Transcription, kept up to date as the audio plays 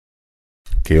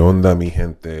Que onda, mi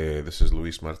gente? This is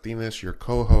Luis Martinez, your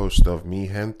co-host of Mi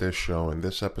Gente Show, and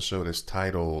this episode is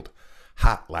titled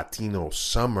Hot Latino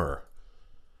Summer.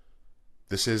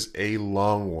 This is a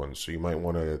long one, so you might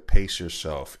want to pace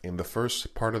yourself. In the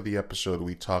first part of the episode,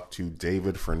 we talked to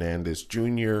David Fernandez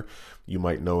Jr. You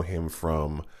might know him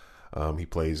from, he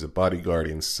plays the bodyguard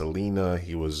in Selena.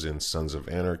 He was in Sons of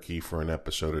Anarchy for an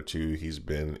episode or two. He's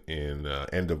been in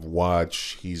End of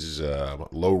Watch. He's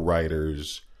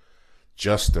Lowriders,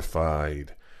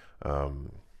 Justified.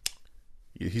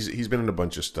 He's been in a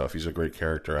bunch of stuff. He's a great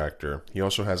character actor. He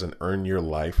also has an Earn Your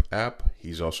Life app.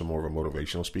 He's also more of a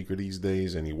motivational speaker these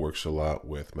days, and he works a lot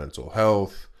with mental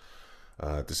health,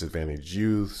 disadvantaged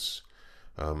youths.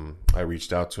 I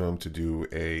reached out to him to do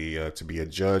to be a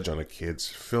judge on a kids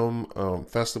film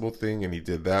festival thing, and he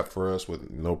did that for us with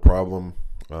no problem.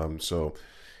 So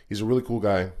he's a really cool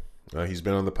guy. He's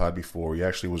been on the pod before. He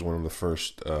actually was one of the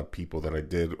first people that I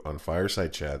did on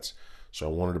Fireside Chats. So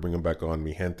I wanted to bring him back on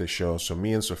Mi Gente Show. So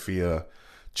me and Sophia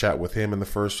chat with him in the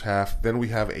first half. Then we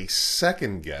have a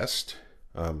second guest,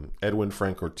 Edwin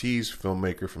Frank Ortiz,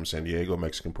 filmmaker from San Diego,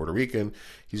 Mexican, Puerto Rican.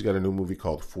 He's got a new movie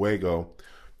called Fuego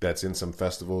that's in some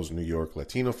festivals, New York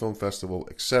Latino Film Festival,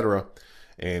 etc.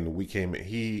 And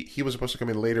he was supposed to come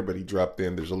in later, but he dropped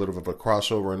in. There's a little bit of a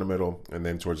crossover in the middle. And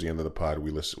then towards the end of the pod,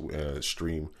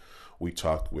 we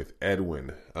talked with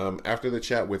Edwin. After the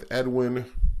chat with Edwin,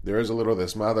 there is a little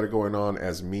desmadre going on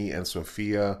as me and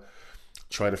Sophia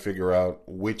try to figure out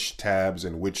which tabs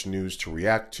and which news to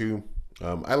react to.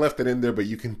 I left it in there, but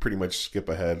you can pretty much skip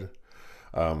ahead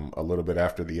a little bit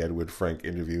after the Edwin Frank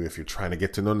interview. If you're trying to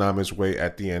get to know Nama's Way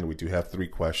at the end, we do have 3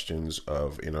 questions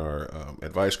in our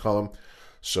advice column.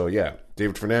 So yeah,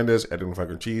 David Fernandez, Edwin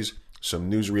Frank Ortiz, some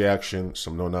news reaction,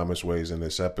 some No Nama's Ways in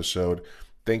this episode.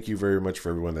 Thank you very much for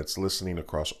everyone that's listening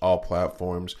across all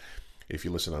platforms. If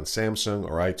you listen on Samsung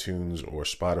or iTunes or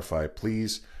Spotify,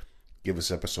 please give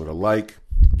this episode a like,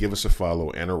 give us a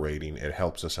follow and a rating. It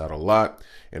helps us out a lot.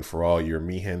 And for all your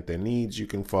Mi Gente needs, you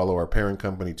can follow our parent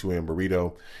company, 2AM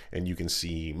Burrito, and you can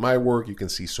see my work. You can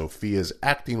see Sophia's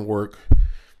acting work,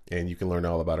 and you can learn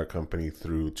all about our company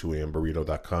through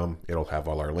 2amburrito.com. It'll have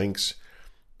all our links.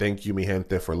 Thank you, Mi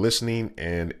Gente, for listening,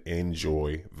 and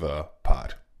enjoy the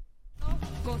pod.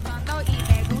 Gozando y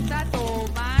me gusta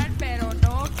tomar, pero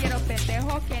no quiero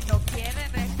pendejos que no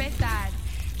quieren respetar.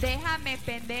 Déjame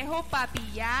pendejo papi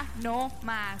ya no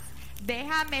más.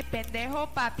 Déjame pendejo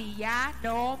papi ya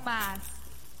no más.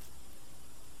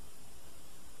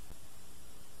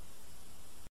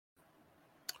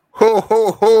 Ho,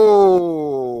 ho,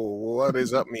 ho! What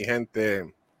is up, mi gente?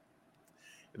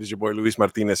 It is your boy Luis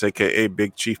Martinez, a.k.a.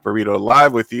 Big Chief Burrito,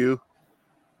 live with you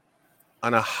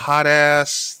on a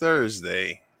hot-ass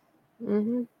Thursday.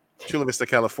 Chula Vista,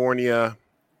 California.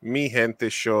 Mi Gente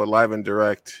Show, live and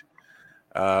direct.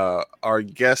 Our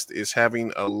guest is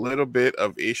having a little bit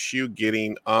of issue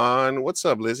getting on. What's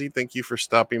up, Lizzie? Thank you for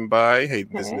stopping by. Hey,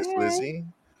 Business Lizzie.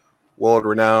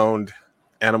 World-renowned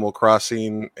Animal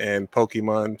Crossing and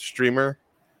Pokemon streamer.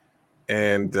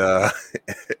 And top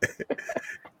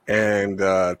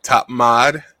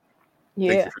mod.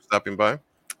 Yeah. Thank you for stopping by.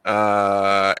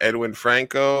 Edwin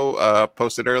Franco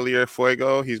posted earlier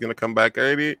Fuego. He's going to come back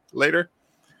later.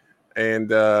 And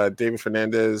David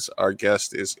Fernandez, our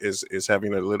guest, is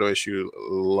having a little issue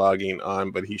logging on,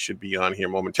 but he should be on here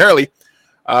momentarily.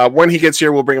 When he gets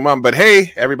here, we'll bring him on. But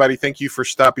hey, everybody, thank you for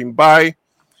stopping by.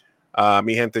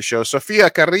 Mi Gente Show. Sofia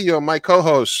Carrillo, my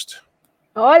co-host.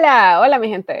 Hola, mi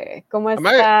gente. ¿Cómo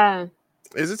está?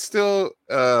 Is it still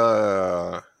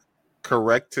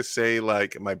correct to say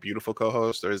like my beautiful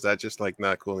co-host, or is that just like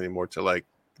not cool anymore to like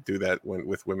do that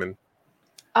with women?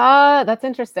 That's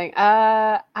interesting.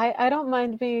 I don't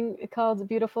mind being called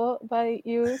beautiful by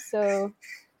you, so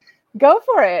go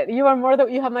for it. You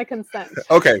have my consent.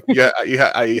 Okay, yeah, you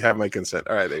have my consent.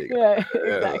 All right, there you go. Yeah,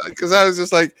 exactly. Because I was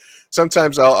just like,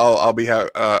 sometimes I'll be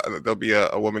there'll be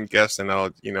a woman guest, and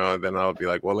then I'll be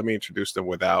like, well, let me introduce them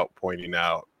without pointing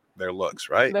out their looks,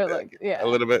 right? Their looks, yeah. A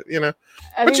little bit,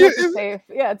 I think it's safe.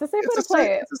 Yeah, it's a safe way to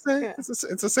play it.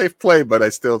 It's a safe play, but I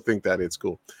still think that it's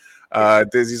cool.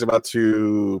 Dizzy's about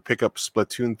to pick up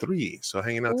Splatoon 3, so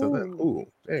hanging out till then. Ooh,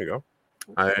 there you go.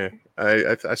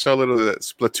 I saw a little of that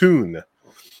Splatoon.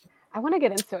 I want to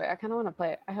get into it. I kind of want to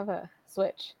play it. I have a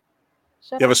Switch.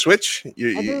 You have a Switch? I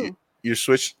do. You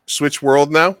Switch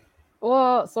World now?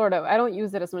 Well, sort of. I don't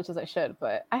use it as much as I should,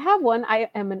 but I have one.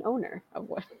 I am an owner of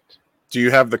one. Do you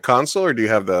have the console or do you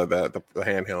have the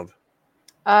handheld?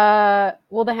 Well,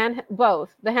 both.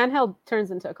 The handheld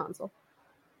turns into a console.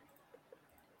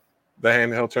 The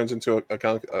handheld turns into a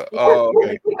console. Oh,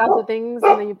 okay. You take out the things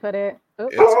and then you put it.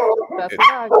 Oops, that's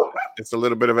the dog. It's a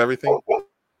little bit of everything.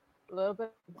 A little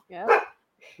bit. Yeah.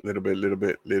 Little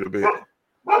bit.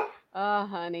 Oh,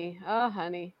 honey.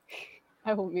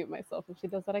 I will mute myself if she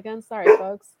does that again. Sorry,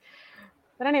 folks.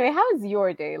 But anyway, how is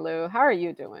your day, Lou? How are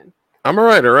you doing? I'm all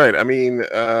right. I mean,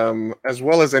 as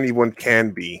well as anyone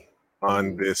can be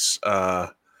on this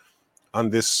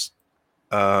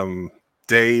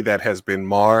day that has been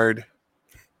marred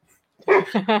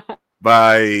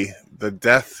by the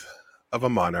death of a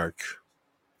monarch.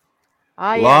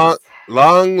 Yes.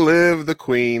 Long live the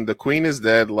Queen. The Queen is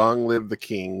dead. Long live the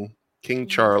King. King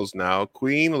Charles now.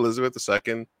 Queen Elizabeth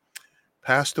II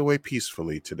passed away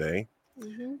peacefully today.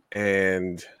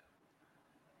 And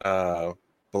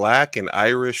Black and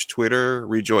Irish Twitter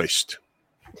rejoiced.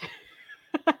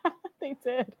 They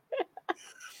did.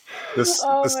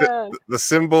 The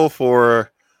symbol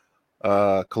for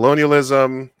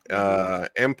colonialism,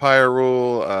 empire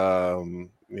rule,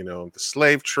 the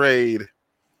slave trade,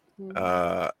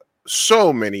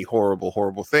 so many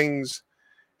horrible things,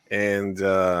 and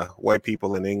white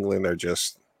people in England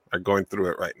are going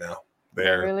through it right now. They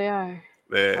really are.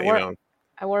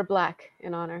 I wore black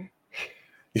in honor.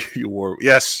 You wore,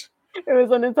 yes. It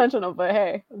was unintentional, but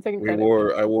hey, I'm taking credit.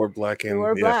 I wore black and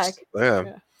wore black.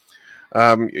 Yeah.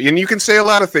 And you can say a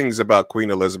lot of things about Queen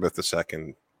Elizabeth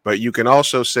II, but you can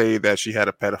also say that she had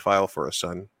a pedophile for a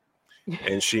son,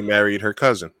 and she married her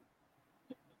cousin.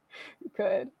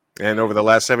 Good. And over the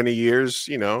last 70 years,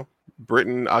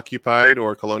 Britain occupied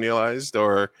or colonialized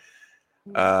or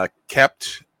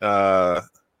kept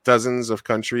dozens of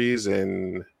countries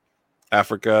in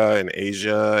Africa and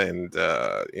Asia, and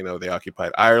they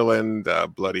occupied Ireland,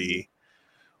 bloody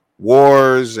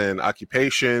wars and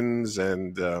occupations,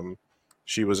 and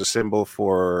she was a symbol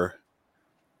for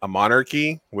a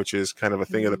monarchy, which is kind of a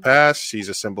thing of the past. She's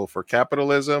a symbol for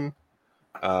capitalism,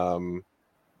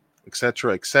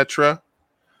 etc.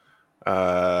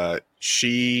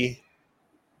 She's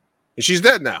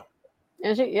dead now.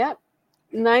 And yep,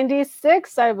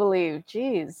 96, I believe.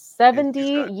 Jeez,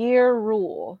 70-year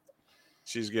rule.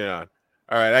 She's gone.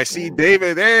 All right, I see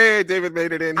David. Hey, David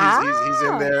made it in. He's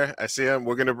in there. I see him.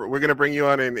 We're gonna bring you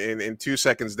on in 2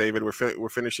 seconds, David. We're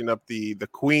finishing up the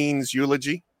Queen's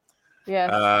eulogy.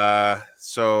 Yeah.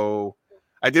 So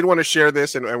I did want to share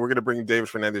this, and we're gonna bring David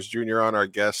Fernandez Jr. on, our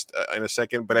guest, in a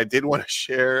second. But I did want to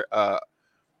share.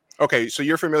 Okay, so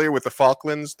you're familiar with the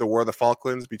Falklands, the War of the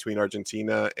Falklands between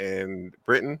Argentina and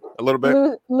Britain, a little bit.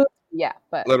 Yeah,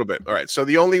 but a little bit. All right. So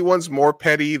the only ones more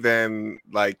petty than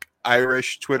like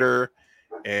Irish Twitter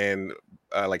and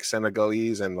like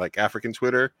Senegalese and like African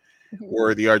Twitter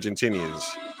were the Argentinians.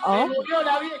 Oh.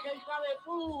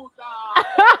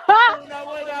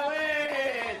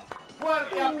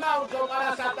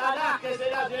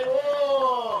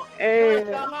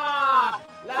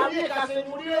 La vieja se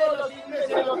murió, los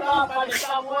ingleses lo tapan,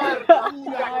 está muerta.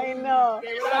 I know.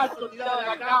 Qué brazo tirado de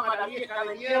la cama, la vieja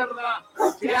de mierda.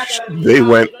 They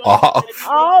went off.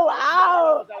 All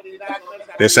out.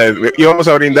 They said, íbamos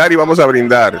a brindar y vamos a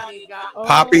brindar.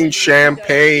 Popping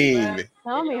champagne.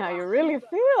 Tell me how you really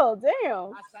feel.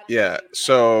 Damn. Yeah,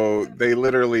 so they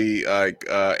literally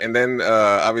and then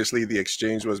obviously the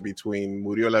exchange was between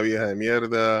Murió la vieja de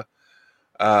mierda.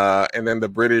 And then the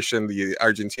British and the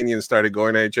Argentinians started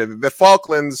going at each other. The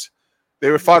Falklands, they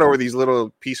were fought over these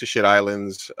little piece of shit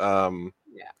islands.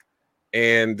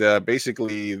 And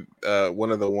basically,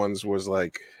 one of the ones was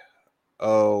like,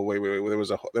 oh wait,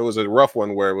 there was a rough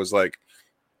one where it was like,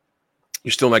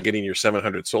 you're still not getting your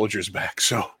 700 soldiers back.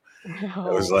 So it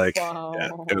was like, yeah,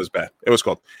 it was bad. It was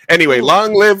cold. Anyway,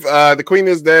 long live the Queen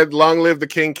is dead. Long live the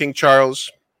King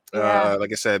Charles.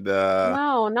 Like I said,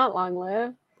 no, not long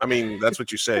live. I mean, that's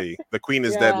what you say. The Queen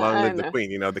is dead. Long live the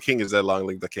Queen. The King is dead. Long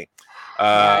live the King.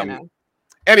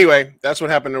 Anyway, that's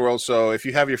what happened in the world. So if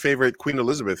you have your favorite Queen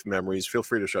Elizabeth memories, feel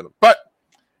free to share them. But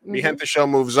Mi Gente show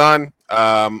moves on.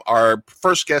 Our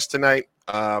first guest tonight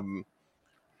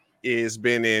has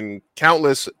been in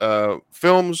countless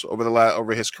films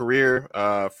over his career,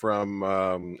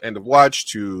 from End of Watch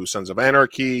to Sons of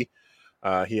Anarchy.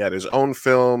 He had his own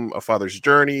film, A Father's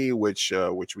Journey, which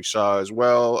we saw as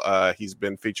well. He's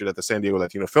been featured at the San Diego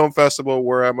Latino Film Festival,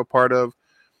 where I'm a part of.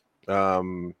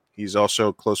 He's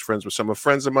also close friends with some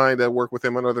friends of mine that work with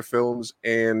him on other films.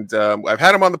 And I've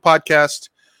had him on the podcast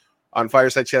on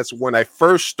Fireside Chats when I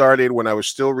first started, when I was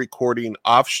still recording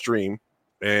off stream.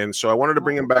 And so I wanted to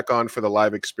bring him back on for the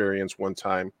live experience one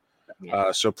time.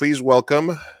 So please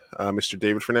welcome Mr.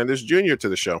 David Fernandez Jr. to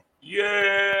the show.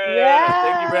 Yeah.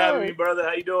 Thank you for having me, brother.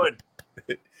 How you doing?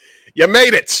 You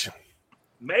made it.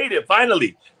 Made it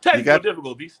finally. Technical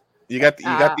difficulties. You got the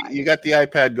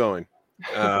iPad going.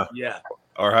 Yeah.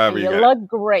 Or however you look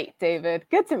great, David.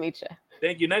 Good to meet you.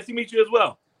 Thank you. Nice to meet you as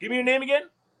well. Give me your name again.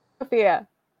 Sophia.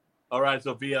 All right,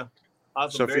 Sophia.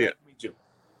 Awesome. Sophia. Very nice to meet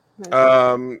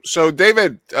you. So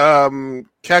David,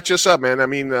 catch us up, man. I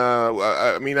mean,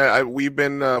 we've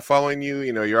been following you.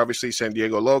 You know, you're obviously San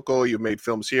Diego local. You've made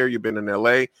films here. You've been in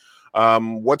LA.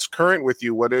 What's current with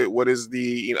you? What is the?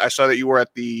 You know, I saw that you were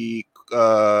at the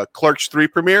Clerks 3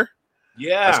 premiere.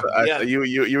 Yeah,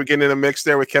 You were getting in a mix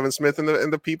there with Kevin Smith and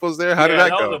the peoples there. How did that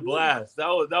go? That was a blast. That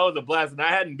was a blast, and I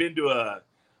hadn't been to a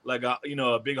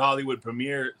big Hollywood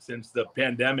premiere since the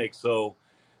pandemic, so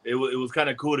it was kind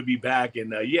of cool to be back.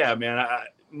 And yeah, man,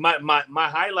 my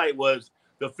highlight was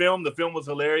the film. The film was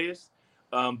hilarious,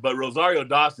 but Rosario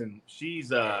Dawson,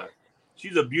 she's a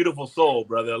beautiful soul,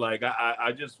 brother. Like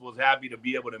I just was happy to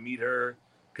be able to meet her,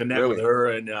 connect with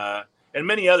her, and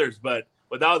many others, but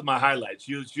that was my highlight.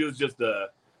 She was just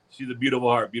she's a beautiful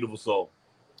heart, beautiful soul.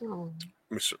 Oh.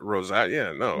 Miss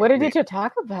Rosario, no. What did you two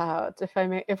talk about,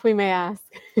 if we may ask?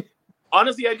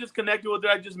 Honestly, I just connected with her.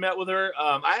 I just met with her.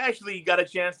 I actually got a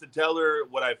chance to tell her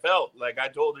what I felt. Like I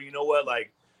told her, you know what,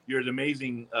 like you're an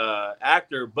amazing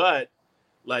actor, but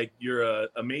like you're an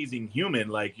amazing human.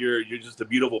 Like you're just a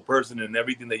beautiful person, and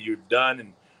everything that you've done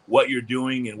and what you're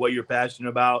doing and what you're passionate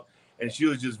about. And she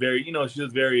was just very,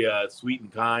 sweet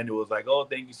and kind. It was like, oh,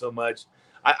 thank you so much.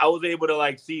 I was able to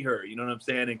like see her, you know what I'm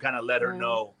saying, and kind of let her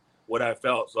know what I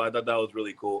felt. So I thought that was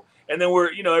really cool. And then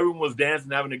everyone was dancing,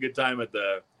 having a good time at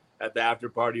the after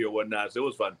party or whatnot. So it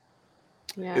was fun.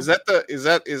 Yeah. Is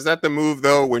that the move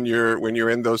though? When you're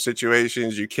in those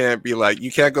situations, you can't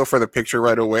go for the picture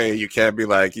right away. You can't be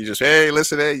like, you just, hey,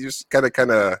 listen, hey, you just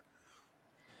kind of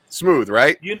smooth,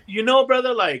 right? You know,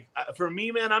 brother, like for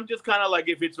me, man, I'm just kind of like,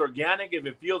 if it's organic, if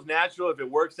it feels natural, if it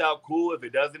works out, cool. If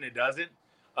it doesn't, it doesn't.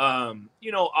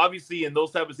 Obviously in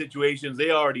those type of situations,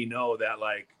 they already know that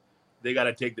like they got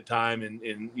to take the time and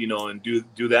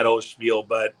do that whole spiel.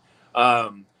 But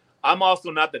I'm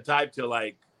also not the type to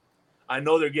like, I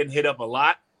know they're getting hit up a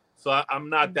lot, so I'm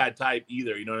not that type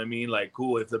either. You know what I mean? Like,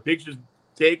 cool. If the picture's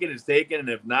taken, it's taken, and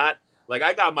if not, like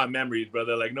I got my memories,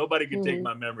 brother. Like nobody can take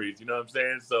my memories. You know what I'm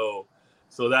saying? So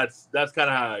that's kind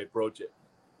of how I approach it.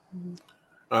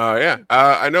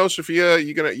 I know, Sophia,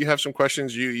 you have some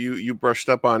questions. You brushed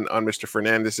up on Mr.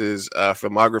 Fernandez's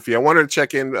filmography. I wanted to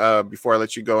check in before I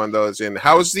let you go on those. And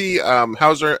how's Earn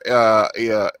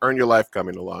Your Life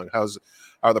coming along? How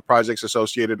are the projects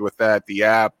associated with that? The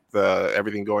app,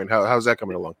 everything going? How's that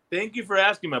coming along? Thank you for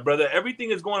asking, my brother.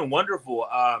 Everything is going wonderful.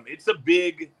 It's a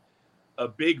big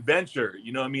venture.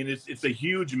 You know what I mean? It's a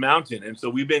huge mountain, and so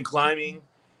we've been climbing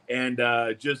and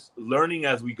just learning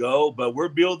as we go. But we're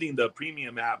building the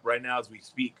premium app right now as we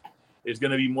speak. It's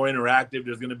going to be more interactive.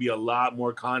 There's going to be a lot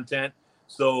more content.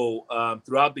 So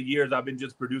throughout the years, I've been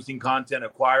just producing content,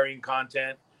 acquiring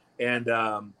content, and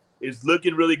it's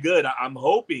looking really good. I'm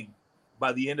hoping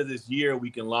by the end of this year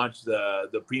we can launch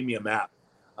the premium app,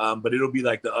 but it'll be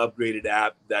like the upgraded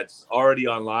app that's already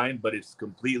online, but it's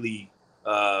completely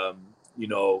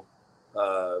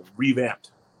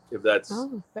revamped. If that's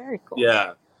very cool.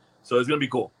 Yeah, so it's gonna be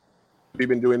cool. Have you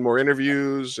been doing more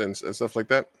interviews and stuff like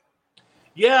that?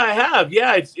 Yeah, I have.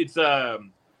 Yeah, it's a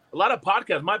lot of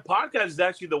podcasts. My podcast is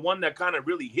actually the one that kind of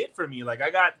really hit for me. Like I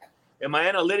got in my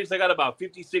analytics, I got about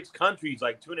 56 countries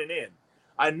like tuning in.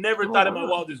 I never thought in my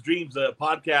wildest dreams a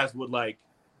podcast would like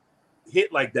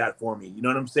hit like that for me. You know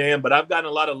what I'm saying? But I've gotten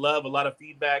a lot of love, a lot of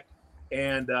feedback,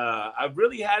 and I've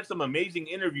really had some amazing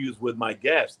interviews with my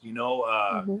guests.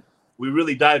 We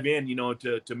really dive in,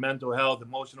 to mental health,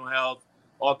 emotional health,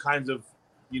 all kinds of,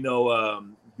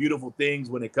 beautiful things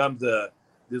when it comes to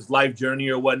this life journey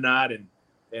or whatnot. And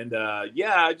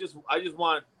I just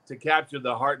want to capture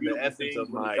the heart and the essence of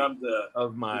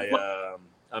my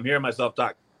I'm hearing myself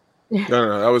talk.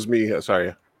 No, that was me.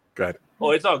 Sorry. Go ahead.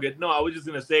 Oh, it's all good. No, I was just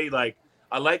gonna say, like,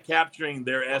 I like capturing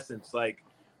their essence, like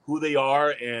who they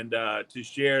are, and to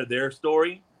share their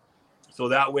story, so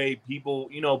that way people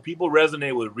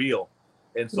resonate with real,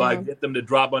 and so I get them to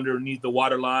drop underneath the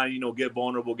waterline, get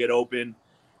vulnerable, get open,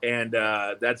 and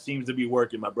that seems to be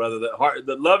working, my brother.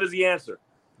 The love is the answer.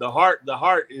 The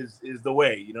heart is the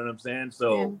way. You know what I'm saying?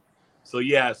 So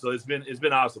it's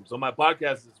been awesome. So my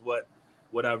podcast is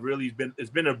what I've really been. It's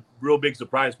been a real big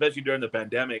surprise, especially during the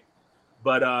pandemic.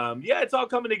 But it's all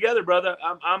coming together, brother.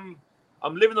 I'm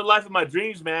living the life of my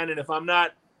dreams, man. And if I'm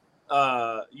not,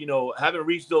 haven't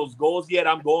reached those goals yet,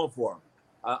 I'm going for them.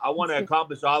 I want to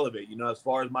accomplish all of it, as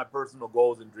far as my personal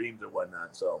goals and dreams and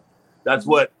whatnot. So that's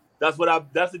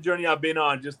the journey I've been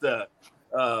on, just to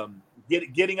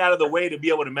getting out of the way to be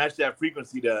able to match that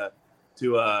frequency to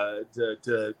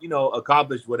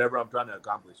accomplish whatever I'm trying to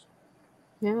accomplish.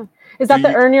 Yeah. Is that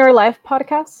the Earn Your Life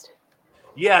podcast?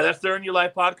 Yeah, that's the Earn Your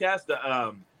Life podcast.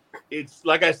 it's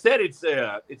like I said,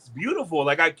 it's beautiful.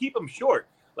 Like I keep them short,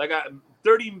 like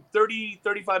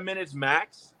 35 minutes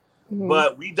max.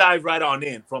 But we dive right on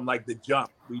in from like the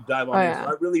jump. We dive on in. So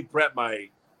I really prep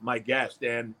my guest,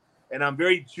 and I'm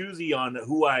very choosy on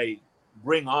who I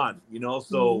bring on.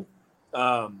 So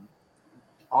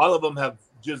all of them have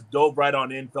just dove right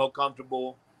on in, felt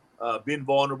comfortable, been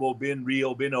vulnerable, been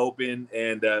real, been open,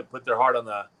 and put their heart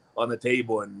on the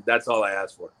table, and that's all I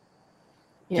ask for.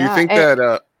 Yeah, do you think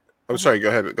that? I'm sorry. Go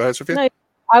ahead, Sophia.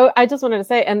 No, I just wanted to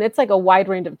say, and it's like a wide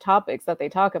range of topics that they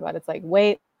talk about. It's like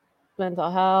weight,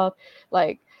 mental health,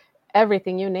 like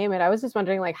everything, you name it. I was just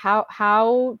wondering, like,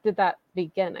 how did that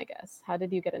begin? I guess, how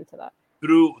did you get into that?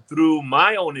 Through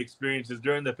my own experiences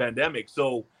during the pandemic.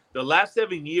 So the last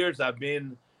 7 years, I've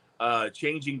been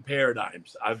changing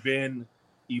paradigms. I've been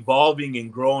evolving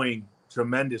and growing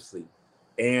tremendously.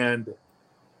 And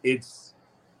it's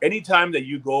anytime that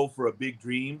you go for a big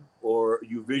dream or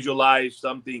you visualize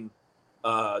something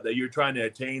that you're trying to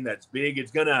attain that's big,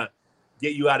 it's going to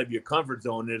get you out of your comfort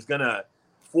zone. And it's going to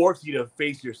force you to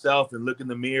face yourself and look in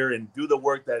the mirror and do the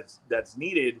work that's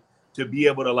needed to be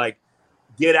able to like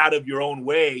get out of your own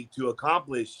way to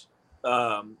accomplish,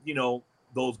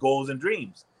 those goals and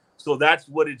dreams. So that's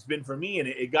what it's been for me. And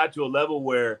it got to a level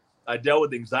where I dealt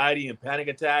with anxiety and panic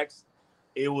attacks.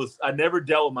 I never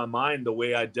dealt with my mind the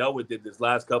way I dealt with it this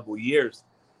last couple of years,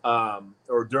 or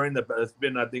it's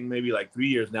been, I think maybe like 3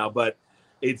 years now, but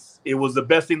it was the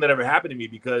best thing that ever happened to me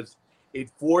because it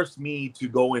forced me to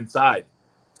go inside,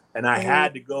 and I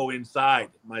had to go inside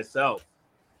myself.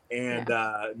 And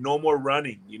no more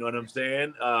running, you know what I'm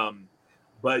saying?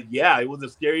 But yeah, it was the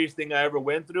scariest thing I ever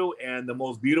went through and the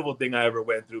most beautiful thing I ever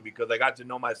went through because I got to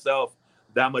know myself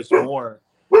that much more.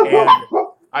 And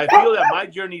I feel that my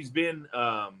journey's been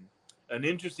an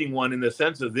interesting one in the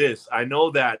sense of this. I know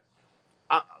that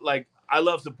I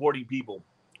love supporting people.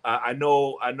 I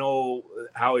know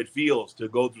how it feels to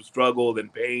go through struggle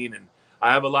and pain, and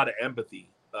I have a lot of empathy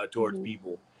towards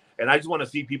people. And I just want to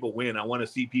see people win. I want to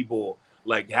see people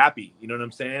like happy, you know what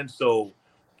I'm saying? So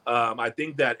I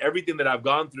think that everything that I've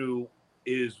gone through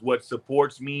is what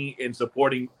supports me in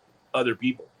supporting other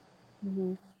people.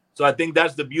 So I think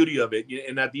that's the beauty of it.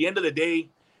 And at the end of the day,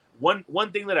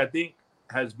 one thing that I think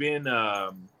has been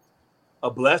a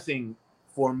blessing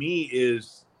for me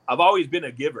is I've always been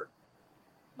a giver.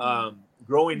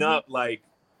 Growing up, like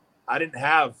I didn't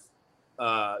have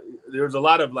there was a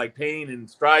lot of like pain and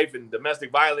strife and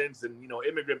domestic violence and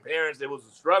immigrant parents. It was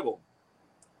a struggle.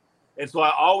 And so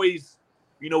I always,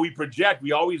 we project,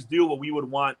 we always do what we would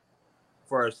want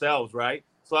for ourselves, right?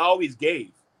 So I always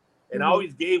gave. And I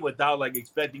always gave without like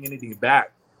expecting anything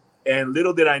back. And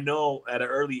little did I know at an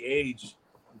early age,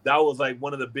 that was like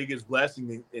one of the biggest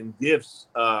blessings and gifts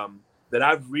that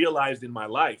I've realized in my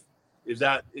life is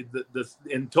that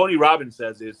and Tony Robbins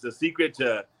says it's the secret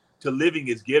to living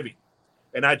is giving.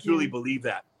 And I truly believe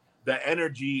that. The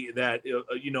energy that,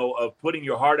 of putting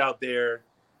your heart out there,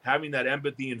 having that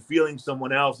empathy and feeling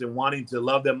someone else and wanting to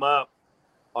love them up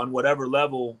on whatever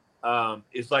level,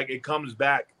 it's like it comes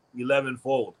back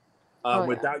 11-fold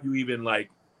without you even like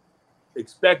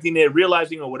expecting it,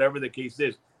 realizing, or whatever the case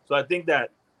is. So I think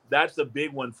that that's a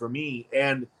big one for me.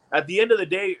 And at the end of the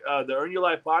day, the Earn Your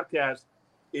Life podcast,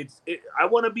 I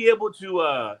want to be able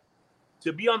to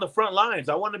be on the front lines.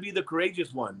 I want to be the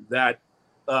courageous one that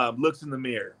looks in the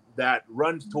mirror, that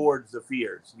runs towards the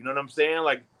fears. You know what I'm saying?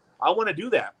 Like, I want to do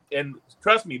that. And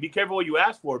trust me, be careful what you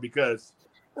ask for because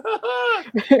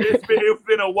it's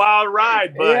been a wild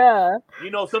ride. But,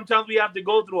 sometimes we have to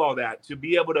go through all that to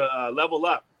be able to level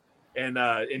up and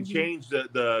change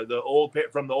the old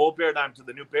from the old paradigm to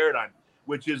the new paradigm,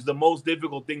 which is the most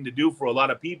difficult thing to do for a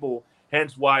lot of people.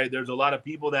 Hence why there's a lot of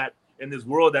people that in this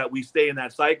world that we stay in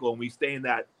that cycle and we stay in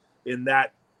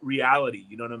that reality.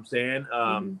 You know what I'm saying?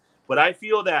 But I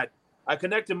feel that I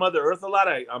connect to Mother Earth a lot.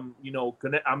 I'm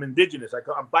indigenous.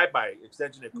 I'm Pai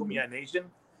extension of Kumeyaay Nation.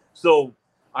 So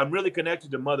I'm really connected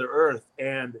to Mother Earth.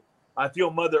 And I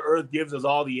feel Mother Earth gives us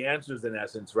all the answers in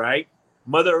essence, right?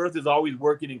 Mother Earth is always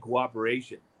working in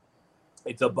cooperation.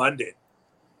 It's abundant.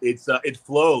 It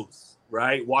flows,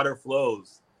 right? Water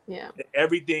flows. Yeah.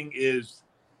 Everything it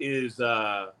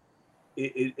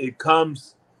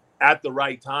comes at the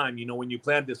right time. When you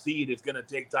plant the seed, it's going to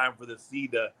take time for the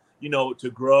seed to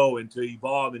grow and to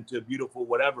evolve into a beautiful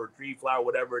whatever, tree, flower,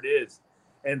 whatever it is.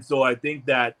 And so I think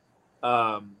that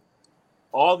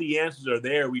all the answers are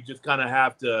there. We just kind of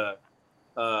have to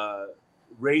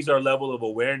raise our level of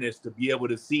awareness to be able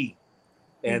to see.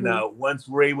 And once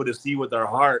we're able to see with our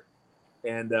heart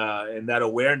and that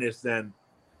awareness, then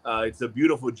it's a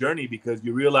beautiful journey because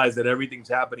you realize that everything's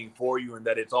happening for you and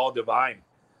that it's all divine.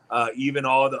 even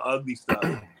all the ugly stuff,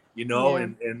 you know, Yeah.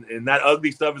 and that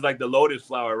ugly stuff is like the lotus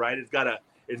flower, right? It's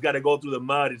gotta go through the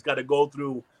mud. It's gotta go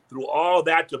through all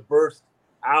that to burst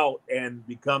out and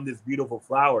become this beautiful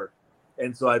flower.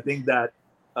 And so I think that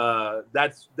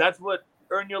that's what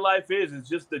Earn Your Life is. It's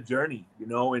just the journey, you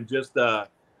know, and just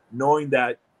knowing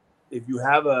that if you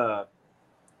have a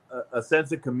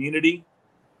sense of community,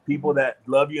 people that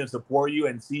love you and support you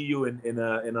and see you in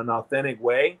an authentic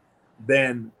way,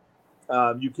 then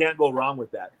you can't go wrong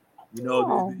with that. You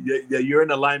know, you're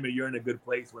in alignment. You're in a good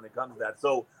place when it comes to that.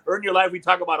 So Earn Your Life, we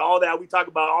talk about all that. We talk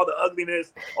about all the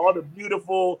ugliness, all the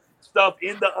beautiful stuff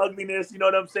in the ugliness. You know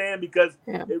what I'm saying? Because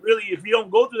it really, if you don't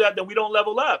go through that, then we don't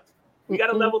level up. We got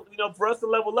to level, you know, for us to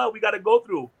level up, we got to go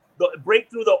through, break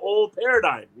through the old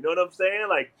paradigm. You know what I'm saying?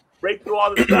 Like, break through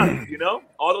all the stuff, you know?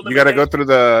 All the you got to go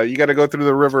through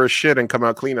the river of shit and come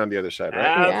out clean on the other side, right?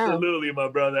 Absolutely, my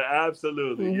brother.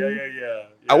 Absolutely. Yeah.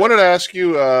 I wanted to ask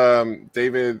you,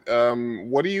 David,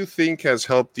 what do you think has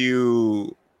helped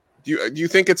you? Do you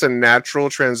think it's a natural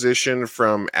transition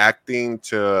from acting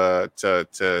to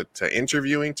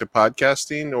interviewing to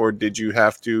podcasting, or did you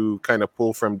have to kind of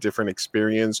pull from different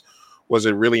experience? Was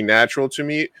it really natural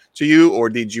to you, or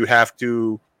did you have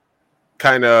to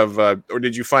kind of, or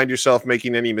did you find yourself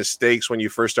making any mistakes when you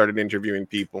first started interviewing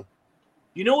people?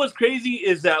 You know what's crazy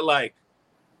is that, like,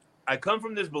 I come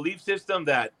from this belief system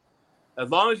that as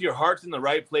long as your heart's in the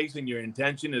right place and your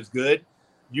intention is good,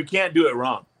 you can't do it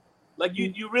wrong. Like,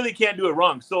 you really can't do it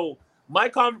wrong. So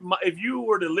if you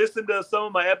were to listen to some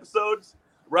of my episodes,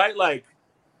 right, like,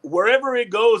 wherever it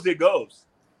goes, it goes.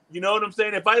 You know what I'm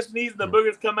saying? If I sneeze and the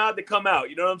boogers come out, they come out.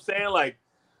 You know what I'm saying? Like,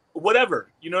 whatever.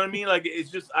 You know what I mean? Like,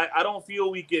 it's just, I don't feel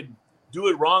we could do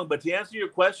it wrong. But to answer your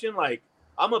question, like,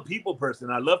 I'm a people person.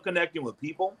 I love connecting with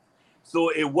people. So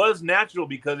it was natural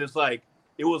because it's like,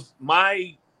 it was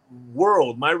my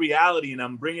world, my reality, and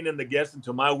I'm bringing in the guests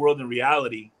into my world and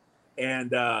reality.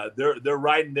 And they're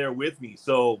right in there with me.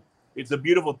 So it's a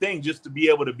beautiful thing just to be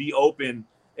able to be open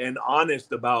and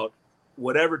honest about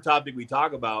whatever topic we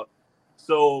talk about.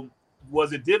 So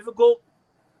was it difficult?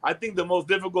 I think the most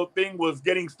difficult thing was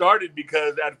getting started,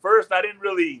 because at first I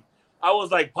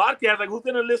was like, podcast, like, who's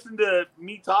going to listen to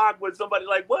me talk with somebody?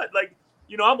 Like, what? Like,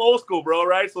 you know, I'm old school, bro,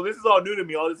 right? So this is all new to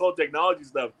me, all this whole technology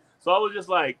stuff. So I was just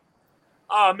like,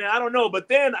 oh, man, I don't know. But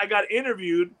then I got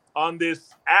interviewed on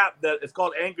this app that is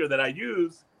called Anchor that I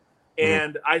use.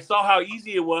 And I saw how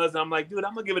easy it was. And I'm like, dude,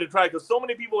 I'm going to give it a try. Because so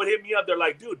many people would hit me up. They're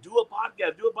like, dude, do a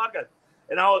podcast.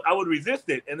 And I would resist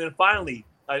it. And then finally,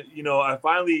 I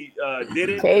finally did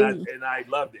it, and I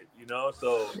loved it, you know?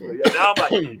 So yeah, now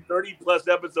I'm like 30 plus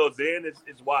episodes in.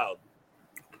 It's wild.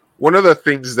 One of the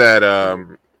things that,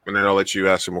 and then I'll let you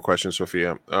ask some more questions,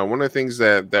 Sophia. One of the things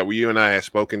that you and I have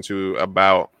spoken to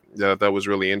about that was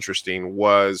really interesting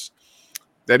was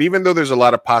that even though there's a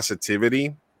lot of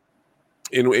positivity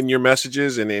in your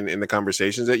messages and in the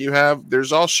conversations that you have,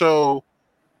 there's also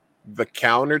the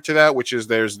counter to that, which is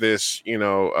there's this, you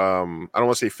know, I don't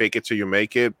want to say fake it till you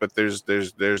make it, but there's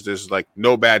this like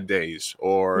no bad days,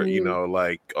 or you know,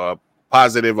 like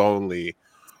positive only,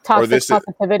 toxic or this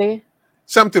positivity,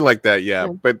 something like that. Yeah.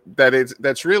 But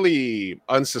that's really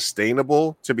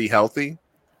unsustainable to be healthy.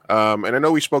 And I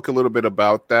know we spoke a little bit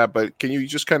about that, but can you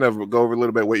just kind of go over a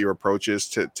little bit what your approach is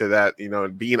to that, you know,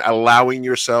 allowing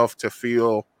yourself to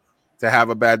have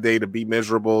a bad day, to be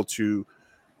miserable, to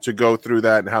go through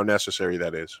that, and how necessary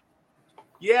that is?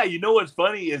 Yeah, you know what's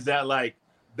funny is that, like,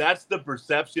 that's the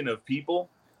perception of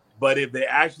people, but if they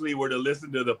actually were to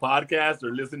listen to the podcast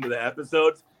or listen to the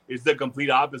episodes, it's the complete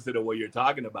opposite of what you're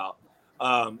talking about.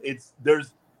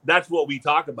 That's what we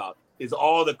talk about, is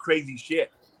all the crazy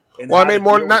shit. Well, I mean,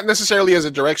 more not necessarily as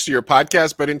it directs to your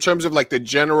podcast, but in terms of like the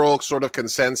general sort of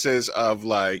consensus of,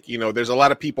 like, you know, there's a lot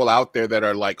of people out there that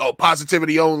are like, oh,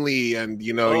 positivity only, and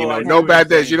no bad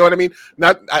days. You know what I mean?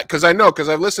 Not because I've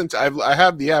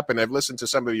have the app and I've listened to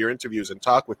some of your interviews and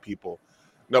talk with people.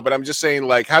 No, but I'm just saying,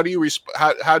 like, how do you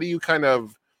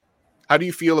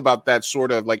feel about that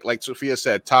sort of like Sophia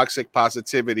said, toxic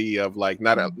positivity of like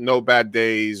no bad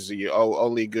days,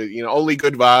 only good, only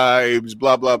good vibes,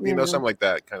 blah blah, something like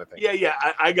that kind of thing. Yeah,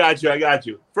 I got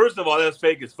you. First of all, that's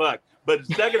fake as fuck. But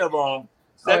second of all,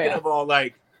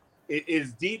 like, it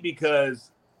is deep,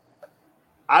 because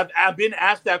I've been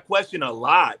asked that question a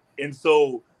lot, and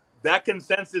so that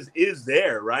consensus is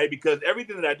there, right? Because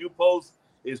everything that I do post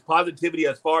is positivity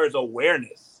as far as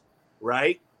awareness,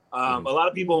 right? A lot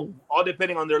of people, all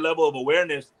depending on their level of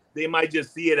awareness, they might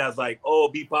just see it as like, oh,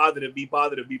 be positive.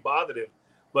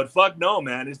 But fuck no,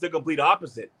 man. It's the complete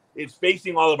opposite. It's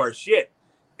facing all of our shit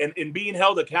and being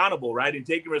held accountable, right? And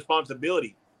taking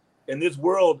responsibility. in this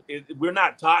world, we're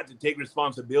not taught to take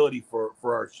responsibility for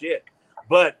our shit.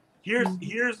 But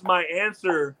here's my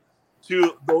answer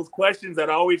to those questions that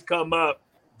always come up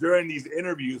during these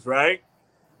interviews, right?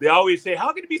 They always say,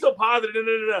 how can it be so positive?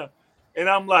 And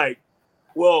I'm like,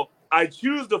 well, I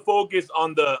choose to focus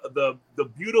on the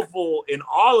beautiful in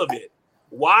all of it.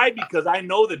 Why? Because I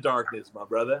know the darkness, my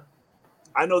brother.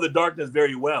 I know the darkness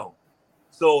very well.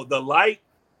 So the light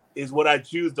is what I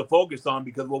choose to focus on,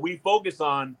 because what we focus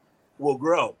on will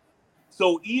grow.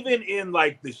 So even in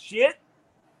like the shit,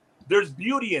 there's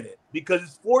beauty in it because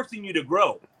it's forcing you to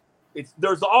grow. It's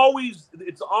always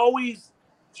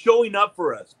showing up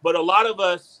for us. But a lot of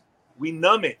us, we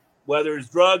numb it, whether it's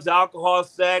drugs, alcohol,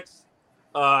 sex,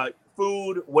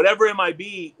 food, whatever it might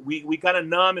be, we kind of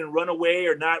numb and run away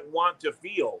or not want to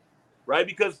feel, right?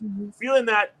 Because feeling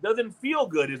that doesn't feel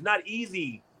good. It's not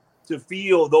easy to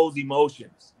feel those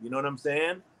emotions. You know what I'm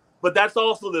saying? But that's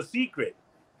also the secret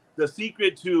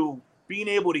to being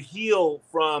able to heal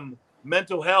from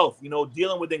mental health, you know,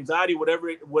 dealing with anxiety,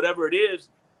 whatever it is.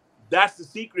 That's the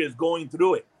secret, is going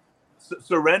through it,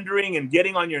 surrendering and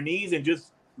getting on your knees and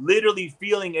just literally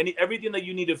feeling everything that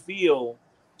you need to feel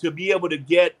to be able to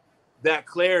get that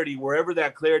clarity wherever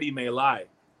that clarity may lie.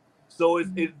 So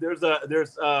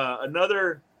there's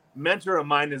another mentor of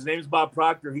mine. His name's Bob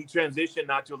Proctor. He transitioned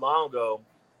not too long ago,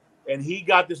 and he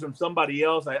got this from somebody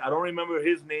else. I don't remember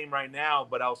his name right now,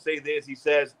 but I'll say this. He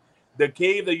says, the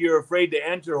cave that you're afraid to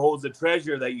enter holds the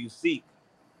treasure that you seek.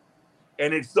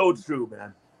 And it's so true,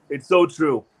 man. It's so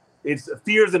true.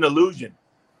 Fear's an illusion,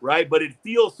 right? But it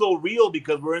feels so real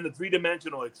because we're in the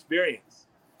three-dimensional experience.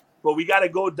 But we got to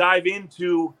go dive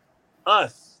into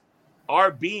us,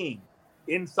 our being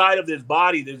inside of this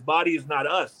body. This body is not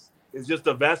us. It's just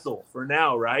a vessel for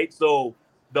now, right? So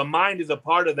the mind is a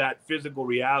part of that physical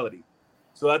reality.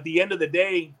 So at the end of the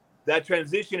day, that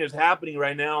transition is happening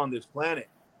right now on this planet.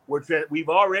 We've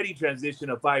already transitioned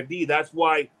to 5D. That's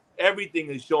why everything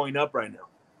is showing up right now.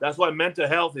 That's why mental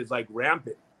health is like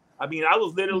rampant. I mean, I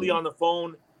was literally on the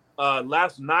phone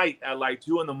last night at like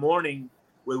 2 a.m.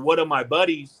 with one of my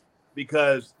buddies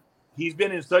because he's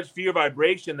been in such fear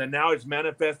vibration that now it's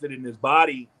manifested in his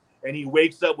body, and he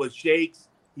wakes up with shakes.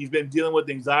 He's been dealing with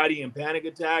anxiety and panic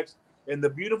attacks. And the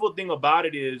beautiful thing about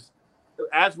it is,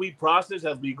 as we process,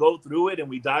 as we go through it and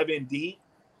we dive in deep,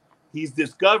 he's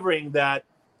discovering that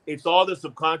it's all the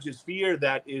subconscious fear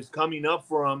that is coming up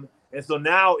for him. And so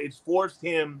now it's forced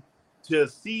him to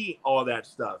see all that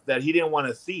stuff that he didn't want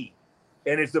to see.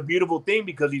 And it's a beautiful thing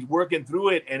because he's working through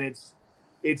it. And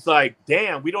it's like,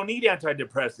 damn, we don't need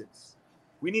antidepressants.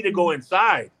 We need to go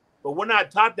inside. But we're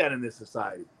not taught that in this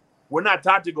society. We're not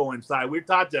taught to go inside. We're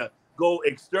taught to go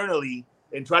externally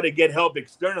and try to get help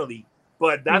externally.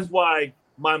 But that's why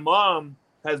my mom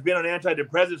has been on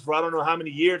antidepressants for I don't know how many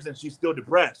years, and she's still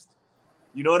depressed.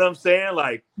 You know what I'm saying?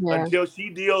 Like, until she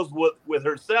deals with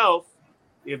herself,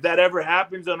 if that ever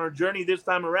happens on her journey this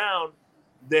time around,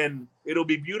 then it'll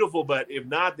be beautiful. But if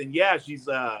not, then yeah, she's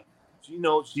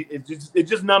it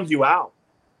just numbs you out.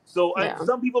 So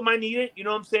some people might need it, you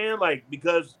know what I'm saying? Like,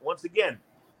 because once again,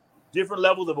 different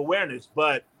levels of awareness,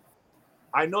 but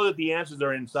I know that the answers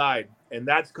are inside, and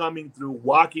that's coming through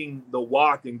walking the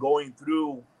walk and going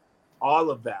through all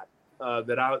of that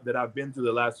that I've been through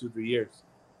the last 2-3 years.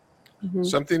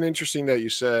 Something interesting that you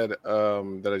said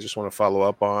that I just want to follow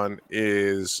up on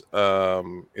is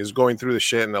going through the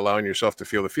shit and allowing yourself to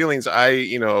feel the feelings.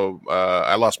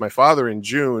 I lost my father in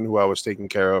June, who I was taking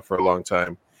care of for a long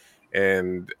time,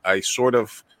 and I sort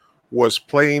of was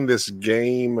playing this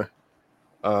game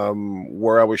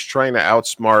where I was trying to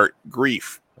outsmart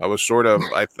grief. I was sort of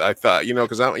I thought,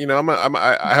 because I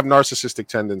have narcissistic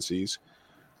tendencies.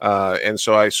 And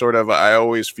so I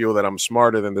always feel that I'm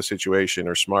smarter than the situation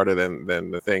or smarter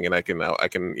than the thing. And I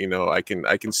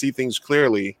can see things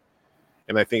clearly,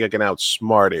 and I think I can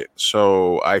outsmart it.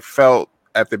 So I felt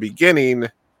at the beginning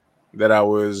that I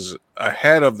was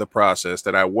ahead of the process,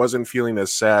 that I wasn't feeling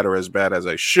as sad or as bad as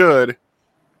I should.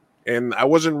 And I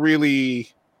wasn't really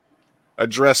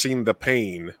addressing the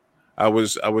pain. I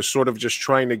was sort of just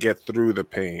trying to get through the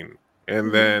pain.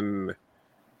 And then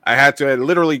I had to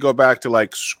literally go back to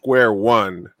like square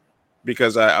one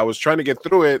because I was trying to get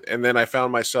through it. And then I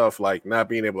found myself like not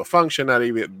being able to function, not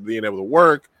even being able to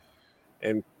work.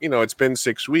 And, it's been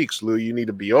 6 weeks, Lou, you need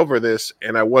to be over this.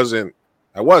 And I wasn't.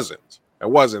 There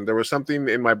was something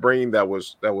in my brain that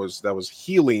was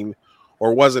healing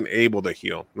or wasn't able to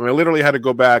heal. And I literally had to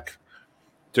go back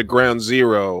to ground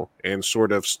zero and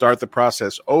sort of start the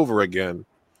process over again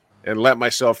and let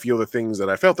myself feel the things that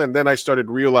I felt. And then I started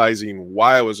realizing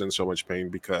why I was in so much pain,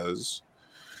 because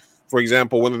For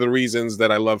example, one of the reasons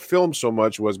that I love film so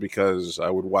much was because I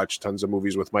would watch tons of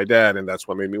movies with my dad, and that's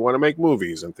what made me want to make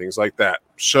movies and things like that.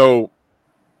 So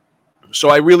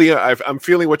I'm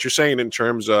feeling what you're saying in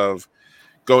terms of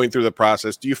going through the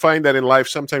process. Do you find that in life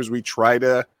sometimes we try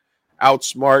to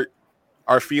outsmart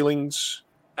our feelings?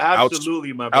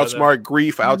 Absolutely, my brother. Outsmart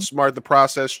grief, outsmart the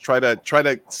process, try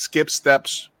to skip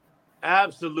steps.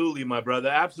 Absolutely, my brother.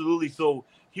 Absolutely. So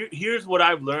here's what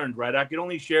I've learned, right? I can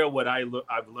only share what I've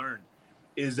learned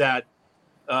is that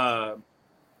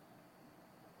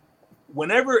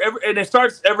whenever and it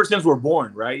starts ever since we're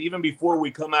born, right? Even before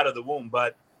we come out of the womb.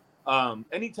 But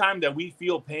anytime that we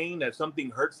feel pain, that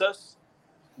something hurts us,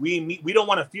 we don't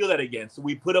want to feel that again. So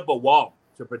we put up a wall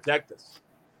to protect us.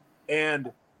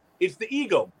 And it's the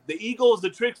ego. The ego is the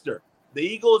trickster. The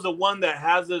ego is the one that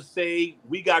has us say,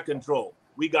 we got control.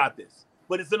 We got this.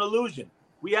 But it's an illusion.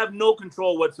 We have no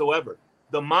control whatsoever.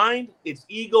 The mind, it's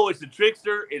ego, it's the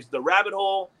trickster, it's the rabbit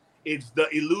hole, it's the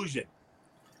illusion.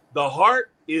 The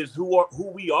heart is who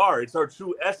we are. It's our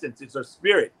true essence. It's our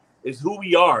spirit. It's who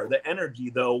we are, the energy,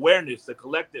 the awareness, the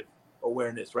collective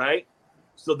awareness, right?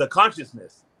 So the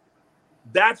consciousness.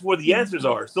 That's where the answers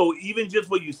are. So even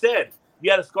just what you said, you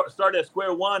got to start at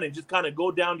square one and just kind of go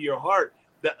down to your heart.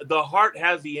 The heart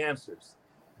has the answers.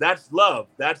 That's love.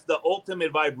 That's the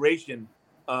ultimate vibration.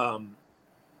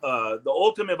 The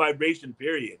ultimate vibration,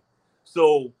 period.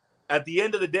 So at the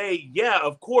end of the day, yeah,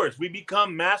 of course, we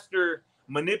become master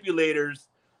manipulators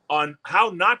on how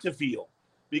not to feel,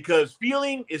 because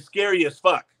feeling is scary as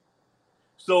fuck.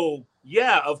 So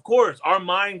yeah, of course, our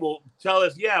mind will tell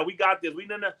us, yeah, we got this.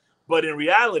 But in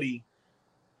reality,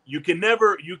 you can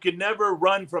never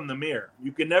run from the mirror.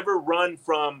 You can never run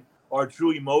from our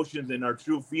true emotions and our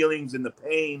true feelings and the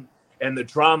pain and the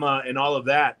trauma and all of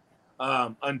that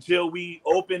until we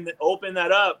open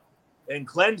that up and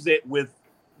cleanse it with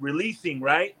releasing,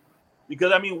 right?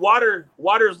 Because I mean, water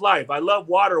is life. I love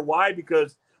water. Why?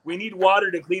 Because we need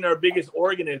water to clean our biggest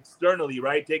organ externally,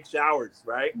 right? Take showers,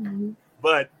 right? Mm-hmm.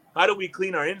 But how do we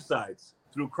clean our insides?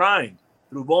 Through crying,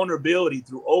 through vulnerability,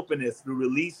 through openness, through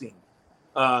releasing.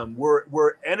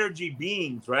 We're energy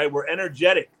beings, right? We're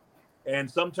energetic. And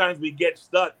sometimes we get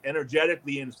stuck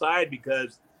energetically inside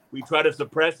because we try to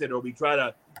suppress it, or we try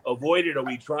to avoid it, or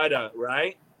we try to,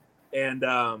 right? And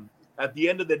at the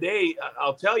end of the day,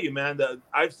 I'll tell you, man,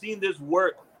 I've seen this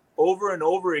work over and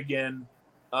over again.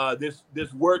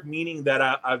 This work, meaning that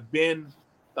I've been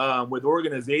with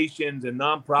organizations and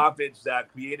nonprofits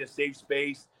that create a safe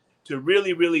space to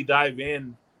really, really dive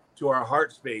in to our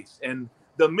heart space. And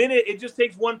the minute it just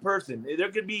takes one person,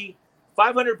 there could be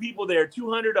 500 people there,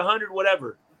 200, 100,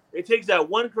 whatever. It takes that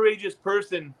one courageous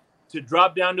person to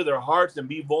drop down to their hearts and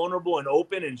be vulnerable and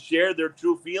open and share their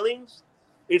true feelings.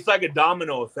 It's like a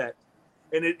domino effect.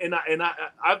 And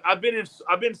I've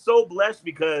been so blessed,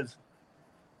 because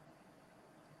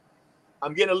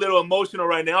I'm getting a little emotional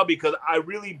right now, because I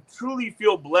really truly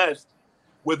feel blessed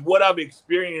with what I've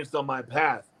experienced on my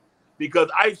path, because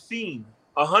I've seen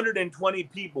 120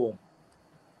 people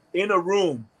in a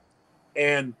room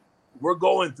and we're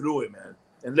going through it, man.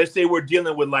 And let's say we're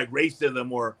dealing with like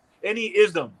racism or any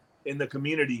ism in the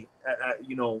community,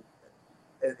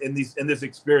 in this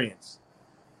experience.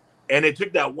 And it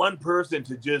took that one person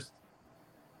to just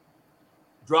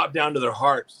drop down to their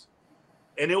hearts.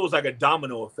 And it was like a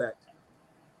domino effect.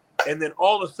 And then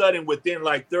all of a sudden, within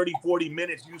like 30, 40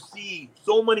 minutes, you see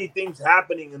so many things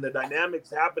happening and the dynamics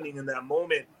happening in that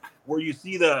moment, where you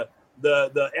see the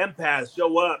empaths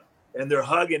show up and they're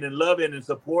hugging and loving and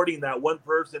supporting that one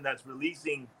person that's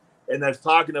releasing and that's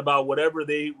talking about whatever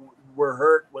they were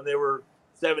hurt when they were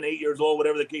 7, 8 years old,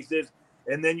 whatever the case is.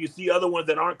 And then you see other ones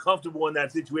that aren't comfortable in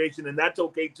that situation, and that's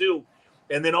okay too.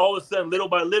 And then all of a sudden, little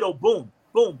by little, boom,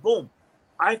 boom, boom.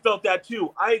 I felt that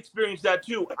too. I experienced that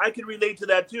too. I can relate to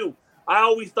that too. I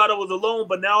always thought I was alone,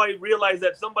 but now I realize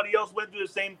that somebody else went through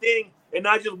the same thing, and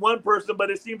not just one person, but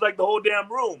it seems like the whole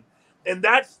damn room. And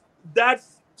that's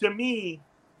to me,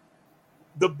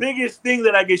 the biggest thing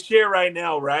that I can share right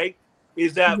now, right,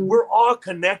 is that we're all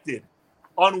connected.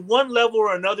 On one level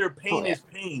or another, pain is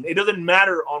pain. It doesn't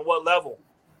matter on what level.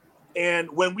 And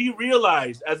when we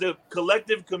realize as a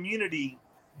collective community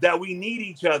that we need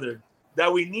each other,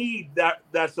 that we need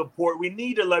that support, we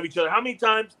need to love each other. How many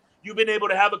times you've been able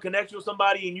to have a connection with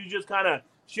somebody and you just kind of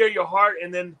share your heart,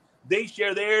 and then they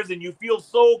share theirs, and you feel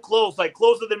so close, like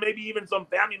closer than maybe even some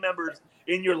family members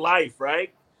in your life,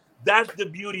 right? That's the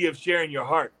beauty of sharing your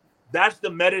heart. That's the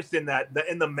medicine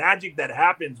and the magic that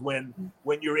happens when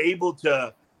you're able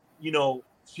to,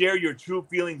 share your true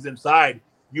feelings inside.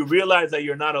 You realize that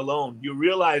you're not alone. You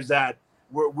realize that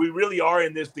we really are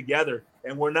in this together,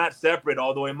 and we're not separate,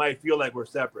 although it might feel like we're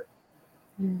separate.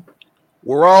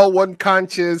 We're all one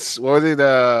conscious. What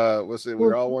was it?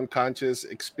 We're all one conscious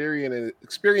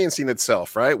experiencing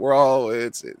itself, right? We're all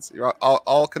you're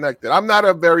all connected. I'm not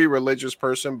a very religious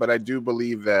person, but I do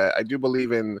believe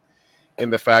in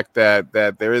the fact that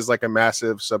there is like a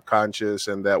massive subconscious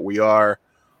and that we are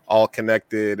all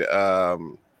connected,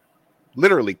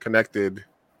 literally connected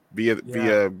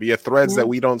via threads that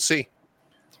we don't see.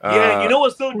 Yeah, you know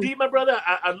what's so deep, my brother?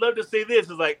 I'd love to say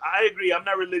this. Is like, I agree. I'm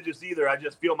not religious either. I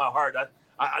just feel my heart.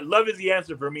 I love is the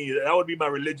answer for me. That would be my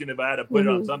religion if I had to put it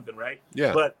on something, right?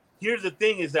 Yeah. But here's the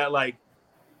thing is that, like,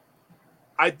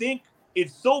 I think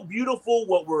it's so beautiful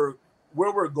where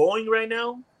we're going right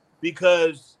now,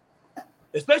 because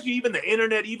especially even the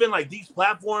internet, even like these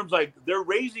platforms, like they're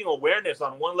raising awareness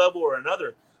on one level or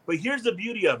another. But here's the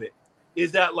beauty of it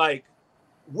is that, like,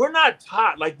 we're not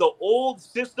taught, like the old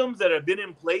systems that have been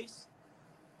in place,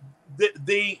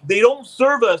 they don't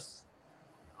serve us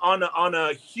on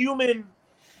a human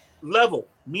level,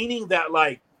 meaning that,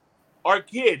 like, our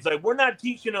kids, like, we're not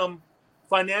teaching them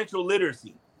financial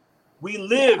literacy. We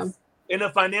live in a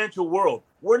financial world.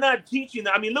 We're not teaching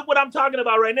them. I mean, look what I'm talking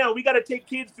about right now. We got to take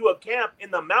kids to a camp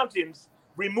in the mountains,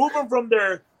 remove them from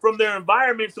their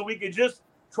environment so we could just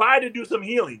try to do some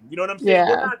healing. You know what I'm saying?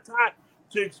 We're not taught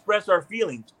to express our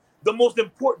feelings. The most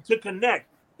important, to connect,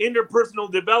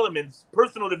 interpersonal developments,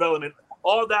 personal development,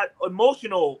 all that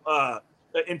emotional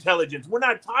intelligence. We're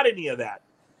not taught any of that.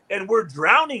 And we're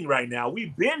drowning right now.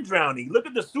 We've been drowning. Look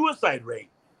at the suicide rate.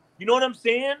 You know what I'm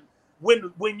saying?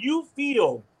 When you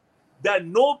feel that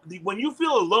when you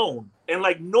feel alone and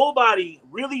like nobody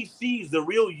really sees the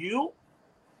real you,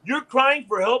 you're crying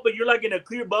for help, but you're like in a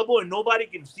clear bubble and nobody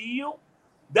can see you.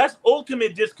 That's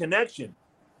ultimate disconnection.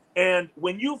 And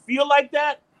when you feel like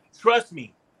that, trust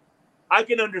me, I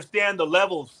can understand the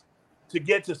levels to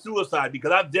get to suicide,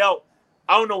 because I've dealt,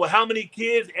 I don't know how many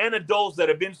kids and adults that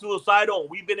have been suicidal, and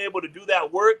we've been able to do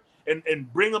that work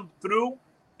and bring them through.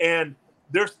 And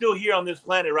they're still here on this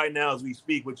planet right now as we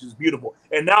speak, which is beautiful.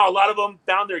 And now a lot of them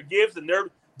found their gifts and they're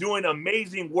doing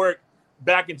amazing work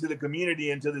back into the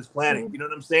community, into this planet. You know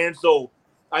what I'm saying? So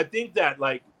I think that,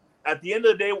 like, at the end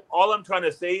of the day, all I'm trying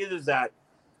to say is that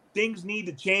things need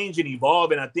to change and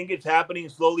evolve. And I think it's happening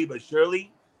slowly but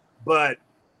surely. But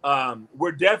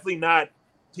we're definitely not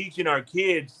teaching our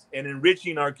kids and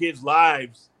enriching our kids'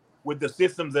 lives with the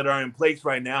systems that are in place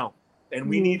right now. And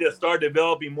we need to start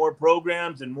developing more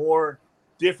programs and more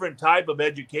different type of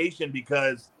education,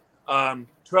 because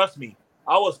trust me,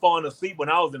 I was falling asleep when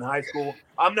I was in high school.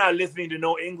 I'm not listening to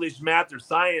no English, math, or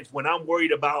science when I'm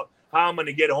worried about how I'm going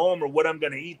to get home or what I'm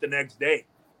going to eat the next day.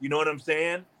 You know what I'm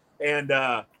saying? And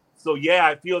so, yeah,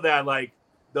 I feel that, like,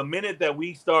 the minute that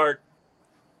we start,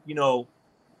 you know,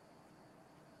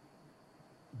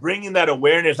 bringing that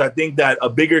awareness, I think that a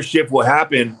bigger shift will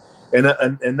happen. And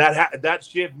that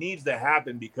shift needs to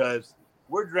happen, because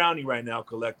we're drowning right now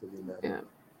collectively, man. Yeah.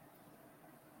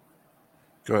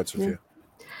 Go ahead, Sophia.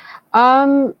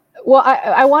 Well,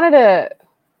 I wanted to.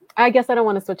 I guess I don't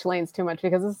want to switch lanes too much,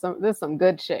 because this is some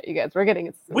good shit, you guys. We're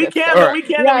getting. We can. We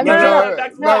can. I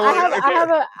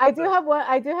do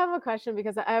have a question,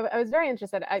 because I was very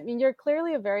interested. I mean, you're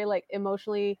clearly a very, like,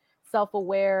 emotionally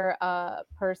self-aware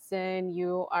person.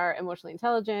 You are emotionally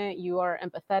intelligent. You are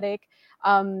empathetic.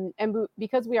 And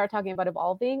because we are talking about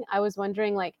evolving, I was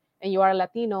wondering, like, and you are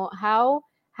Latino, how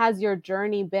has your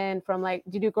journey been from, like,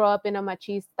 did you grow up in a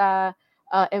machista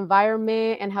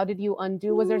environment, and how did you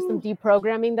undo? Was there some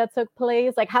deprogramming that took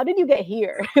place? Like, how did you get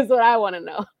here is what I want to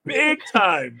know. Big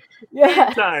time. Yeah.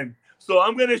 Big time. So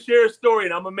I'm going to share a story,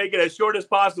 and I'm going to make it as short as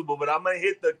possible, but I'm going to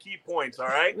hit the key points, all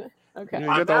right? Okay. You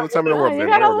got all the time in the world. You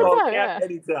got all the time, Camp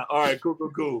Anytown. All right,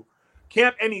 cool.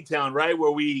 Camp Anytown, right,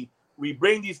 where we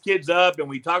bring these kids up and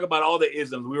we talk about all the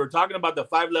isms. We were talking about the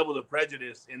 5 levels of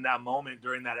prejudice in that moment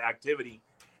during that activity.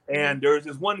 And there was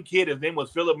this one kid, his name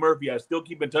was Philip Murphy. I still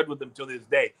keep in touch with him till this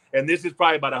day. And this is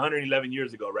probably about 111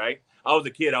 years ago, right? I was a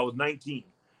kid. I was 19.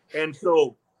 And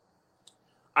so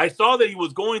I saw that he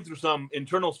was going through some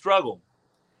internal struggle.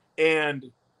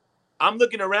 And I'm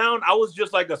looking around. I was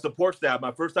just like a support staff.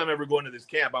 My first time ever going to this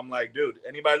camp. I'm like, dude,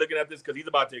 anybody looking at this? Because he's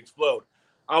about to explode.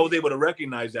 I was able to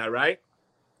recognize that, right?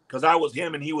 Because I was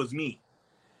him and he was me.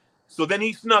 So then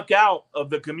he snuck out of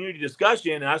the community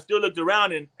discussion, and I still looked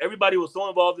around, and everybody was so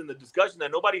involved in the discussion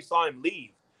that nobody saw him leave.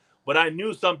 But I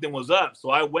knew something was up. So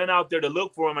I went out there to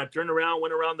look for him. I turned around,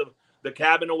 went around the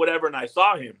cabin or whatever, and I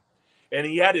saw him. And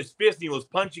he had his fist, and he was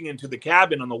punching into the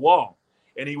cabin on the wall.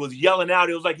 And he was yelling out.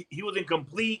 It was like he was in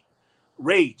complete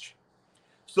rage.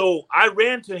 So I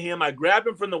ran to him. I grabbed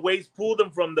him from the waist, pulled him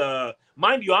from the,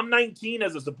 mind you, I'm 19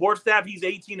 as a support staff. He's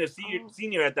 18 as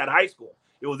senior at that high school.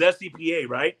 It was SCPA,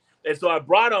 right? And so I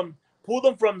brought them, pulled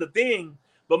them from the thing,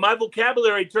 but my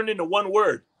vocabulary turned into one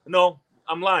word. No,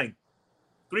 I'm lying.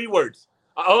 3 words.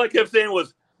 All I kept saying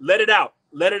was, let it out,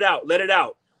 let it out, let it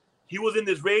out. He was in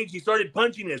this rage. He started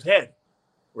punching his head,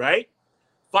 right?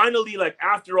 Finally, like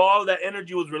after all that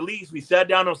energy was released, we sat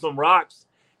down on some rocks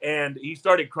and he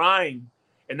started crying.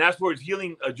 And that's where his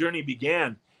healing journey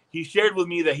began. He shared with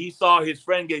me that he saw his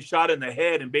friend get shot in the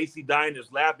head and basically die in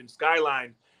his lap in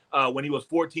Skyline when he was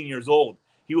 14 years old.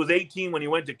 He was 18 when he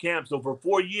went to camp. So for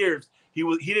 4 years, he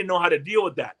didn't know how to deal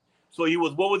with that. So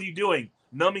what was he doing?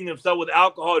 Numbing himself with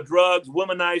alcohol, drugs,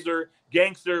 womanizer,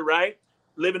 gangster, right?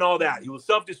 Living all that. He was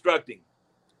self-destructing.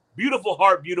 Beautiful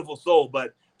heart, beautiful soul.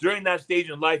 But during that stage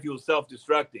in life, he was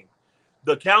self-destructing.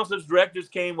 The counselors, directors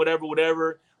came,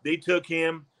 whatever. They took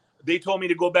him. They told me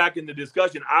to go back in the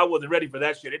discussion. I wasn't ready for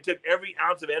that shit. It took every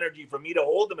ounce of energy for me to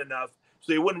hold him enough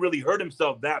so he wouldn't really hurt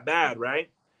himself that bad, right?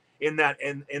 In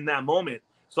that moment.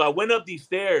 So I went up these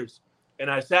stairs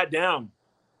and I sat down.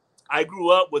 I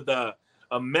grew up with a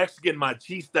Mexican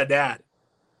machista dad,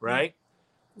 right?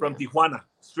 From Tijuana,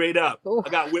 straight up. Ooh. I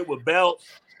got whipped with belts,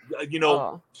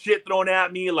 shit thrown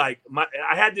at me. Like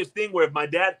I had this thing where if my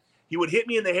dad, he would hit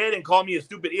me in the head and call me a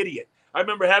stupid idiot. I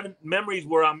remember having memories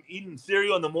where I'm eating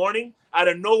cereal in the morning, out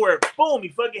of nowhere, boom, he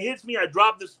fucking hits me. I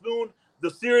drop the spoon, the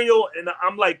cereal, and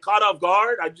I'm like caught off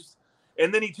guard.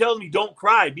 And then he tells me, don't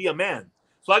cry, be a man.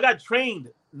 So I got trained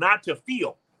not to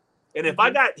feel. And if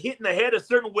I got hit in the head a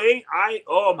certain way,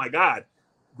 oh my God.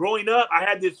 Growing up, I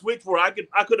had this switch where I could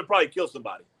have probably killed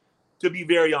somebody, to be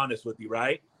very honest with you,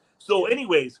 right? So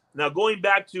anyways, now going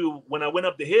back to when I went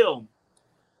up the hill,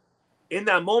 in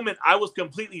that moment, I was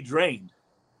completely drained.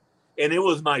 And it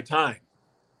was my time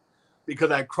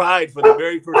because I cried for the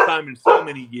very first time in so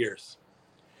many years.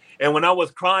 And when I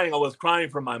was crying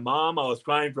for my mom. I was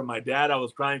crying for my dad. I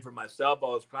was crying for myself. I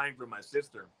was crying for my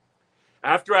sister.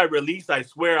 After I released, I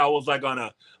swear I was like on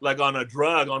a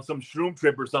drug, on some shroom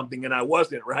trip or something, and I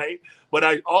wasn't, right?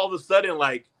 But all of a sudden,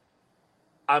 like,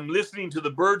 I'm listening to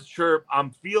the birds chirp. I'm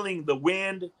feeling the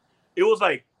wind. It was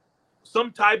like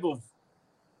some type of,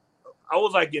 I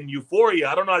was like in euphoria.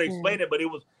 I don't know how to explain it, but it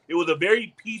was a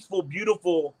very peaceful,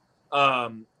 beautiful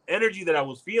energy that I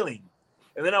was feeling.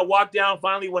 And then I walked down.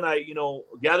 Finally, when I,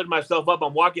 gathered myself up,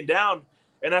 I'm walking down,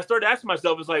 and I started asking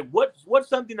myself, it's like, what's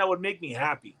something that would make me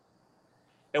happy?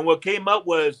 And what came up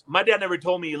was my dad never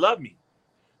told me he loved me.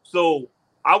 So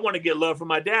I want to get love from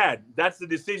my dad. That's the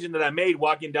decision that I made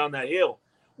walking down that hill.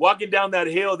 Walking down that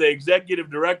hill, the executive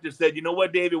director said, you know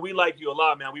what, David, we like you a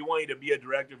lot, man. We want you to be a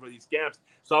director for these camps.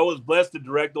 So I was blessed to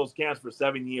direct those camps for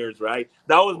 7 years, right?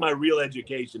 That was my real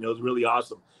education. It was really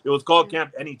awesome. It was called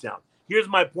Camp Anytown. Here's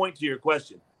my point to your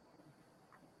question.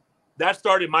 That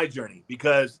started my journey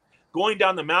because going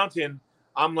down the mountain,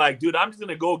 I'm like, dude, I'm just going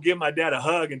to go give my dad a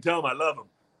hug and tell him I love him.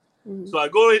 Mm-hmm. So I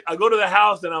go to the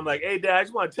house and I'm like, hey, Dad, I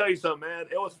just want to tell you something, man.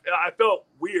 I felt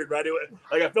weird, right?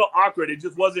 I felt awkward. It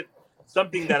just wasn't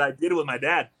something that I did with my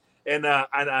dad. And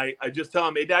I just tell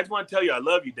him, hey, Dad, I just want to tell you I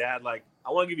love you, Dad. Like, I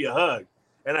want to give you a hug.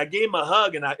 And I gave him a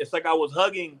hug, and it's like I was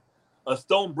hugging a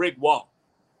stone brick wall.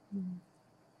 Mm-hmm.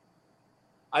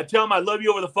 I tell him I love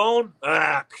you over the phone,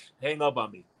 hang up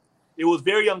on me. It was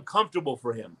very uncomfortable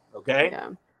for him, okay? Yeah.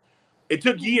 It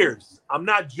took years. I'm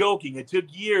not joking. It took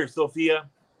years, Sophia.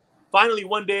 Finally,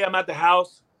 one day I'm at the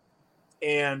house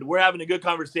and we're having a good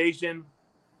conversation.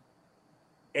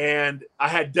 And I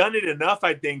had done it enough,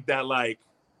 I think, that like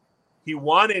he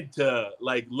wanted to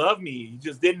like love me. He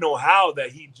just didn't know how,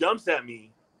 that he jumps at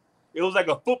me. It was like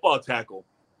a football tackle.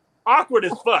 Awkward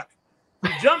as fuck.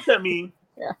 He jumps at me.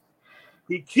 Yeah.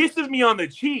 He kisses me on the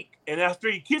cheek. And after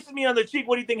he kisses me on the cheek,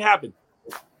 what do you think happened?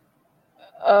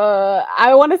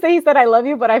 I want to say he said, I love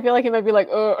you, but I feel like he might be like,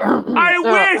 I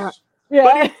wish. Yeah,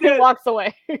 but he walks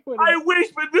away. I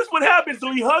wish, but this would happen.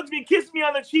 So he hugs me, kisses me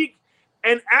on the cheek.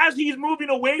 And as he's moving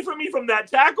away from me from that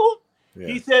tackle,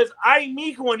 he says, ay,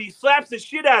 mijo, and he slaps the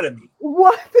shit out of me.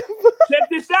 What? Check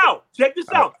this out. So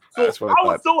I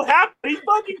was so happy. He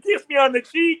fucking kissed me on the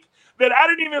cheek that I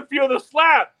didn't even feel the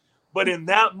slap. But in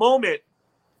that moment,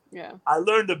 I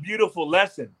learned a beautiful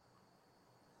lesson.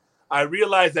 I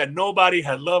realized that nobody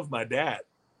had loved my dad.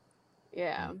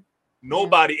 Yeah.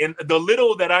 Nobody. And the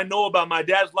little that I know about my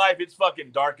dad's life, it's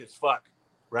fucking dark as fuck.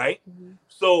 Right? Mm-hmm.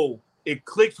 So it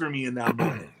clicked for me in that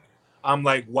moment. I'm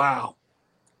like, wow,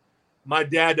 my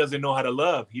dad doesn't know how to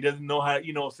love. He doesn't know how,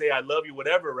 say I love you,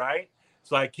 whatever, right?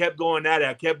 So I kept going at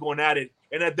it.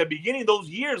 And at the beginning of those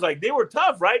years, like, they were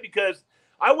tough, right? Because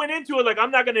I went into it like,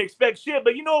 I'm not going to expect shit.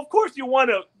 But, of course you want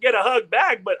to get a hug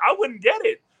back, but I wouldn't get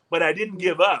it. But I didn't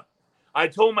give up. I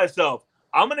told myself,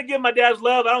 I'm going to give my dad's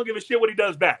love. I don't give a shit what he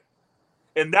does back.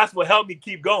 And that's what helped me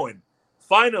keep going.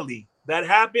 finally, that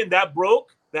happened, that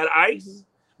broke, that ice.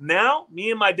 Now,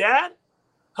 me and my dad,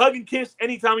 hug and kiss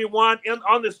anytime we want. And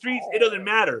on the streets, it doesn't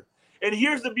matter. And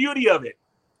here's the beauty of it.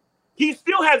 He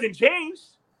still hasn't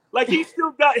changed. Like, he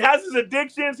still has his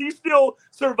addictions. He's still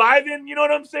surviving. You know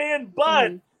what I'm saying?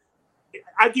 But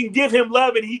I can give him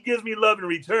love, and he gives me love in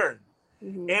return.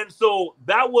 And so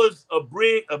that was a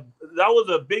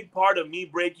big part of me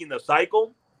breaking the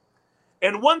cycle.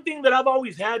 And one thing that I've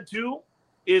always had too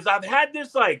is I've had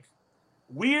this like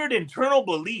weird internal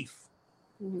belief.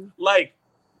 Like,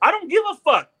 I don't give a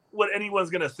fuck what anyone's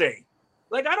gonna say.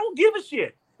 Like, I don't give a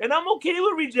shit. And I'm okay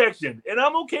with rejection. And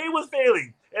I'm okay with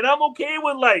failing. And I'm okay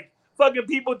with like fucking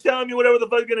people telling me whatever the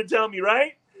fuck's gonna tell me,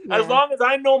 right? As long as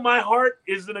I know my heart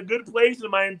is in a good place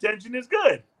and my intention is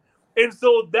good. And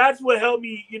so that's what helped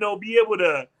me, you know, be able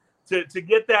to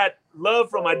get that love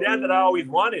from my dad that I always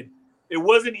wanted. It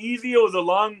wasn't easy. It was a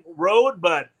long road,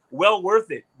 but well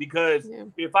worth it. Because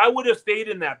if I would have stayed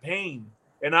in that pain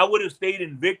and I would have stayed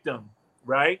in victim,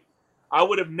 right, I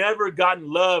would have never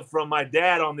gotten love from my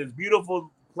dad on this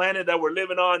beautiful planet that we're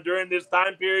living on during this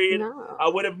time period. I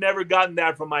would have never gotten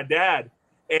that from my dad.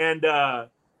 And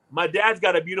my dad's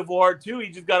got a beautiful heart too. He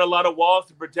just got a lot of walls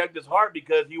to protect his heart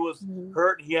because he was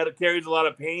hurt. He carries a lot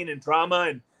of pain and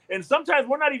trauma. And sometimes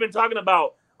we're not even talking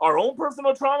about our own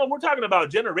personal trauma. We're talking about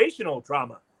generational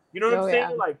trauma. You know what I'm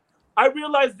saying? Like, I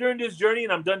realized during this journey,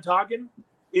 and I'm done talking,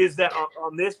 is that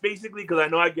on this basically, because I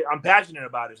know I'm passionate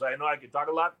about it, so I know I can talk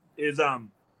a lot, is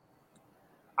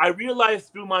I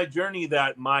realized through my journey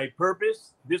that my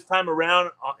purpose this time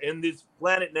around in this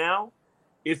planet now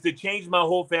is to change my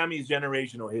whole family's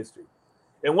generational history.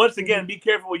 And once again, be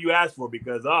careful what you ask for,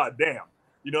 because, damn,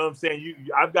 you know what I'm saying?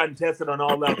 I've gotten tested on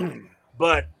all levels,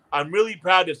 but I'm really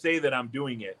proud to say that I'm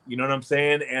doing it. You know what I'm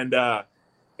saying? And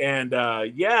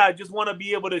I just want to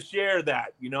be able to share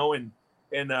that, you know, and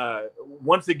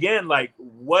once again, like,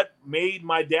 what made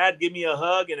my dad give me a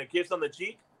hug and a kiss on the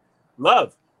cheek?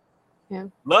 Love. Yeah.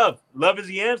 Love is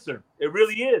the answer. It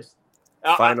really is.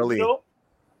 Finally.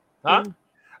 Huh?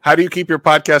 How do you keep your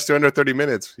podcast to under 30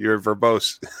 minutes? You're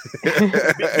verbose.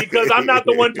 Because I'm not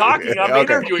the one talking. I'm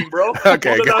interviewing, bro.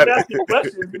 Okay, so I'm asking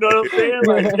questions. You know what I'm saying?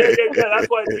 Like, yeah. That's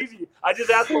why it's easy. I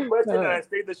just ask one question and I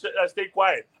stay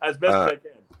quiet as best as I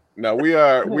can. No, we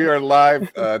are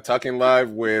live, talking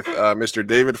live with Mr.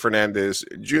 David Fernandez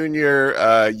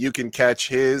Jr. You can catch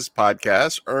his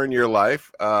podcast, Earn Your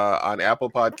Life, on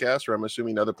Apple Podcasts, or I'm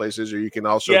assuming other places, or you can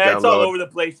also download. It's all over the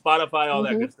place, Spotify, all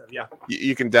that good stuff. Yeah,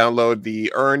 you can download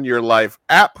the Earn Your Life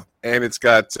app, and it's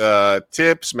got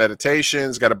tips,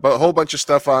 meditations, got a whole bunch of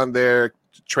stuff on there,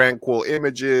 tranquil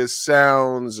images,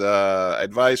 sounds,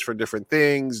 advice for different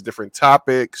things, different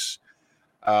topics.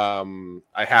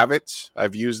 I have it.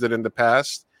 I've used it in the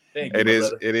past. It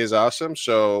is awesome.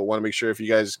 So want to make sure if you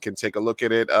guys can take a look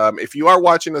at it. If you are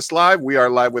watching us live, we are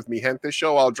live with Mi Gente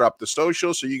Show. I'll drop the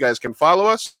social so you guys can follow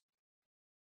us.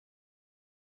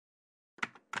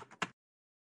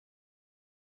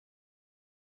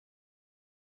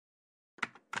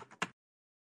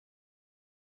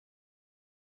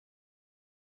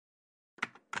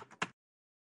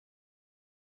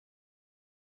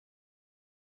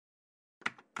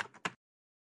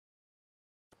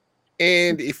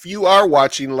 And if you are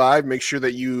watching live, make sure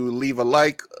that you leave a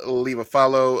like, leave a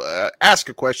follow, ask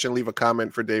a question, leave a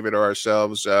comment for David or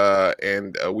ourselves,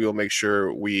 and we will make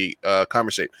sure we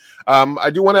conversate. I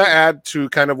do want to add to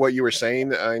kind of what you were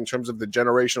saying in terms of the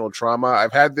generational trauma.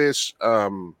 I've had this.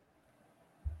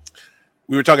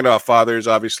 We were talking about fathers.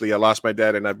 Obviously, I lost my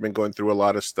dad, and I've been going through a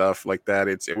lot of stuff like that.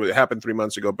 It happened 3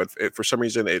 months ago, but for some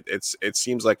reason, it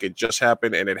seems like it just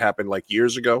happened, and it happened like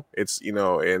years ago. It's, you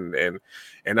know,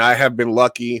 and I have been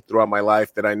lucky throughout my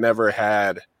life that I never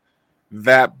had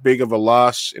that big of a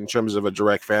loss in terms of a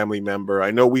direct family member.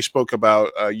 I know we spoke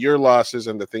about your losses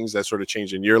and the things that sort of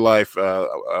changed in your life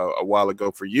a while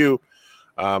ago for you,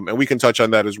 and we can touch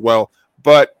on that as well.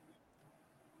 But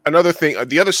another thing,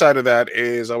 the other side of that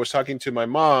is I was talking to my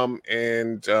mom,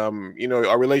 and you know,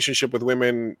 our relationship with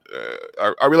women,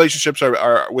 our relationships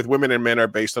are with women and men are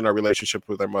based on our relationship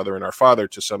with our mother and our father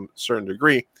to some certain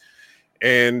degree.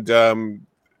 And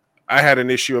I had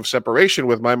an issue of separation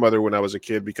with my mother when I was a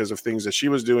kid because of things that she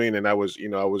was doing, and I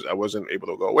wasn't able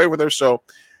to go away with her. So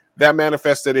that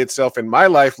manifested itself in my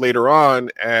life later on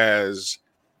as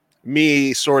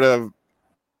me sort of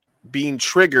being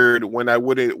triggered when I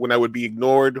would be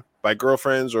ignored by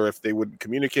girlfriends, or if they would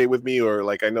communicate with me, or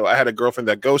like, I know I had a girlfriend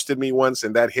that ghosted me once,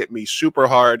 and that hit me super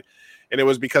hard, and it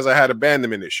was because I had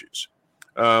abandonment issues.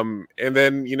 And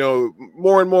then, you know,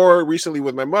 more and more recently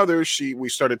with my mother, we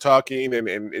started talking,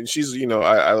 and she's, you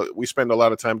know, we spend a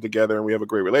lot of time together, and we have a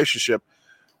great relationship.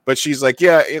 But she's like,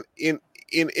 yeah,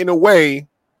 in a way,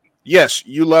 yes,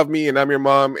 you love me and I'm your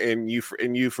mom, and you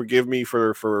forgive me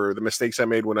for the mistakes I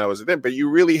made when I was a then. But you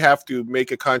really have to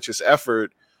make a conscious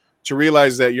effort to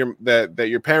realize that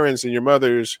your parents and your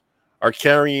mothers are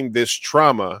carrying this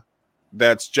trauma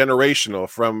that's generational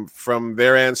from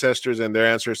their ancestors and their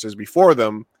ancestors before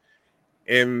them,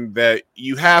 and that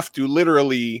you have to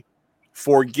literally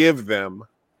forgive them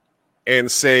and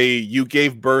say, you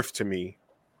gave birth to me,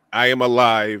 I am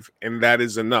alive, and that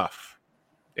is enough.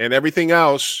 And everything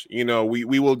else,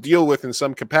 we will deal with in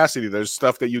some capacity. There's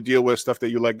stuff that you deal with, stuff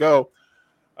that you let go.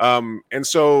 And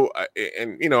so,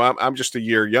 I'm just a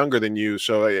year younger than you.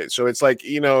 So it's like,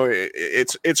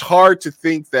 it's hard to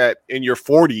think that in your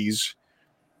 40s,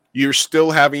 you're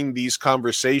still having these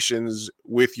conversations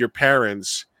with your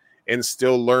parents and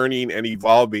still learning and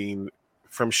evolving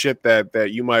from shit that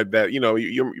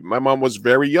my mom was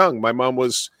very young. My mom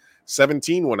was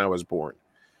 17 when I was born.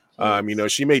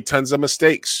 She made tons of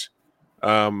mistakes.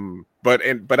 But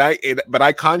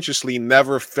I consciously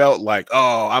never felt like,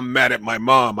 oh, I'm mad at my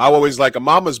mom. I always like a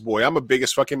mama's boy. I'm the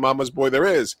biggest fucking mama's boy there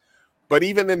is. But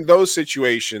even in those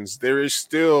situations, there is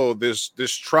still this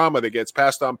trauma that gets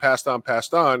passed on,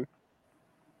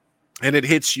 and it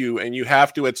hits you, and you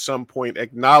have to at some point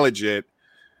acknowledge it,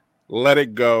 let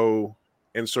it go,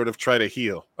 and sort of try to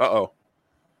heal. Uh-oh.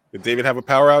 Did David have a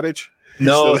power outage?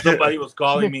 No, somebody was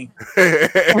calling me.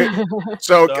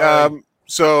 So,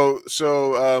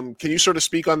 can you sort of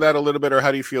speak on that a little bit, or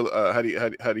how do you feel? How do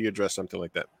you address something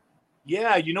like that?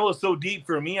 Yeah, it's so deep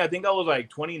for me. I think I was like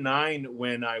 29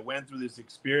 when I went through this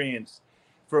experience.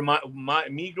 For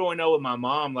me growing up with my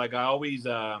mom, like I always,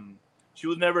 she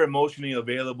was never emotionally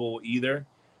available either,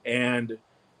 and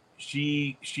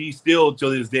she still to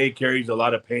this day carries a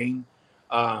lot of pain,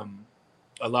 a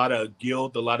lot of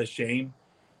guilt, a lot of shame.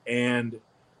 And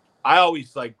I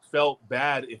always like felt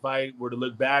bad if I were to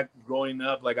look back growing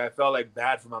up, like I felt like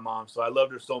bad for my mom. So I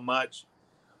loved her so much.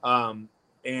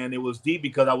 And it was deep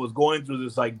because I was going through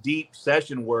this like deep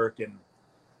session work, and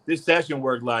this session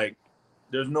work, like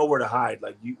there's nowhere to hide.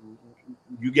 Like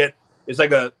you get, it's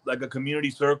like a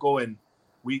community circle, and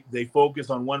they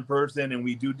focus on one person, and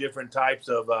we do different types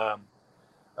of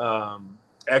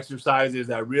exercises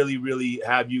that really, really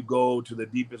have you go to the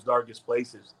deepest, darkest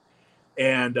places.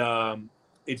 And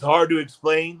it's hard to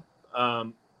explain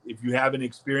if you haven't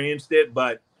experienced it,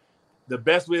 but the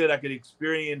best way that I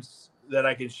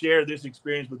can share this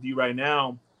experience with you right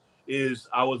now is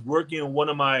I was working in one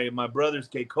of my brother's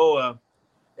Keikoa,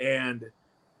 and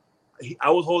I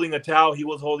was holding a towel, he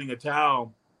was holding a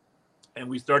towel, and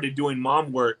we started doing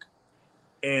mom work.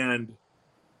 And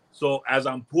so as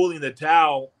I'm pulling the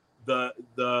towel, the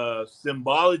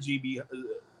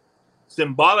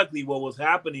symbolically what was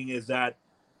happening is that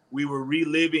we were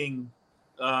reliving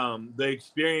the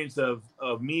experience of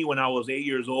me when I was 8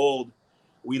 years old.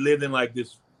 We lived in like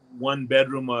this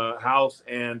 1-bedroom house,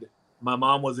 and my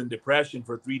mom was in depression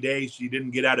for 3 days. She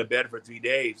didn't get out of bed for 3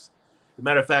 days. As a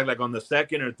matter of fact, like on the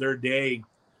second or third day,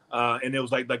 and it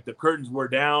was like the curtains were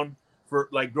down. For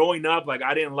like growing up, like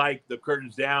I didn't like the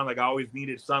curtains down. Like I always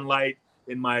needed sunlight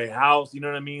in my house. You know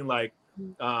what I mean? Like,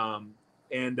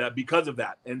 and because of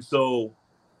that. And so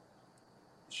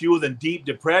she was in deep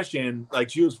depression. Like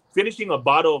she was finishing a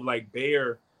bottle of like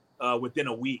Bayer within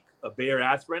a week, a Bayer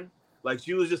aspirin. Like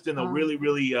she was just in a really,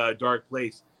 really dark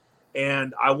place.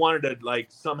 And I wanted to like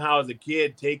somehow as a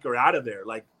kid take her out of there,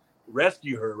 like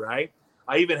rescue her, right?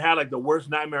 I even had like the worst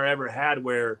nightmare I ever had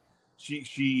where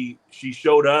she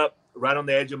showed up right on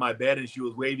the edge of my bed, and she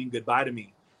was waving goodbye to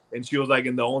me. And she was like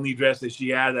in the only dress that she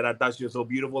had that I thought she was so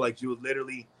beautiful. Like she was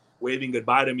literally waving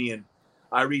goodbye to me. And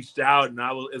I reached out, and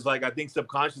it's like, I think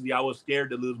subconsciously I was scared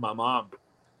to lose my mom.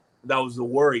 That was the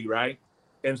worry, right?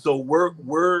 And so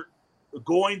we're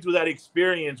going through that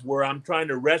experience where I'm trying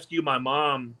to rescue my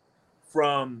mom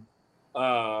from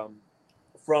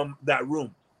that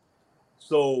room.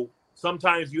 So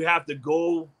sometimes you have to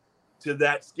go to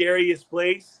that scariest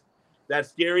place, that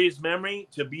scariest memory,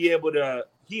 to be able to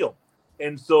heal.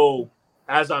 And so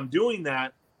as I'm doing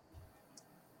that,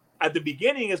 at the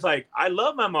beginning, it's like, I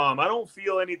love my mom. I don't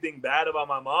feel anything bad about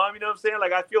my mom. You know what I'm saying?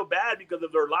 Like, I feel bad because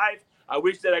of her life. I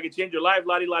wish that I could change her life,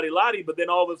 lottie. But then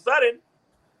all of a sudden,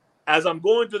 as I'm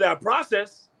going through that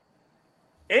process,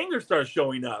 anger starts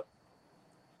showing up.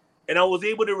 And I was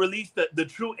able to release the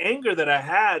true anger that I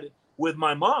had with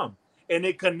my mom. And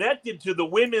it connected to the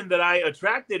women that I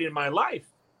attracted in my life.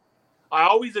 I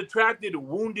always attracted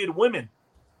wounded women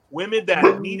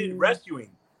that needed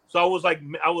rescuing. So I was like,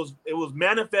 it was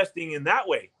manifesting in that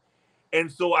way.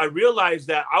 And so I realized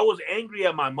that I was angry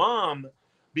at my mom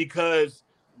because,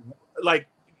 like,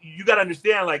 you got to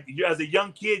understand, like, as a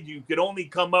young kid, you could only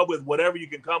come up with whatever you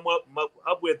can come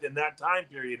up with in that time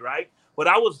period, right? But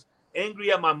I was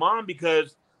angry at my mom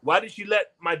because why did she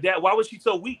let my dad? Why was she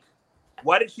so weak?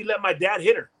 Why did she let my dad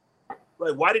hit her?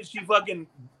 Like, why did she fucking,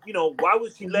 why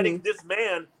was she letting this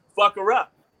man fuck her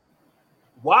up?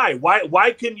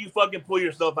 Why couldn't you fucking pull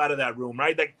yourself out of that room,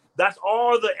 right? Like, that's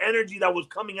all the energy that was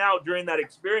coming out during that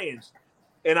experience.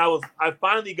 And I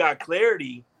finally got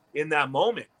clarity in that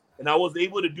moment. And I was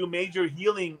able to do major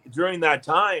healing during that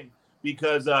time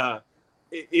because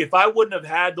if I wouldn't have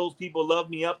had those people love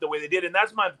me up the way they did, and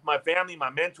that's my family, my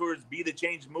mentors, Be the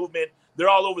Change movement, they're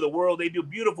all over the world. They do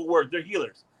beautiful work. They're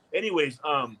healers. Anyways,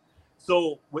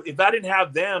 so if I didn't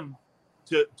have them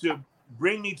to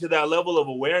bring me to that level of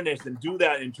awareness and do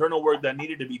that internal work that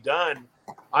needed to be done,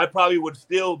 I probably would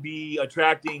still be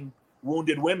attracting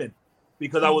wounded women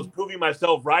because I was proving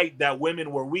myself right that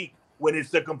women were weak when it's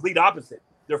the complete opposite.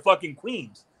 They're fucking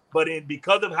queens. But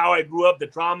because of how I grew up, the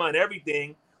trauma and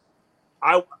everything,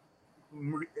 I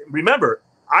remember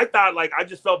I thought like I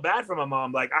just felt bad for my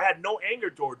mom. Like I had no anger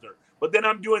towards her. But then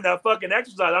I'm doing that fucking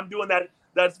exercise. I'm doing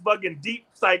that's fucking deep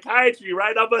psychiatry,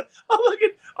 right?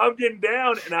 I'm getting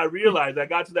down, and I realized I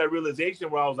got to that realization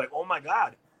where I was like, oh my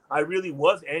God, I really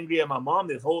was angry at my mom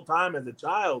this whole time as a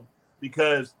child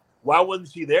because why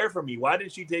wasn't she there for me? Why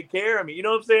didn't she take care of me? You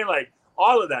know what I'm saying? Like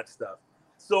all of that stuff.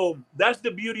 So that's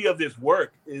the beauty of this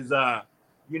work is,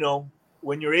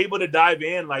 when you're able to dive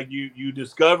in, like you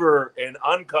discover and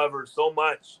uncover so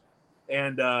much,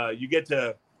 and you get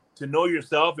to know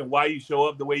yourself and why you show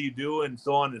up the way you do and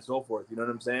so on and so forth. You know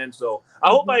what I'm saying? So I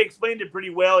hope I explained it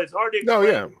pretty well. It's hard to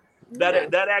explain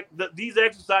these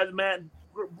exercises, man.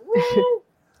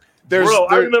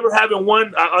 I remember having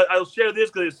one. I'll share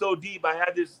this because it's so deep. I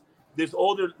had this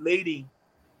older lady.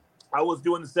 I was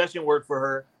doing the session work for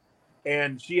her,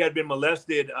 and she had been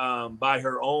molested by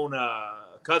her own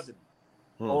cousin,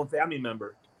 own family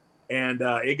member. And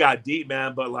it got deep,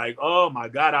 man. But like, oh my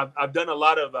God, I've done a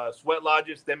lot of sweat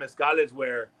lodges, temescales,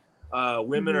 where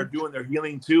women are doing their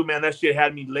healing too, man. That shit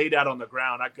had me laid out on the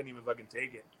ground. I couldn't even fucking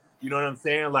take it. You know what I'm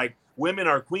saying? Like, women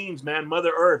are queens, man.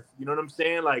 Mother Earth. You know what I'm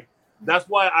saying? Like, that's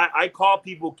why I call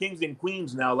people kings and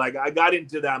queens now. Like, I got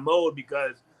into that mode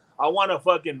because I want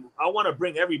to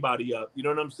bring everybody up. You know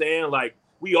what I'm saying? Like,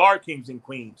 we are kings and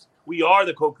queens. We are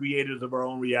the co-creators of our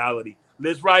own reality.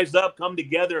 Let's rise up, come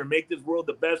together, and make this world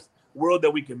the best world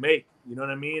that we can make. You know what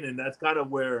I mean? And that's kind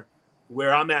of where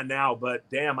I'm at now. But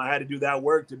damn, I had to do that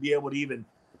work to be able to even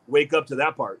wake up to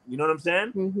that part. You know what I'm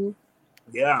saying? Mm-hmm.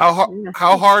 Yeah.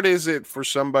 How hard is it for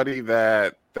somebody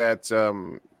that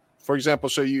for example,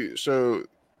 so you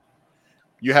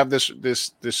have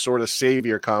this sort of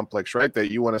savior complex, right? That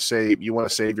you want to save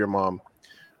your mom.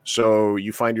 So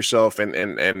you find yourself,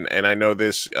 and I know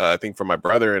this, I think from my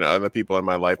brother and other people in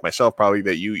my life, myself probably,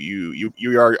 that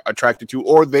you are attracted to,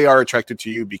 or they are attracted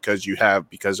to you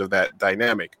because of that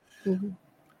dynamic. Mm-hmm.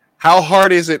 How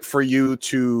hard is it for you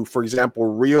to, for example,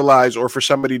 realize, or for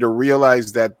somebody to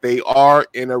realize that they are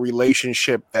in a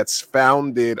relationship that's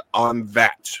founded on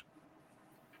that?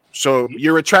 So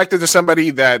you're attracted to somebody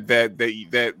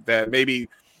that maybe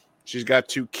she's got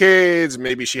 2 kids,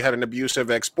 maybe she had an abusive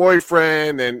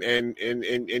ex-boyfriend, and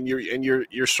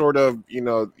you're sort of,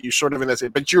 you're sort of in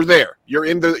that, but you're there. You're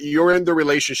in the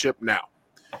relationship now.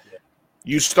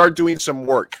 You start doing some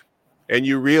work, and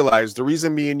you realize the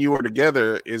reason me and you are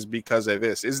together is because of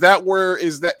this. Is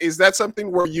that something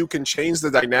where you can change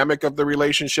the dynamic of the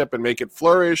relationship and make it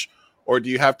flourish, or do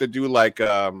you have to do like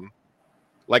a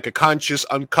conscious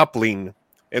uncoupling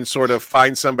and sort of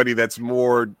find somebody that's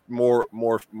more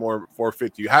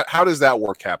fit to you? How does that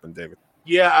work happen, David?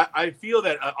 Yeah, I feel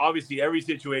that obviously every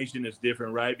situation is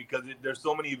different, right? Because there's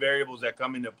so many variables that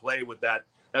come into play with that.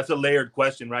 That's a layered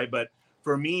question, right? But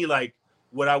for me, like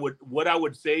what I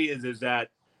would say is that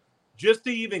just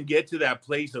to even get to that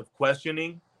place of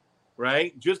questioning,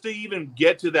 right? Just to even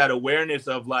get to that awareness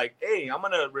of like, hey, I'm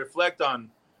gonna reflect on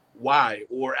why,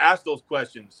 or ask those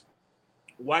questions.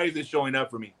 Why is this showing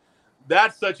up for me?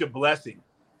 That's such a blessing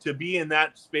to be in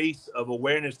that space of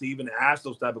awareness to even ask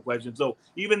those type of questions. So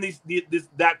even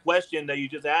that question that you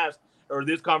just asked, or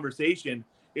this conversation,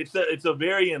 it's a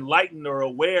very enlightened or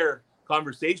aware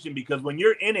conversation, because when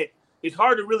you're in it, it's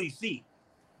hard to really see.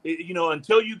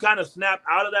 Until you kind of snap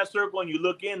out of that circle and you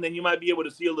look in, then you might be able to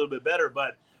see a little bit better.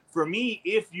 But for me,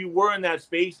 if you were in that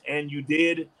space and you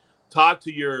did talk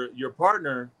to your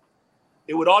partner,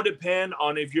 it would all depend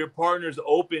on if your partner's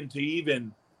open to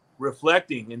even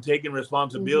reflecting and taking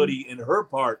responsibility in her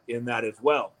part in that as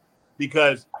well.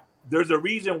 Because there's a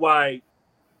reason why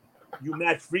you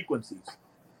match frequencies.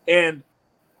 And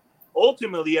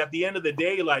ultimately, at the end of the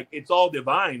day, like, it's all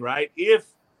divine, right? If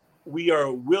we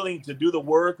are willing to do the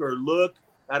work or look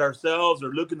at ourselves or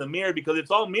look in the mirror, because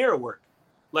it's all mirror work.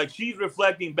 Like, she's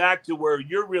reflecting back to where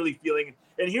you're really feeling.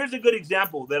 And here's a good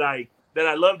example that I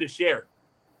love to share.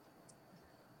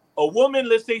 A woman,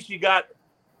 let's say she got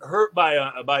hurt by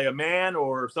a man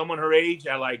or someone her age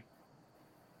at like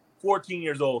 14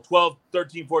 years old, 12,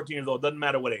 13, 14 years old, doesn't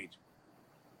matter what age.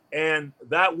 And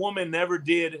that woman never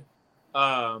did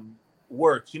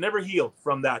work. She never healed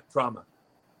from that trauma.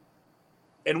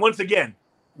 And once again,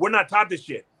 we're not taught this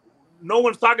shit. No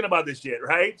one's talking about this shit,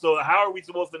 right? So how are we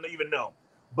supposed to even know?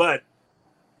 But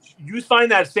you find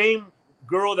that same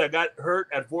girl that got hurt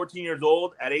at 14 years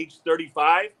old at age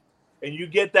 35, and you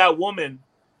get that woman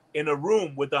in a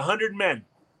room with 100 men,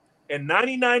 and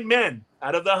 99 men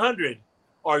out of the 100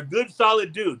 are good,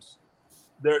 solid dudes.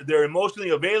 They're emotionally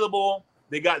available.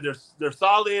 They're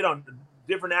solid on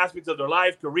different aspects of their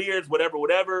life, careers, whatever.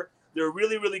 They're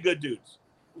really, really good dudes.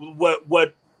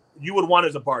 What you would want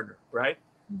as a partner, right?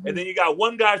 Mm-hmm. And then you got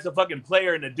one guy's a fucking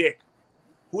player and a dick.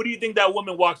 Who do you think that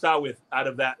woman walks out with out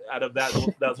of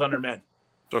those 100 men?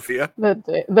 Sophia? The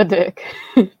dick.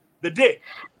 The dick.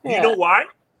 Yeah. You know why?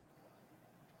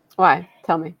 Why?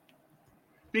 Tell me.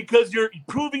 Because you're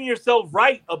proving yourself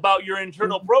right about your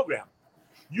internal program.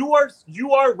 You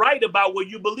are right about what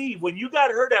you believe. When you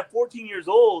got hurt at 14 years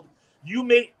old,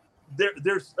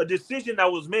 there's a decision that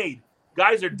was made.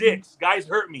 Guys are dicks. Guys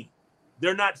hurt me.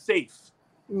 They're not safe.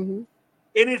 Mm-hmm.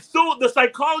 And it's so, the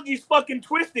psychology's fucking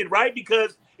twisted, right?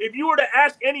 Because if you were to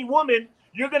ask any woman,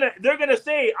 they're gonna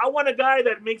say, I want a guy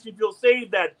that makes me feel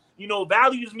safe, that,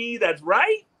 values me, that's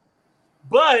right.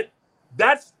 But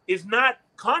is not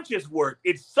conscious work.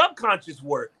 It's subconscious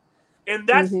work. And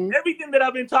that's everything that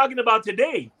I've been talking about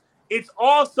today. It's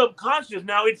all subconscious.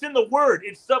 Now, it's in the word.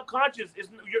 It's subconscious.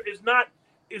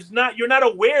 You're not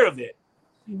aware of it.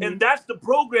 Mm-hmm. And that's the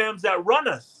programs that run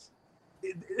us.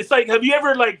 It's like, have you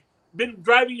ever been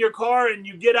driving your car and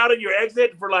you get out of your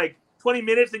exit for 20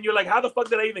 minutes and you're like, how the fuck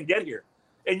did I even get here?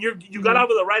 And you got out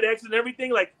of the right exit and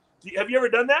everything. Have you ever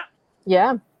done that?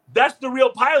 Yeah. That's the real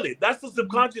pilot. That's the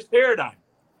subconscious paradigm.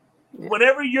 Yeah.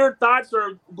 Whenever your thoughts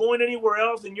are going anywhere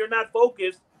else and you're not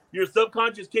focused, your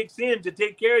subconscious kicks in to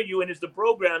take care of you, and it's the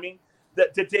programming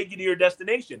that to take you to your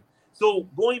destination. So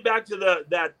going back to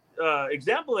that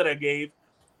example that I gave,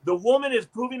 the woman is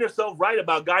proving herself right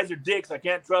about guys are dicks, I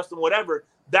can't trust them, whatever.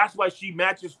 That's why she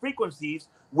matches frequencies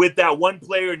with that one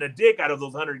player and a dick out of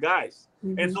those 100 guys.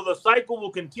 Mm-hmm. And so the cycle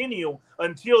will continue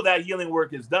until that healing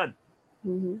work is done.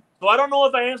 Mm-hmm. So I don't know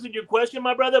if I answered your question,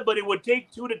 my brother, but it would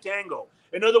take two to tango.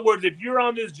 In other words, if you're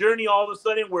on this journey all of a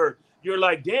sudden where you're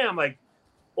like, damn,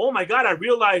 oh my God, I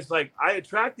realized I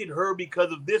attracted her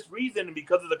because of this reason and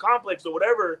because of the complex or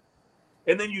whatever.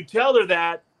 And then you tell her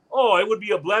that, oh, it would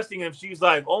be a blessing if she's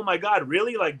like, oh my God,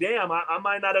 really? Damn, I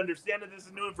might not understand that this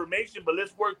is new information, but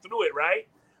let's work through it, right?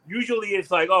 Usually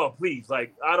it's oh, please, I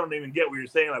don't even get what you're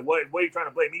saying. What are you trying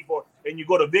to play me for? And you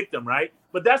go to victim, right?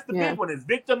 But that's the big one, is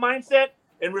victim mindset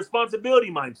and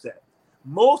responsibility mindset.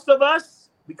 Most of us,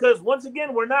 because once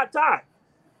again, we're not taught,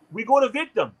 we go to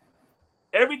victim.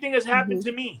 Everything has happened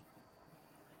to me.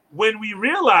 When we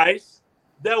realize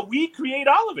that we create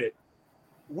all of it,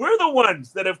 we're the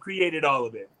ones that have created all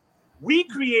of it. We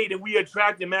create and we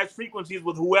attract and match frequencies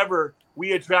with whoever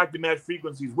we attract and match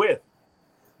frequencies with.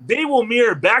 They will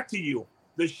mirror back to you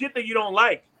the shit that you don't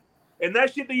like. And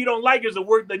that shit that you don't like is the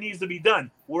work that needs to be done.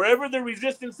 Wherever the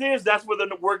resistance is, that's where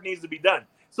the work needs to be done.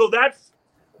 So that's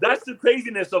the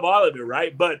craziness of all of it,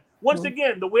 right? But once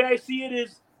again, the way I see it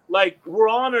is we're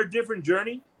on our different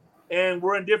journey and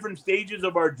we're in different stages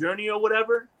of our journey or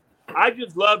whatever. I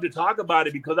just love to talk about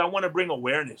it because I want to bring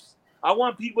awareness. I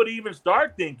want people to even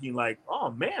start thinking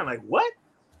oh man, what?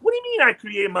 What do you mean I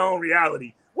create my own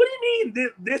reality? What do you mean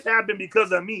this happened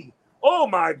because of me? Oh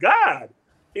my God.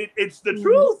 It's the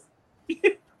truth.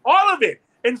 All of it.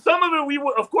 And some of it,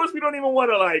 of course, we don't even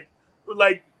want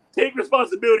to take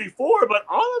responsibility for, but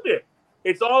all of it.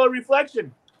 It's all a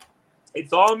reflection.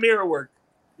 It's all mirror work.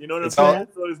 You know what I'm saying?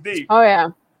 So it's deep. Oh yeah.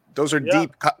 Those are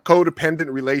deep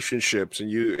codependent relationships,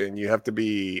 and you have to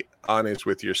be honest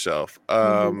with yourself.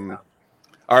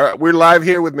 All right, we're live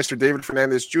here with Mr. David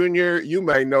Fernandez Jr. You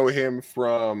may know him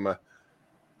from,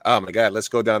 oh my God, let's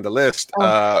go down the list.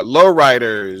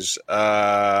 Lowriders,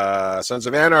 Sons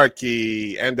of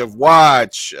Anarchy, End of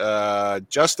Watch,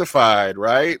 Justified,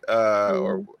 right?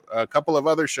 Or a couple of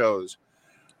other shows.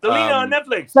 Selena on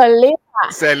Netflix.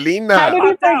 Selena. How did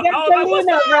you forget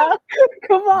Selena, bro?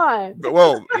 Come on.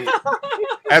 Well,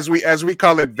 as we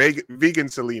call it, vegan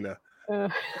Selena.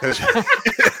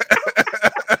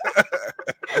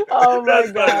 Oh my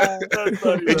That's funny. god. That's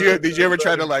funny. Did you ever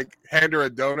try to like hand her a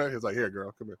donut? He's like, here,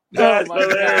 girl, come here. That's Oh my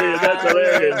hilarious. That's God.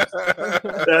 hilarious.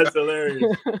 That's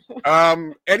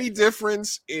hilarious. Any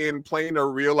difference in playing a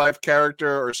real life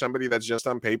character or somebody that's just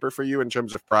on paper for you in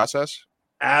terms of process?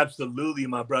 Absolutely,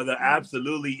 my brother.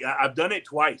 Absolutely. I've done it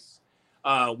twice.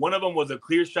 One of them was a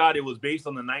clear shot. It was based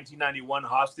on the 1991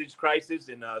 hostage crisis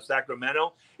in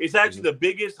Sacramento. It's actually the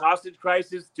biggest hostage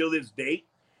crisis till this date.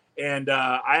 And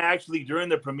I actually, during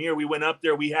the premiere, we went up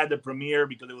there. We had the premiere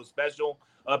because it was special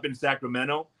up in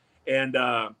Sacramento. And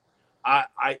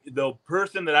the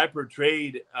person that I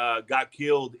portrayed got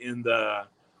killed in the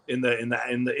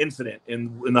incident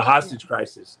in the hostage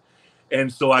crisis. And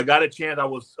so I got a chance. I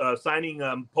was signing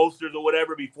posters or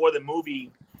whatever before the movie,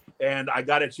 and I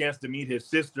got a chance to meet his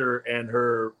sister and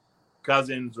her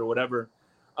cousins or whatever.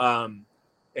 And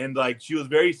like, she was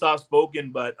very soft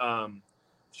spoken, but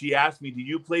she asked me, "Do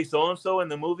you play so and so in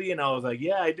the movie?" And I was like,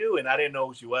 "Yeah, I do." And I didn't know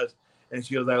who she was. And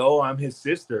she was like, "Oh, I'm his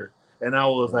sister." And I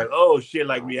was like, "Oh shit!"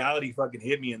 Like, reality fucking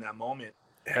hit me in that moment.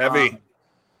 Heavy.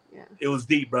 Yeah. It was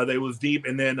deep, brother. It was deep.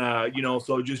 And then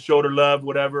so just showed her love,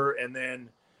 whatever. And then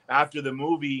after the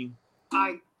movie,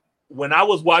 when I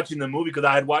was watching the movie, because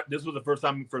I had watched, this was the first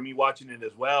time for me watching it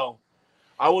as well.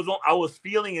 I was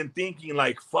feeling and thinking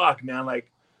like, fuck, man, like,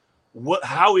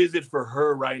 how is it for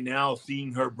her right now,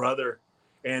 seeing her brother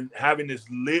and having this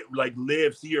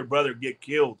see her brother get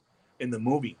killed in the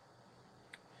movie.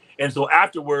 And so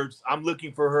afterwards, I'm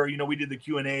looking for her. We did the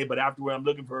Q&A, but afterward, I'm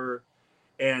looking for her.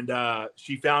 And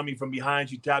she found me from behind.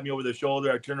 She tapped me over the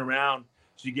shoulder. I turned around.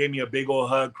 She gave me a big old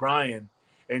hug, crying.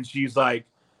 And she's like,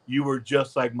 "You were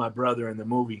just like my brother in the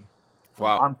movie."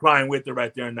 Wow. I'm crying with her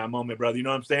right there in that moment, brother. You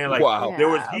know what I'm saying? Like, wow. There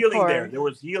was Yeah, healing there. There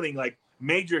was healing, like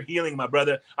major healing, my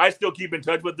brother. I still keep in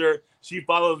touch with her. She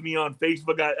follows me on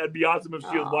Facebook. It'd be awesome if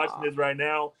she was watching this right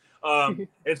now. And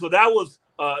so that was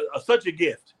such a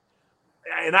gift.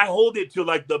 And I hold it to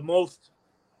like the most,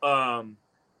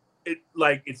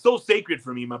 it's so sacred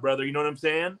for me, my brother. You know what I'm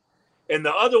saying? And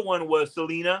the other one was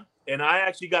Selena. And I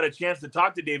actually got a chance to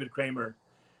talk to David Kramer.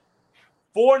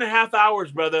 4.5 hours,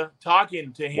 brother,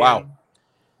 talking to him. Wow.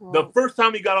 The first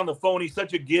time he got on the phone, he's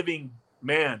such a giving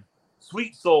man,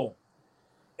 sweet soul.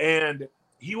 And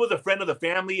he was a friend of the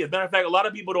family. As a matter of fact, a lot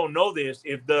of people don't know this.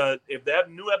 If the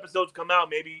new episodes come out,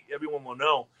 maybe everyone will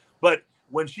know. But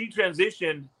when she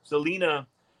transitioned, Selena,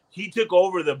 he took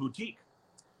over the boutique.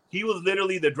 He was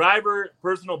literally the driver,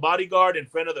 personal bodyguard, and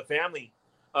friend of the family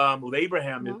with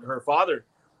Abraham, her father.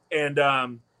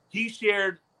 And he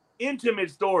shared intimate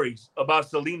stories about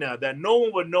Selena that no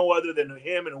one would know other than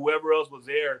him and whoever else was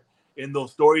there in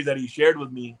those stories that he shared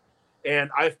with me.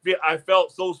 And I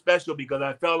felt so special because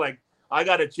I felt like I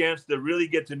got a chance to really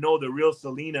get to know the real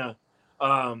Selena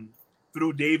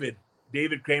through David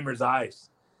Kramer's eyes.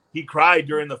 He cried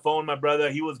during the phone, my brother.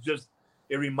 He was just,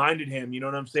 it reminded him, you know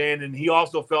what I'm saying? And he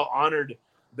also felt honored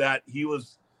that he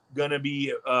was going to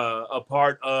be a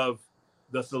part of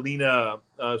the Selena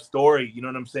story, you know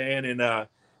what I'm saying? And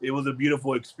it was a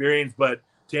beautiful experience. But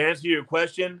to answer your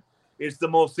question, it's the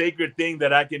most sacred thing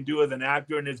that I can do as an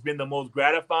actor. And it's been the most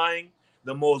gratifying,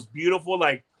 the most beautiful.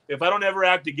 Like, if I don't ever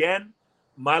act again,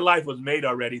 my life was made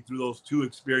already through those two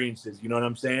experiences. You know what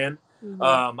I'm saying?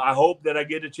 Mm-hmm. I hope that I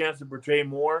get a chance to portray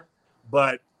more,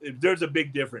 but there's a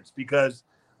big difference because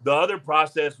the other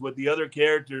process with the other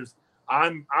characters,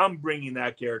 I'm bringing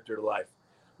that character to life.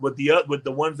 With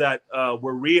the ones that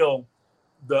were real,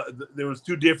 there was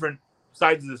two different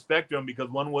sides of the spectrum because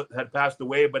one had passed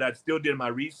away, but I still did my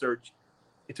research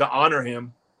to honor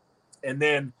him. And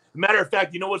then, matter of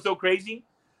fact, you know what's so crazy?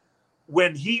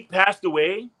 When he passed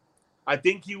away, I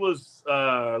think he was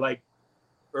like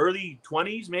early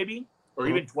 20s maybe, or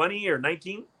even 20 or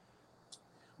 19.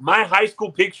 My high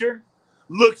school picture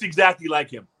looks exactly like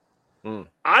him.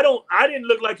 I didn't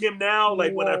look like him now,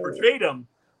 like when I portrayed him,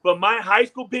 but my high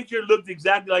school picture looked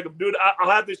exactly like him. Dude,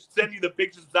 I'll have to send you the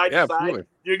pictures side to side. Absolutely.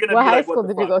 You're gonna What be high like, school what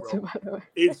the did you fuck, go to, bro? by the way?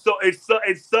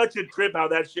 It's such a trip how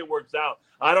that shit works out.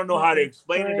 I don't know how to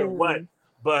explain it or what,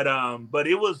 but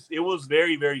it was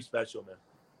very, very special, man.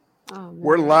 Oh,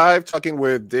 We're live talking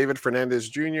with David Fernandez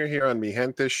Jr. here on Mi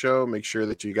Gente Show. Make sure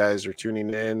that you guys are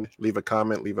tuning in. Leave a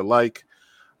comment, leave a like.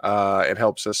 It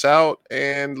helps us out.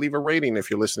 And leave a rating if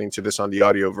you're listening to this on the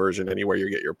audio version anywhere you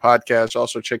get your podcast.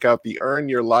 Also, check out the Earn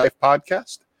Your Life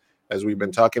podcast, as we've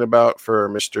been talking about for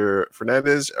Mr.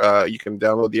 Fernandez. You can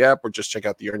download the app or just check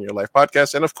out the Earn Your Life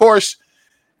podcast. And, of course,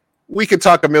 we could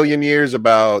talk a million years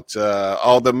about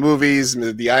all the movies,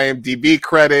 the IMDb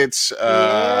credits,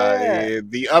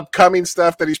 the upcoming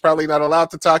stuff that he's probably not allowed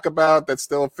to talk about that's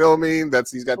still filming,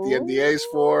 he's got the NDAs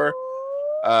for.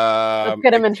 Let's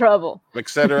get him in trouble. Et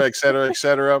cetera, et cetera, et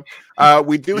cetera.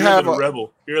 We do have a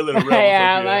rebel. You're a little rebel. I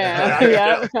am.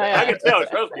 I can tell.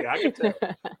 Trust me, I can tell.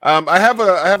 I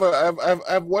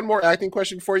have one more acting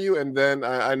question for you, and then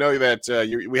I know that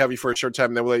we have you for a short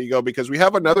time, and then we'll let you go because we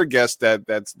have another guest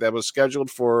that was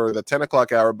scheduled for the 10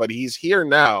 o'clock hour, but he's here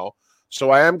now, so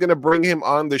I am going to bring him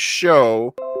on the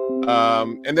show.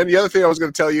 And then the other thing I was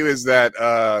going to tell you is that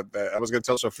I was going to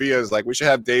tell Sophia is like we should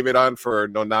have David on for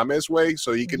No Names Way,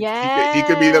 so he could be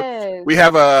the. We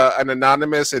have an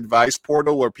anonymous advice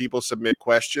portal where people submit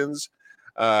questions,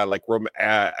 like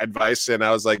advice, and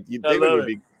I was like,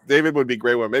 David would be a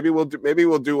great one. Maybe we'll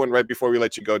do one right before we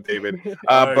let you go, David.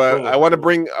 Right, but cool. I want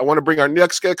to bring our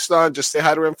next guest on. Just say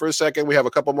hi to him for a second. We have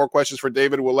a couple more questions for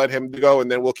David. We'll let him go,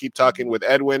 and then we'll keep talking with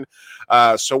Edwin.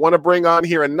 So want to bring on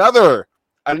here another.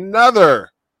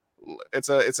 It's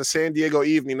a San Diego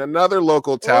evening. Another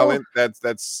local talent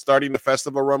that's starting the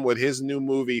festival run with his new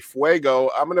movie Fuego.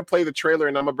 I'm gonna play the trailer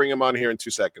and I'm gonna bring him on here in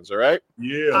 2 seconds. All right?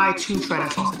 Yeah. I too tried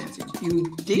to talk dancing.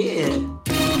 You did.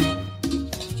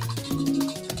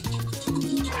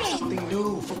 Something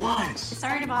new for once.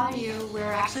 Sorry to bother you. We're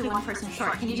actually one person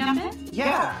short. Can you jump in?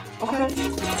 Yeah. Okay.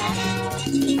 We'll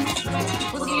see you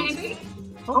next week.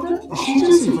 Okay. She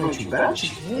doesn't invite you back.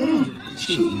 She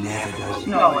never does.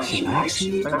 No, she likes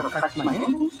you. I gotta practice my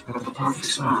hand. I got the perfect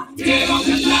smile.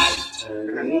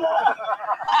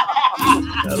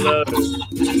 Hello.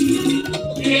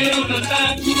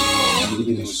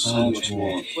 You so much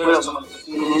more. What else am I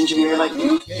doing? An engineer like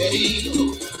you?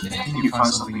 You find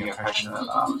something you're passionate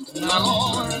about.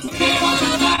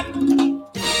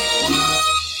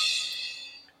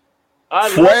 I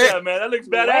love that, man. That looks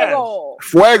badass.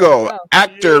 Fuego.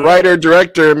 Actor, writer,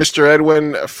 director, Mr.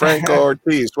 Edwin Franco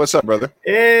Ortiz. What's up, brother?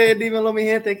 Hey, dímelo, mi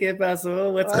gente, ¿qué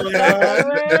pasó? What's going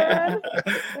on?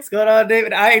 What's going on,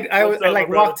 David? I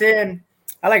walked in.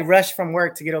 I rushed from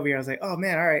work to get over here. I was like, oh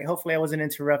man, all right. Hopefully I wasn't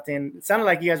interrupting. It sounded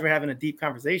like you guys were having a deep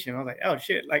conversation. I was like, oh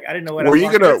shit. Like I didn't know what were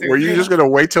you just gonna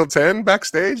wait till 10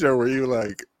 backstage, or were you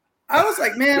like I was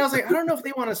like, I don't know if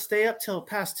they want to stay up till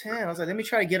past 10. I was like, let me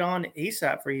try to get on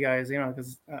ASAP for you guys,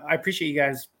 because I appreciate you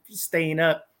guys staying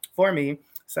up for me.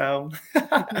 So,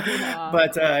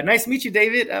 but nice to meet you,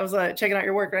 David. I was checking out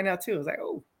your work right now too. I was like,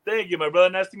 oh, thank you, my brother.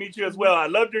 Nice to meet you as well. I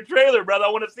loved your trailer, brother. I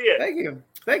want to see it.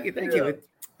 Thank you.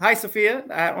 Hi, Sophia.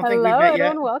 I don't think Hello, we've met yet.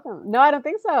 everyone. Welcome. No, I don't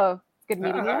think so. Good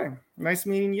meeting you. Nice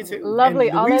meeting you too.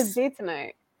 Lovely olive D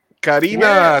tonight.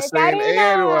 Karina saying, hey,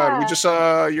 everyone. We just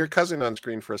saw your cousin on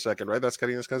screen for a second, right? That's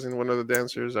Karina's cousin, one of the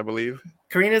dancers, I believe.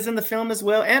 Karina's in the film as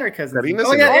well, and her cousin. Karina's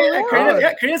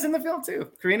Karina's in the film too.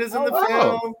 Karina's in the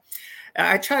film.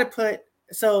 I try to put,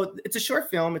 so it's a short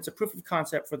film. It's a proof of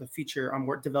concept for the feature I'm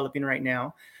developing right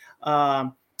now.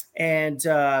 It's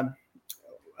going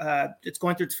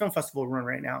through its film festival run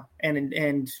right now.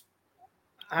 And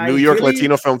New York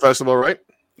Latino Film Festival, right?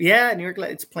 Yeah, New York.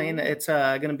 It's playing. It's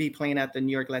going to be playing at the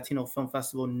New York Latino Film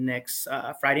Festival next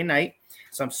Friday night.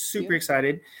 So I'm super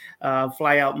excited.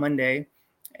 Fly out Monday,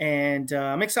 and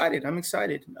I'm excited.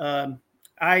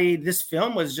 This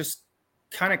film was just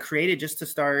kind of created just to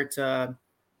start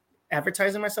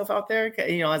advertising myself out there,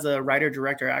 as a writer,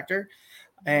 director, actor,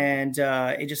 and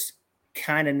it just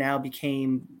kind of now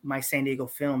became my San Diego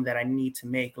film that I need to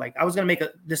make. Like I was going to make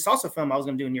this salsa film I was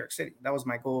going to do in New York City. That was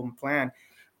my goal and plan.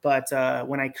 But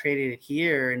when I created it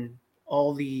here and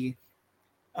all the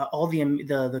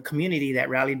community that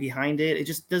rallied behind it, it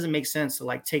just doesn't make sense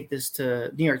to take this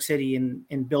to New York City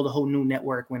and build a whole new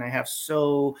network when I have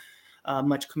so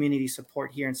much community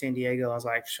support here in San Diego. I was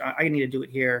like, I need to do it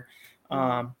here.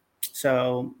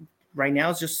 So right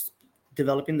now it's just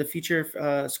developing the feature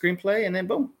screenplay, and then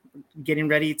boom, getting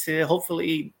ready to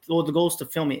hopefully. Well, the goal is to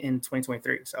film it in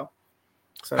 2023. So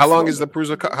how long is the proof?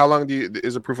 How long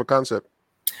is the proof of concept?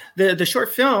 The short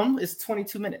film is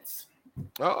 22 minutes.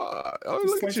 Oh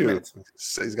look at you! Minutes.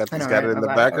 He's got it in the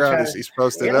background. He's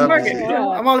posted up.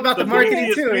 I'm all about the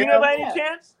marketing too. By any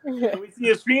chance? Can we see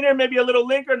a screener? Maybe a little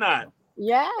link or not?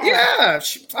 Yeah. I'd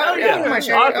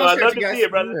love to see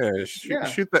it, brother. Yeah,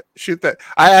 shoot that.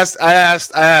 I asked.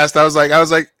 I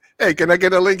was like, hey, can I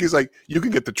get a link? He's like, you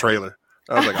can get the trailer.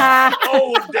 I was like,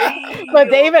 oh, dang. But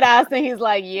David asked and he's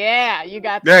like, yeah, you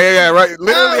got that. Yeah, right.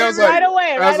 Literally, I was like, right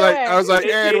away. I was like,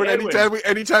 hey, Edwin,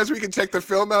 anytime we can check the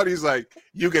film out, he's like,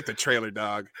 you get the trailer,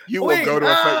 dog. You will go to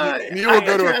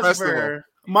a festival.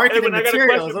 Marketing Edwin,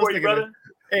 materials. I got a question for you, brother.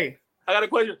 Hey, I got a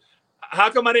question. How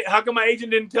come my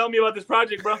agent didn't tell me about this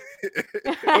project, bro?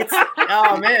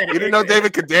 Oh man, You didn't know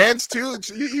David could dance too?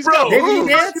 He's Bro, got moves.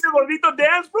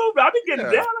 dance, bro. I've been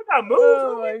getting down. I got moves.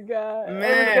 Oh my god,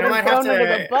 Man, I might have thrown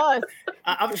under to- the bus.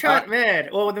 I'm trying, man.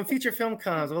 Well, when the feature film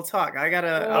comes, we'll talk. I'm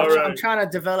right. trying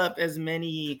to develop as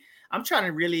many. I'm trying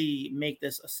to really make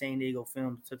this a San Diego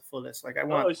film to the fullest. Like I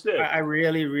want, Oh, shit. I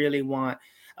really, really want.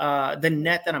 The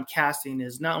net that I'm casting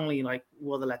is not only like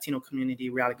the Latino community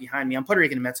rally behind me. I'm Puerto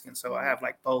Rican and Mexican, so I have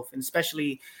like both, and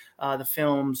especially the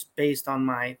films based on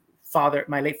my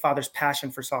late father's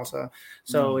passion for salsa.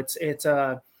 So it's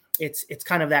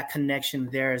kind of that connection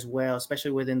there as well,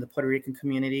 especially within the Puerto Rican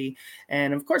community.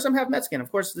 And of course, I'm half Mexican.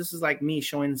 Of course, this is like me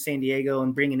showing San Diego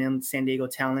and bringing in San Diego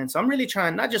talent. So I'm really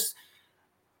trying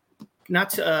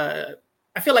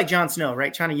I feel like Jon Snow,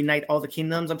 right? Trying to unite all the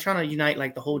kingdoms. I'm trying to unite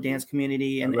like the whole dance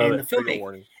community and the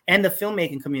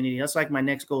filmmaking community. That's like my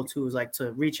next goal too, is like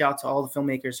to reach out to all the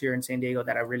filmmakers here in San Diego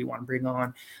that I really want to bring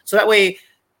on. So that way,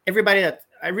 everybody that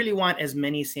I really want as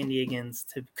many San Diegans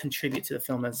to contribute to the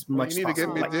film as much as possible. You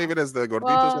need to get David as the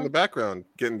gorditos in the background.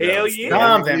 Getting down. Hell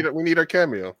yeah. We need our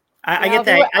cameo. I get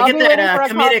that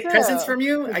comedic presence from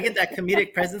you. I get that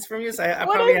comedic presence from you. So I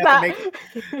probably have to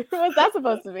make. What's that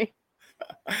supposed to be?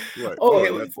 What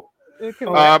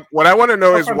I want to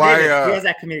know is why. He has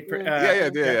that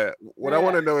comedic. Yeah. What I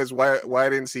want to know is why I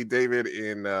didn't see David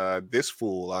in This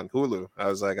Fool on Hulu. I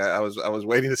was like, I was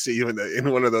waiting to see you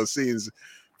in one of those scenes.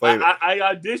 I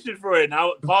auditioned for it, and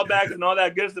I callbacks and all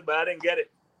that good stuff, but I didn't get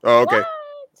it. Oh, okay.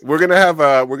 We're gonna have.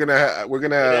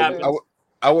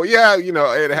 Yeah, you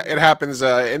know, it happens,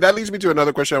 and that leads me to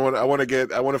another question. I want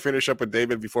to finish up with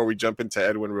David before we jump into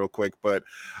Edwin real quick. But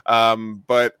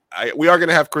we are going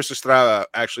to have Chris Estrada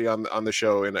actually on the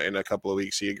show in a couple of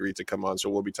weeks. He agreed to come on, so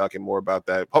we'll be talking more about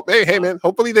that. Hey man,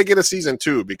 hopefully they get a season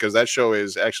 2 because that show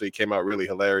came out really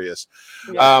hilarious.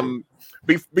 Yeah.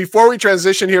 Before we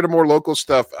transition here to more local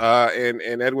stuff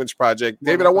and Edwin's project,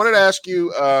 David, I wanted to ask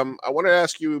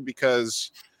you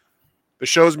because the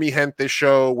show's Mi Gente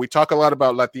show. We talk a lot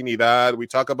about Latinidad. We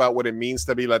talk about what it means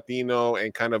to be Latino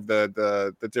and kind of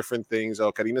the different things.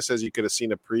 Oh, Karina says you could have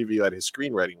seen a preview at his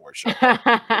screenwriting workshop.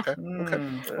 Okay.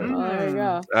 There you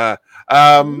go.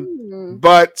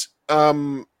 But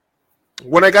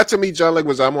when I got to meet John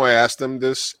Leguizamo, I asked him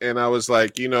this, and I was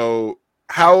like, you know,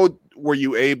 how were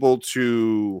you able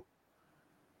to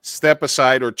step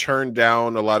aside or turn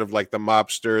down a lot of like the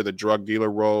mobster, the drug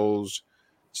dealer roles,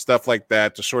 stuff like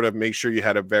that, to sort of make sure you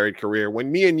had a varied career?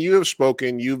 When me and you have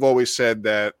spoken, you've always said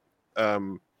that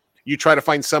you try to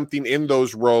find something in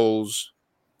those roles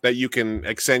that you can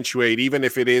accentuate, even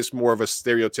if it is more of a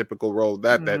stereotypical role.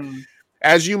 That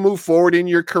as you move forward in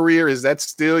your career, is that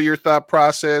still your thought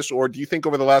process, or do you think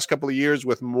over the last couple of years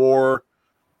with more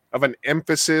of an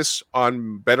emphasis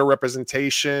on better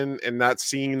representation and not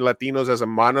seeing Latinos as a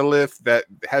monolith, that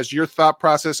has your thought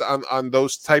process on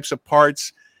those types of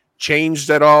parts changed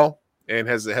at all? And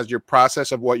has your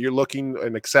process of what you're looking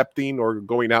and accepting or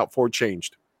going out for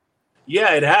changed?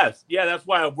 Yeah, it has. Yeah, that's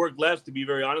why I've worked less, to be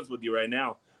very honest with you right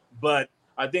now. But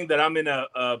I think that I'm in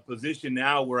a position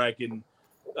now where I can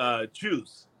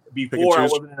choose. Before I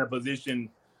wasn't in a position.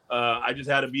 I just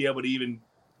had to be able to even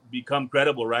become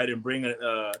credible, right? And bring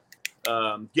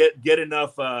get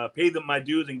enough, pay them my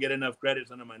dues and get enough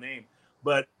credits under my name.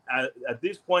 But at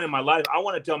this point in my life, I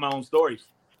want to tell my own stories.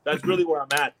 That's really where I'm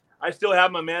at. I still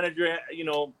have my manager, you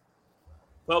know,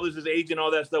 publicist, agent,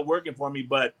 all that stuff working for me.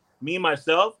 But me,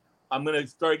 myself, I'm going to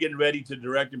start getting ready to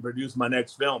direct and produce my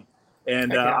next film.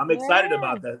 And I'm excited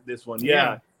about this one.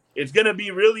 Yeah. It's going to be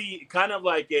really kind of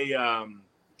like a,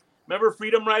 remember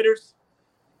Freedom Riders?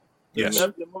 Yes.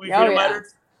 The movie Freedom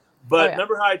Riders? But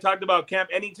remember how I talked about Camp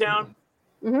Anytown?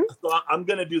 Mm-hmm. So I'm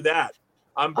going to do that.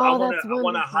 I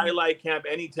want to highlight Camp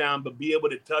Anytown, but be able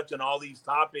to touch on all these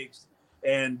topics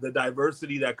and the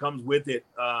diversity that comes with it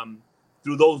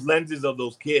through those lenses of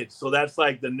those kids. So that's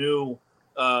like the new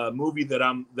movie that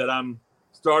I'm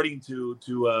starting to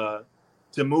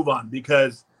move on.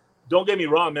 Because don't get me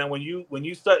wrong, man, when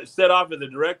you set off as a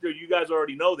director, you guys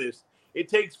already know this, it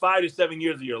takes 5 to 7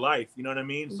 years of your life. You know what I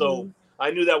mean? Mm-hmm. So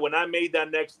I knew that when I made that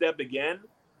next step again,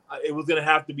 it was going to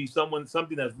have to be something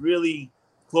that's really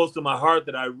close to my heart,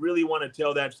 that I really want to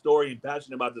tell that story and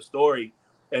passionate about the story.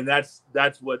 And that's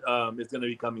what is going to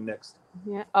be coming next.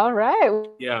 Yeah. All right.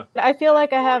 Yeah. I feel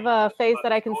like I have a face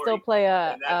that I can still play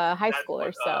a high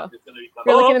schooler. So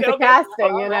you're looking into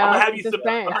casting, you know. I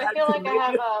feel like I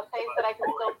have a face that I can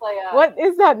still play a. What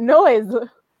is that noise?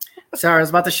 Sorry, I was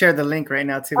about to share the link right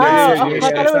now too. Oh, yeah, I yeah,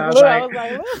 thought yeah. it So I was was Lou. I like,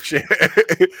 was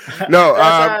like, Lou. No, that's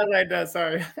why I was like that.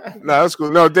 Sorry. no, that's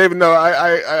cool. No, David, no,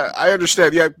 I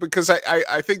understand. Yeah, because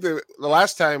I think the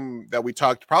last time that we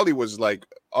talked probably was like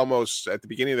almost at the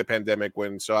beginning of the pandemic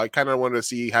so I kind of wanted to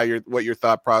see how what your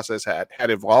thought process had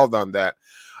evolved on that.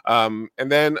 And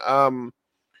then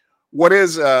what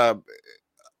is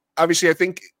obviously I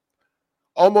think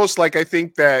almost like I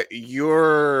think that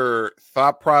your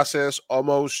thought process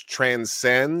almost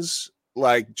transcends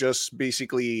like just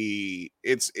basically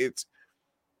it's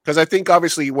because I think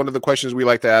obviously one of the questions we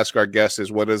like to ask our guests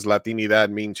is what does Latinidad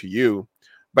mean to you?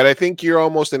 But I think you're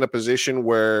almost in a position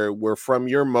where from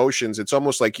your emotions, it's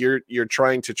almost like you're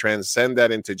trying to transcend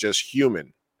that into just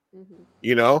human,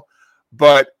 you know?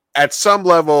 But at some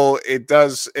level, it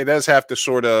does have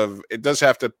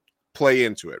to play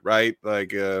into it, right?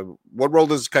 Like what role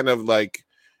does kind of like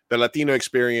the Latino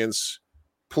experience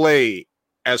play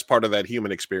as part of that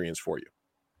human experience for you?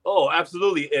 Oh,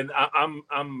 absolutely. And I'm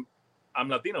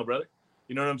Latino, brother.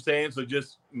 You know what I'm saying? So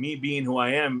just me being who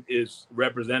I am is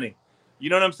representing. You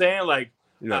know what I'm saying? Like,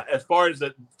 as far as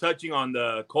touching on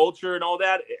the culture and all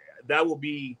that, that will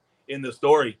be in the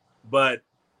story. But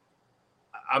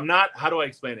I'm not, how do I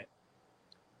explain it?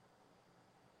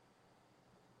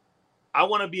 I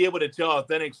want to be able to tell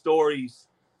authentic stories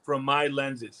from my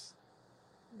lenses.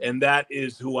 And that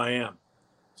is who I am.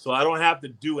 So I don't have to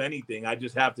do anything. I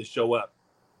just have to show up.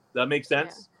 Does that make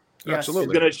sense? Yeah. Absolutely.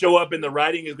 It's going to show up in the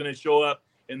writing. It's going to show up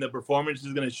in the performance.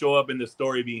 It's going to show up in the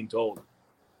story being told.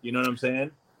 You know what I'm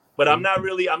saying? But I'm not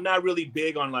really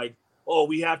big on like, oh,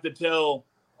 we have to tell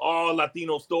all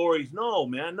Latino stories. No,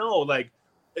 man, no. Like,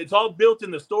 it's all built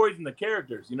in the stories and the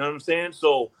characters. You know what I'm saying?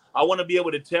 So I want to be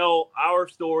able to tell our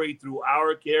story through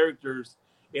our characters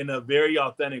in a very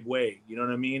authentic way. You know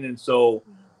what I mean? And so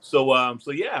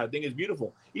yeah, I think it's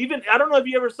beautiful. Even I don't know if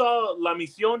you ever saw La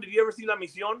Misión. Did you ever see La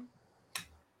Misión?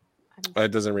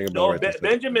 It doesn't ring a bell. No,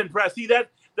 Benjamin Pratt. See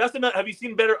that's enough. Have you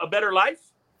seen A Better Life?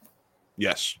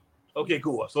 Yes. Okay,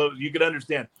 cool. So you can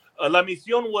understand. La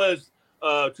Misión was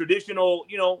traditional,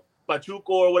 Pachuco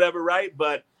or whatever, right?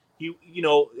 But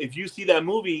if you see that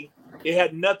movie, it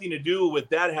had nothing to do with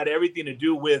that. It had everything to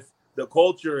do with the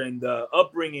culture and the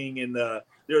upbringing, and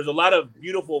there's a lot of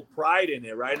beautiful pride in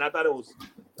it, right? And I thought it was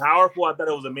powerful. I thought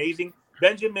it was amazing.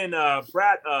 Benjamin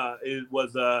Pratt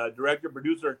was a director,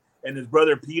 producer, and his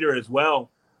brother Peter as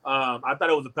well. I thought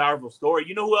it was a powerful story.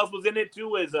 You know who else was in it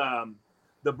too? Is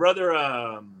the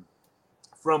brother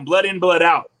from Blood In, Blood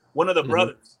Out. One of the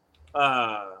brothers.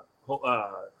 Miklo?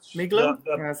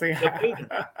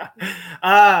 Okay,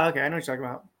 I know what you're talking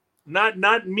about.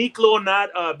 Not Miklo,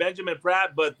 not Benjamin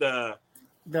Pratt, but the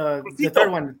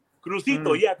third one.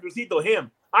 Crucito, yeah, Crucito, him.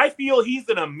 I feel he's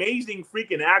an amazing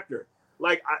freaking actor.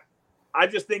 Like, I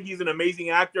just think he's an amazing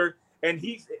actor, and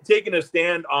he's taking a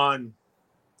stand on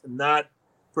not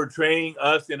portraying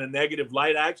us in a negative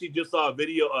light. I actually just saw a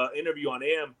interview on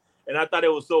him, and I thought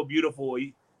it was so beautiful.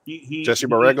 Jesse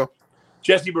Borrego?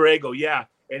 Jesse Borrego, yeah.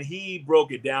 And he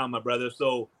broke it down, my brother.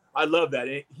 So I love that.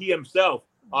 And he himself,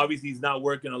 obviously, he's not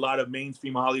working a lot of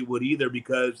mainstream Hollywood either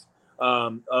because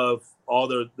of all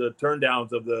the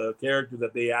turndowns of the characters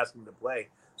that they ask him to play.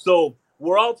 So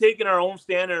we're all taking our own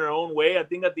stand in our own way. I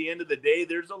think at the end of the day,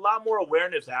 there's a lot more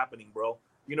awareness happening, bro.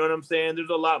 You know what I'm saying? There's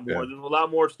a lot more. Yeah. There's a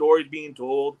lot more stories being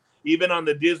told. Even on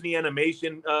the Disney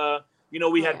animation,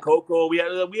 we had Coco. We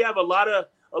have a lot of.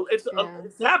 It's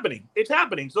happening. It's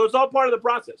happening. So it's all part of the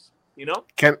process. You know,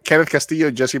 Kenneth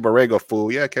Castillo, Jesse Borrego,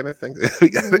 fool. Yeah, Kenneth. Thanks.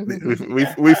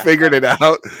 we figured it out.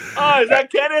 Oh, is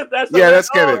that Kenneth? That's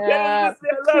Kenneth. Yeah. I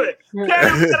love it.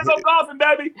 Kenneth, we gotta go golfing,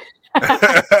 baby.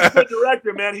 He's a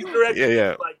director, man. He's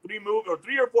directed like 3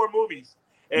 or 4 movies,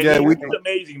 and he's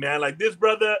amazing, man. Like this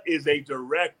brother is a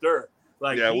director.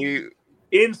 Like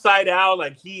Inside Out.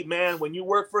 Like when you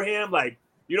work for him, like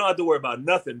you don't have to worry about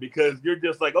nothing because you're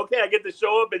just like, okay, I get to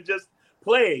show up and just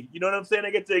play. You know what I'm saying?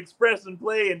 I get to express and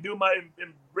play and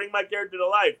and bring my character to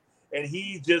life. And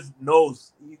he just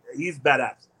knows he's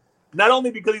badass. Not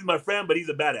only because he's my friend, but he's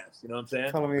a badass. You know what I'm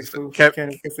saying? Calling me fool. That's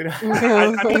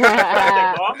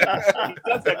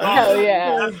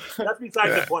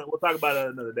besides the point. We'll talk about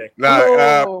it another day.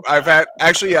 I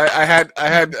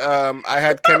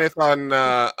had Kenneth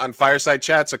on Fireside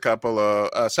Chats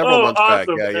several months back.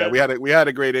 Yeah. We had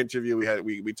a great interview.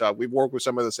 We talked. We've worked with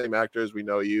some of the same actors. We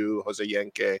know you, Jose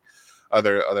Yenke,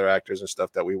 other actors and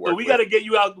stuff that we work. So we got to get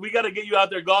you out. We got to get you out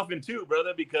there golfing too,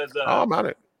 brother. Because I'm on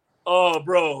it. Oh,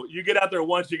 bro, you get out there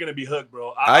once, you're gonna be hooked,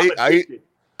 bro. I used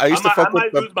to fuck I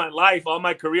might lose my life, all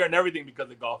my career, and everything because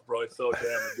of golf, bro. It's so damn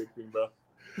addicting, bro.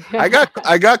 I got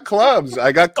clubs.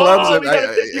 I got clubs, Oh, and we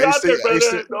gotta take you out there,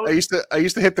 brother. I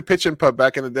used to hit the pitch and putt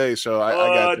back in the day. So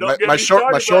I Don't got get my me short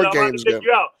started, short brother. I'm about games. to take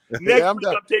you out. Next Yeah, I'm week,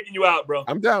 down. I'm taking you out, bro.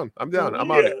 I'm down. I'm on Yeah,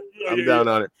 it. yeah, I'm yeah, down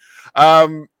yeah. on it.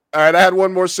 All right, I had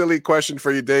one more silly question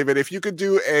for you, David. If you could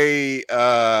do a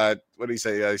what do you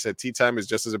say? He said tea time is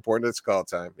just as important as call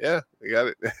time. Yeah, you got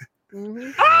it.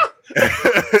 Mhm.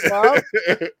 Well,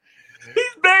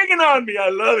 he's banging on me. I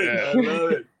love it. Yeah. I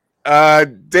love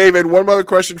it. David, one more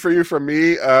question for you from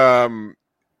me.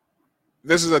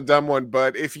 This is a dumb one,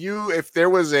 but if there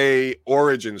was a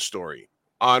origin story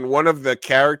on one of the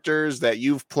characters that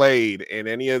you've played in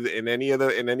any of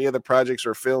the projects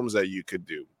or films that you could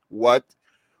do, what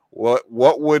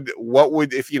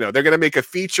would if they're going to make a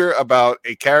feature about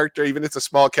a character, even if it's a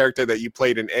small character that you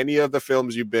played in any of the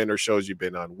films you've been or shows you've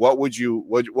been on, what would you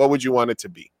want it to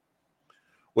be?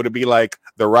 Would it be like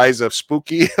The Rise of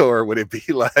Spooky, or would it be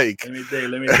like? Let me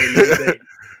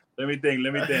think.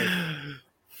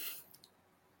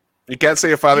 You can't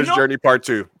say A Father's Journey Part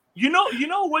 2. You know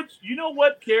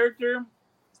what character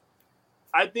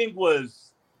I think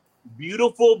was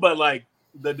beautiful, but like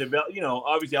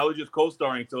obviously I was just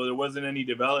co-starring, so there wasn't any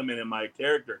development in my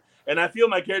character, and I feel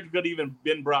my character could have even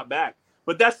been brought back.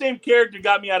 But that same character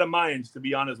got me out of Mayans, to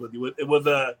be honest with you. It was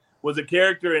a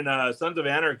character in Sons of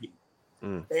Anarchy.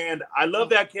 And I love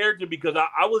that character because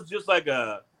I was just like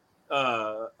a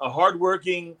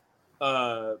hardworking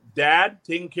dad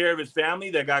taking care of his family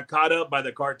that got caught up by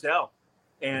the cartel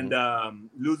and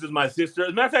loses my sister. As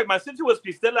a matter of fact, my sister was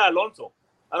Cristela Alonso.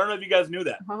 I don't know if you guys knew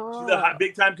that. She's a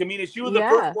big time comedian. She was the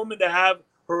first woman to have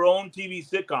her own TV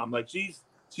sitcom. Like she's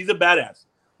a badass.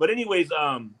 But anyways,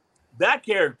 that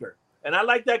character, and I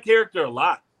like that character a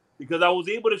lot, because I was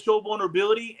able to show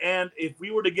vulnerability, and if we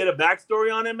were to get a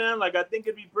backstory on it, man, like I think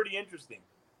it'd be pretty interesting.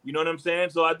 You know what I'm saying?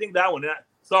 So I think that one.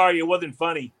 Sorry, it wasn't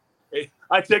funny.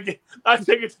 I take it.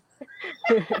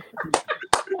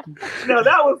 No,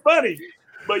 that was funny.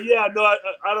 But yeah, no, I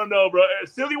don't know, bro.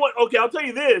 Silly one. Okay, I'll tell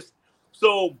you this.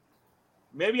 So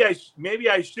maybe I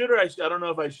should, or I don't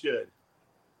know if I should.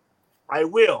 I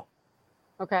will.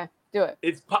 Okay, do it.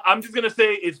 I'm just gonna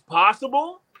say it's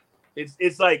possible.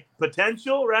 It's like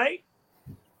potential, right?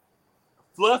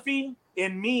 Fluffy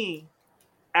and me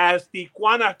as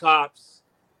Tijuana cops,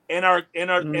 and our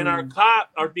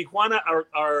Tijuana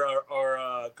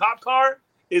our cop car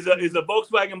is a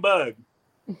Volkswagen Bug.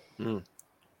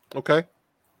 Okay.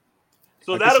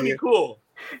 So that'll be cool.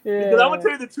 Yeah. Because I'm gonna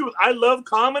tell you the truth. I love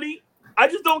comedy. I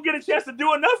just don't get a chance to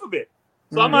do enough of it.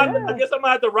 So I guess I'm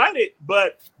gonna have to write it.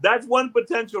 But that's one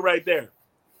potential right there.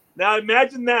 Now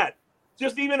imagine that.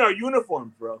 Just even our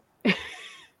uniforms, bro.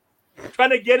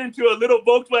 Trying to get into a little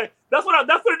Volkswagen. That's what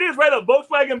it is, right? A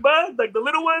Volkswagen Bug, like the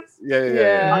little ones.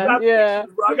 Yeah. I got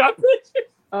pictures, bro. I got pictures.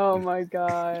 Oh my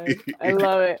god, I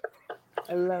love it.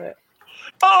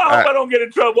 Oh, I hope I don't get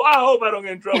in trouble.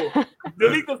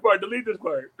 Delete this part.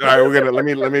 All right, we're gonna let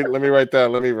me write that.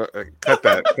 Let me cut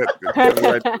that.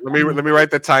 Let me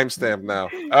write the timestamp now.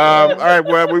 All right.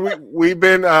 Well, we've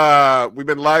been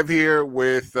live here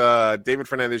with David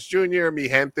Fernandez Jr. Mi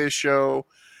Gente show.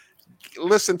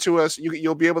 Listen to us.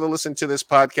 You'll be able to listen to this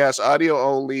podcast audio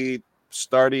only.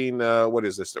 Starting what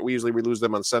is this? We usually lose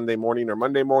them on Sunday morning or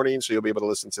Monday morning, so you'll be able to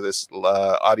listen to this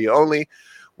audio only.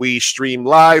 We stream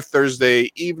live Thursday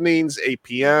evenings, 8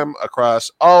 p.m. across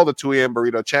all the 2 a.m.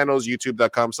 Burrito channels,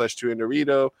 youtube.com/2am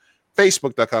Burrito,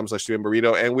 facebook.com/2am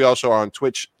Burrito, and we also are on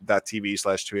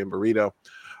twitch.tv/2am Burrito.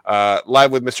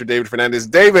 Live with Mr. David Fernandez.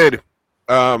 David,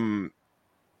 earn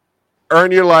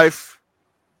your life.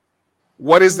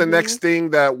 What is the next thing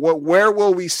where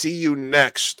will we see you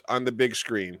next on the big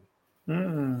screen?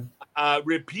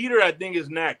 Repeater, I think, is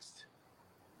next.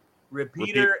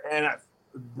 Repeater. And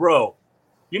bro,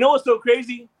 you know what's so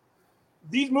crazy?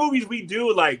 These movies we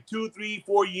do like 2, 3,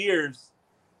 4 years,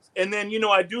 and then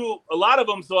I do a lot of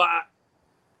them. So I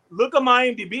look at my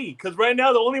IMDb, because right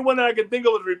now the only one that I can think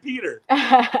of was Repeater.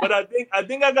 But I think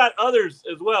I got others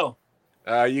as well.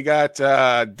 You got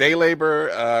Day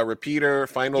Labor, Repeater,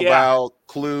 Final Bow,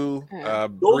 Clue.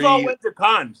 Those all went to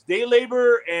cons. Day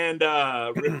Labor and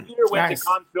Repeater went to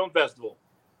Cannes Film Festival.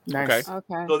 Nice.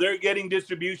 Okay. So they're getting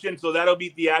distribution, so that'll be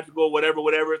theatrical, whatever.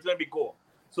 It's gonna be cool.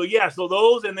 So so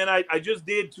those, and then I just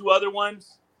did 2 other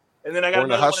ones, and then I got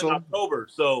another one in October.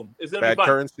 So it's gonna be fun.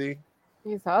 Currency.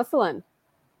 He's hustling.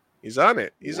 He's on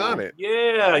it. On it.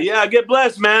 Yeah. I get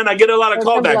blessed, man. I get a lot of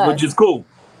callbacks, which is cool.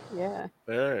 Yeah.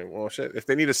 All right. Well, shit. If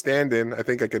they need a stand-in, I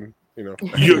think I can. There you go.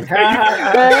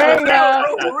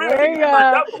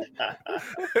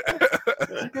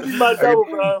 My double,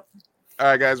 bro. All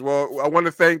right, guys. Well, I want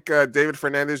to thank David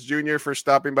Fernandez Jr. for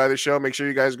stopping by the show. Make sure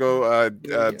you guys go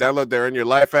download their In Your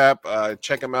Life app.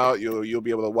 Check him out. You'll be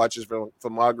able to watch his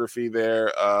filmography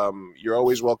there. You're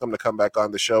always welcome to come back on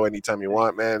the show anytime you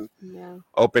want, man. Yeah.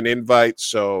 Open invite.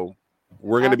 So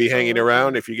we're going to be hanging Absolutely.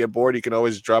 around. If you get bored, you can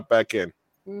always drop back in.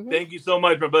 Mhm. Thank you so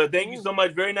much, my brother. Thank you so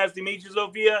much. Very nice to meet you,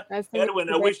 Sophia. Nice to meet Edwin,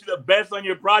 you, I wish you the best on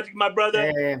your project, my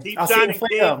brother. Yeah. Keep I'll see you in shining,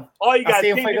 Fuego. King. All you I'll guys, see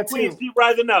you in King Fuego and Queens, too. keep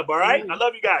rising up, all right? I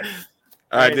love you guys.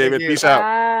 All right, David. thank you. Peace out.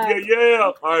 Bye.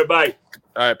 Yeah. All right, bye.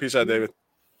 All right. Peace out, David.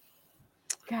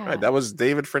 God. All right. That was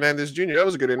David Fernandez Jr. That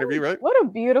was a good interview, right? What a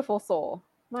beautiful soul.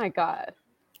 My God.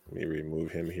 Let me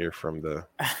remove him here from the.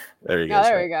 There you go. Oh,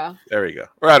 there we go. There we go.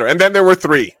 Right. And then there were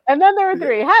three. And then there were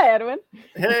three. Hi, Edwin.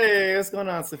 Hey, what's going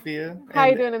on, Sophia? How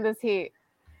you doing in this heat?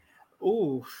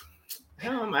 Ooh,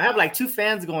 I have like two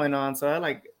fans going on, so I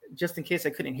like just in case I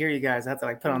couldn't hear you guys, I have to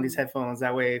like put on these headphones.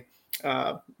 That way,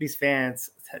 these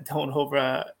fans don't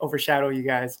overshadow you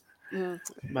guys.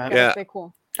 But, Yeah. Stay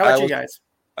cool. How about you guys?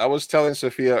 I was telling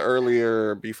Sophia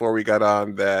earlier before we got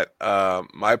on that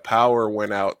my power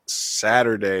went out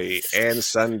Saturday and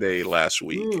Sunday last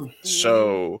week. Ooh.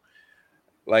 So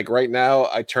like right now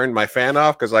I turned my fan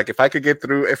off because like if I could get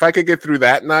through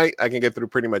that night, I can get through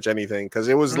pretty much anything because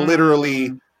it was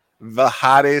literally the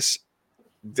hottest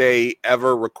day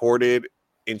ever recorded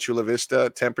in Chula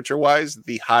Vista temperature wise,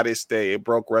 the hottest day. It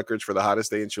broke records for the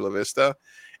hottest day in Chula Vista.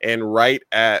 And right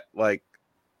at like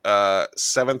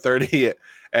 7:30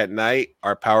 at night,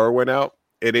 our power went out.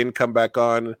 It didn't come back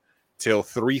on till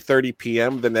 3:30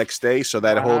 p.m. the next day. So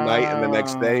that whole night and the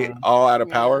next day, all out of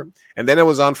power. And then it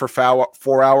was on for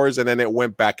 4 hours, and then it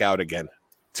went back out again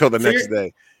till the next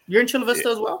day. You're in Chula Vista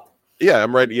as well? Yeah,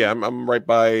 I'm right. Yeah, I'm right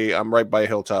by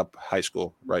Hilltop High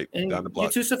School, right down the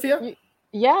block. You too, Sophia?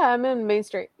 Yeah, I'm in Main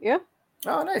Street. Yeah.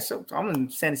 Oh, nice. So I'm in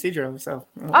San Isidro. So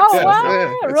wow,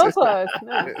 real It's close.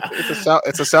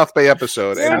 it's a South Bay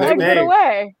episode. You're And an exit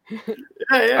away.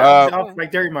 Yeah. Off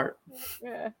like Dairy Mart.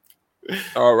 Yeah.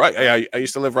 All right. I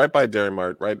used to live right by Dairy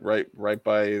Mart, right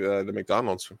by the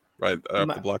McDonald's, right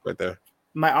up the block right there.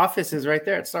 My office is right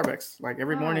there at Starbucks. Like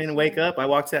every morning, wake up, I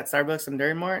walk to that Starbucks and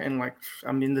Dairy Mart, and like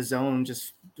I'm in the zone,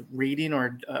 just reading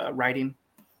or writing.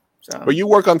 So, but you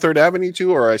work on Third Avenue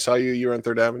too, or I saw you're on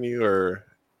Third Avenue, or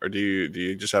do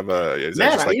you just have a? Is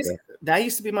that just like that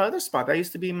used to be my other spot. That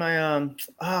used to be my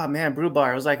brew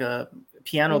bar. It was like a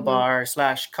piano bar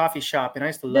 / coffee shop, and I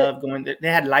used to love going there. They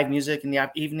had live music in the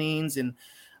evenings, and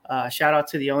shout out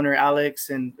to the owner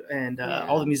Alex and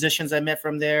all the musicians I met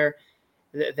from there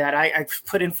that I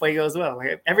put in Fuego as well.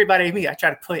 Like everybody I meet, I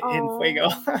try to put in Fuego.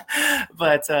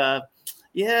 But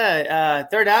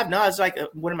Third Ave, no, it's like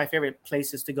one of my favorite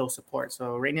places to go support.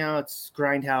 So right now it's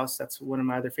Grindhouse. That's one of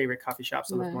my other favorite coffee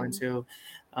shops I love going to.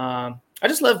 I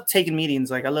just love taking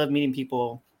meetings. Like I love meeting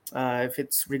people. If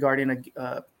it's regarding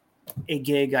a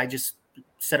gig, I just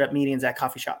set up meetings at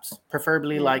coffee shops,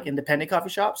 preferably like independent coffee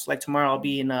shops. Like tomorrow I'll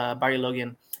be in Barrio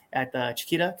Logan at the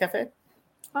Chiquita Cafe.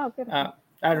 Oh, good. I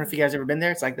don't know if you guys ever been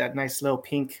there. It's like that nice little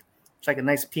pink. It's like a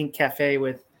nice pink cafe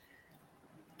with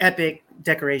epic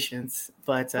decorations.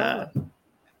 But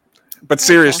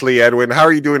seriously, Edwin, how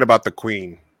are you doing about the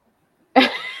Queen?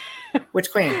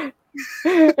 Which Queen?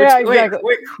 Yeah,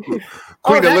 exactly.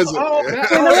 Queen Elizabeth.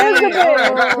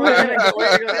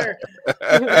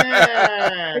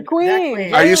 The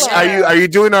Queen. Are you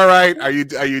doing all right? Are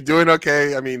you doing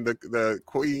okay? I mean, the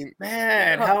Queen.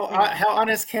 Man, how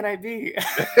honest can I be?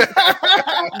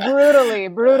 brutally,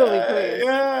 please.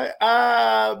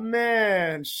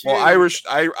 Man. Shoot. Well,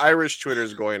 Irish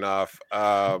Twitter's going off.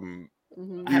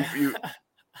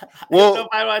 Well,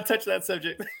 I don't want to touch that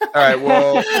subject. All right.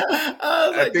 Well,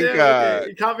 I think okay.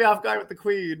 You caught me off guard with the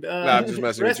Queen. No, I'm just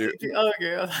messing with you.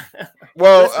 Okay.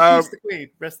 Well, rest in peace, the Queen.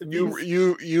 Rest in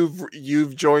peace.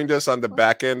 You've joined us on the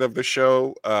back end of the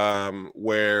show,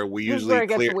 where we usually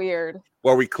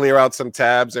clear out some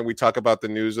tabs and we talk about the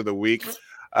news of the week.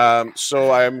 So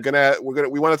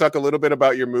we want to talk a little bit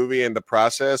about your movie and the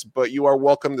process, but you are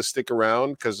welcome to stick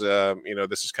around because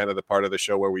this is kind of the part of the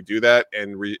show where we do that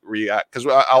and react because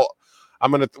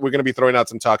we're gonna be throwing out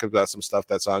some talk about some stuff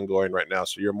that's ongoing right now.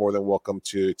 So you're more than welcome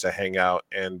to hang out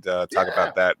and talk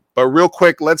about that. But real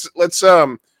quick, let's just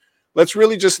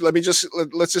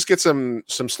get some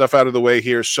stuff out of the way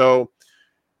here. So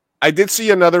I did see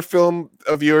another film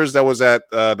of yours that was at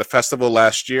the festival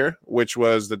last year, which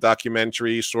was the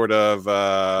documentary sort of.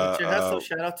 What's Your Hustle?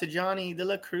 Shout out to Johnny De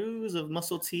La Cruz of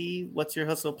Muscle T. What's Your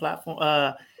Hustle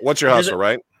platform? What's Your Hustle,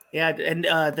 right? Yeah, and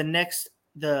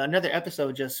another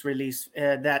episode just released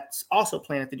that's also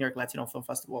playing at the New York Latino Film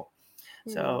Festival.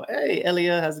 So hey,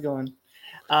 Elia, how's it going?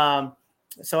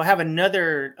 so I have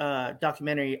another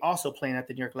documentary also playing at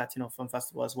the New York Latino Film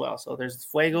Festival as well. So there's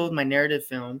Fuego, my narrative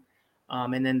film,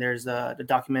 and then there's the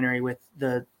documentary with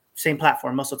the same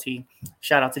platform, Muscle T.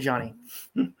 Shout out to Johnny.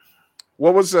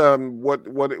 What was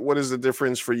what is the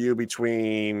difference for you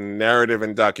between narrative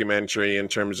and documentary in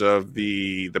terms of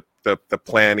the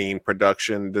planning,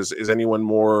 production? Is anyone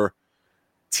more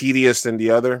tedious than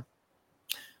the other?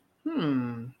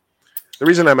 The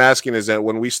reason I'm asking is that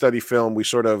when we study film, we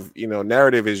sort of,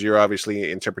 narrative is your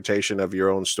obviously interpretation of your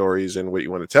own stories and what you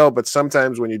want to tell. But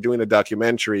sometimes when you're doing a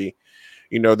documentary,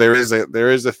 there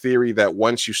is a theory that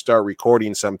once you start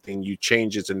recording something, you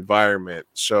change its environment.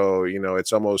 So,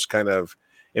 it's almost kind of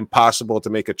impossible to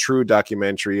make a true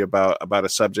documentary about a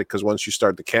subject, because once you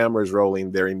start the cameras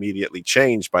rolling, they're immediately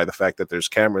changed by the fact that there's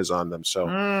cameras on them. So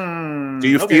do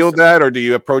you feel that, or do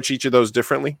you approach each of those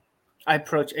differently? I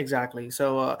approach exactly.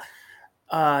 So,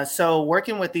 so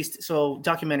working with these, so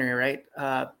documentary, right?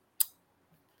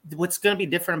 What's going to be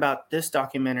different about this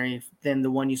documentary than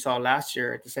the one you saw last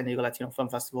year at the San Diego Latino Film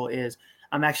Festival is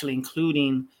I'm actually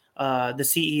including the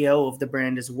CEO of the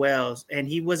brand as well. And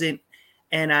he wasn't,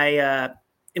 and I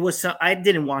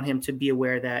didn't want him to be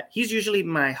aware that he's usually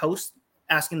my host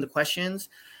asking the questions,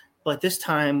 but this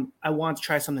time I want to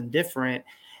try something different.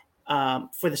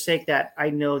 For the sake that I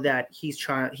know that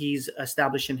he's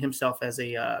establishing himself as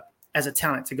a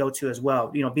talent to go to as well,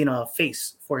 being a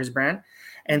face for his brand.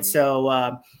 And so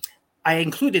I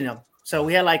included him. So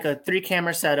we had like a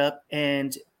 3-camera setup,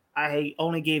 and I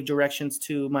only gave directions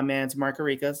to my man's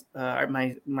Margaricas,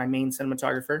 my main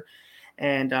cinematographer.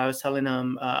 And I was telling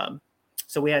him,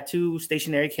 so we had 2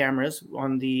 stationary cameras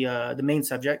on the main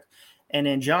subject. And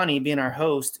then Johnny, being our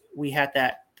host, we had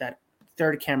that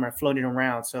 3rd camera floating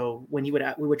around. So when we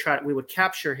would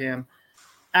capture him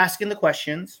asking the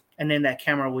questions, and then that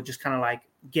camera would just kind of like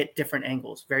get different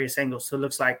angles, various angles. So it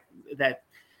looks like that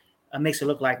makes it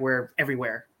look like we're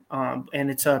everywhere.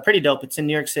 And it's pretty dope. It's in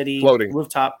New York City, floating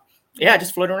rooftop. Yeah,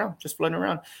 just floating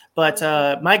around. But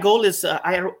my goal is,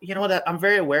 that I'm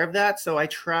very aware of that. So I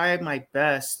try my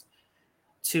best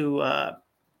to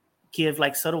give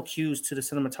like subtle cues to the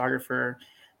cinematographer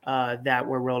that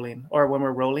we're rolling, or when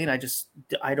we're rolling, I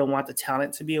don't want the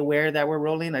talent to be aware that we're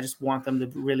rolling. I just want them to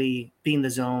really be in the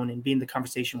zone and be in the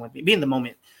conversation with me, be in the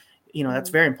moment. That's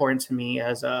very important to me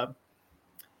as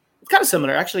it's kind of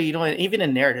similar actually, even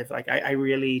in narrative, like I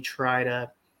really try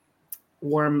to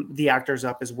warm the actors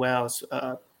up as well,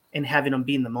 and having them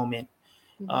be in the moment.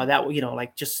 That,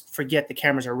 like just forget the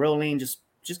cameras are rolling, just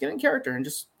get in character and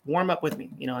just warm up with me,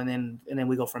 and then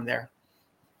we go from there.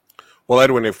 Well,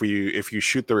 Edwin, if you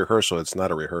shoot the rehearsal, it's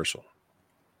not a rehearsal.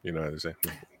 You know what I'm saying?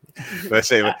 Let's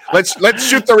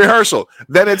shoot the rehearsal.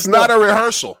 Then it's not a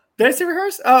rehearsal. Did I say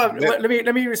rehearse? Oh, let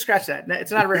me scratch that.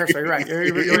 It's not a rehearsal. You're right.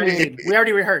 We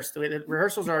already rehearsed. The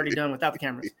rehearsals are already done without the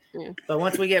cameras. Yeah. But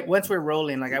once we're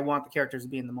rolling, like I want the characters to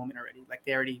be in the moment already. Like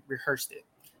they already rehearsed it,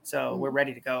 so we're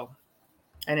ready to go.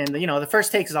 And then the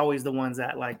first take is always the ones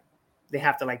that like they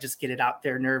have to like just get it out,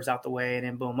 their nerves out the way, and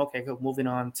then boom, okay, go, moving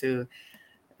on to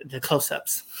the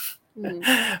close-ups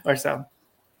or so.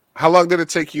 How long did it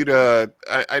take you to?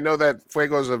 I know that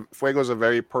Fuego's a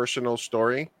very personal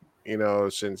story.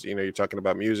 Since you're talking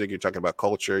about music, you're talking about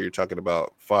culture, you're talking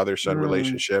about father-son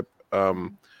relationship.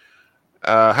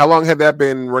 How long had that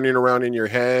been running around in your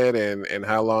head, and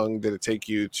how long did it take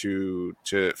you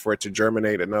for it to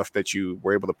germinate enough that you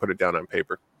were able to put it down on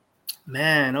paper?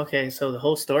 Man, okay, so the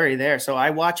whole story there. So I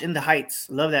watched In the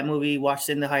Heights. Love that movie. Watched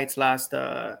In the Heights last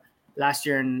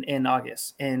year in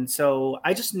August. And so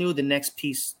I just knew the next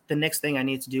thing I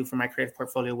needed to do for my creative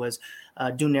portfolio was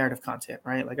do narrative content,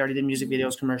 right? Like I already did music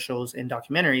videos, commercials, and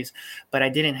documentaries, but I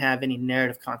didn't have any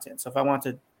narrative content. So if I want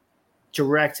to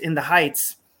direct In the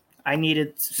Heights, I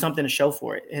needed something to show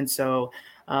for it. And so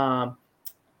that's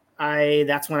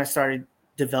when I started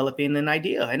developing an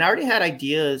idea. And I already had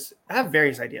ideas. I have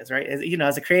various ideas, right?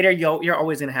 As a creator, you're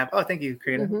always going to have, oh, thank you,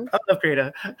 creator. I love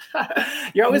creator.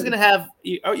 You're always going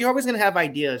to have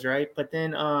ideas, right? But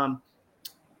then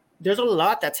there's a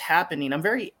lot that's happening. I'm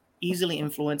very easily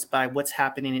influenced by what's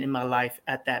happening in my life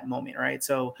at that moment, right?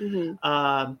 So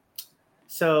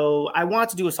so I want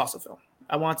to do a salsa film.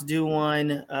 I want to do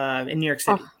one in New York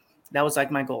City. That was like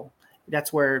my goal.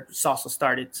 That's where salsa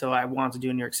started. So I wanted to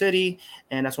do in New York City,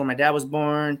 and that's where my dad was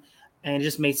born, and it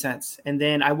just made sense. And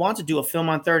then I want to do a film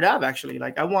on Third Ave, actually.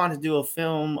 Like I wanted to do a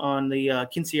film on the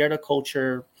quinceañera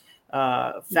culture,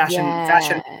 fashion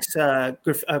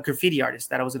graffiti artist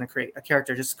that I was going to create a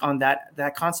character just on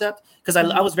that concept, because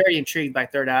I was very intrigued by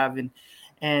Third Ave,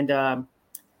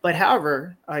 but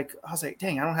however, like I was like,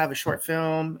 dang, I don't have a short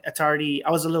film. I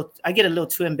get a little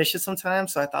too ambitious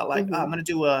sometimes. So I thought like, I'm going to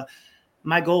do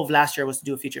my goal of last year was to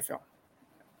do a feature film,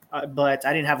 but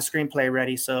I didn't have a screenplay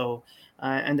ready. So,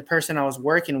 and the person I was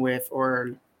working with,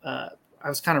 or I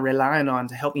was kind of relying on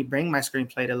to help me bring my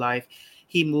screenplay to life,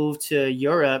 he moved to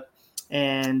Europe,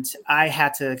 and I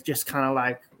had to just kind of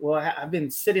like, well, I've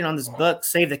been sitting on this book,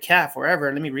 Save the Cat,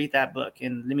 forever. Let me read that book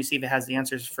and let me see if it has the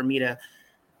answers for me to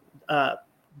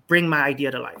bring my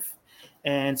idea to life.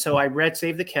 And so I read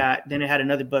Save the Cat. Then I had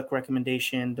another book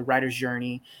recommendation, The Writer's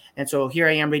Journey. And so here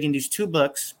I am reading these two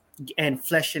books and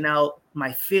fleshing out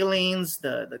my feelings,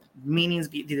 the meanings,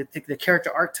 the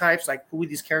character archetypes, like who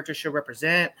these characters should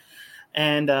represent.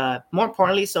 And more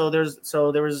importantly, so there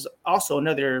was also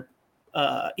another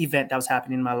event that was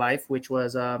happening in my life, which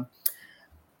was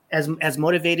as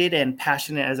motivated and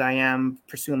passionate as I am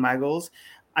pursuing my goals,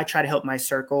 I try to help my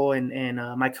circle and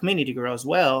my community grow as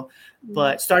well,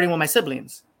 but starting with my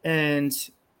siblings. And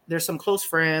there's some close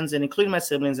friends, and including my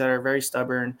siblings, that are very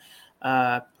stubborn,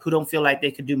 who don't feel like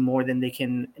they could do more than they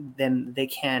can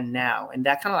now. And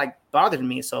that kind of like bothered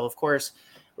me. So of course,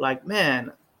 like,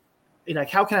 man, like,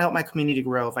 how can I help my community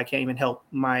grow if I can't even help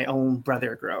my own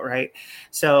brother grow, right?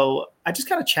 So I just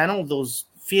kind of channeled those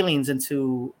feelings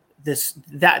into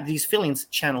these feelings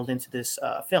channeled into this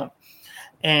film.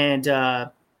 And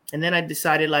then I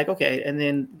decided, like, okay, and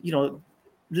then,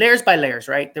 layers by layers,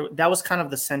 right? That was kind of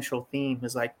the central theme,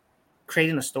 was like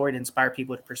creating a story to inspire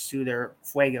people to pursue their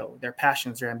fuego, their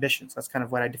passions, their ambitions. That's kind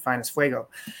of what I define as fuego.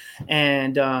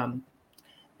 And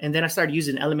then I started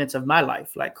using elements of my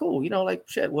life, like, cool, like,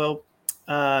 shit, well,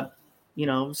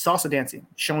 salsa dancing,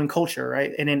 showing culture,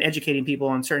 right? And then educating people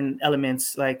on certain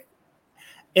elements. Like,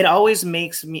 I always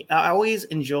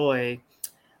enjoy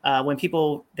when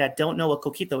people that don't know what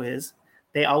coquito is,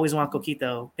 they always want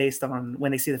coquito based on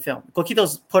when they see the film.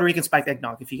 Coquito's Puerto Rican spiked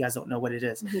eggnog, if you guys don't know what it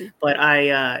is. Mm-hmm. But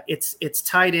it's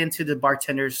tied into the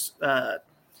bartender's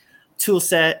tool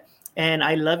set. And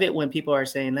I love it when people are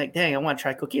saying, like, dang, I want to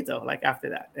try coquito, like, after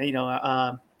that.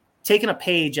 Taking a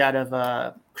page out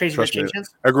of Crazy Rich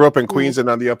Asians. I grew up in Queens and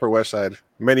on the Upper West Side.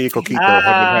 Many coquito have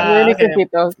been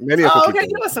had. Many coquito. Okay,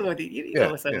 you know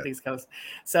some of these coast.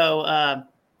 So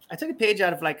I took a page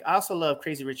out of, like, I also love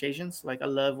Crazy Rich Asians. Like, I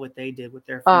love what they did with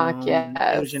their film,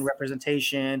 Asian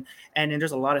representation. And then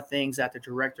there's a lot of things that the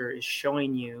director is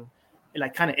showing you,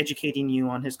 like, kind of educating you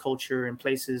on his culture and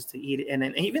places to eat. And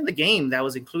then even the game that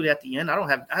was included at the end,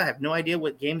 I have no idea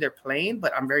what game they're playing,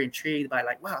 but I'm very intrigued by,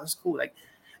 like, wow, that's cool. Like,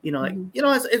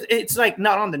 it's like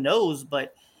not on the nose,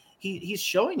 but he's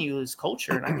showing you his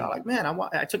culture. And I thought, like, man,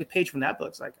 I took a page from that book.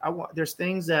 It's like, there's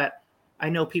things that I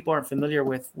know people aren't familiar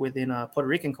with within Puerto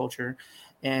Rican culture,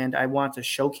 and I want to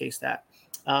showcase that.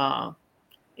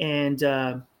 As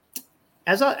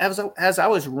I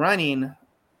was running,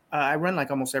 I run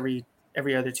like almost every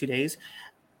other 2 days,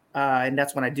 and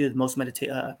that's when I do the most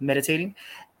meditating.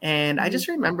 And I just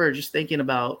remember just thinking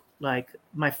about, like,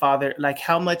 my father, like,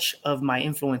 how much of my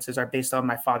influences are based on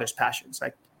my father's passions,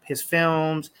 like his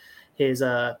films, his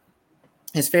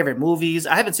favorite movies.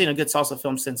 I haven't seen a good salsa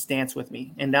film since Dance With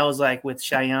Me. And that was like with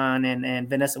Cheyenne and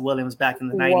Vanessa Williams back in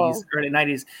the 90s, early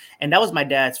 90s. And that was my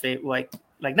dad's favorite, like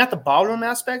not the ballroom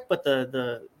aspect, but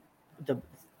the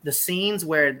scenes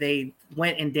where they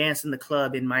went and danced in the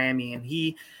club in Miami. And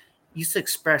he used to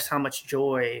express how much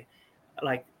joy,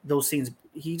 like, those scenes,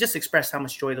 he just expressed how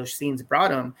much joy those scenes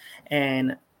brought him.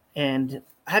 And I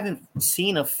haven't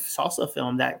seen a salsa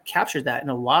film that captured that in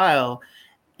a while.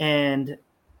 And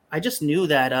I just knew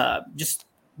that just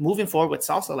moving forward with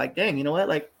salsa, like, dang, you know what?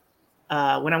 Like,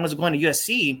 when I was going to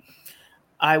USC,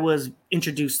 I was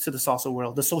introduced to the salsa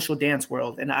world, the social dance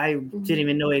world. And I didn't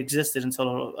even know it existed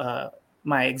until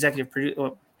my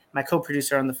my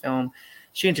co-producer on the film,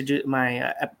 she introduced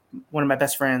one of my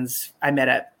best friends I met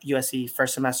at USC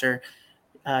first semester.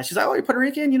 She's like, oh, you're Puerto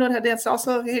Rican? You know how to dance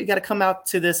salsa? Hey, you got to come out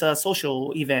to this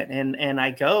social event. And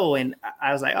I go, and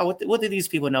I was like, oh, what do these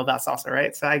people know about salsa,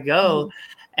 right? So I go,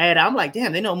 and I'm like,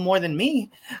 damn, they know more than me,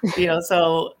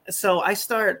 So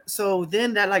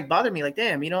then that, like, bothered me, like,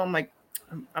 damn, I'm like,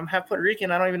 I'm half Puerto Rican.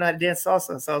 I don't even know how to dance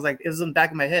salsa. So I was like, it was in the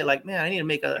back of my head, like, man, I need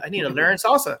to learn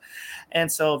salsa.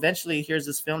 And so eventually here's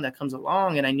this film that comes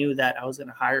along, and I knew that I was going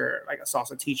to hire, like, a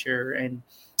salsa teacher. And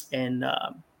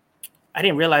I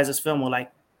didn't realize this film would,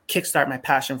 like, kickstart my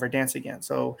passion for dance again.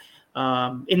 So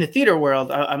in the theater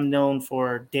world, I'm known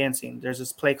for dancing. There's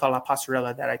this play called La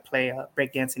Pastorela that I play a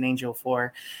breakdancing angel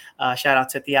for. Shout out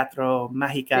to Teatro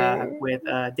Mágica with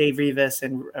Dave Rivas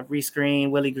and Reese Green,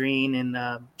 Willie Green,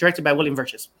 and directed by William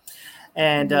Virtus.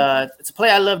 And it's a play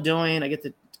I love doing. I get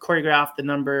to choreograph the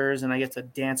numbers, and I get to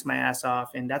dance my ass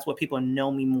off. And that's what people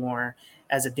know me more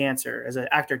as a dancer, as an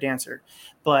actor dancer.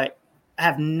 But I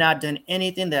have not done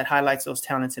anything that highlights those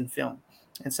talents in film.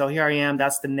 And so here I am.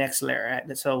 That's the next layer.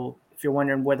 So if you're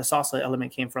wondering where the salsa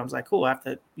element came from, it's like, cool, I have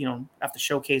to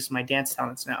showcase my dance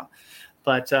talents now.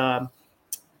 But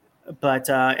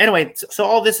anyway, so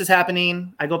all this is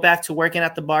happening. I go back to working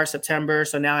at the bar September.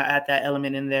 So now I add that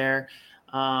element in there.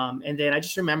 And then I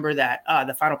just remember that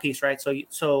the final piece, right?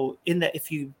 So in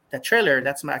the trailer,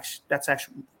 that's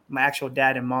actually my actual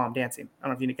dad and mom dancing. I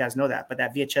don't know if you guys know that, but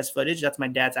that VHS footage, that's my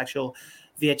dad's actual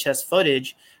VHS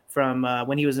footage from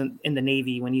when he was in the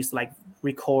Navy, when he used to like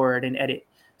record and edit.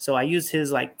 So I used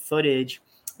his like footage,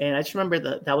 and I just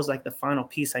remember that was like the final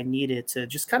piece I needed to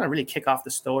just kind of really kick off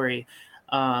the story,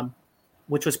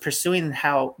 which was pursuing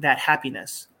that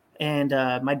happiness. And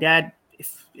my dad,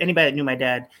 if anybody that knew my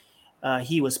dad,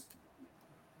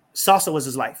 salsa was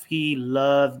his life. He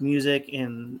loved music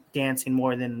and dancing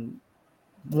more than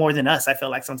us, I feel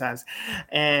like sometimes.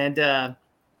 And I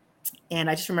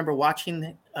just remember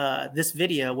watching this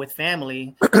video with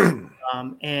family,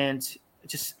 and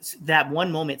just that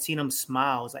one moment, seeing him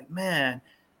smile, I was like, man,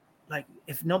 like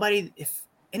if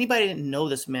anybody didn't know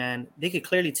this man, they could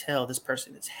clearly tell this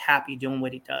person is happy doing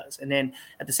what he does. And then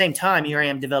at the same time, here I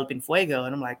am developing Fuego,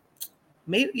 and I'm like,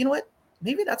 maybe, you know what?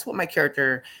 Maybe that's what my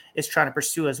character is trying to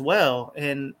pursue as well.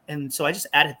 And so I just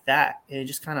added that, and it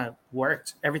just kind of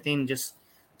worked. Everything just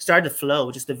started to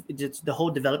flow, just the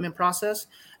whole development process.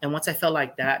 And once I felt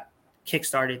like that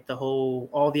kickstarted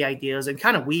all the ideas and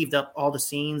kind of weaved up all the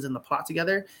scenes and the plot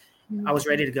together, I was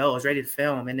ready to go. I was ready to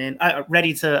film, and then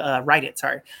ready to write it.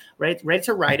 Ready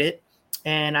to write it.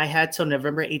 And I had till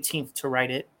November 18th to write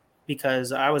it,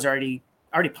 because I was already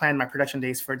planned my production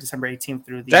days for December 18th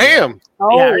through the. Damn.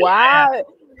 Wow.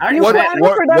 You planned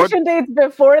the production dates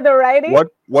before the writing?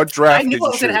 What draft? I knew did I you was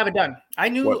going to shoot? have it done. I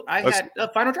knew I had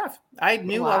a final draft. I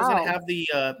knew I was going to have the.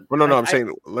 Well, no. I'm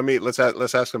saying let's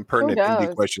ask some pertinent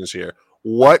indie questions here.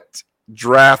 What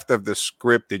draft of the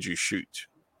script did you shoot?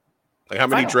 Like how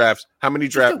many drafts? How many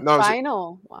drafts? No,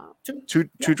 final. Wow. Two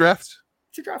drafts.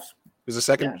 2 drafts. Is the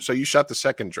second? Yeah. So you shot the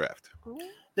second draft.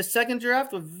 The second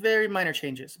draft with very minor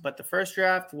changes, but the first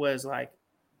draft was like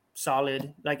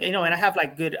solid. Like, you know, and I have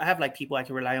like people I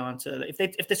can rely on to,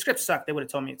 if the script sucked, they would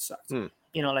have told me it sucked. You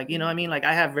know, like, you know what I mean? Like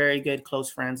I have very good close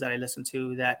friends that I listen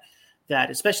to that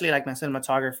especially like my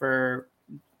cinematographer,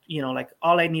 you know, like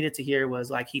all I needed to hear was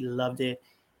like, he loved it.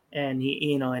 And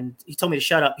he told me to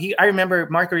shut up. I remember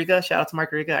Mark Arica, shout out to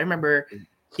Mark Arica. I remember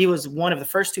he was one of the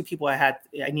first 2 people I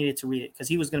needed to read it, because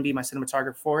he was going to be my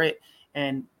cinematographer for it.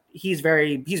 And he's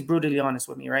brutally honest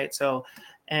with me. Right. So,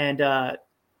 and,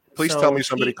 please tell me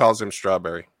somebody calls him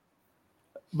Strawberry.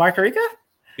 Mark Arica?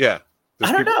 Yeah.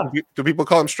 I don't know. Do people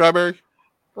call him Strawberry?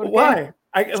 Why?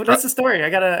 That's the story. I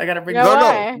gotta bring.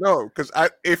 No. Because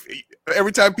if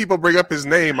every time people bring up his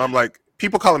name, I'm like,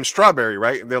 people call him Strawberry,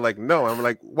 right? And they're like, no. I'm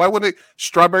like, why would it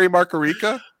Strawberry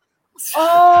Margarita?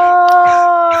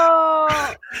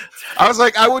 Oh. I was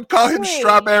like, I would call him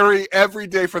Strawberry every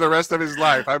day for the rest of his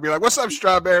life. I'd be like, what's up,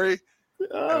 Strawberry?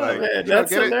 Oh, man,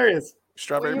 that's hilarious.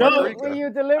 Strawberry Margarita. When you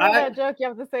deliver that joke, you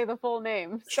have to say the full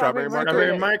name. Strawberry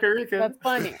Margarita. That's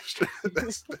funny.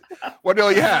 What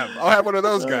do you have? I'll have one of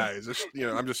those guys. You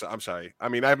know, I'm sorry. I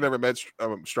mean, I've never met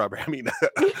Strawberry. I mean,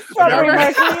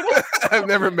 I've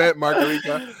never met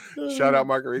Margarita. Shout out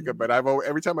Margarita. But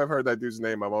every time I've heard that dude's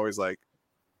name, I'm always like,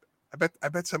 I bet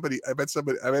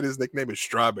his nickname is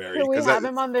Strawberry. So we have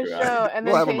him on the show and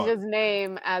then change his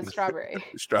name as Strawberry.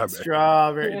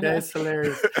 Strawberry. That's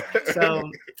hilarious.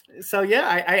 So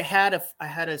yeah, I had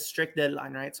a strict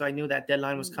deadline, right? So I knew that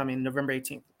deadline was coming November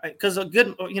 18th, because a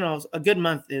good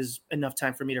month is enough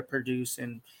time for me to produce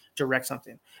and direct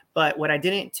something. But what I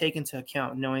didn't take into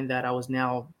account, knowing that I was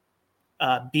now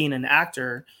being an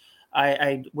actor,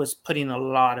 I was putting a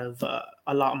lot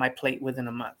on my plate within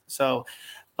a month. So.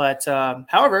 But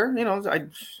however, you know,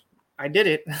 I did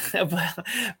it.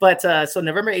 but so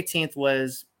November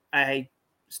 18th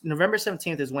November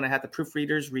 17th is when I had the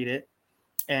proofreaders read it,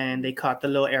 and they caught the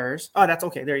little errors. Oh, that's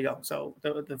okay. There you go. So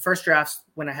the first drafts,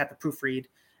 when I had to proofread,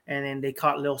 and then they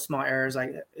caught little small errors.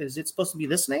 Like, is it supposed to be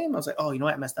this name? I was like, oh, you know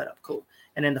what? I messed that up. Cool.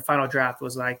 And then the final draft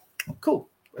was like, cool.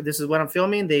 This is what I'm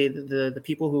filming. The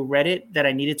people who read it, that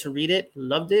I needed to read it,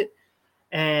 loved it.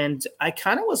 And I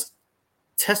kind of was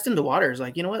testing the waters,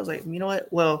 like, you know what? I was like, you know what?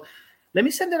 Well, let me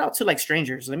send it out to like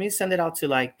strangers. Let me send it out to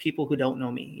like people who don't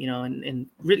know me, you know, and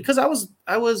really, because I was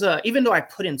even though I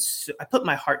put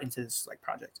my heart into this like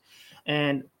project,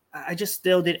 and I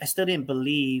still didn't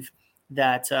believe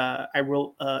that I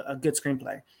wrote a good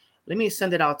screenplay. Let me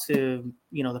send it out to,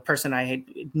 you know, the person I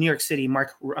hate, New York City,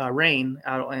 Mark Rain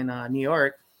out in New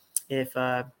York, if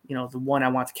you know, the one I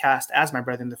want to cast as my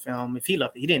brother in the film, if he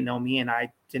loved it. He didn't know me, and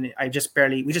I didn't.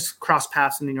 We just crossed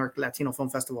paths in the New York Latino Film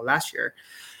Festival last year,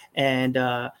 and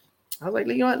I was like,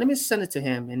 you know what, let me send it to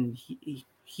him, and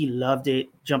he loved it.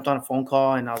 Jumped on a phone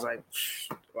call, and I was like,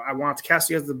 I want to cast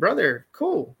you as the brother.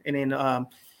 Cool. And then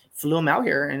flew him out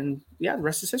here, and yeah, the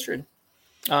rest is history.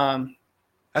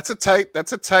 That's a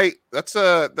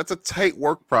tight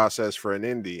work process for an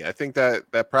indie. I think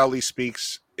that probably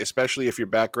speaks, especially if your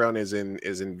background is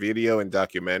in video and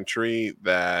documentary,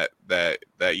 that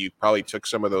you probably took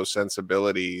some of those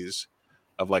sensibilities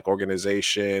of like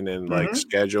organization and like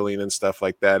scheduling and stuff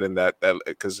like that. And that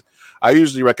because I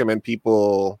usually recommend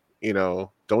people, you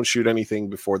know, don't shoot anything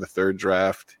before the third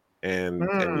draft. And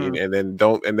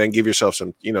then give yourself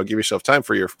some, you know, give yourself time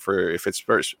for if it's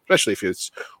first, especially if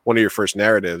it's one of your first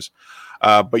narratives.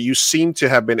 But you seem to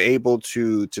have been able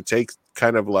to take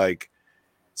kind of like,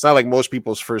 it's not like most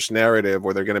people's first narrative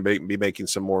where they're going to be making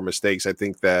some more mistakes. I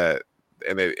think that,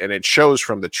 and it shows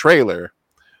from the trailer,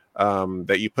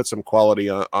 that you put some quality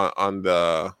on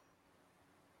the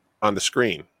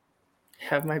screen.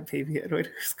 Have my baby Edwin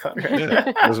Conrad.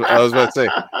 Yeah, I was about to say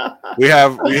we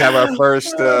have our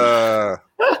first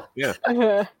yeah.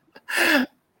 All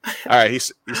right, he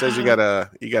says you got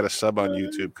a sub on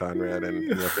YouTube, Conrad, and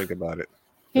you know, think about it.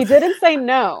 He didn't say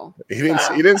no. He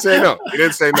didn't say no. He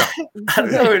didn't say no. I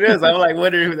don't know who it is. I'm like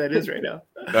wondering who that is right now.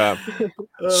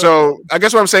 So I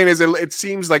guess what I'm saying is it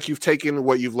seems like you've taken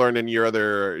what you've learned in your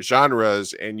other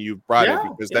genres and you've brought it,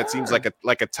 because that seems like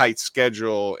a tight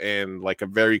schedule and like a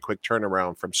very quick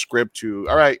turnaround from script to,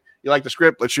 all right, you like the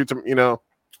script, let's shoot them, you know.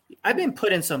 I've been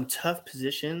put in some tough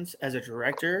positions as a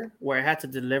director where I had to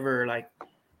deliver like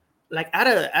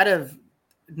out of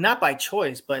not by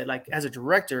choice, but like as a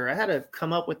director, I had to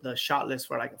come up with the shot list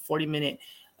for like a 40-minute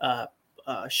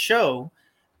show.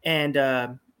 And,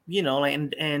 you know, like,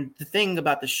 and the thing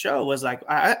about the show was like,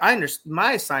 I understand,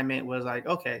 my assignment was like,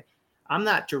 okay, I'm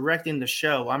not directing the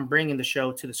show. I'm bringing the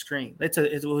show to the screen.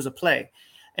 It was a play.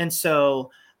 And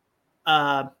so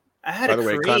I had By the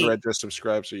way, Conrad just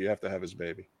subscribed, so you have to have his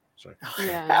baby. Sorry.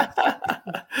 Yeah.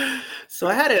 So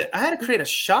I had to create a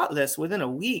shot list within a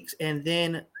week, and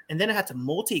then I had to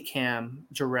multicam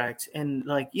direct, and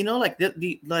like, you know, like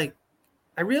like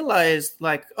I realized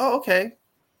like, oh, okay,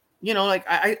 you know, like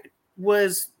I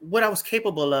was what I was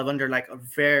capable of under like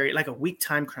a week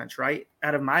time crunch, right?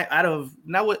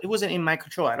 It wasn't in my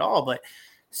control at all, but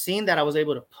seeing that I was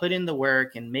able to put in the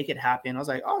work and make it happen, I was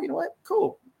like, oh, you know what,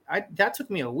 cool. That took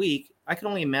me a week. I can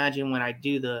only imagine when I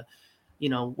do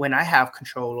when I have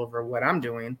control over what I'm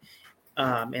doing.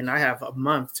 And I have a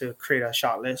month to create a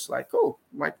shot list. Like, cool,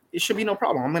 like it should be no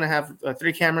problem. I'm gonna have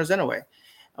 3 cameras anyway.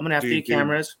 I'm gonna have 3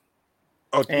 cameras.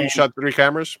 Oh, you shot 3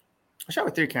 cameras? I shot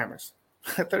with 3 cameras.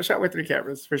 I shot with 3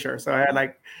 cameras for sure. So I had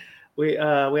like we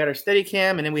had our steady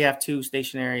cam, and then we have 2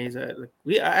 stationaries.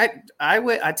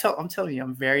 I'm telling you,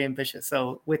 I'm very ambitious.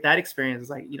 So with that experience, it's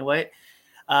like, you know what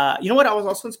I was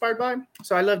also inspired by?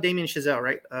 So I love Damien Chazelle,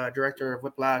 right? Director of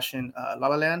Whiplash and La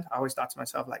La Land. I always thought to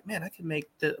myself, like, man, I could make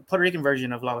the Puerto Rican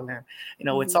version of La La Land, you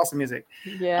know, with salsa music.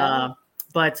 Yeah.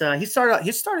 But he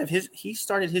started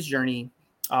his journey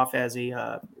off as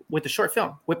with a short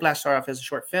film. Whiplash started off as a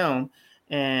short film,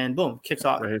 and boom, kicks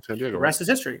off. Right, the rest is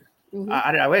history. Mm-hmm.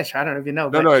 I wish. I don't know if you know.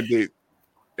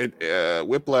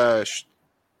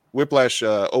 Whiplash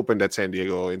opened at San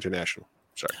Diego International.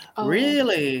 Sorry. Oh.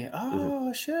 Really?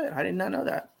 Oh, shit. I did not know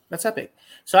that. That's epic.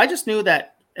 So I just knew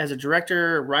that as a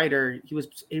director, writer, he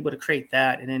was able to create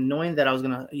that. And then knowing that I was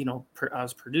going to, you know, I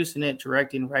was producing it,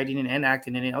 directing, writing it, and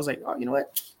acting in it, I was like, oh, you know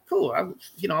what? Cool.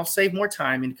 I'll save more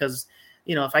time. And because,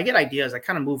 you know, if I get ideas, I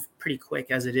kind of move pretty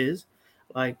quick as it is.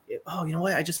 Like, oh, you know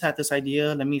what? I just had this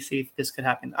idea. Let me see if this could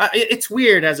happen. It's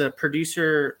weird as a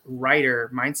producer,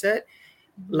 writer mindset.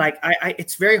 Like,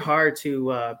 it's very hard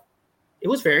to, it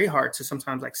was very hard to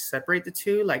sometimes like separate the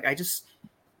two. Like I just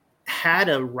had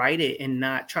to write it and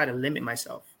not try to limit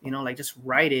myself, you know, like just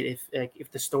write it.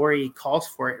 If the story calls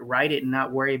for it, write it and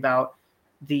not worry about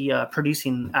the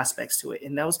producing aspects to it.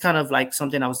 And that was kind of like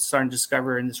something I was starting to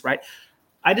discover in this, right?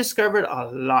 I discovered a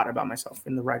lot about myself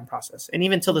in the writing process. And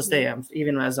even till this day,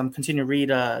 even as I'm continuing to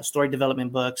read story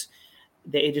development books,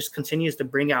 it just continues to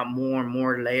bring out more and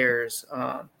more layers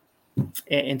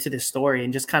into this story,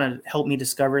 and just kind of help me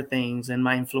discover things and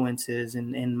my influences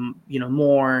and you know,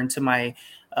 more into my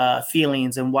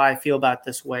feelings and why I feel about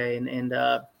this way.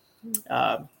 But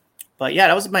yeah,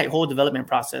 that was my whole development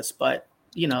process. But,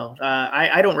 you know,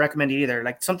 I don't recommend it either.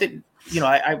 Like something, you know,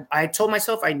 I told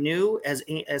myself I knew as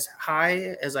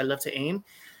high as I love to aim,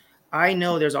 I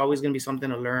know there's always going to be something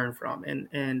to learn from.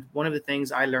 And one of the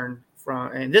things I learned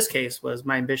from, in this case, was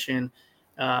my ambition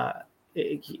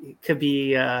it could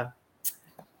be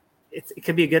it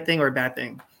could be a good thing or a bad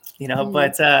thing, you know.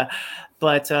 But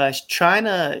trying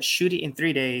to shoot it in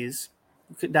 3 days,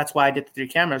 that's why I did the 3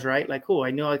 cameras, right? Like, cool,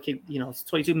 I know I could, you know, it's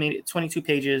 22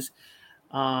 pages.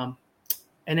 And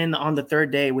then on the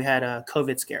 3rd day, we had a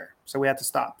COVID scare, so we had to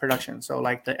stop production. So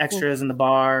like the extras in the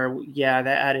bar, yeah,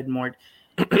 that added more.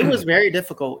 It was very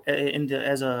difficult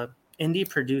as a indie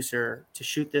producer to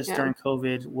shoot this during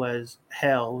COVID. Was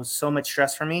hell. It was so much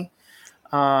stress for me.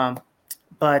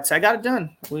 But I got it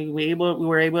done. We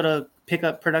were able to pick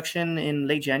up production in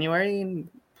late January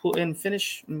and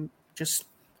finish.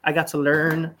 I got to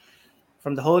learn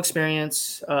from the whole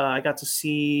experience. I got to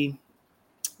see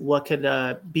what could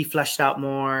be fleshed out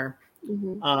more.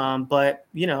 But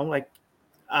you know, like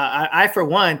I for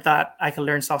one thought I could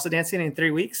learn salsa dancing in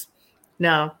 3 weeks.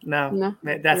 No, that's not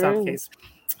the case.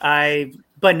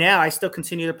 But now I still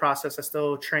continue the process. I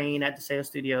still train at Deseo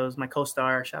Studios. My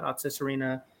co-star, shout out to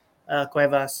Serena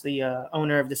Cuevas, the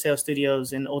owner of Deseo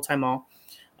Studios in Old Time Mall.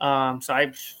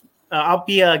 So I'll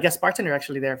be a guest bartender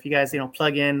actually there if you guys, you know,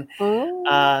 plug in.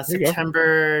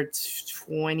 September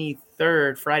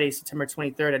 23rd, Friday, September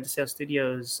 23rd at Deseo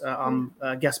Studios. I'm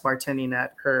guest bartending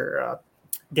at her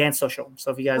dance social. So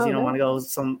if you guys, you know, want to go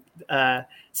some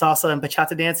salsa and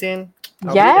bachata dancing,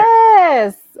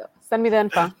 yes, send me the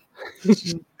info.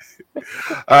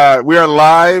 We are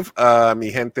live,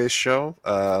 Mi Gente's show,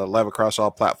 live across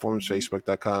all platforms,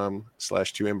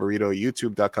 facebook.com/2mburrito,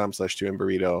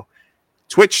 youtube.com/2mburrito,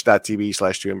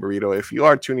 twitch.tv/2mburrito. If you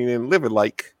are tuning in, leave a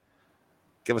like,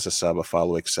 give us a sub, a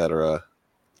follow, etc.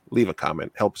 Leave a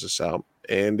comment, helps us out.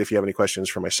 And if you have any questions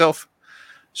for myself,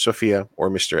 Sophia, or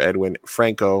Mr. Edwin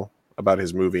Franco about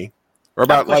his movie or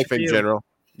about life in general,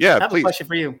 yeah, I have please. a question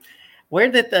for you. Where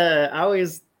did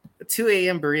the 2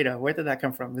 a.m. burrito, where did that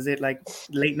come from? Is it like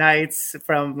late nights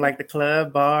from like the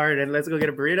club bar and let's go get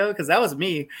a burrito? Because that was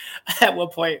me at one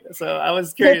point. So I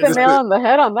was curious. Hit the nail on the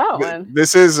head on that one.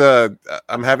 This is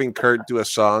I'm having Kurt do a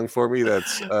song for me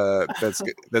that's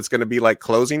going to be like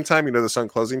closing time. You know the song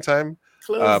Closing Time?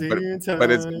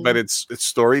 But it's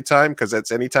story time, because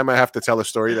that's anytime I have to tell a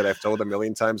story that I've told a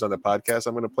million times on the podcast,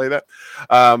 I'm going to play that.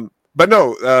 But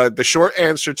no, the short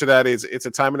answer to that is it's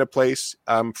a time and a place.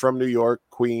 I'm from New York,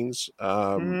 Queens.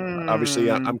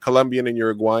 Obviously, I'm Colombian and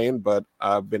Uruguayan, but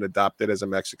I've been adopted as a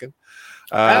Mexican.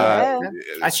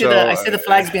 I see the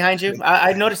flags behind you.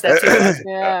 I noticed that too.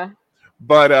 Yeah.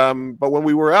 But when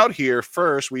we were out here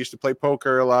first, we used to play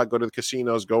poker a lot, go to the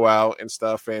casinos, go out and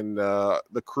stuff. And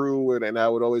the crew and I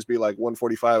would always be like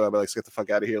 1:45. I'd be like, let's get the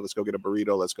fuck out of here. Let's go get a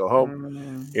burrito. Let's go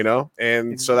home. You know?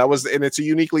 And so that was, and it's a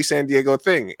uniquely San Diego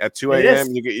thing. At 2 a.m.,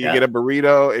 you get a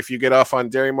burrito. If you get off on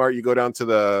Dairy Mart, you go down to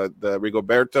the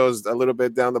Rigoberto's a little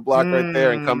bit down the block right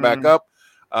there and come back up.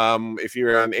 If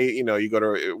you're on 8, you know, you go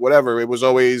to whatever. It was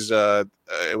always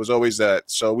that.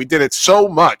 So we did it so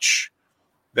much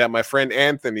that my friend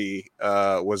Anthony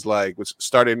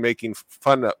started making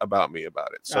fun about me about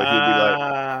it. So he'd be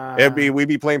like, we'd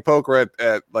be playing poker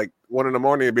at like 1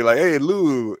 a.m. He'd be like, "Hey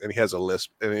Lou," and he has a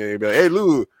lisp, and he'd be like, "Hey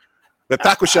Lou, the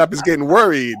taco shop is getting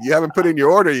worried. You haven't put in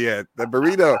your order yet. The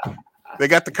burrito, they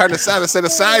got the carne asada set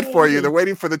aside for you. They're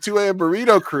waiting for the 2 a.m.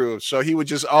 burrito crew." So he would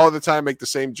just all the time make the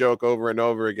same joke over and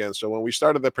over again. So when we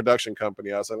started the production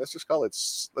company, I was like,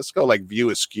 let's go like View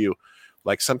Askew,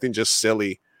 like something just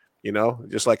silly. You know,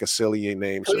 just like a silly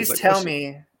name. Please so tell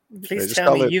me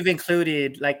you've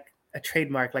included like a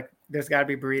trademark, like there's got to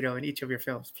be burrito in each of your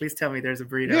films. Please tell me there's a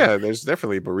burrito. Yeah, there's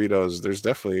definitely burritos.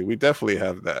 We definitely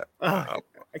have that.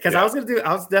 Because I was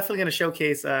definitely gonna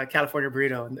showcase California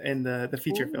burrito in the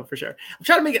feature film for sure. I'm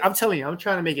trying to make it. I'm telling you, I'm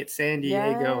trying to make it San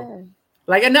Diego,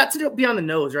 like, and not to be on the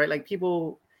nose, right? Like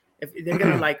people, if they're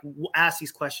gonna like ask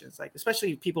these questions, like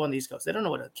especially people on the East Coast, they don't know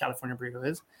what a California burrito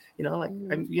is. You know, like you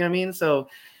know what I mean.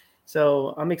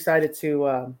 So I'm excited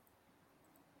to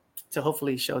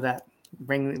hopefully show that,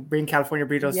 bring California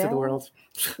burritos to the world.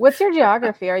 What's your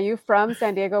geography? Are you from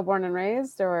San Diego, born and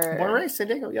raised, or born and raised San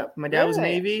Diego? Yep. My dad was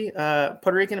Navy,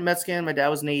 Puerto Rican and Mexican. My dad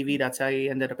was Navy. That's how he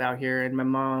ended up out here. And my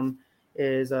mom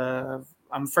is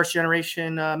I'm first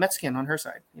generation Mexican on her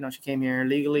side. You know, she came here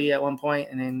legally at one point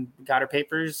and then got her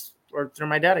papers or through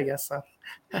my dad, I guess. So.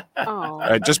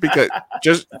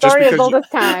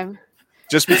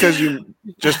 Just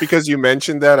because you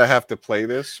mentioned that, I have to play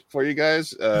this for you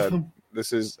guys.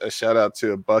 This is a shout out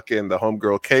to Buck and the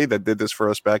homegirl Kay that did this for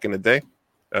us back in the day.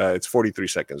 It's 43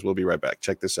 seconds. We'll be right back.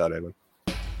 Check this out, Edwin.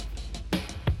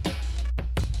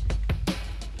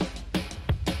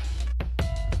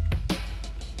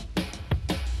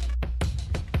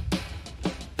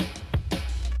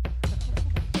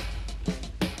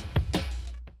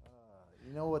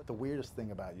 know what the weirdest thing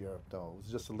about Europe, though?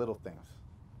 It's just the little things.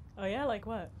 Oh, yeah? Like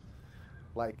what?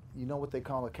 Like, you know what they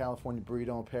call a California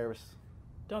burrito in Paris?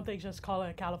 Don't they just call it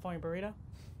a California burrito?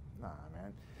 Nah,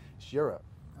 man. It's Europe.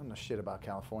 I don't know shit about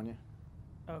California.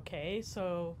 Okay,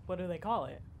 so what do they call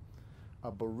it?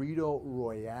 A burrito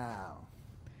royale.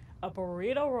 A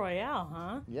burrito royale,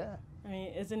 huh? Yeah. I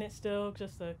mean, isn't it still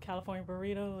just a California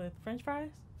burrito with French fries?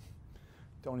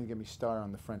 Don't even get me started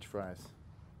on the French fries.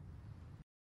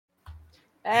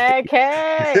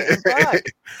 Okay.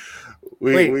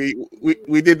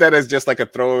 We did that as just like a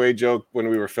throwaway joke when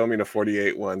we were filming a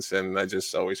 48 once, and I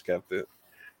just always kept it.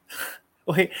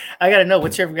 Wait, I gotta know,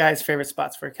 what's your guys' favorite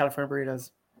spots for California burritos?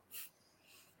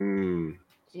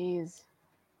 Jeez.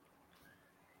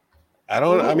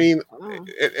 I mean,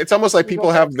 it's almost like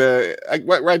people have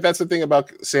right. That's the thing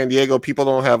about San Diego. People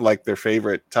don't have like their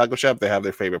favorite taco shop. They have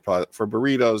their favorite for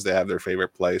burritos. They have their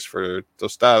favorite place for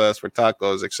tostadas, for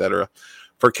tacos, etc.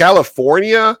 For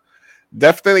California,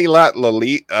 definitely not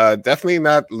definitely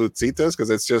not Lucitas, because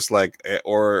it's just like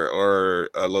or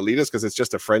Lolitas, because it's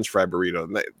just a French fry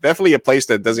burrito. Definitely a place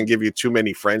that doesn't give you too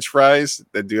many French fries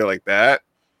that do it like that.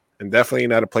 And definitely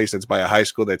not a place that's by a high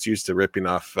school that's used to ripping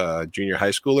off junior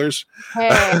high schoolers. Hey,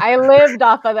 I lived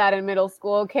off of that in middle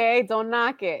school, okay? Don't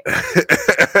knock it.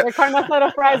 The carne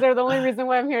asada fries are the only reason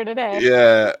why I'm here today.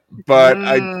 Yeah, but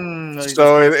it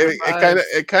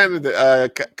kind of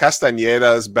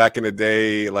Castañedas back in the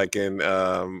day, like in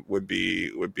would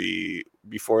be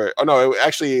before. Oh no,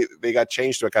 actually they got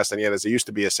changed to a Castañedas. There used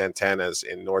to be a Santana's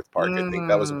in North Park. I think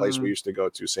that was a place we used to go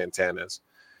to, Santana's.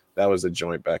 That was the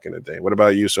joint back in the day. What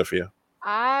about you, Sophia?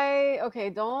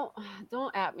 Don't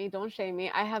at me, don't shame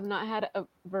me. I have not had a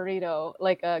burrito,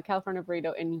 like a California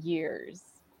burrito, in years.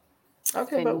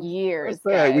 Okay, in years.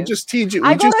 We just teed you.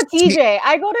 I go to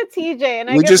TJ and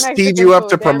I we get just Mexican teed you up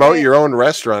to food, promote your own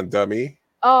restaurant, dummy.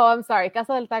 Oh, I'm sorry,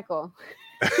 Casa del Taco.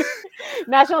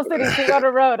 National City,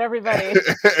 Sweetwater Road, everybody.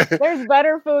 There's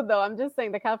better food though. I'm just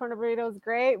saying the California burrito is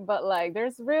great, but like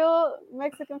there's real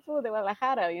Mexican food in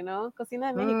Guadalajara, you know,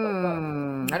 Cocina de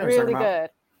Mexico. So really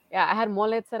good. Yeah, I had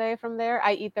mole today from there.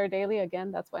 I eat there daily.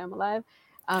 Again, that's why I'm alive.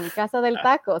 Casa del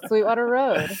Taco, Sweetwater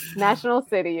Road, National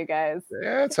City, you guys.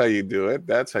 Yeah, that's how you do it.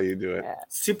 Yeah.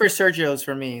 Super Sergio's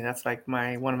for me. That's like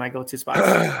one of my go-to spots.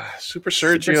 Super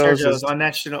Sergio's on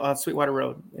Sweetwater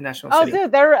Road in National City.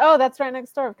 Dude, that's right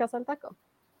next door of Casa del Taco.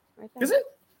 Right there. Is it?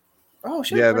 Oh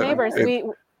shit. Yeah, we're neighbors.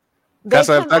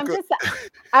 Casa del Taco.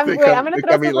 I'm going to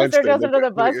throw Super Sergio's under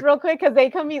the bus real quick because they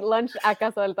come eat lunch at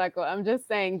Casa del Taco. I'm just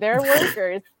saying, their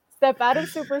workers step out of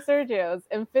Super Sergio's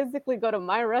and physically go to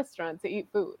my restaurant to eat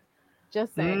food.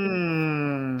 Just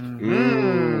saying.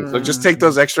 So just take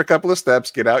those extra couple of steps,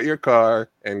 get out your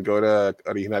car, and go to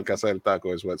Original Casa del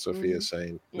Taco, is what Sophia is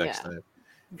saying next time.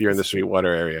 If you're in the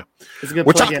Sweetwater area. It's a good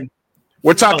plug-in.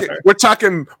 We're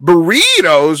talking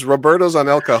burritos. Roberto's on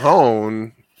El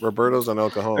Cajon.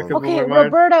 Okay,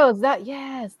 Roberto's.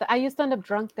 I used to end up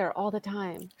drunk there all the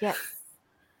time. Yes.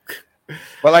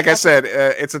 But like I said,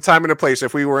 it's a time and a place.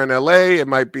 If we were in LA, it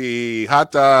might be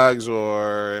hot dogs,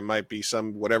 or it might be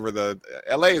whatever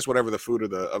LA is whatever the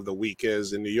food of the week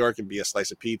is. In New York, it'd be a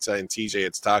slice of pizza. In TJ,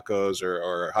 it's tacos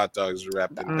or hot dogs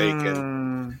wrapped in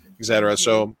bacon, etc.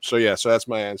 So that's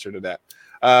my answer to that.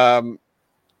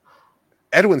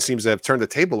 Edwin seems to have turned the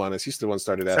table on us. He's the one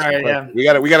started asking. Sorry, yeah.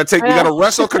 We gotta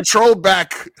wrestle control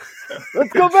back.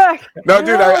 Let's go back. No,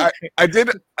 dude, I did.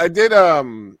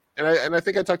 And I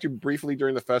think I talked to you briefly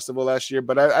during the festival last year,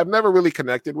 but I've never really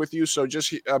connected with you. So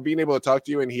just being able to talk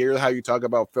to you and hear how you talk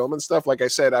about film and stuff, like I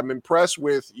said, I'm impressed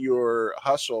with your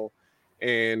hustle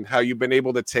and how you've been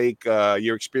able to take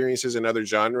your experiences in other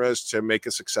genres to make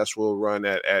a successful run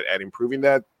at improving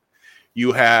that.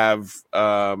 You have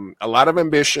a lot of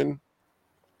ambition.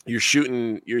 You're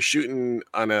shooting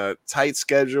on a tight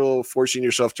schedule, forcing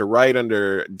yourself to write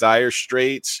under dire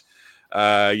straits.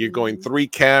 You're going 3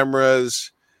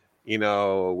 cameras.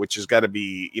 Which has got to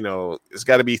be, it's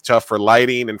got to be tough for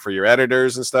lighting and for your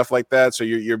editors and stuff like that. So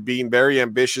you're being very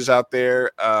ambitious out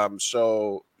there. I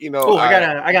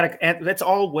gotta. That's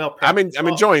all well. I'm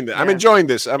enjoying that. Yeah. I'm enjoying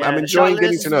this. I'm enjoying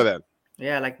getting to know that.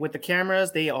 Yeah, like with the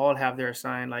cameras, they all have their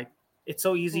sign. Like it's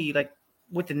so easy. Like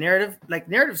with the narrative,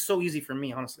 narrative's so easy for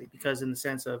me, honestly, because in the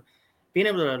sense of being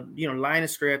able to, line a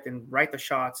script and write the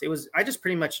shots, I just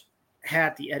pretty much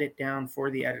had the edit down for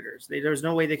the editors. There's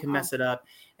no way they can mess it up.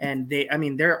 And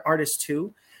they're artists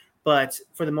too, but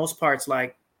for the most part, it's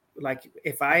like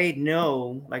if I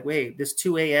know, wait, this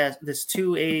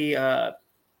 2A1,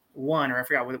 or I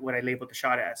forgot what I labeled the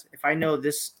shot as. If I know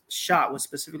this shot was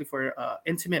specifically for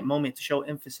intimate moment to show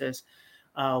emphasis,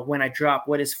 when I drop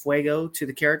what is fuego to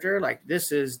the character,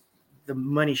 this is the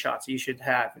money shots you should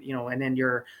have, you know, and then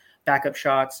your backup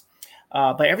shots.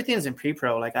 But everything is in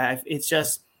pre-pro. Like it's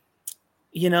just,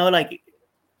 you know, like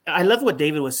I love what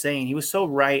David was saying. He was so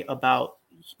right about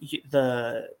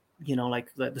the, you know, like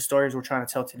the stories we're trying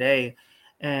to tell today.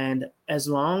 And as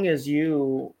long as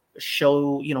you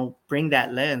show, you know, bring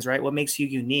that lens, right? What makes you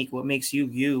unique? What makes you,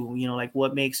 you know, like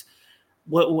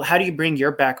how do you bring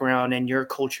your background and your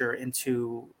culture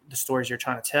into the stories you're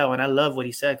trying to tell? And I love what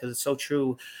he said, because it's so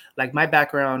true. Like my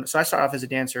background, so I started off as a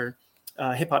dancer,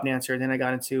 hip hop dancer. Then I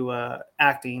got into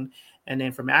acting. And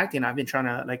then from acting, I've been trying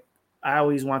to, like, I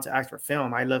always want to act for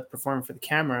film. I love performing for the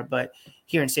camera, but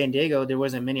here in San Diego, there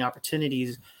wasn't many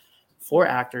opportunities for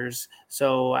actors.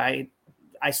 So I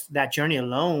that journey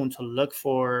alone to look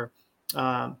for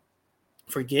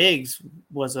gigs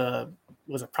was a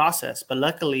process. But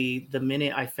luckily, the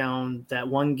minute I found that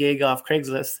one gig off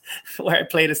Craigslist where I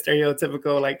played a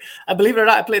stereotypical, like, I believe it or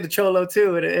not, I played the cholo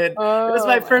too. It was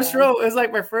my first role. It was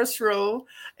like my first role.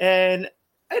 And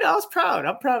I was proud.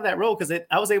 I'm proud of that role, because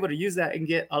I was able to use that and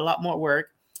get a lot more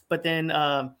work. But then,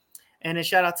 and then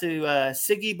shout out to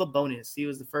Siggy Babonis. He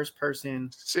was the first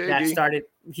person that started.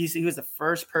 He was the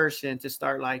first person to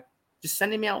start, like, just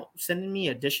sending me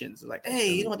auditions. Like,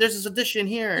 hey, you know what? There's this audition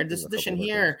here and this audition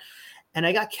here. And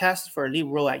I got cast for a lead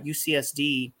role at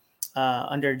UCSD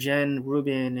under Jen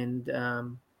Rubin.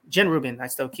 And Jen Rubin, I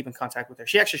still keep in contact with her.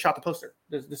 She actually shot the poster.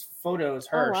 This photo is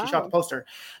her. Oh, wow. She shot the poster.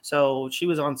 So she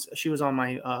was on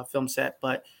my film set,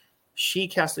 but she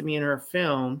casted me in her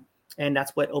film. And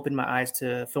that's what opened my eyes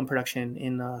to film production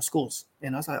in schools.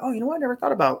 And I was like, oh, you know what? I never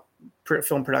thought about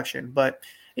film production. But,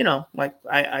 you know, like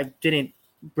I didn't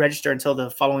register until the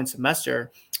following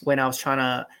semester, when I was trying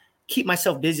to keep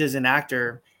myself busy as an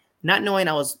actor, not knowing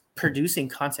I was producing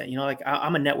content. You know, like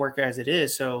I'm a networker as it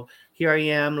is. So here I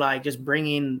am, like, just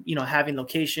bringing, you know, having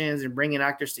locations and bringing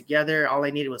actors together. All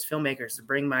I needed was filmmakers to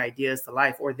bring my ideas to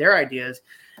life, or their ideas.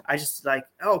 I just like,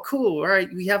 oh, cool. All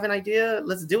right, we have an idea.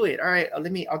 Let's do it. All right,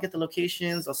 I'll get the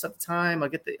locations. I'll set the time. I'll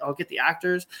get the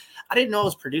actors. I didn't know I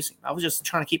was producing. I was just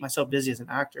trying to keep myself busy as an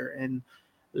actor. And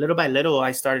little by little,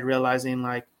 I started realizing,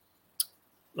 how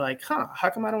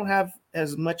come I don't have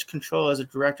as much control as a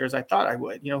director as I thought I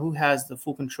would? You know, who has the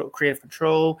full control, creative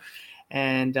control?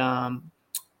 And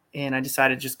I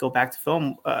decided to just go back to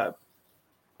film. I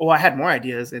had more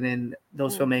ideas, and then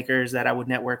those filmmakers that I would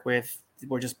network with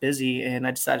were just busy, and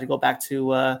I decided to go back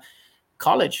to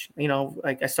college. You know,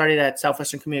 like I started at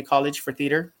Southwestern Community College for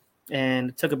theater,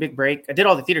 and took a big break. I did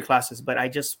all the theater classes, but I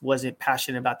just wasn't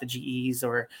passionate about the GEs,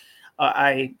 or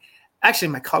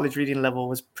my college reading level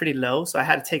was pretty low. So I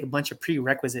had to take a bunch of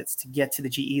prerequisites to get to the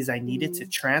GEs I needed to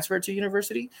transfer to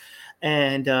university.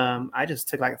 And I just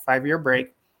took like a 5-year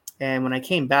break. And when I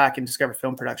came back and discovered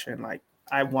film production, like,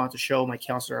 I wanted to show my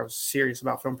counselor I was serious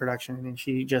about film production. And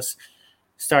she just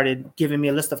started giving me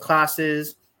a list of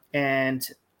classes, and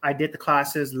I did the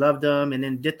classes, loved them, and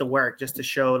then did the work just to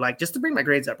show, like, just to bring my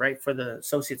grades up, right, for the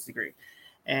associate's degree.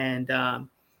 And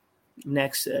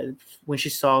next, when she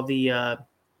saw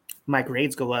my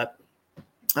grades go up,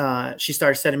 she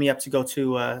started setting me up to go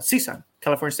to CSUN,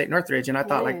 California State Northridge. And I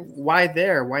thought, like, why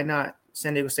there? Why not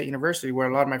San Diego State University, where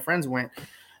a lot of my friends went?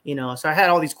 You know, so I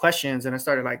had all these questions, and I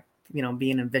started, like, you know,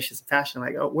 being ambitious and passionate,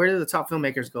 like, oh, where do the top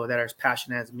filmmakers go that are as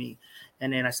passionate as me?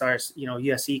 And then I started, you know,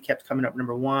 USC kept coming up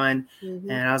number one.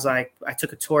 And I was like, I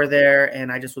took a tour there,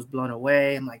 and I just was blown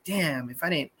away. I'm like, damn, if I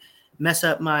didn't mess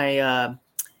up my,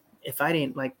 if I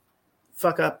didn't, like,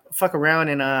 fuck around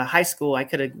in high school, I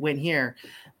could have went here.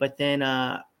 But then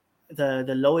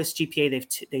the lowest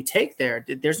GPA they take there,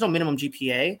 there's no minimum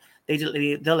GPA.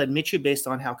 They'll admit you based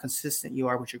on how consistent you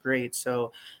are with your grades.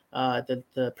 So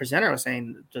the presenter was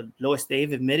saying the lowest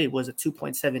they've admitted was a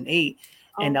 2.78.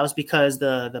 And that was because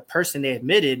the person they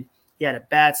admitted, he had a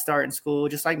bad start in school,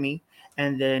 just like me.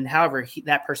 And then, however,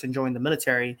 that person joined the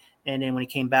military. And then when he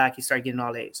came back, he started getting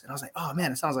all A's. And I was like, oh,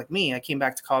 man, it sounds like me. I came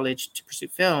back to college to pursue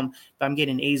film, but I'm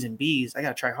getting A's and B's. I got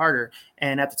to try harder.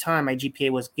 And at the time, my GPA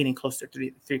was getting close to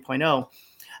 3.0.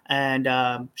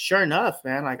 And sure enough,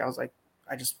 man, like, I was like,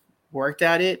 I just worked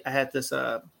at it. I had this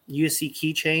USC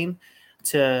keychain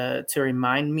to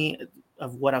remind me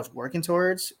of what I was working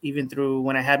towards, even through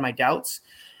when I had my doubts.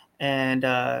 And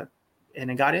I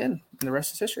got in, and the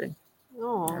rest is history.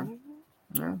 Oh.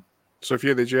 Yeah.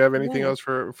 Sophia, did you have anything else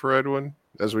for Edwin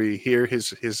as we hear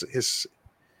his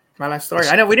my life story?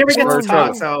 I know we never get to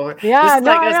talk, so yeah,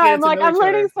 no, I know. I'm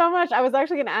learning so much. I was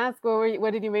actually going to ask,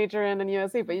 what did you major in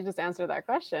USC? But you just answered that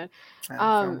question.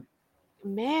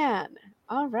 Man,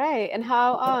 all right. And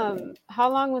how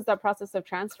long was that process of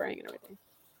transferring and everything?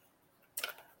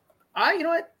 You know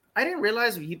what? I didn't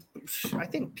realize I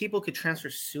think people could transfer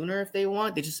sooner if they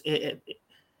want. They just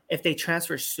if they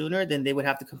transfer sooner, then they would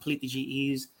have to complete the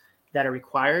GEs that are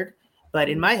required. But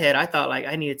in my head, I thought like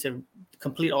I needed to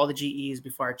complete all the GEs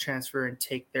before I transfer and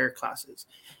take their classes.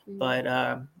 But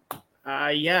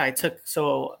yeah,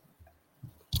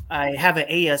 I have an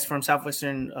AS from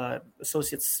Southwestern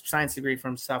Associate's Science degree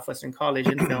from Southwestern College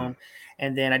in film.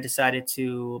 And then I decided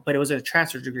but it was a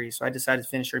transfer degree. So I decided to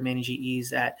finish the remaining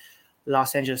GEs at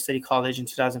Los Angeles City College in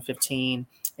 2015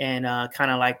 and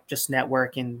kind of like just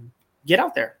network and get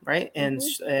out there. Right. And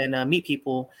meet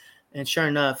people. And sure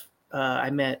enough, I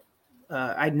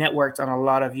networked on a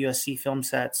lot of USC film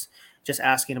sets, just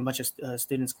asking a bunch of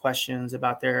students questions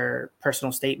about their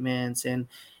personal statements and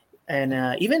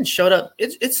even showed up.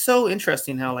 It's so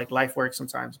interesting how like life works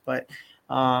sometimes, but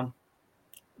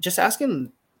just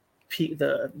asking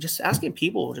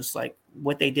people just like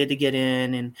what they did to get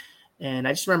in. And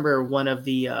I just remember one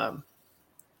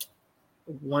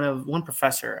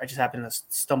professor I just happened to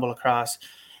stumble across.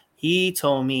 He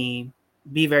told me,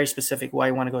 be very specific why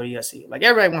you want to go to USC. Like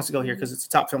everybody wants to go here because it's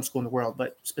the top film school in the world,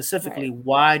 but specifically,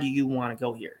 why do you want to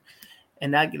go here?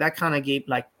 And that kind of gave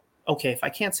like, okay, if I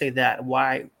can't say that,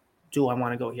 why do I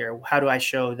want to go here? How do I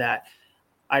show that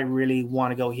I really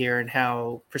want to go here and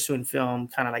how pursuing film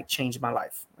kind of like changed my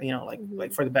life,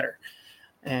 like for the better.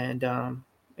 And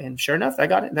sure enough, that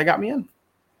got me in.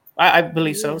 I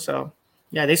believe so. So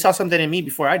yeah, they saw something in me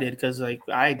before I did. Cause like,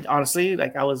 I honestly,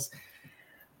 like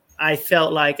I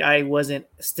felt like I wasn't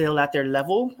still at their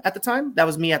level at the time. That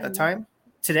was me at the time.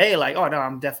 Today, like, oh no,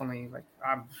 I'm definitely like,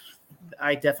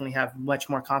 I definitely have much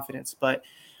more confidence, but,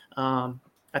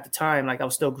 at the time, like I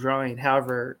was still growing.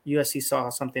 However, USC saw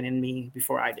something in me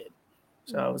before I did.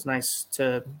 So it was nice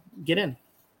to get in.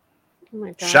 Oh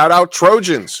my God. Shout out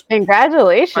Trojans.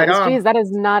 Congratulations. Jeez, that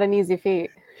is not an easy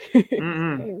feat.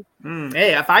 Hey,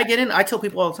 if I get in, I tell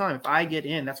people all the time, if I get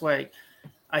in, that's why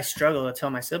I struggle to tell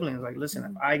my siblings, like, listen,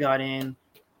 if I got in,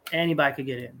 anybody could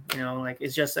get in, like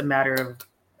it's just a matter of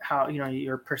how,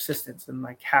 your persistence and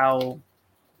like how,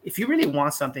 if you really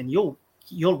want something, you'll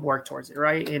work towards it.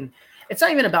 Right. And it's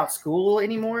not even about school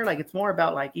anymore. Like it's more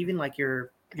about like, even like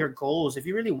your goals. If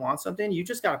you really want something, you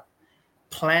just got to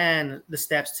plan the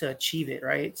steps to achieve it.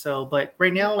 Right. So, but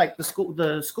right now, like the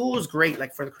school is great,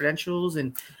 like for the credentials.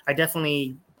 And I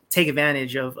definitely take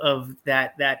advantage of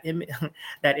that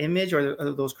image or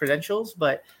those credentials.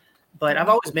 But I've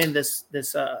always been this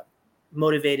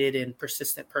motivated and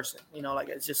persistent person, like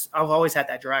it's just, I've always had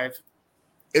that drive.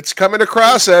 It's coming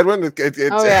across, Edwin. It's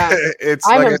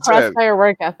I'm like impressed by your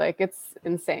work ethic. It's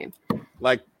insane.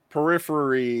 Like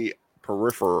peripherally,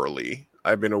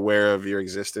 I've been aware of your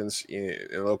existence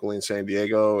locally in San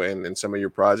Diego and some of your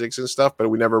projects and stuff, but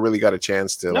we never really got a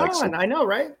chance to I know,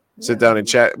 right? Sit down and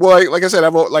chat. Well, like I said,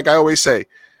 I always say,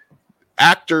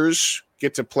 actors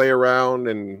get to play around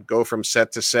and go from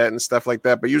set to set and stuff like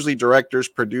that. But usually directors,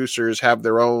 producers have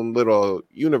their own little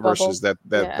universes that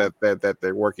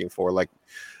they're working for. Like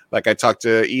I talked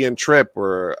to Ian Tripp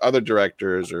or other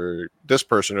directors or this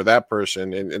person or that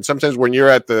person. And sometimes when you're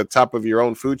at the top of your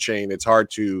own food chain, it's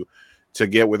hard to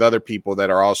get with other people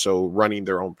that are also running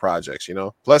their own projects,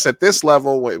 Plus at this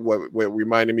level, what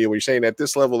reminded me of what you're saying, at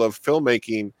this level of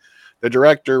filmmaking, the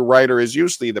director, writer is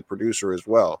usually the producer as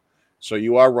well. So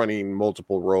you are running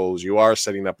multiple roles. You are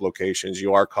setting up locations.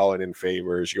 You are calling in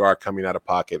favors. You are coming out of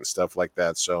pocket and stuff like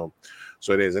that. So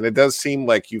it is. And it does seem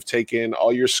like you've taken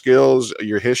all your skills,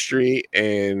 your history,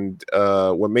 and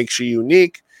what makes you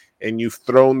unique, and you've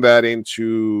thrown that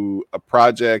into a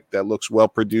project that looks well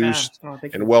produced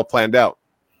and well planned out.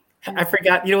 I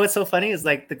forgot. You know what's so funny is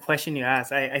like the question you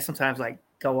asked. I sometimes like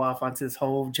go off onto this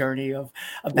whole journey of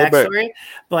a backstory,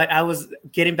 but I was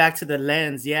getting back to the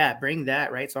lens. Yeah, bring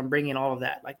that, right? So I'm bringing all of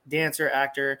that, like dancer,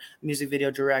 actor, music video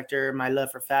director, my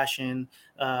love for fashion,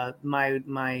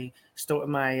 my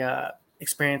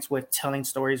experience with telling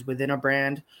stories within a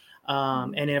brand,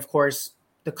 and then of course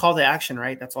the call to action,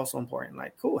 right? That's also important.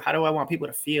 Like, cool. How do I want people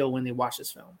to feel when they watch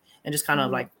this film? And just kind of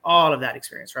like all of that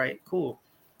experience, right? Cool.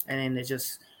 And then it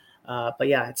just, but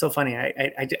yeah, it's so funny.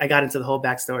 I got into the whole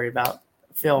backstory about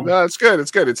film. No, it's good. It's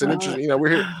good. It's an interesting,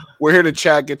 we're here to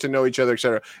chat, get to know each other,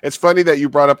 etc. It's funny that you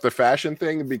brought up the fashion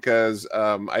thing because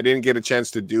I didn't get a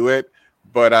chance to do it,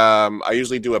 but I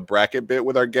usually do a bracket bit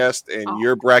with our guest, and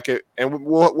your bracket, and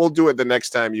we'll do it the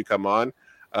next time you come on.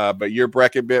 But your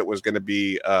bracket bit was going to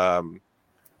be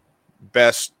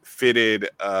best fitted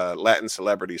Latin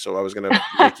celebrity. So I was going to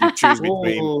make you choose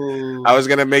between. I was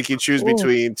going to make you choose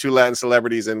between two Latin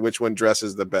celebrities and which one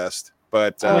dresses the best.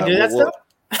 But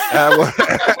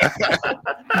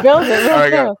Build it real All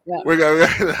right, fast. Yeah. we're going.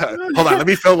 Hold on, let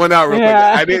me fill one out real quick.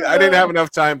 I didn't have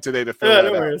enough time today to fill that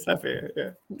no out. worries, I feel it, yeah.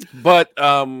 But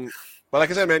like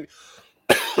I said, man,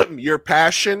 your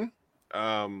passion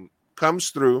comes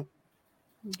through.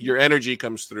 Your energy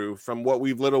comes through. From what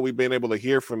we've been able to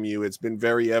hear from you, it's been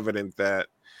very evident that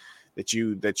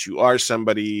you are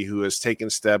somebody who has taken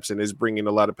steps and is bringing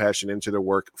a lot of passion into the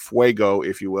work. Fuego,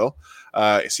 if you will.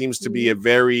 It seems to be a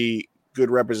very good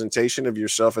representation of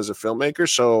yourself as a filmmaker.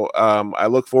 So I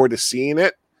look forward to seeing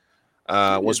it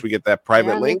once we get that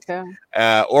private link,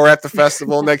 or at the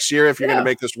festival next year if you're going to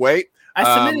make us wait.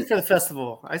 I submitted for the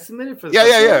festival.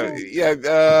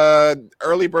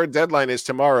 Early bird deadline is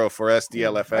tomorrow for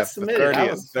SDLFF,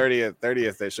 the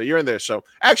 30th day. So you're in there. So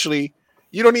actually,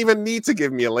 you don't even need to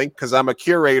give me a link because I'm a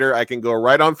curator. I can go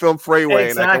right on Film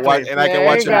Freeway and I can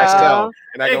watch it myself.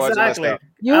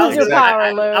 Use your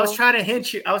power, Lou. I was trying to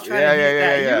hint you. I was trying to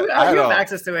hint that. You have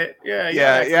access to it.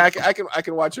 I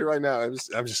can watch it right now.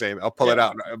 I'm just saying. I'll pull it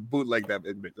out. Bootleg that.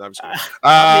 I'm just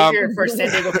I'll be here for San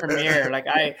Diego premiere. Like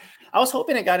I was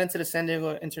hoping it got into the San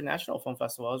Diego International Film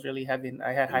Festival. I was really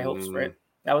I had high hopes for it.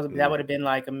 That would have been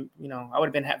like I would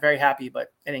have been very happy,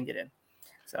 but it didn't get in.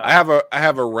 So I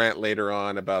have a rant later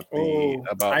on about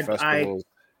festivals.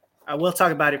 I will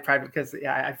talk about it private because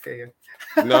I feel you.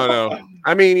 No.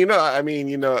 Anyway,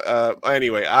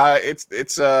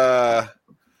 it's I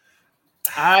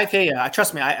feel you.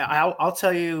 Trust me. I'll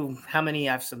tell you how many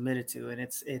I've submitted to, and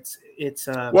it's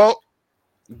well.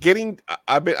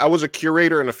 I was a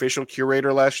curator, an official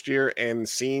curator last year, and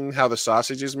seeing how the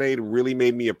sausage is made really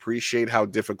made me appreciate how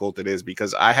difficult it is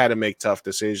because I had to make tough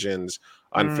decisions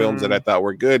on films that I thought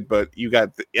were good, but you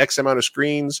got the X amount of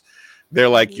screens. They're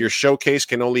like, your showcase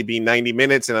can only be 90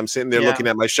 minutes. And I'm sitting there looking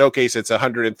at my showcase. It's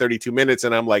 132 minutes.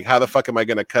 And I'm like, how the fuck am I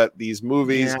going to cut these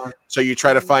movies? Yeah. So you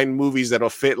try to find movies that'll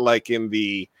fit like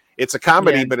it's a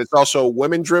comedy, but it's also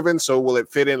women driven. So will it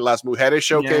fit in Las Mujeres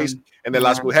showcase? Yeah. And then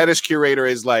Las Mujeres curator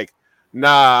is like,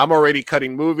 nah, I'm already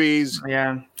cutting movies.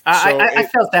 Yeah. I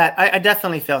felt that. I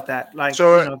definitely felt that. Like,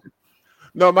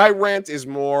 no, my rant is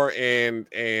more, and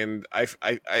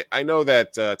I know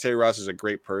that Terry Ross is a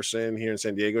great person here in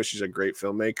San Diego. She's a great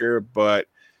filmmaker, but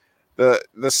the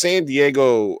San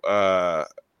Diego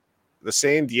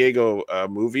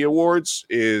Movie Awards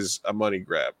is a money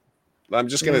grab. I'm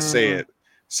just gonna say it.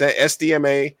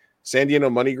 SDMA, San Diego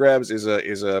Money Grabs is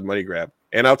a money grab,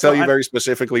 and I'll tell you very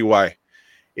specifically why.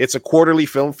 It's a quarterly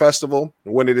film festival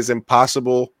when it is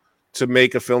impossible to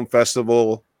make a film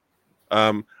festival.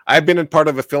 I've been in part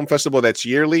of a film festival that's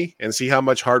yearly and see how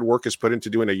much hard work is put into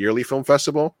doing a yearly film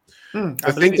festival.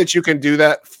 I think that you can do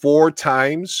that 4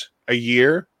 times a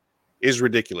year is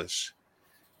ridiculous.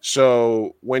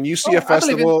 So when you see a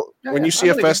festival,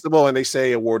 festival and they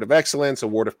say award of excellence,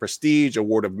 award of prestige,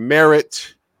 award of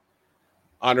merit,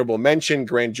 honorable mention,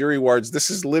 grand jury awards, this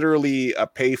is literally a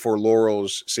pay for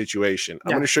laurels situation.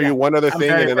 I'm going to show you one other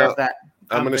thing, and then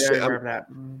I'm going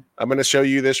to show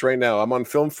you this right now. I'm on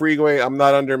Film Freeway. I'm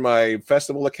not under my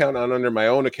festival account. I'm under my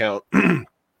own account.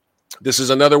 This is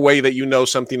another way that you know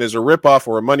something is a ripoff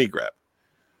or a money grab.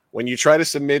 When you try to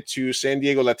submit to San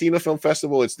Diego Latino Film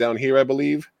Festival, it's down here, I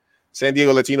believe. San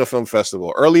Diego Latino Film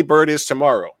Festival. Early bird is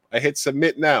tomorrow. I hit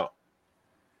submit now.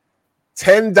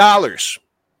 $10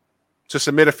 to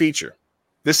submit a feature.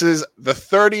 This is the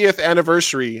 30th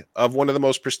anniversary of one of the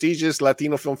most prestigious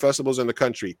Latino film festivals in the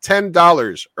country.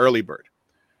 $10 early bird.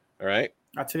 All right.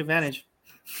 I took advantage.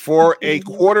 For a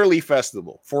quarterly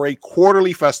festival. A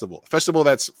festival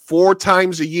that's 4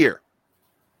 times a year.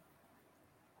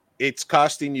 It's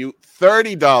costing you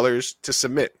 $30 to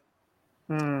submit.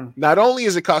 Not only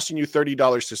is it costing you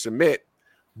 $30 to submit,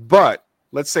 but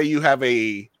let's say you have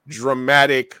a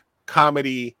dramatic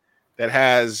comedy that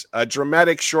has a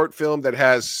dramatic short film that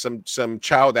has some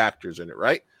child actors in it,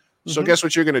 right? So guess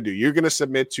what you're going to do? You're going to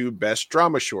submit to best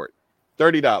drama short,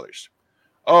 $30.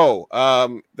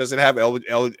 Oh, does it have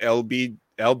LBTGQ?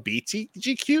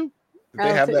 Did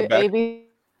they have that back?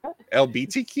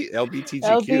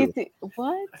 LBTGQ.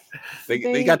 What?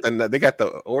 They got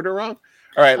the order wrong.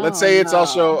 All right, let's say it's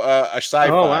also a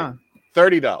sci-fi.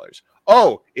 $30.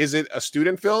 Oh, is it a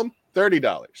student film?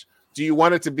 $30. Do you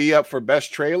want it to be up for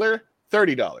best trailer?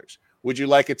 $30. Would you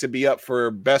like it to be up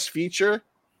for best feature?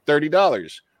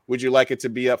 $30. Would you like it to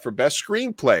be up for best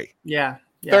screenplay? Yeah.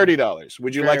 $30.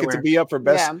 Would you like it to be up for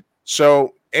best? Yeah.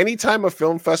 So anytime a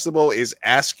film festival is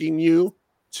asking you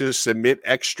to submit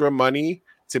extra money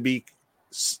to be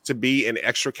in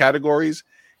extra categories,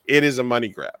 it is a money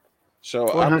grab. So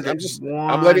I'm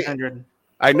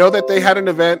I know that they had an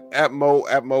event at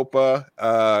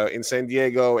MOPA in San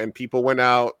Diego, and people went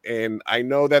out. And I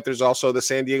know that there's also the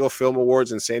San Diego Film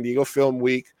Awards and San Diego Film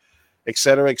Week, et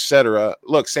cetera, et cetera.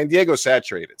 Look, San Diego's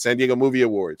saturated. San Diego Movie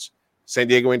Awards, San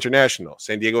Diego International,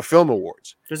 San Diego Film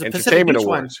Awards, There's a Entertainment Pacific Beach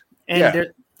Awards. one. And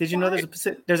did you know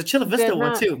there's a Chula Vista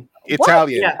one too?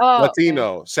 Italian, Yeah.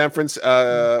 Latino, San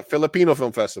Francisco, Filipino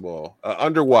Film Festival,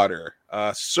 Underwater,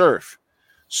 Surf.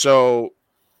 So,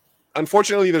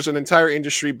 unfortunately, there's an entire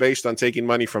industry based on taking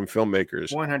money from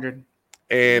filmmakers. 100.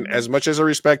 And as much as I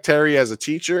respect Terry as a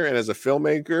teacher and as a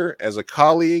filmmaker, as a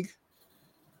colleague,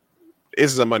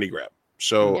 this is a money grab.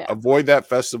 So avoid that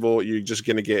festival. You're just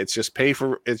gonna get it's just pay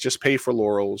for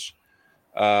laurels.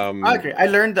 I agree. I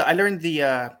learned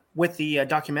the with the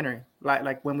documentary,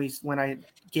 like when I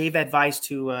gave advice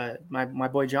to my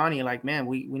boy Johnny, like, man,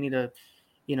 we need to,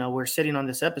 we're sitting on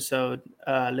this episode,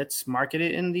 let's market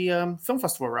it in the film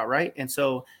festival route, right? And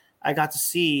so I got to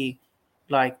see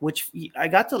I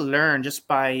got to learn just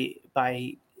by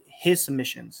his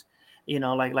submissions,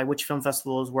 like which film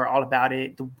festivals were all about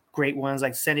it, the great ones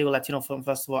like San Diego Latino Film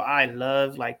Festival. I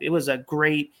love, like, it was a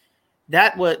great.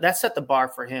 That set the bar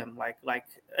for him. Like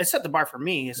it set the bar for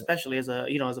me, especially as a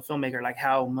filmmaker, like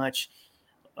how much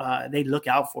they look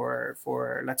out for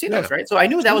Latinos, right? So I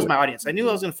knew that was my audience. I knew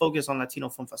I was going to focus on Latino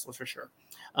film festivals for sure.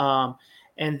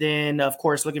 And then of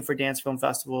course looking for dance film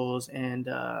festivals and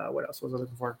what else was I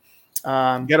looking for?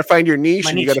 You got to find your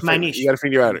niche. You got to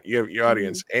find your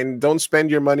audience, and don't spend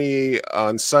your money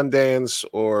on Sundance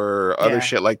or other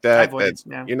shit like that.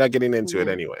 You're not getting into it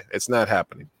anyway. It's not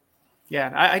happening.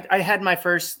 Yeah, I had my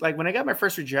first, like, when I got my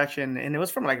first rejection, and it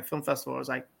was from like a film festival. It was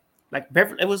like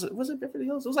Beverly. Was it Beverly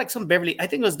Hills? It was like some Beverly. I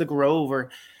think it was the Grove,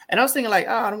 and I was thinking like,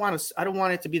 I don't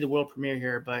want it to be the world premiere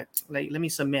here, but like, let me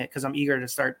submit because I'm eager to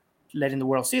start letting the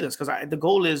world see this, because the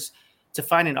goal is to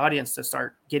find an audience to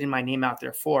start getting my name out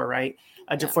there for, right,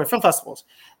 for film festivals.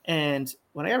 And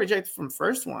when I got rejected from the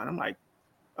first one, I'm like,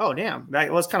 oh damn, that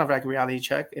was kind of like a reality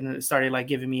check, and it started like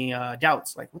giving me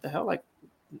doubts, like, what the hell, like,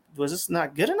 was this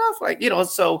not good enough? Like,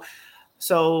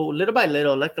 so little by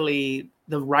little, luckily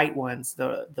the right ones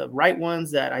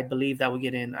that I believe that would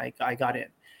get in, I got in.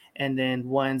 And then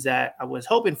ones that I was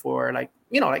hoping for, like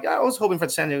I was hoping for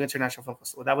the San Diego International Film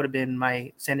Festival. That would have been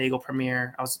my San Diego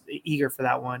premiere. I was eager for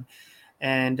that one.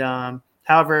 And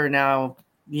however, now,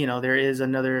 there is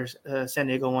another San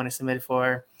Diego one I submitted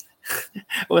for.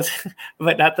 But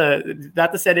not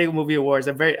the San Diego Movie Awards.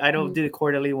 I don't do the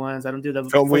quarterly ones. I don't do the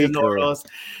Film Week.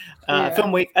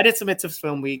 Film Week. I did submit to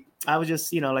Film Week. I was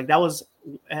just, that was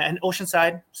an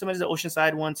Oceanside. Somebody's the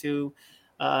Oceanside one to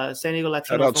San Diego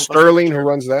Latino. Shout out Sterling, who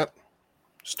runs that.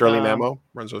 Sterling Ammo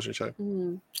runs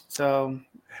Oceanside. So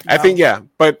I think,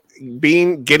 but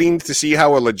getting to see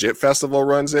how a legit festival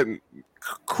runs it,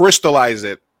 crystallize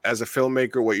it. As a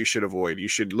filmmaker, what you should avoid. You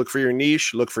should look for your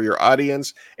niche, look for your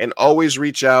audience, and always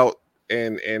reach out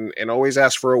and always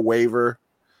ask for a waiver.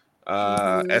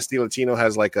 SD Latino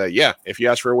has like if you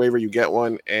ask for a waiver, you get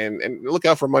one, and look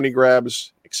out for money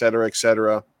grabs, et cetera, et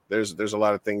cetera. There's a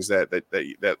lot of things that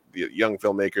the young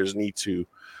filmmakers need to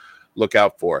look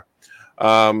out for.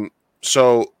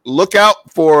 So look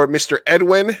out for Mr.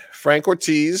 Edwin Frank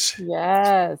Ortiz.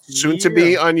 Yes. Soon to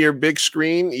be on your big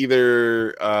screen,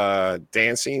 either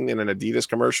dancing in an Adidas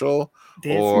commercial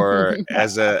or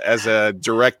as a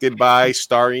directed by,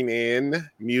 starring in,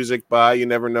 music by. You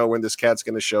never know when this cat's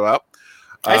going to show up.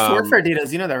 I used to work for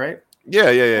Adidas. You know that, right? Yeah.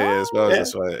 As well,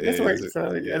 that's why. That's why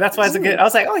it's a good. I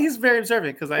was like, oh, he's very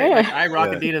observant because I rock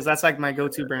Adidas. That's like my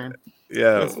go-to brand.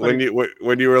 Yeah, when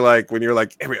you were like,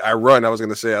 hey, I run, I was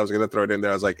gonna throw it in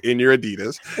there. I was like, in your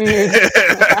Adidas.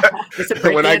 It's a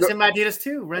break dance in my Adidas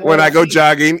too. When I go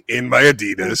jogging, in my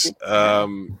Adidas.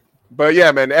 But yeah,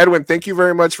 man, Edwin, thank you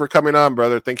very much for coming on,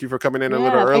 brother. Thank you for coming in a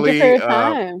little early. Thank you for your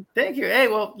time. Thank you. Hey,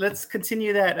 well, let's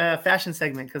continue that fashion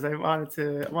segment because I wanted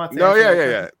to. No,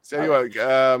 yeah. Tell you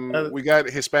what, we got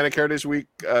Hispanic Heritage Week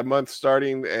month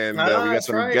starting, and we got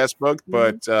some guests booked,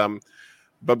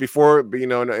 But before,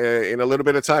 in a little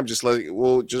bit of time,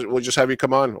 we'll just have you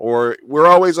come on, or we're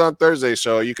always on Thursday,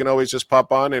 so you can always just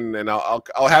pop on, and I'll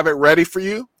have it ready for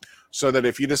you, so that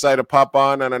if you decide to pop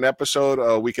on an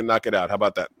episode, we can knock it out. How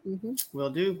about that?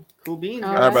 Will do. Cool beans.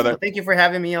 All right, brother. Thank you for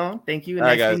having me on. Thank you.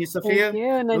 Nice meeting you, Sophia. Thank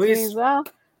you. Nice meeting you as well.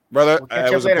 Brother,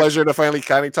 it was a pleasure to finally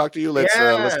kind of talk to you. Let's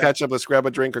catch up. Let's grab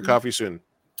a drink or coffee soon.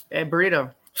 And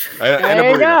burrito. And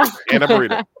a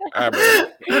burrito. All right,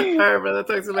 brother. All right, brother.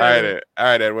 Thanks a lot. All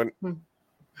right, Edwin.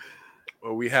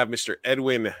 Well, we have Mr.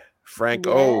 Edwin Frank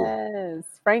O. Yes,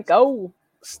 Frank O.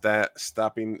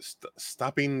 Stopping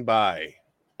by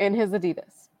in his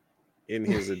Adidas.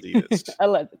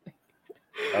 Allegedly.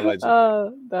 Allegedly.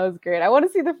 Oh, that was great. I want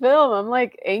to see the film. I'm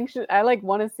like anxious. I like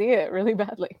want to see it really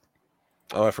badly.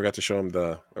 Oh, I forgot to show him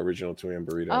the original 2 a.m.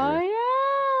 burrito. Oh here.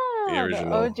 yeah, The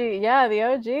original, OG. Yeah, the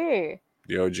OG.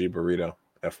 the OG burrito.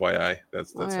 FYI,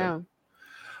 that's Oh, him.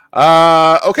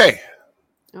 yeah. Okay.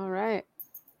 All right.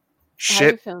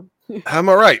 Shit. How you feel? I'm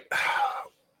all right.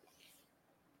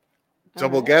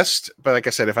 Double right. guessed, but like I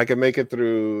said, if I could make it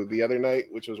through the other night,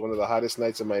 which was one of the hottest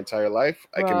nights of my entire life,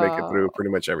 I can make it through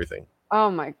pretty much everything. Oh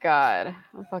my god,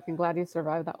 I'm fucking glad you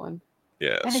survived that one.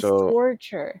 Yeah. That is so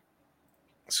torture.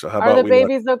 So how Are about the we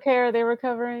babies okay? Are they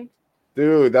recovering?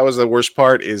 Dude, that was the worst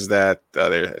part. Is that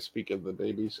there? Speak of the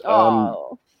babies.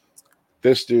 Oh.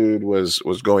 This dude was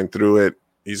going through it.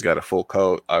 He's got a full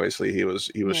coat. Obviously, he was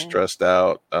stressed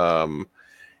out.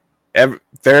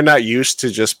 They're not used to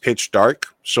just pitch dark.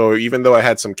 So even though I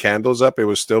had some candles up, it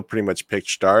was still pretty much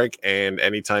pitch dark. And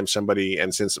anytime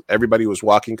since everybody was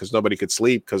walking because nobody could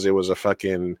sleep because it was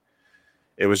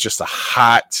just a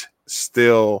hot,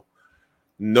 still,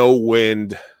 no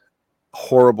wind,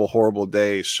 horrible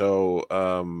day.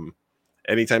 So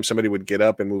anytime somebody would get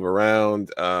up and move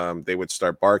around, they would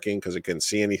start barking because they couldn't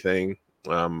see anything.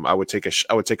 I would take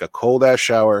a cold ass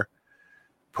shower,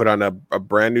 put on a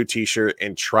brand new t-shirt,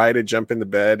 and try to jump into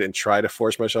bed and try to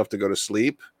force myself to go to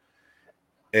sleep.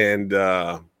 And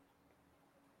I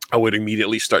would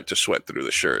immediately start to sweat through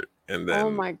the shirt. And then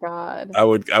oh my god, I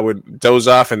would doze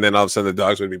off, and then all of a sudden the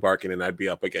dogs would be barking, and I'd be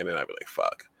up again, and I'd be like,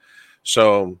 "Fuck."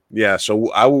 So yeah,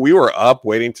 we were up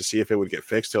waiting to see if it would get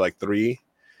fixed till like 3,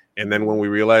 and then when we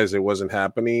realized it wasn't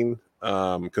happening,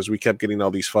 because we kept getting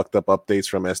all these fucked up updates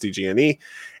from SDG&E,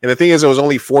 and the thing is, it was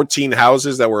only 14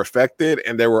 houses that were affected,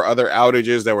 and there were other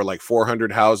outages that were like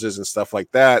 400 houses and stuff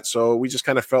like that. So we just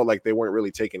kind of felt like they weren't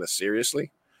really taking us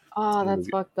seriously. oh, that's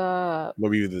fucked up.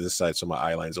 Maybe this side, so my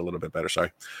eye line's a little bit better.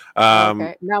 Sorry.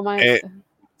 Okay, now mine.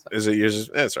 Is it yours?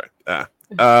 That's right.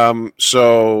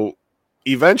 So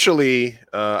eventually,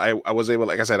 I was able,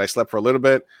 like I said, I slept for a little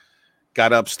bit,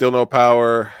 got up, still no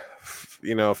power,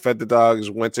 fed the dogs,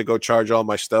 went to go charge all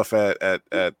my stuff at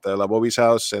La Bobby's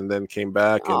house, and then came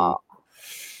back. And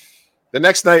the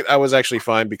next night I was actually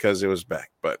fine because it was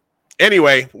back. But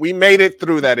anyway, we made it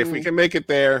through that. If we can make it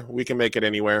there, we can make it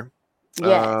anywhere.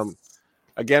 Yes.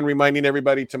 Again, reminding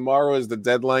everybody, tomorrow is the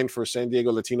deadline for San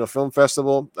Diego Latino Film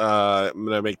Festival. I'm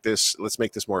gonna let's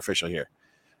make this more official here.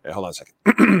 Hey, hold on a second.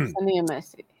 Send me a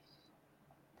message.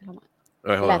 All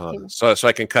right, hold on. So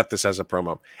I can cut this as a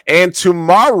promo. And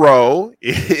tomorrow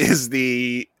is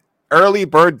the early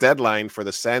bird deadline for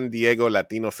the San Diego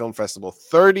Latino Film Festival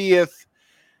 30th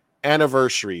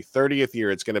anniversary, 30th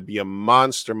year. It's going to be a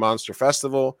monster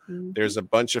festival. Mm-hmm. There's a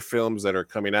bunch of films that are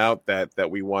coming out that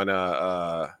we want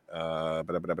to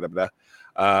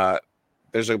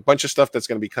there's a bunch of stuff that's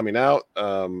going to be coming out.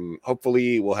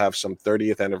 Hopefully we'll have some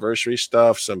 30th anniversary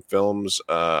stuff, some films.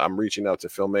 I'm reaching out to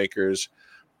filmmakers,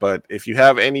 but if you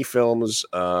have any films,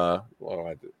 your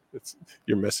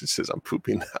message says I'm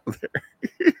pooping down there.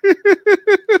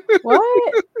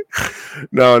 What?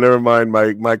 No, never mind.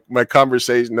 My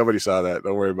conversation. Nobody saw that.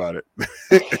 Don't worry about it.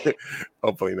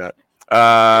 Hopefully not.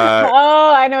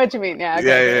 Oh, I know what you mean. Yeah.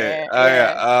 Okay,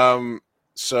 yeah.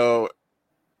 So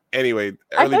anyway,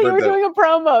 I thought you were doing a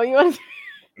promo. You want to?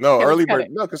 No, early bird.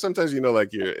 No, because sometimes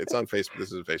it's on Facebook.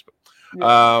 This is Facebook.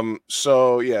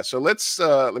 Yeah. So let's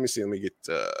let me see. Let me get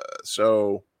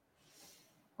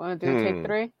want to do take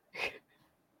 3?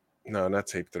 No, not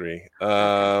tape 3.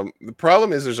 The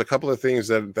problem is there's a couple of things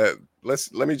that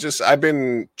I've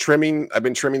been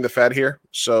trimming the fat here.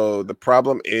 So the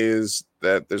problem is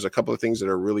that there's a couple of things that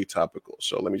are really topical.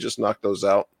 So let me just knock those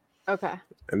out. Okay.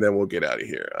 And then we'll get out of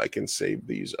here. I can save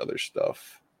these other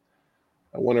stuff.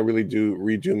 I want to really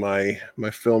redo my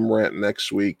film rant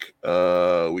next week.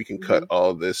 We can cut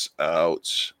all this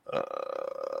out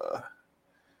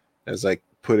as I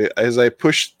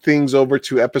push things over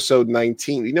to episode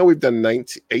 19. We've done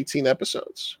 18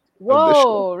 episodes.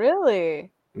 Whoa, really?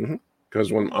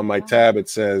 Because when on my tab it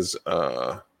says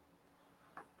on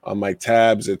my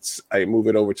tabs I move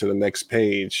it over to the next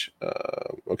page.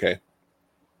 Okay.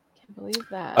 Can't believe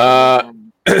that.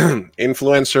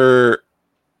 Influencer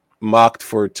mocked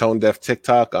for tone deaf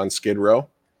TikTok on Skid Row.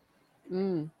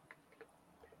 Does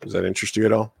that interest you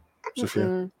at all,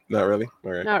 Sophia? Not really.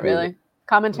 All right. Not really.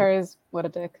 Commentaries, what a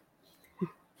dick.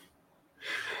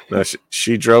 No,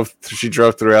 she drove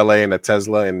through LA in a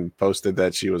Tesla and posted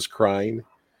that she was crying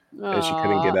and she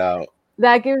couldn't get out.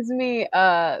 That gives me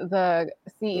the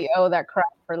CEO that cried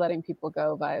for letting people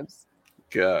go vibes.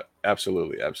 Yeah,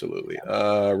 absolutely.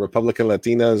 Republican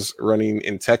Latinas running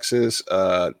in Texas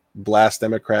blast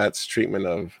Democrats' treatment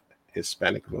of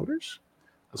Hispanic voters.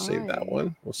 We'll save that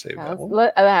one. We'll save that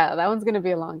one. That one's gonna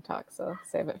be a long talk, so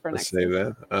save it for next. Let's save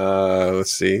that.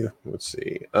 Let's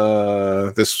see.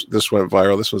 This went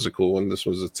viral. This was a cool one. This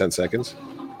was 10 seconds.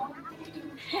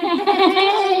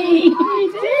 Hey, we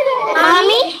did it.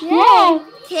 Mommy? Yeah.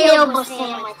 Table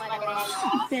sandwich.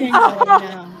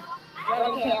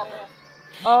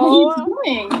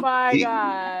 Oh my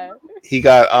God. He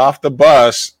got off the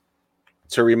bus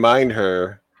to remind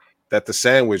her that the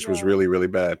sandwich was really, really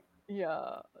bad.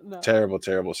 Yeah. No.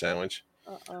 Terrible sandwich.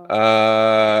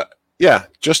 Yeah,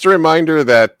 just a reminder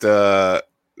that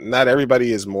not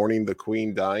everybody is mourning the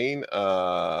queen dying.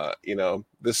 You know,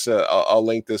 this I'll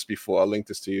link this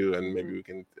to you, and maybe we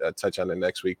can touch on it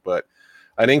next week. But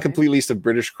an incomplete list of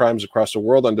British crimes across the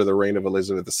world under the reign of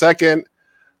Elizabeth II.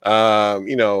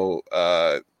 You know,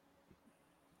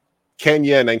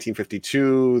 Kenya in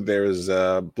 1952. There's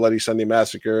a Bloody Sunday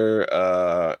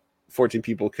massacre. 14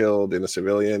 people killed in a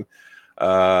civilian.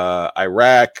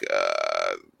 Iraq.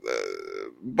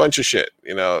 Bunch of shit,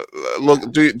 you know.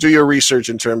 Look, do your research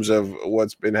in terms of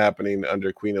what's been happening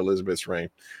under Queen Elizabeth's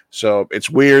reign. So it's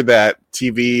weird that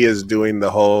TV is doing the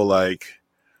whole like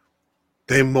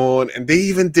they mourn, and they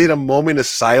even did a moment of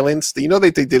silence. You know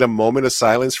that they did a moment of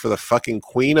silence for the fucking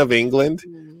Queen of England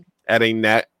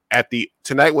tonight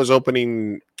was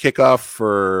opening kickoff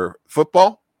for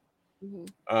football,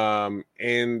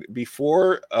 and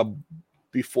before a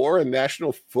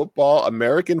national football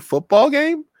American football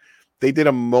game. They did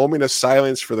a moment of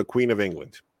silence for the Queen of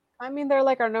England. I mean, they're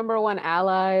like our number one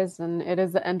allies, and it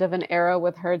is the end of an era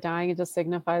with her dying. It just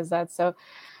signifies that. So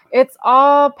it's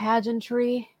all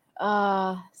pageantry,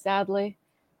 sadly.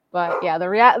 But yeah, the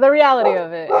reality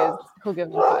of it is who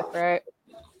gives a fuck, right?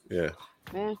 Yeah.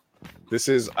 Man. This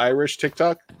is Irish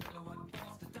TikTok.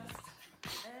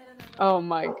 Oh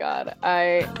my God.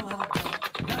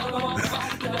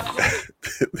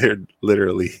 They're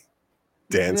literally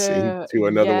dancing to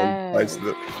another one.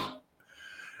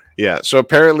 Yeah, so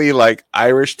apparently like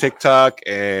Irish TikTok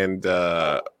and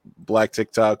black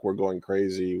TikTok were going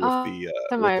crazy with the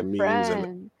memes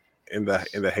and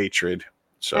the hatred.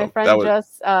 So my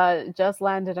friend just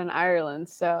landed in Ireland,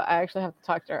 so I actually have to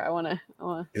talk to her. I want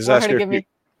her to give me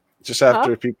just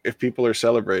after if people are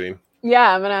celebrating.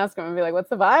 Yeah, I'm gonna ask him and be like, "What's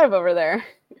the vibe over there?"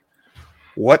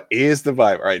 What is the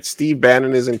vibe? All right, Steve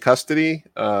Bannon is in custody.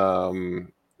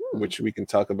 Which we can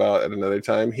talk about at another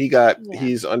time.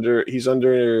 He's under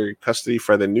custody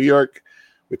for the New York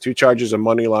with 2 charges of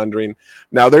money laundering.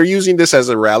 Now they're using this as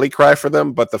a rally cry for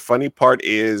them, but the funny part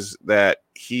is that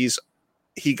he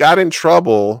got in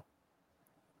trouble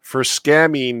for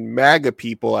scamming MAGA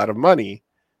people out of money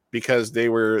because they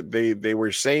were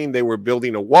saying they were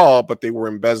building a wall, but they were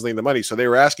embezzling the money. So they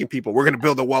were asking people, "We're going to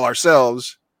build a wall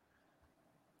ourselves,"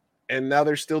 and now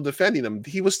they're still defending him.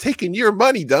 He was taking your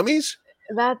money, dummies.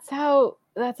 That's how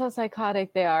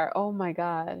psychotic they are. Oh my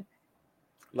God.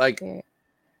 Like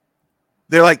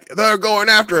they're going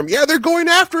after him. Yeah, they're going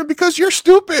after him because you're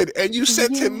stupid and you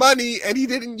sent him money and he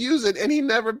didn't use it and he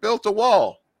never built a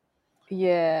wall.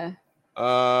 Yeah.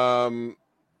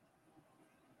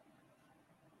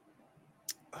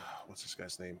 What's this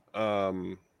guy's name?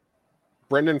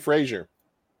 Brendan Fraser.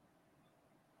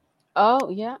 Oh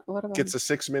yeah. What about gets a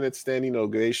 6-minute standing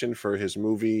ovation for his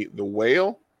movie The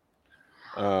Whale.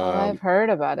 I've heard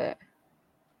about it.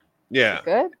 Yeah.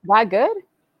 Good? That good?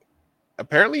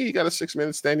 Apparently he got a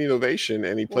 6-minute standing ovation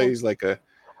and he plays like a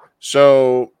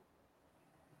so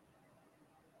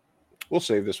we'll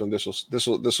save this one. This will stick.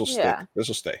 This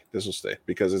will stay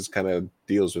because it's kind of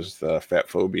deals with fat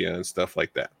phobia and stuff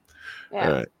like that.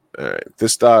 Yeah. All right.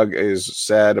 This dog is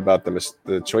sad about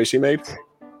the choice he made.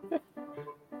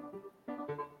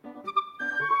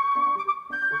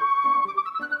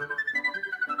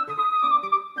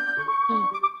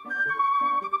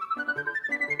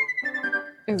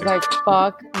 He's like,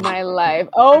 fuck my life.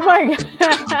 Oh my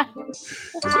God.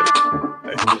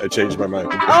 I changed my mind.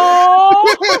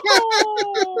 Oh,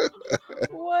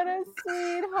 what a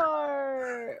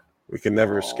sweetheart. We can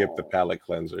never skip the palate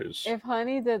cleansers. If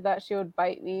Honey did that, she would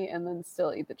bite me and then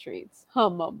still eat the treats.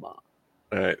 Mama. All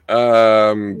right.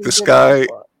 This guy.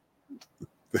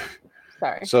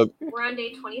 Sorry. So we're on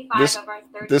day 25 of our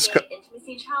 30-day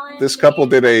intimacy challenge. This couple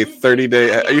did a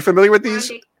 30-day. Are you familiar with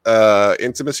these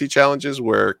intimacy challenges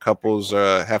where couples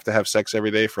have to have sex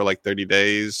every day for like 30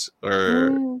 days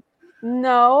or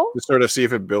no? To sort of see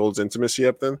if it builds intimacy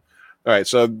up then. All right.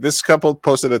 So this couple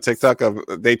posted a TikTok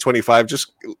of day 25.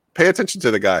 Just pay attention to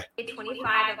the guy. Day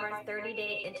 25 of our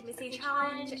 30-day intimacy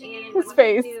challenge, and his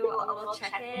face. Do a little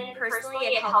check-in. Personally,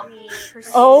 it helped me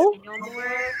pursue know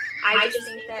more I just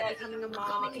think that becoming a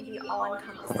mom, it can be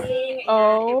all-encompassing, and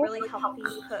Oh. it really helped me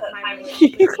put my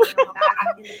relationship with Daniel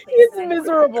back in the place He's that I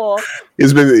miserable.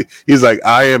 He's like,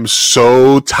 I am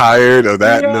so tired of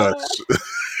that Yeah. nuts.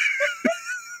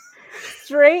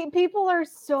 Straight people are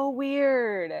so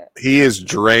weird. He is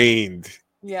drained.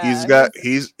 Yeah,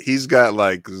 he's got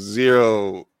like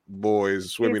 0 boys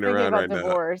he's swimming thinking around about right now.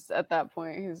 divorce at that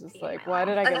point. He's just like, why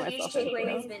did I get myself into takeaway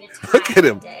has this? been Look at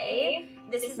him. day.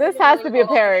 This has to be a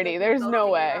parody. There's no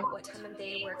way. What time of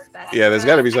day works best Yeah, there's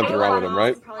got to be for us. something I know wrong a with lot him, of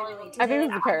right? moms probably relate to I think this.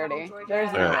 it's a parody.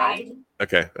 There's no Alright. way.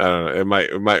 Okay, I don't know. It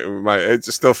might.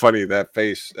 It's still funny that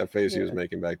face he was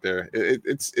making back there.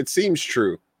 It seems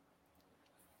true.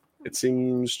 It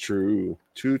seems true.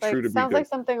 Too Like, true to be sounds good. like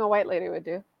something a white lady would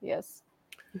do. Yes.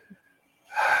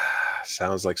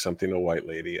 Sounds like something a white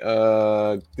lady.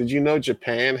 Did you know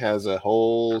Japan has a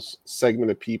whole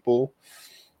segment of people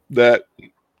that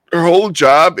her whole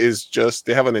job is just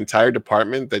they have an entire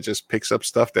department that just picks up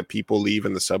stuff that people leave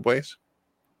in the subways?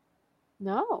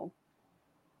 No.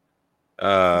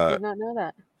 I did not know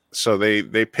that. So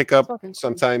they pick up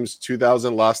sometimes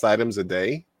 2,000 lost items a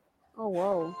day, Oh,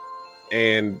 whoa.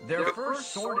 and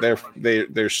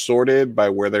they're sorted by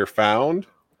where they're found.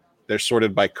 They're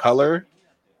sorted by color.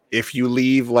 If you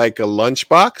leave like a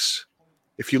lunchbox,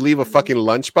 if you leave a fucking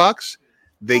lunchbox,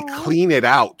 they clean it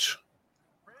out.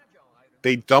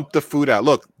 They dump the food out.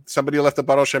 Look, somebody left a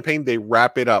bottle of champagne. They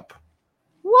wrap it up.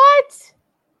 What?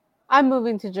 I'm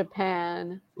moving to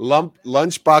Japan.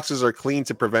 Lunch boxes are clean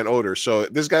to prevent odor. So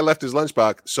this guy left his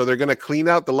lunchbox. So they're gonna clean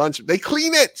out the lunch. They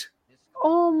clean it.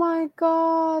 Oh my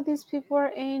God, these people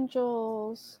are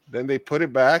angels. Then they put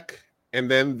it back, and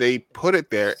then they put it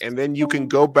there, and then you can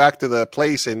go back to the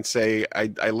place and say, "I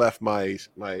left my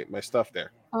stuff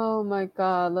there." Oh my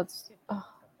God,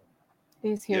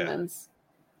 these humans.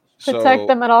 So- Protect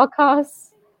them at all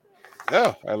costs.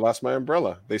 Oh, I lost my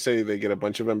umbrella. They say they get a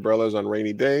bunch of umbrellas on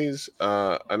rainy days.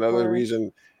 Another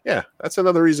reason, that's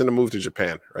another reason to move to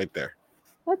Japan right there.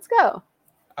 Let's go.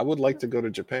 I would like to go to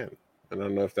Japan. I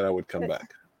don't know if that I would come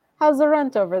back. How's the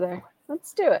rent over there?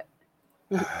 Let's do it.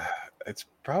 It's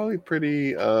probably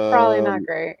pretty. Probably not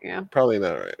great. Yeah. Probably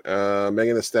not right.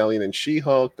 Megan Thee Stallion and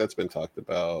She-Hulk. That's been talked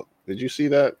about. Did you see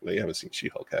that? No, you haven't seen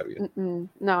She-Hulk, have you?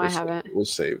 No, I haven't. We'll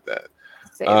save that.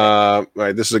 Save it. All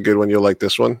right, this is a good one. You'll like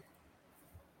this one.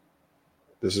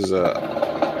 This is a.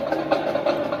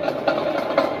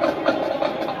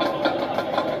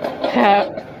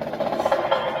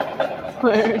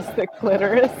 Where's the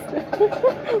clitoris?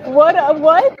 What?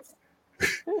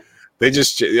 They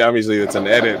just obviously it's an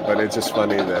edit, but it's just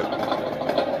funny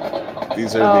that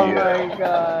these are my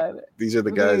God. These are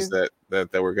the guys that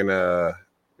we're gonna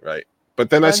right. But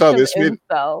then I saw this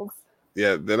video.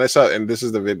 Yeah, then I saw, and this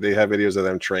is the they have videos of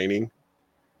them training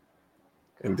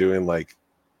and doing like,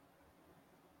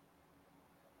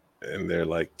 and they're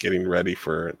like getting ready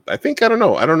for. I don't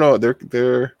know.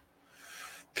 They're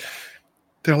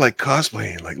like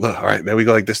cosplaying. Like, look, all right, then we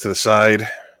go like this to the side.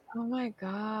 Oh my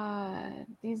God,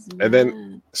 these men. And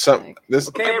then some this.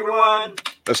 Okay, everyone.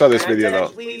 I saw this video though.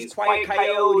 Please, Quiet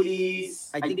Coyotes.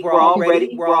 I think we're all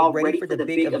ready. We're all ready for the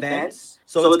big events.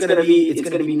 So it's gonna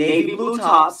be navy blue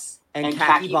tops and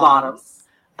khaki bottoms.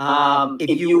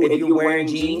 If you're wearing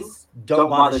jeans, don't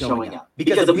bother showing up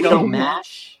because if we don't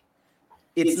match,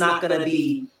 it's not gonna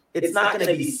be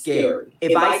scary.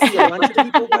 If I see a bunch of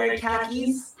people wearing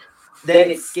khakis,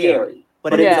 then it's scary.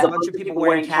 But if it's a bunch of people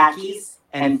wearing khakis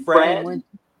and Fred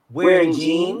wearing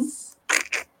jeans,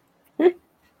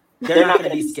 they're not going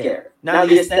to be scared. Now,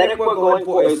 the aesthetic we're going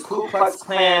for is Ku Klux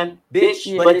Klan,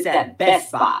 bitch, but it's at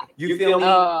Best Buy. You feel me?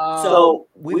 So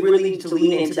we really need to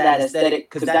lean into that aesthetic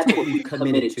because that's what we've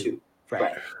committed to,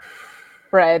 Fred.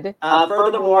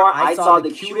 Furthermore, I saw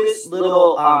the cutest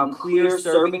little clear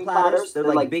serving platters. They're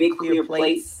like big clear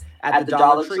plates at the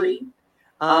Dollar Tree.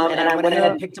 And I went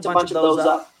ahead and picked a bunch of those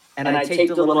up. And I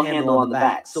taped a little handle on the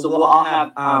back, so we'll all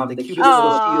have the cutest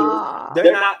little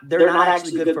shields. They're not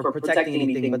actually good for protecting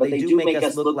anything, but they do make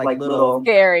us look like little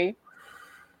scary,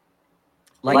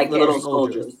 like little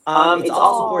soldiers. It's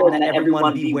also important that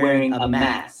everyone be wearing a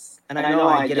mask. And I know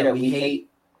I get it, we hate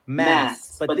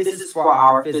masks, but this is for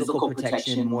our physical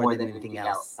protection more than anything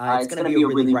else. It's going to be a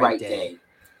really bright day,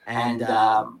 and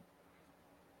I'm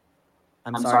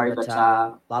sorry, but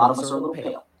a lot of us are a little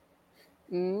pale.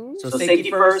 So safety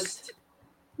first.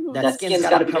 That skin's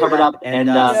got to be covered up, and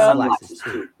sunglasses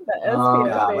too.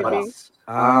 What else?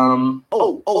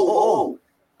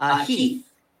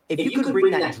 Heath, if you could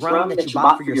bring that drum that you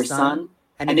bought for your son,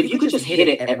 and if you could just hit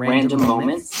it at random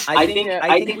moments, I think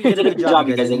we did a good job,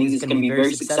 you guys. I think it's going to be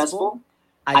very successful.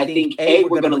 I think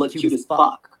we're going to look cute as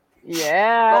fuck.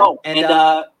 Yeah. Oh,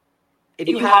 and if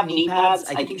you have knee pads,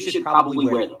 I think you should probably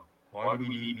wear them. Why do we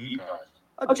need knee pads?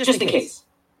 Oh, just in case.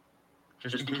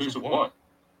 Just in case of what?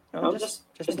 No, just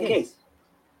in case.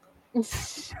 I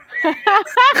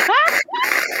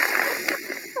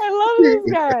love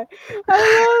this guy.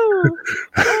 I love him.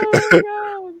 Oh my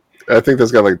god. I think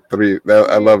that's got like 3.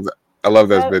 I love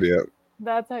that video.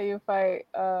 That's how you fight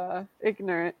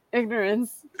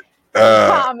ignorance.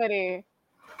 Uh, Comedy.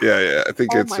 Yeah. I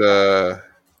think Oh it's my God.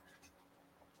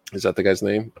 is that the guy's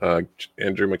name?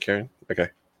 Andrew McCarran. Okay.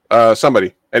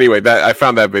 Somebody. Anyway, that I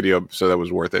found that video, so that was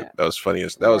worth it. Yeah. That was funny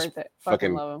as that Worth was it.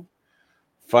 fucking love him.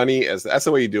 funny as that's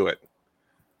the way you do it.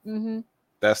 Mm-hmm.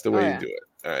 That's the way yeah. you do it.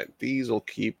 All right, these will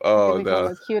keep.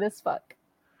 Cute as fuck.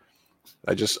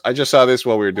 I just saw this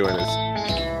while we were doing this.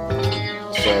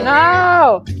 So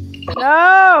No.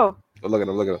 look at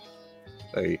him.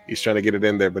 Hey, he's trying to get it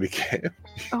in there, but he can't.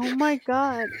 Oh my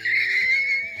god.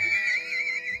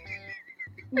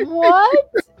 What?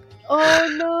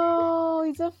 Oh no,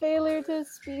 he's a failure to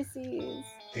his species.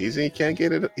 He can't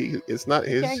get it. It's not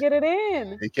his. Can't get it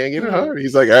in. He can't get it hard.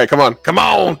 He's like, all right, come on. We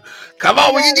can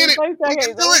get it. We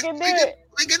can do it.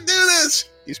 We can do this.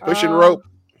 He's pushing rope.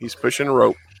 He's pushing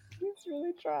rope. He's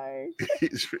really trying.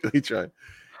 He's really trying.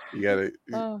 You gotta.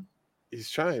 He's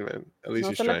trying, man. At least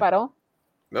he's trying. Paró?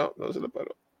 No se le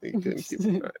paró. He couldn't keep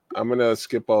it. Right. I'm gonna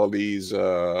skip all these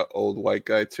old white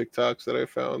guy TikToks that I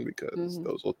found because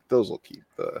those will keep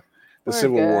the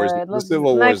Civil Wars. The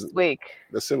Civil Wars next week.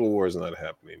 The Civil War is not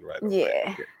happening right away.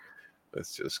 Yeah. Okay.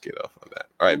 Let's just get off on that.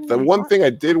 All right. The one thing I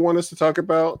did want us to talk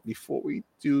about before we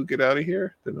do get out of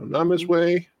here, the Nonamis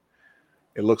way.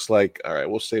 It looks like, all right,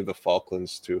 we'll save the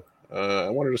Falklands too. I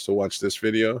wanted us to watch this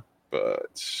video,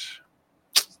 but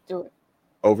Let's do it.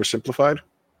 Oversimplified.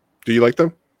 Do you like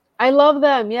them? I love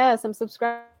them. Yes, I'm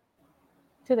subscribed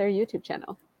to their YouTube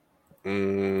channel.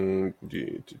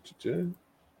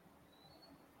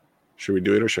 Should we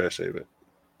do it or should I save it?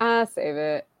 Save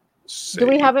it. Do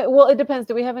we have it? Well, it depends.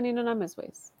 Do we have any anonymous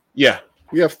ways? Yeah,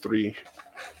 we have 3.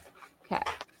 Okay.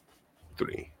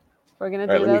 3. We're gonna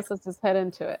do this. Let's just head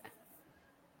into it.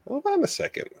 Hold on a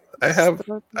second.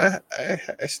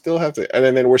 I still have to,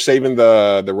 and then we're saving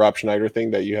the Rob Schneider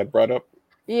thing that you had brought up.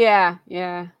 Yeah.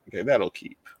 Okay, that'll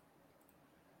keep.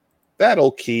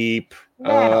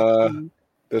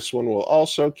 This one will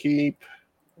also keep.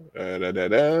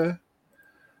 This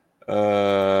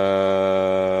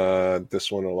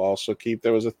one will also keep.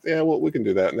 There was well, we can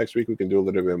do that next week. We can do a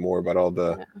little bit more about all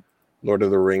the Lord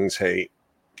of the Rings hate.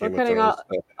 We're cutting all.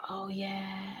 Oh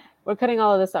yeah, we're cutting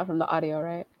all of this out from the audio,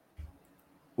 right?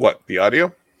 What, the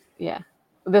audio? Yeah,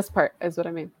 this part is what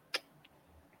I mean.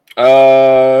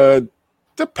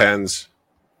 Depends.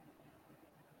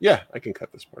 Yeah, I can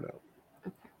cut this part out.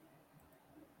 Okay.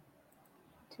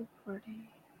 240.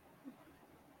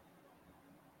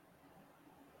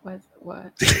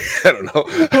 What? I don't know.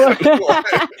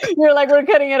 You're like, we're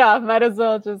cutting it off. Might as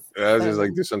well just. I was just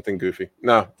like, do something goofy.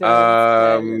 No.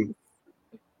 No,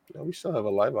 we still have a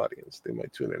live audience. They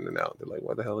might tune in and out. They're like,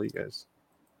 why the hell are you guys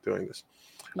doing this?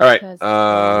 All right.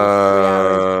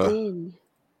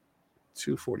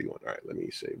 241. All right, let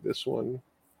me save this one.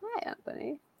 Hi,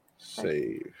 Anthony.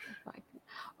 Save.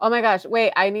 Oh my gosh!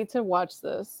 Wait, I need to watch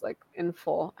this like in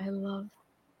full. I love.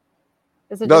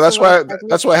 No, that's why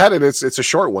I had it. It's a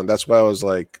short one. That's why I was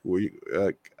like, let's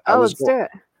do it.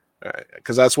 All right,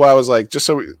 because that's why I was like,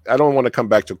 I don't want to come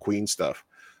back to Queen stuff.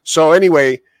 So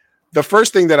anyway, the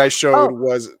first thing that I showed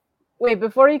was. Wait,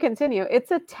 before you continue,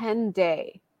 it's a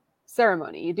 10-day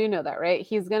ceremony. You do know that, right?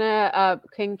 He's gonna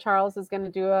King Charles is gonna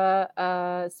do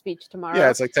a speech tomorrow. Yeah,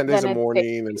 it's like 10 days of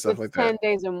mourning and stuff like that. 10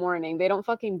 days of mourning. They don't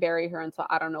fucking bury her until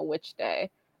I don't know which day.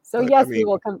 So yes, we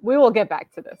will get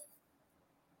back to this.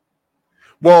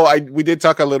 Well, we did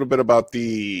talk a little bit about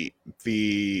the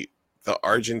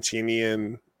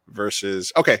Argentinian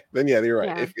versus. Okay, then yeah, you're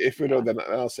right. Yeah. If we don't, then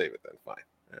I'll save it. Then fine.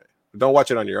 All right. Don't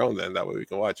watch it on your own. Then that way we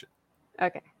can watch it.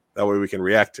 Okay. That way we can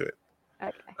react to it.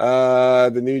 Okay.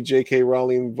 The new J.K.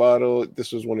 Rowling bottle.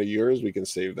 This was one of yours. We can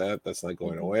save that. That's not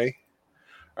going away.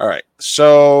 All right.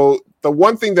 So the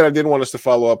one thing that I did want us to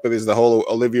follow up with is the whole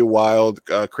Olivia Wilde,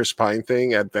 Chris Pine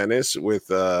thing at Venice with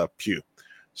Pew.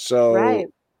 So. Right.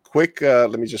 Quick,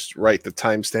 let me just write the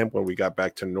timestamp when we got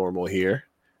back to normal here,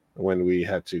 when we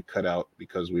had to cut out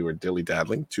because we were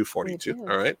dilly-daddling. 2:42.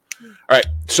 All right.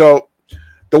 So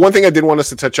the one thing I did want us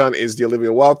to touch on is the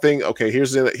Olivia Wilde thing. Okay,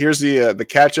 here's the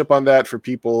catch up on that for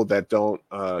people that don't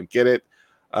get it.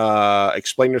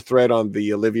 Explain your thread on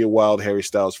the Olivia Wilde Harry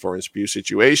Styles Florence Pugh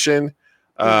situation.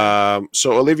 So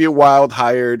Olivia Wilde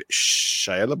hired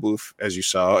Shia LaBeouf, as you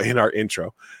saw in our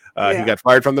intro. He got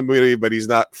fired from the movie, but he's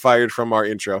not fired from our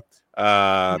intro.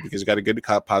 because he got a good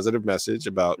positive message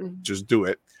about just do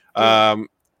it.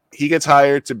 He gets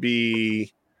hired to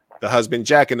be the husband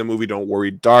Jack in the movie Don't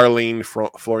Worry, Darling.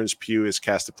 Florence Pugh is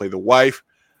cast to play the wife.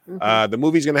 The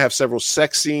movie's going to have several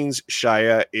sex scenes.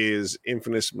 Shia is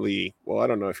infamously, well, I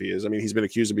don't know if he is. I mean, he's been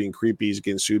accused of being creepy. He's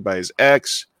getting sued by his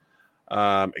ex,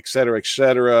 et cetera, et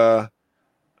cetera.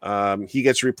 He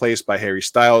gets replaced by Harry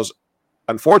Styles.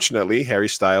 Unfortunately, Harry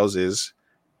Styles is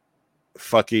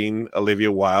fucking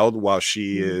Olivia Wilde while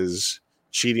she is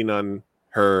cheating on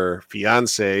her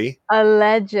fiance.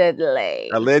 Allegedly,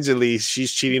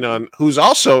 she's cheating on who's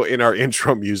also in our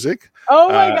intro music. Oh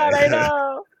my God, I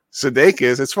know.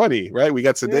 Sudeikis. It's funny, right? We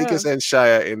got Sudeikis and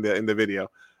Shia in the video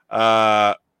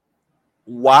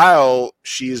while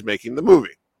she's making the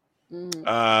movie.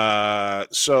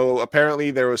 So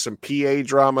apparently there was some PA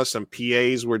drama. Some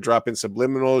PAs were dropping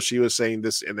subliminals. She was saying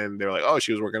this, and then they're like, "Oh,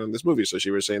 she was working on this movie." So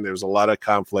she was saying there was a lot of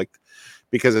conflict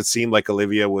because it seemed like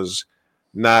Olivia was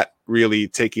not really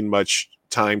taking much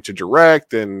time to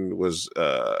direct and was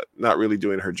not really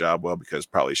doing her job well because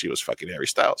probably she was fucking Harry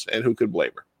Styles. And who could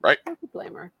blame her, right? Who could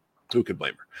blame her? Who could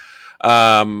blame her?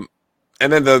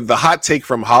 And then the hot take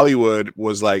from Hollywood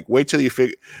was like, wait till you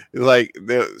figure, like,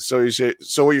 so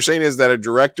what you're saying is that a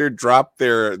director dropped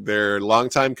their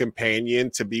longtime companion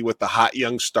to be with the hot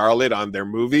young starlet on their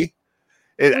movie.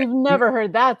 We've never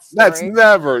heard that story.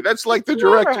 That's like the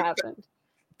director. Never happened.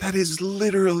 That is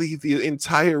literally the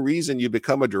entire reason you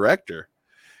become a director,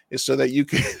 is so that you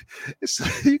can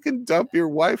dump your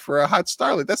wife for a hot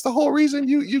starlet. That's the whole reason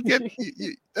you get.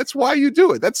 That's why you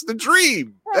do it. That's the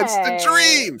dream. That's the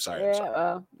dream. Sorry. Yeah. I'm sorry.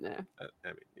 Well, yeah.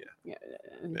 I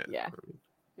mean, yeah.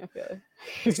 Okay.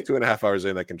 It's 2.5 hours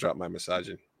in. I can drop my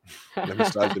misogyny.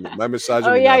 My misogyny.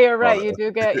 Oh yeah, you're right. You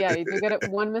do get it.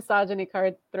 One misogyny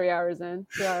card 3 hours in.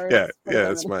 2 hours. Yeah.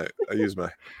 That's I use my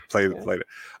played it.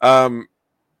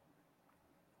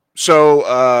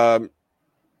 So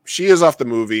she is off the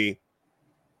movie.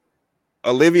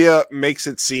 Olivia makes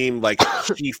it seem like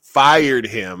she fired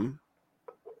him.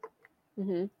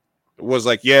 Was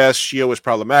like, yes, Shia was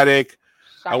problematic.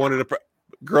 Shia. I wanted to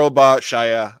girl boss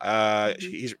Shia. I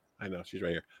know she's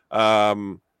right here.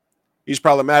 He's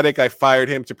problematic. I fired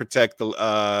him to protect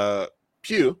the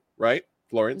Pew, right?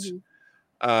 Florence.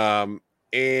 And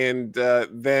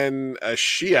then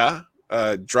Shia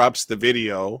drops the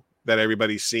video that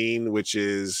everybody's seen, which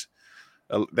is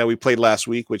that we played last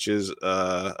week, which is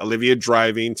Olivia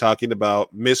driving, talking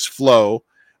about Miss Flo.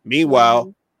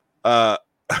 Meanwhile,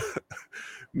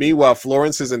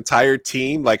 Florence's entire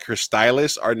team, like her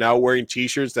stylists, are now wearing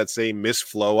T-shirts that say Miss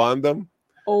Flo on them.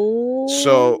 Oh,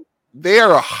 so they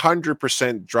are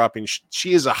 100% dropping.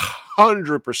 She is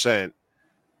 100%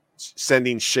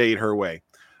 sending shade her way.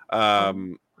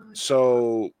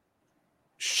 So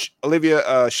Olivia,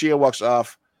 Shia walks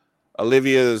off.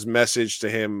 Olivia's message to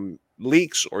him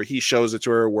leaks, or he shows it to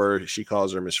her, where she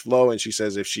calls her Miss Flo, and she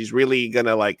says if she's really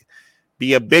gonna like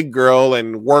be a big girl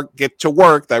and get to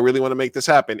work, I really want to make this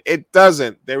happen. It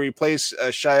doesn't. They replace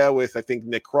Shia with, I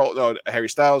think, Harry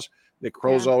Styles. Nick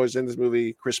Kroll's always in this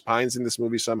movie. Chris Pine's in this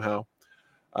movie somehow.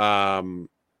 They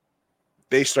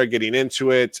start getting into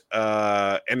it,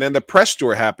 and then the press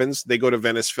tour happens. They go to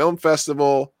Venice Film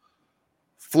Festival.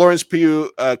 Florence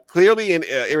Pugh, clearly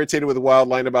irritated with Wilde,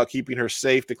 line about keeping her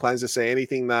safe, declines to say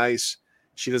anything nice.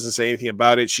 She doesn't say anything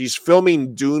about it. She's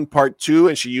filming Dune Part 2,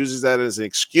 and she uses that as an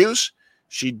excuse.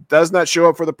 She does not show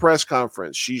up for the press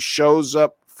conference. She shows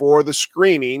up for the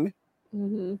screening,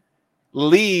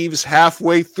 leaves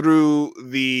halfway through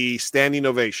the standing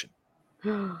ovation.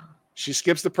 She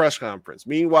skips the press conference.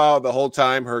 Meanwhile, the whole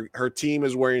time, her team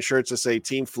is wearing shirts that say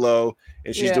Team Flo,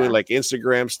 and she's doing like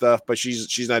Instagram stuff, but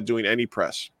she's not doing any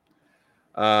press.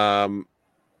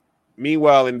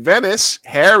 Meanwhile, in Venice,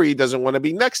 Harry doesn't want to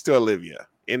be next to Olivia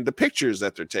in the pictures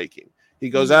that they're taking. He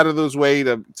goes out of his way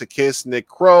to kiss Nick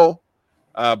Kroll,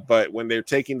 but when they're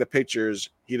taking the pictures,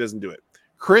 he doesn't do it.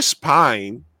 Chris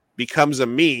Pine becomes a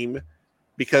meme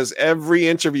because every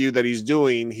interview that he's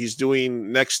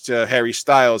doing next to Harry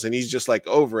Styles, and he's just like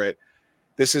over it.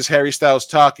 This is Harry Styles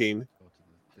talking.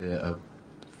 A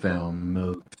film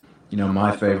movie. You know,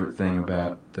 my favorite thing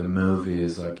about the movie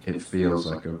is like it feels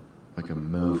like a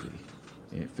movie.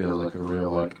 It feels like a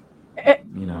real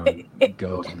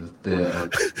go to the theater.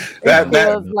 That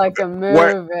feels like a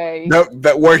movie.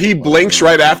 Where he blinks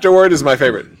right afterward is my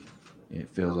favorite.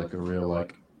 It feels like a real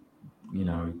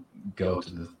go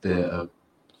to the theater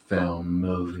film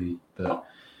movie that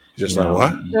just like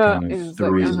what? It's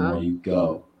the reason why you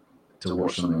go to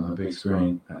watch something on the big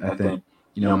screen. I think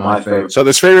my favorite. So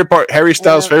this favorite part, Harry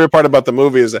Styles' favorite part about the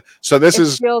movie is that. So this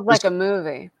feels like a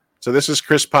movie. So this is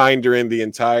Chris Pine during the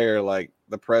entire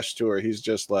the press tour, he's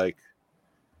just like,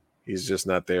 he's just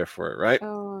not there for it, right?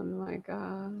 Oh my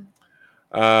god.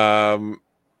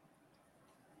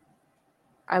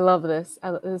 I love this.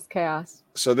 This is chaos.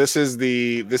 So this is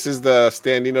the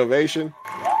standing ovation.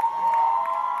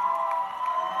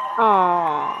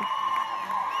 Aww.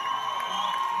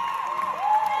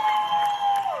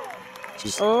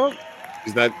 She's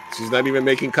not even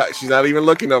making cut. She's not even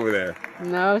looking over there.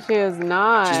 No, she is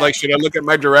not. She's like, should I look at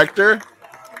my director,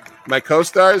 my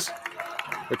co-stars,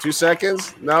 for 2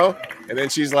 seconds? No. And then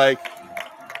she's like,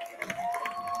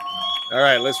 all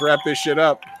right, let's wrap this shit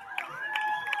up.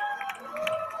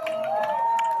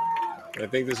 I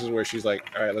think this is where she's like,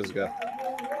 all right, let's go.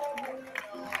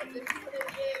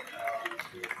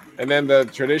 And then the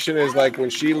tradition is like when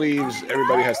she leaves,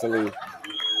 everybody has to leave.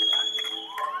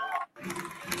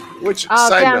 Which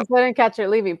side damn, note, so I didn't catch her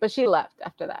leaving, but she left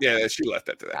after that. yeah, she left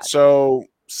after that. Gotcha. So,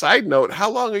 side note,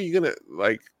 how long are you gonna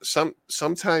like?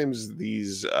 Sometimes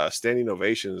these standing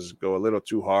ovations go a little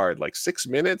too hard, like 6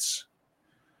 minutes.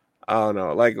 I don't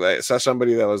know. Like I saw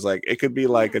somebody that was like, it could be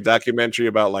like a documentary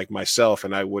about like myself,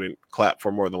 and I wouldn't clap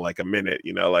for more than like a minute.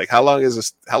 You know, like how long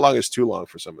is too long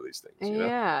for some of these things? You know?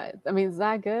 Yeah, I mean, is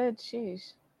that good?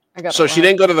 Sheesh. So she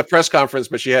didn't go to the press conference,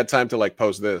 but she had time to like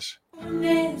post this.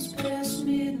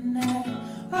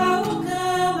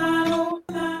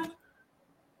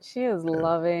 She is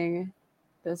loving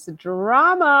this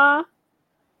drama.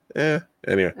 Yeah.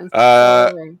 Anyway,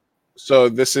 so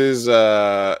this is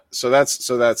so that's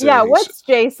yeah. everything. What's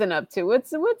Jason up to?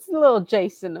 What's little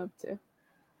Jason up to?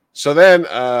 So then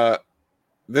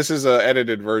this is an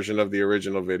edited version of the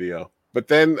original video, but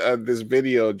then this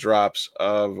video drops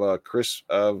of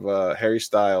Harry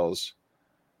Styles,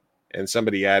 and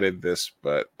somebody added this,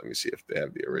 but let me see if they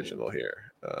have the original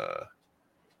here.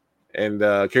 And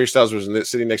Harry Styles was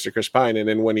sitting next to Chris Pine, and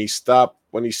then when he stopped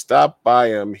by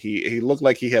him, he looked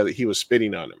like he was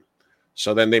spitting on him.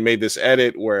 So then they made this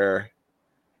edit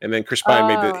and then Chris Pine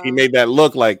made that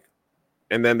look like,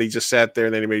 and then they just sat there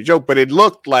and then he made a joke, but it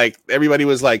looked like everybody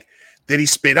was like, did he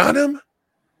spit on him?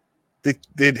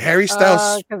 Did Harry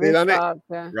Styles spit on it?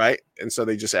 Yeah. Right. And so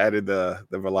they just added the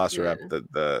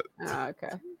Velociraptor,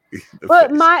 okay.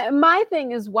 But my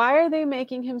thing is, why are they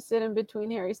making him sit in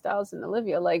between Harry Styles and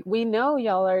Olivia? Like, we know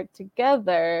y'all are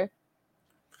together.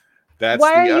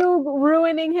 Why are you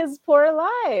ruining his poor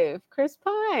life, Chris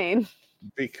Pine?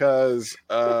 Because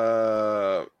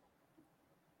well,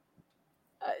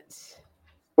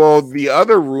 the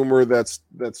other rumor that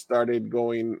started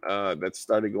going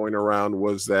around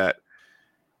was that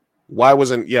why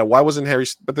wasn't Harry?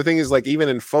 But the thing is, like, even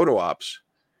in photo ops,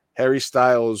 Harry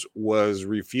Styles was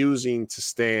refusing to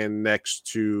stand next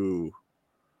to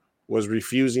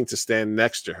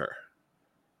her.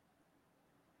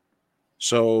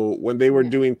 So when they were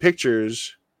doing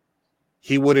pictures,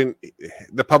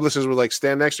 the publicists were like,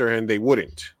 stand next to her, and they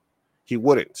wouldn't. He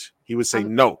wouldn't. He would say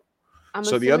no.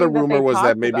 So the other rumor was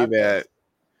that maybe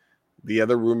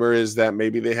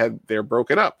they're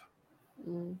broken up.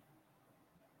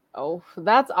 Oh,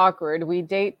 that's awkward. We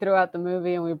date throughout the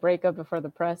movie and we break up before the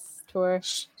press tour.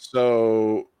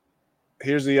 So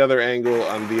here's the other angle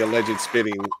on the alleged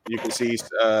spitting. You can see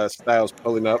Styles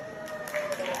pulling up.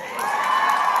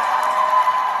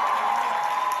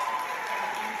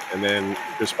 And then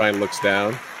Chris Pine looks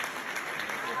down.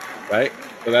 Right?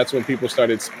 So that's when people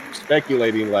started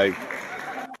speculating, like,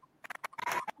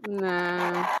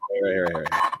 nah. Here.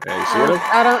 Yeah, you see it?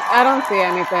 I don't see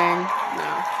anything.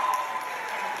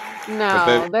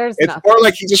 No, there's it's nothing. More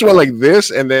like he just went like this,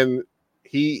 and then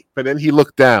he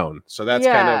looked down. So that's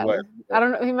kind of what I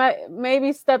don't know. He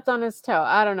maybe stepped on his toe.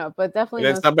 I don't know, but definitely.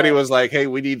 And then somebody was like, "Hey,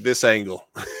 we need this angle."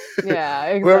 Yeah,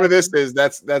 exactly. Whoever this is,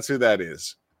 that's who that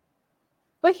is.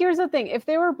 But here's the thing: if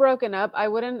they were broken up, I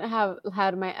wouldn't have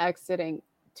had my ex sitting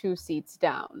 2 seats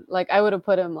down. Like, I would have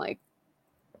put him like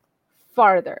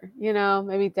farther,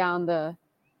 maybe down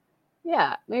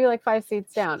maybe like 5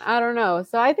 seats down. I don't know.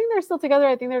 So I think they're still together.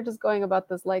 I think they're just going about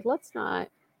this like, let's not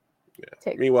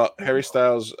take. Meanwhile, Harry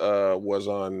Styles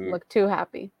look too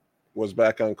happy. Was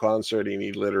back on concert, and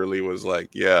he literally was like,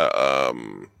 "Yeah,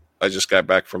 I just got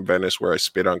back from Venice where I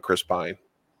spit on Chris Pine."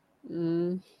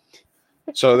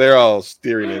 So they're all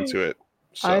steering into it.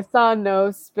 So. I saw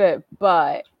no spit,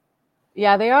 but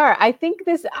yeah, they are. I think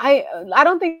I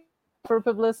don't think for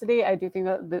publicity. I do think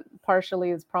that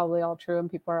partially is probably all true and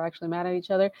people are actually mad at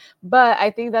each other. But I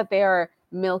think that they are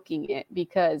milking it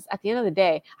because at the end of the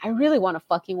day, I really want to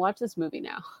fucking watch this movie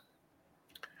now.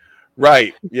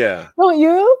 Right. Yeah. Don't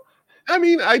you? I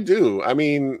mean, I do. I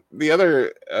mean, the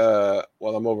other,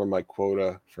 well, I'm over my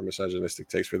quota for misogynistic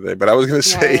takes for the day, but I was going to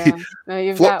say, No,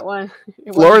 you've got one.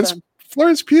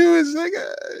 Florence Pugh is like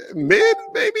a mid,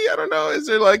 maybe. I don't know. Is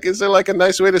there like a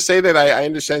nice way to say that? I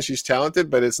understand she's talented,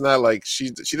 but it's not like she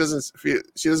doesn't feel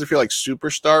like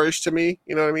superstarish to me.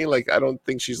 You know what I mean? Like I don't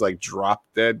think she's like drop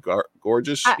dead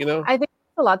gorgeous. You know? I think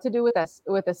it's a lot to do with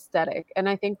aesthetic, and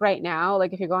I think right now,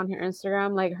 like if you go on her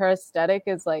Instagram, like her aesthetic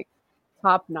is like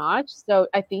top notch. So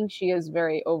I think she is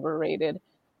very overrated.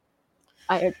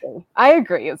 I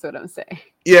agree. Is what I'm saying.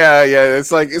 Yeah.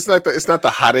 It's like it's not the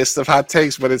hottest of hot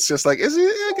takes, but it's just like, is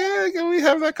it okay? Can we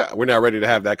have that? We're not ready to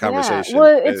have that conversation. Yeah.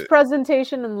 Well, it's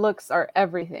presentation and looks are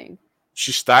everything.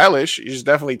 She's stylish. She's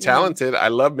definitely talented. I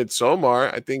love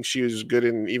Midsommar. I think she was good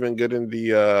in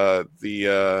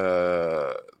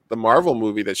the Marvel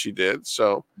movie that she did.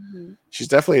 So she's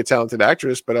definitely a talented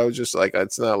actress, but I was just like,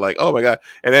 it's not like, oh my God.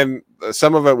 And then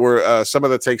some of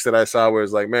the takes that I saw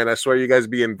was like, man, I swear you guys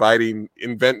be inventing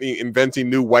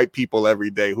new white people every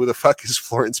day. Who the fuck is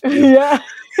Florence Pugh? Yeah.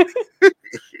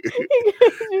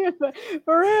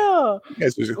 For real.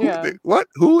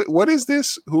 What is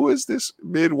this? Who is this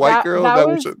mid white girl?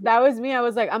 That was me. I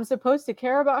was like, I'm supposed to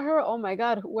care about her. Oh my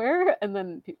God, where? And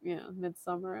then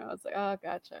Midsommar. I was like, oh,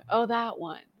 gotcha. Oh, that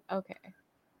one. Okay.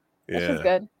 Yeah, she's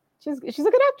good. She's a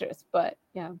good actress, but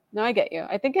yeah, no, I get you.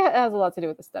 I think it has a lot to do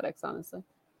with aesthetics, honestly.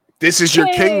 This is your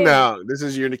king now. This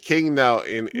is your king now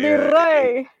in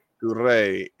England.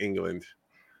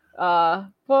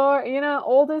 For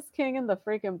oldest king in the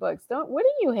freaking books.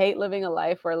 Wouldn't you hate living a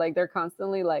life where like they're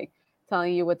constantly like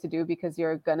telling you what to do because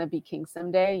you're gonna be king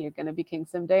someday,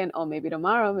 and maybe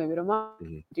tomorrow,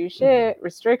 do shit,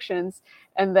 restrictions,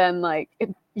 and then like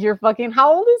you're fucking,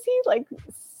 how old is he? Like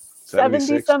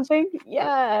 70 something?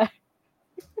 Yeah.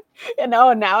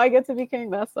 Now I get to be king.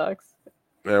 That sucks.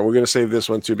 Yeah, we're gonna save this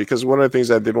one too, because one of the things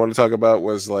I did want to talk about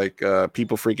was like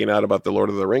people freaking out about the Lord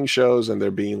of the Rings shows and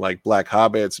there being like black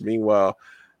hobbits. Meanwhile,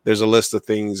 there's a list of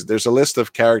things. There's a list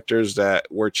of characters that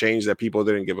were changed that people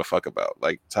didn't give a fuck about.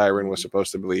 Like Tyrion was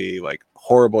supposed to be like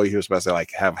horrible. He was supposed to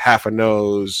like have half a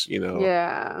nose.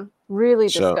 Yeah, really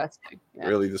disgusting. Yeah.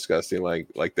 Really disgusting.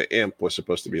 Like the imp was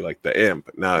supposed to be like the imp.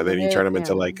 Now then you turn him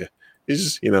into like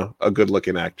he's just a good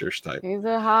looking actor's type. He's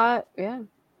a hot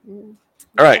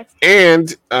All right,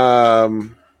 and let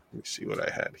me see what I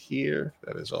had here.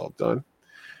 That is all done.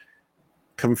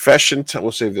 Confession time.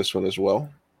 We'll save this one as well.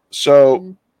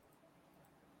 So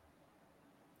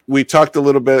we talked a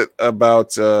little bit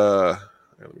about. Let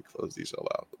me close these all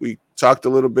out. We talked a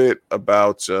little bit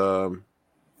about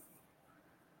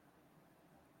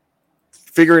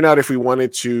figuring out if we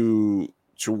wanted to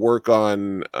work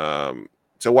on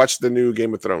to watch the new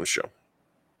Game of Thrones show.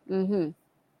 Mm-hmm.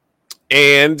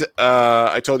 And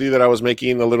I told you that I was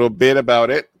making a little bit about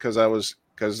it because I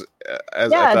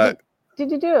thought.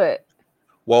 Did you do it?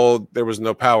 Well, there was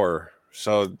no power,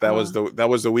 so that was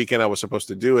the weekend I was supposed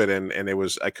to do it, and it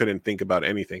was I couldn't think about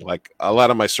anything. Like a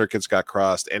lot of my circuits got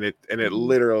crossed, and it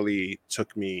literally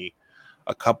took me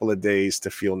a couple of days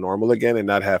to feel normal again and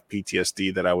not have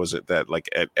PTSD.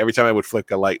 Every time I would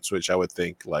flick a light switch, I would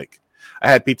think like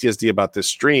I had PTSD about this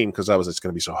stream because it's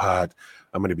going to be so hot.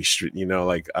 I'm going to be,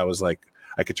 like I was like,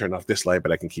 I could turn off this light,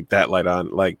 but I can keep that light on.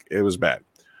 Like it was bad.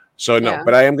 So no,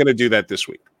 but I am going to do that this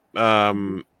week.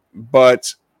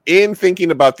 But in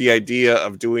thinking about the idea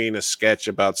of doing a sketch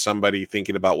about somebody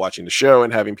thinking about watching the show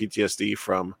and having PTSD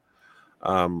from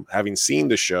having seen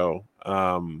the show,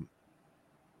 I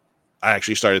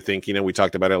actually started thinking, and we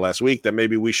talked about it last week, that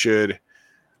maybe we should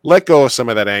let go of some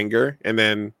of that anger. And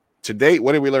then today,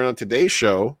 what did we learn on today's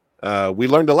show? We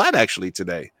learned a lot actually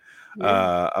today.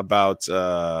 About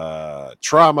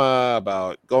trauma,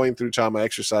 about going through trauma,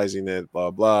 exercising it, blah,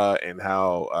 blah, and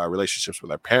how relationships with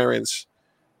our parents.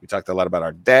 We talked a lot about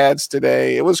our dads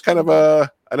today. It was kind of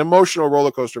an emotional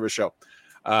roller coaster of a show.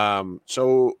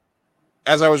 So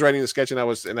as I was writing the sketch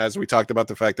and as we talked about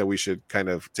the fact that we should kind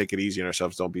of take it easy on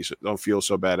ourselves, don't feel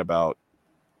so bad about,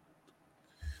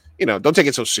 don't take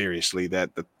it so seriously that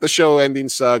the show ending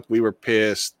sucked. We were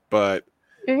pissed, but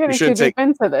you're going to take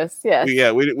into this,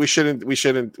 we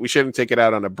shouldn't take it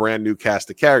out on a brand new cast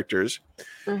of characters.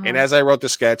 And as I wrote the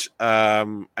sketch,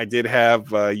 I did have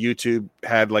YouTube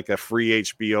had like a free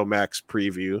HBO Max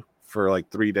preview for like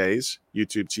 3 days,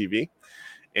 YouTube TV,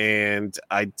 and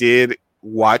I did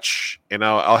watch, and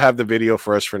I'll have the video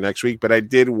for us for next week. But I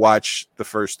did watch the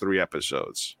first 3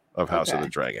 episodes of House of the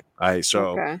Dragon. I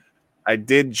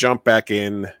did jump back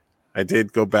in. I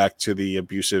did go back to the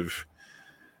abusive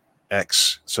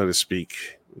X, so to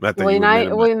speak.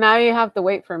 Now you have to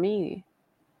wait for me.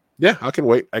 Yeah, I can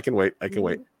wait.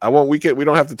 I won't. We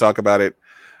don't have to talk about it.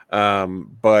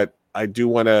 But I do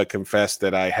want to confess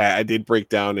that I did break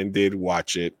down and did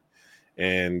watch it,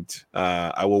 and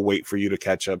I will wait for you to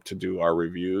catch up to do our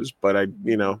reviews. But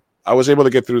I was able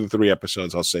to get through the 3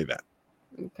 episodes. I'll say that.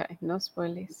 Okay, no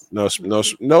spoilies. No,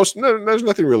 there's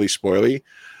nothing really spoily.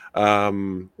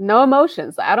 No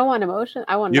emotions. I don't want emotion.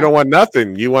 I want. You don't want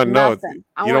nothing. You want nothing.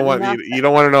 No. You don't want. You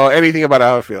don't want to know anything about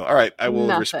how I feel. All right, I will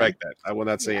Nothing. respect that. I will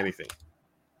not say anything.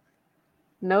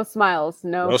 No smiles.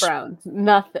 No frowns.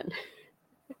 Nothing.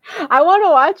 I want to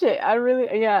watch it. I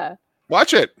really, yeah.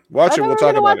 Watch it. Watch it. We'll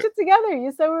talk about it together.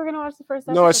 You said we were gonna watch the first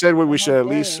episode. No, I said we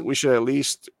should at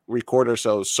least record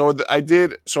ourselves. So I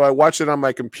did. So I watched it on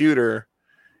my computer,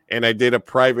 and I did a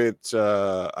private,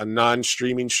 a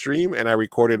non-streaming stream, and I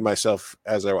recorded myself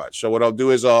as I watched. So what I'll do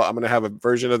is I'm gonna have a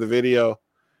version of the video,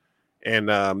 and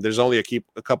there's only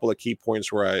a couple of key points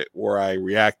where I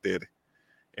reacted,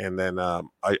 and then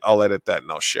I'll edit that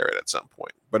and I'll share it at some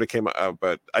point. But it came out.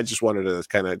 But I just wanted to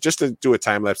kind of just to do a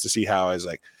time lapse to see how I was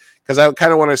like. Because I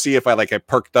kind of want to see if I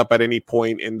perked up at any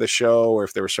point in the show, or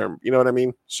if there were certain, you know what I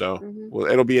mean. So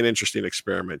it'll be an interesting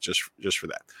experiment just for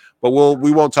that. But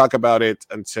we won't talk about it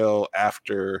until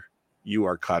after you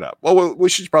are caught up. Well, we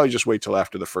should probably just wait till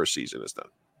after the first season is done.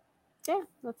 Yeah,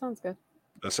 that sounds good.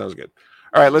 That sounds good.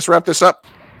 All right, let's wrap this up.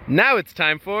 Now it's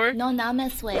time for No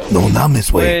Names Way. No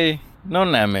Names Way. No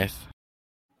Names.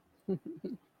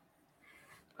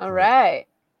 All right.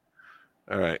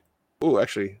 All right. Oh,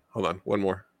 actually, hold on. One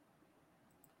more.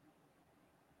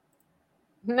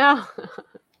 No.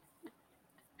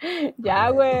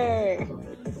 Yahweh.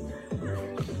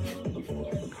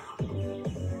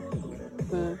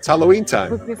 It's Halloween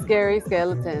time. Spooky, scary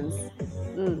skeletons.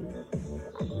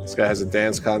 This guy has a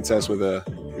dance contest with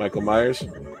Michael Myers.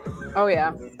 Oh,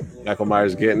 yeah. Michael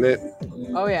Myers getting it.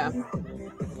 Oh, yeah.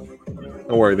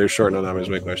 Don't worry, they're short No Names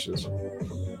Way questions.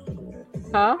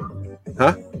 Huh?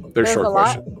 Huh? They're short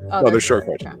questions. Oh, no, they're short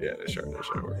questions. Yeah, they're short.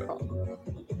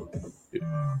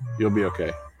 You'll be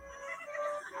okay.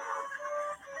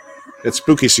 It's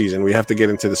spooky season. We have to get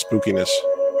into the spookiness.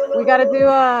 We gotta do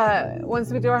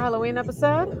once we do our Halloween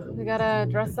episode, we gotta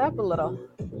dress up a little.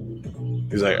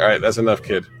 He's like, all right, that's enough,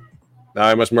 kid. Now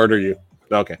I must murder you.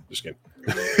 Okay, just kidding.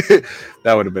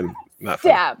 That would have been not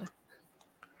fun. Stab.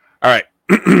 All right.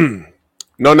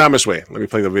 No Names Way. Let me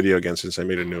play the video again since I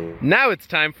made a new one. Now it's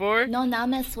time for No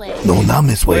Names Way. No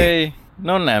Names Way.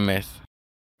 No Names.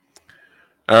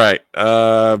 All right.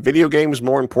 Video games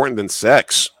more important than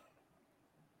sex?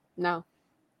 No.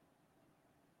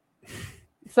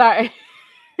 Sorry.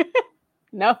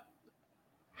 No.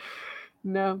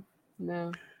 No.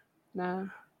 All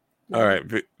right.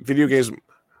 Video games.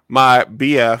 My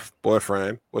BF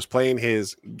boyfriend was playing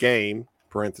his game,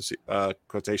 parenthesis,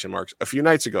 quotation marks, a few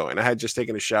nights ago, and I had just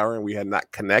taken a shower and we had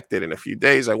not connected in a few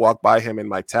days. I walked by him in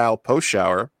my towel post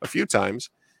shower a few times.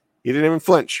 He didn't even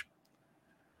flinch.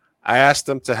 I asked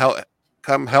him to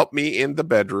come help me in the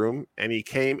bedroom, and he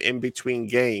came in between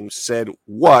games, said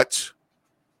what,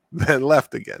 then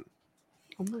left again.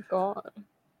 Oh my God.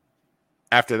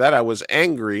 After that, I was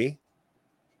angry.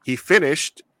 He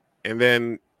finished and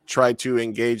then tried to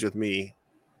engage with me,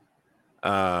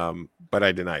 but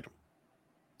I denied him.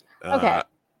 Okay.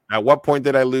 At what point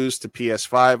did I lose to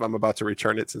PS5? I'm about to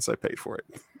return it since I paid for it.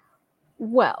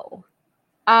 Well,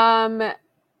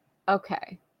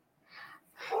 okay.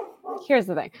 Here's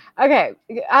the thing. Okay,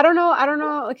 I don't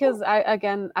know because I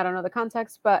don't know the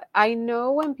context, but I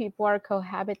know when people are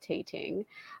cohabitating,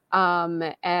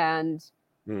 and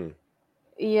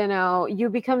you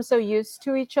become so used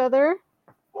to each other.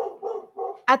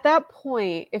 At that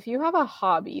point, if you have a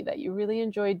hobby that you really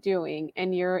enjoy doing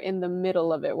and you're in the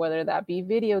middle of it, whether that be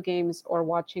video games or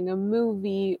watching a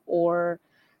movie or,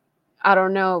 I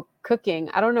don't know, cooking,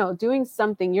 I don't know, doing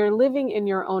something, you're living in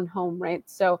your own home, right?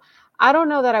 So I don't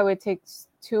know that I would take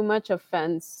too much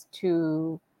offense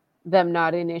to them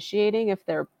not initiating if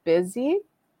they're busy.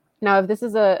 Now, if this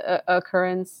is a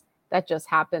occurrence that just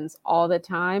happens all the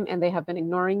time and they have been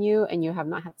ignoring you and you have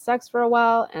not had sex for a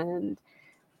while, and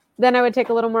then I would take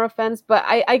a little more offense. But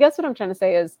I guess what I'm trying to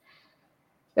say is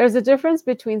there's a difference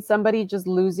between somebody just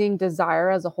losing desire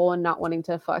as a whole and not wanting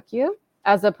to fuck you,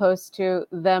 as opposed to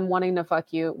them wanting to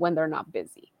fuck you when they're not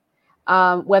busy.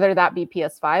 Whether that be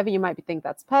PS5, you might think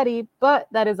that's petty, but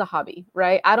that is a hobby,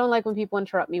 right? I don't like when people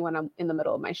interrupt me when I'm in the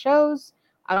middle of my shows.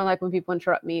 I don't like when people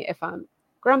interrupt me if I'm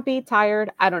grumpy,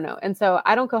 tired, I don't know. And so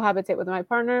I don't cohabitate with my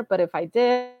partner, but if I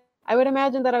did, I would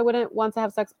imagine that I wouldn't want to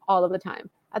have sex all of the time.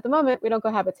 At the moment, we don't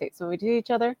cohabitate. So when we do each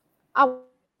other, I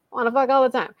want to fuck all the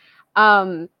time.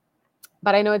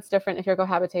 But I know it's different if you're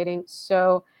cohabitating.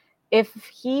 So if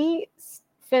he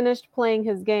finished playing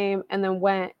his game and then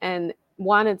went and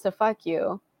wanted to fuck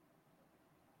you,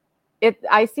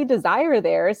 I see desire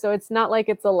there, so it's not like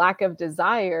it's a lack of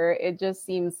desire. It just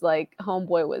seems like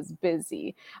homeboy was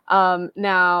busy.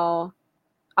 Now,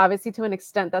 obviously, to an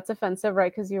extent, that's offensive,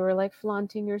 right? Because you were like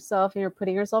flaunting yourself and you're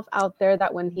putting yourself out there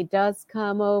that when he does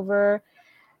come over,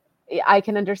 I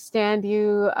can understand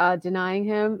you denying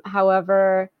him.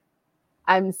 However,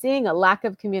 I'm seeing a lack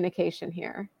of communication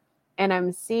here, and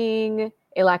I'm seeing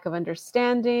a lack of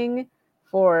understanding.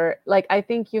 For like, I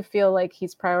think you feel like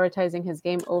he's prioritizing his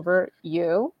game over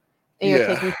you, and you're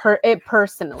taking it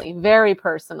personally, very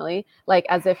personally, like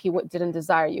as if he didn't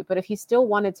desire you. But if he still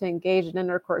wanted to engage in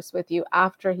intercourse with you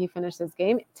after he finished his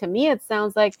game, to me it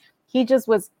sounds like he just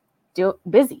was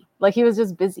busy. Like he was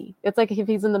just busy. It's like if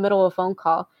he's in the middle of a phone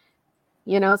call,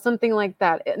 you know, something like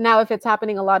that. Now, if it's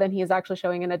happening a lot and he is actually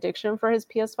showing an addiction for his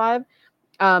PS5,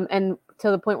 and to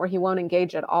the point where he won't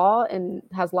engage at all and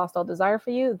has lost all desire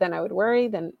for you, then I would worry.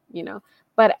 Then, you know,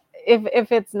 but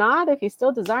if it's not, if he's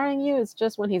still desiring you, it's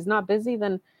just when he's not busy,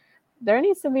 then there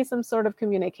needs to be some sort of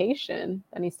communication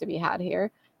that needs to be had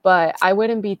here. But I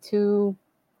wouldn't be too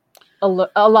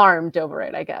alarmed over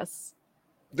it, I guess.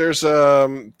 There's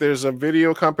a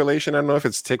video compilation. I don't know if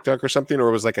it's TikTok or something, or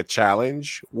it was like a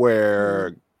challenge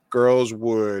where girls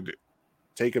would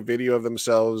take a video of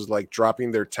themselves like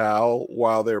dropping their towel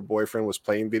while their boyfriend was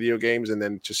playing video games, and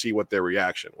then to see what their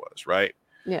reaction was, right?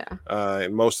 Yeah.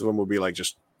 And most of them would be like,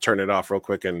 just turn it off real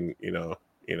quick, and you know,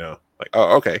 like,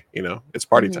 oh, okay, you know, it's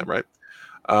party time, right?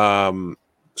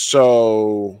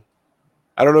 So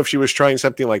I don't know if she was trying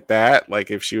something like that,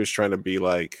 like if she was trying to be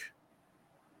like,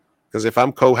 because if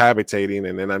I'm cohabitating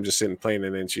and then I'm just sitting playing,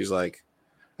 and then she's like,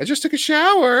 I just took a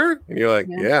shower, and you're like,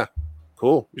 yeah,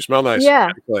 cool, you smell nice. Yeah.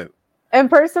 Excellent. And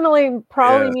personally,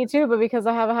 probably me too, but because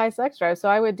I have a high sex drive, so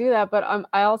I would do that. But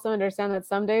I also understand that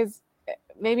some days,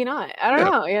 maybe not. I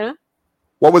don't know, you know?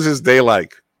 What was his day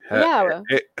like?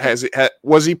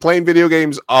 Was he playing video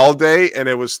games all day and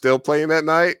it was still playing at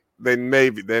night?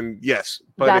 Then yes.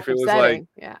 But that's if it was upsetting.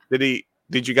 like,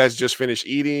 did you guys just finish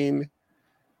eating?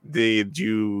 Did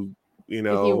you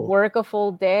know? If you work a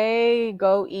full day,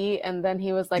 go eat, and then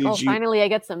he was like, finally I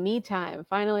get some me time.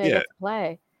 Finally I get to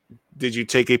play. Did you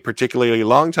take a particularly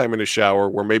long time in the shower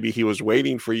where maybe he was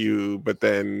waiting for you, but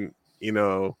then, you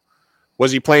know,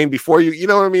 was he playing before you? You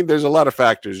know what I mean? There's a lot of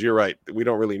factors. You're right. We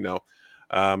don't really know.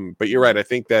 But you're right. I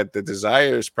think that the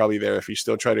desire is probably there if you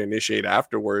still try to initiate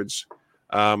afterwards.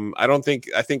 I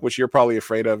think what you're probably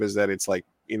afraid of is that it's like,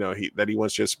 you know, he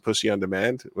wants just pussy on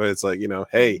demand, but it's like, you know,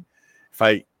 hey, if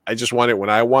I just want it when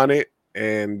I want it,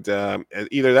 and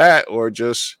either that or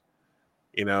just,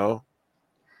 you know,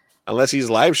 unless he's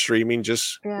live streaming,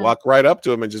 just walk right up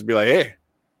to him and just be like, hey,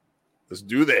 let's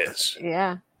do this.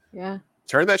 Yeah.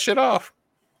 Turn that shit off.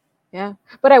 Yeah.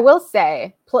 But I will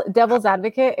say, devil's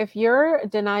advocate, if you're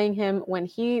denying him when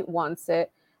he wants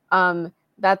it,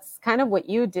 that's kind of what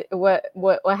you did, what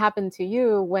happened to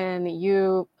you when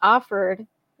you offered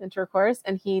intercourse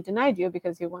and he denied you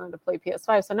because he wanted to play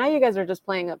PS5. So now you guys are just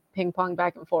playing a ping pong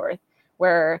back and forth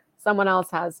where someone else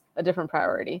has a different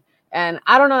priority. And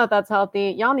I don't know if that's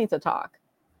healthy. Y'all need to talk.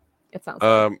 It sounds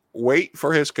like. Wait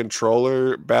for his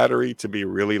controller battery to be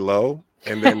really low,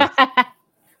 and then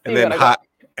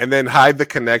hide the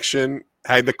connection,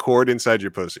 hide the cord inside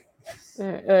your pussy.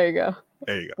 There you go.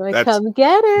 There you go. Like, come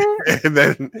get it. And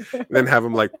then have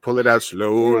him like pull it out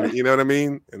slowly. You know what I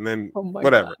mean? And then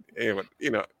whatever. Anyway,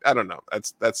 you know, I don't know.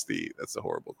 That's the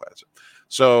horrible question.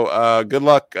 So good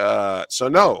luck. So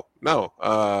no.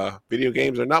 Video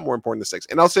games are not more important than sex.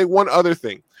 And I'll say one other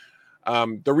thing.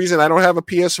 The reason I don't have a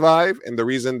PS5 and the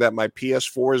reason that my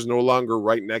PS4 is no longer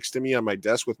right next to me on my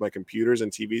desk with my computers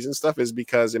and TVs and stuff is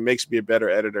because it makes me a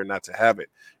better editor not to have it.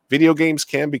 Video games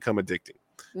can become addicting.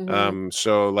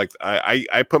 So like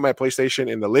I put my PlayStation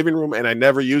in the living room and I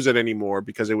never use it anymore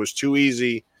because it was too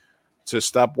easy to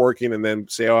stop working and then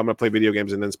say, oh, I'm gonna play video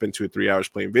games, and then spend 2 or 3 hours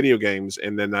playing video games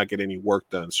and then not get any work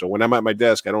done. So when I'm at my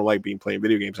desk, I don't like being playing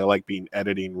video games. I like being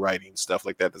editing, writing, stuff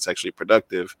like that that's actually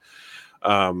productive.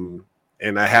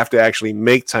 And I have to actually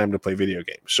make time to play video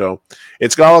games. So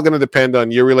it's all going to depend on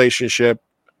your relationship,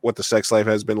 what the sex life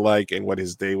has been like, and what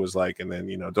his day was like. And then,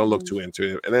 you know, don't look too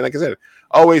into it. And then, like I said,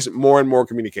 always more and more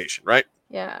communication, right?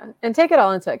 Yeah. And take it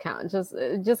all into account.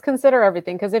 Just consider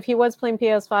everything. Because if he was playing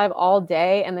PS5 all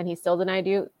day and then he still denied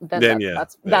you, then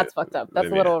that's fucked up. That's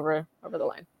a little over the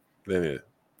line. Then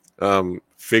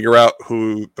figure out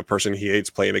who the person he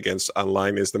hates playing against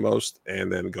online is the most,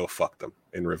 and then go fuck them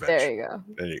in revenge.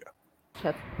 There you go.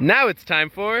 Now it's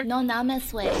time for No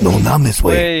Names Way. No Names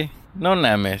Way. No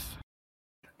Names.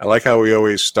 I like how we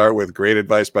always start with great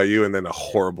advice by you and then a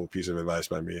horrible piece of advice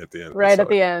by me at the end. Right at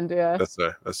the end, yeah. That's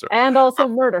right. And also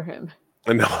murder him.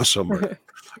 And also murder.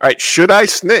 All right. Should I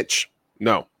snitch?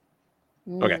 No.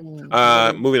 Okay.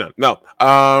 Moving on. No.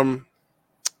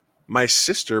 My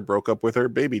sister broke up with her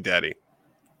baby daddy.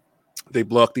 They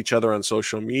blocked each other on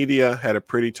social media, had a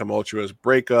pretty tumultuous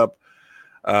breakup.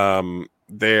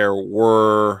 There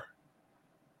were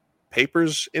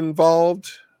papers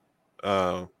involved.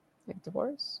 Like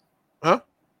divorce? Huh?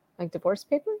 Like divorce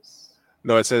papers?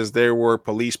 No, it says there were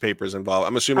police papers involved.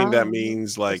 I'm assuming that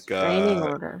means like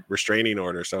restraining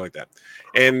order, something like that.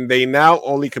 And they now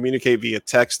only communicate via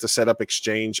text to set up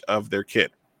exchange of their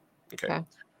kid. Okay.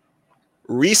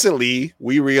 Recently,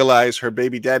 we realized her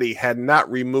baby daddy had not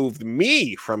removed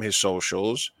me from his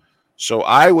socials. So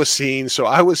I was seeing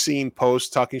posts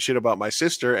talking shit about my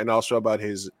sister and also about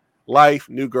his life,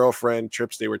 new girlfriend,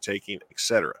 trips they were taking,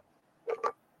 etc.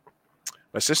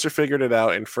 My sister figured it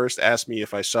out and first asked me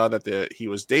if I saw that he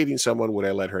was dating someone, would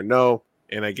I let her know?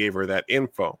 And I gave her that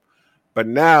info. But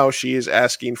now she is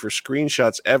asking for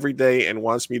screenshots every day and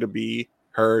wants me to be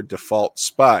her default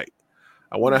spy.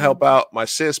 I want to help out my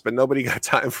sis, but nobody got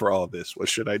time for all of this. What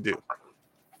should I do?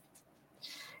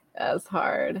 That's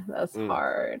hard. That's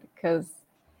hard because,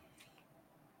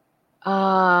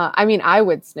 I mean, I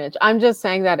would snitch. I'm just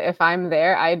saying that if I'm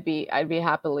there, I'd be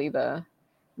happily the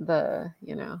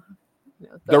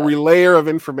relayer of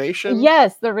information.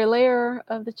 Yes, the relayer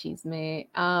of the cheese mate.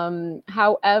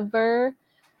 However,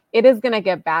 it is going to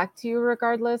get back to you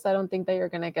regardless. I don't think that you're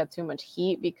going to get too much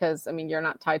heat because, I mean, you're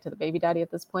not tied to the baby daddy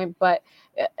at this point. But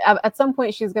at some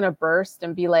point, she's going to burst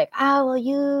and be like, well,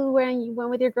 you went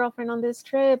with your girlfriend on this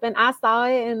trip and I saw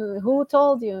it. And who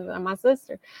told you? My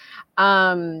sister.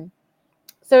 So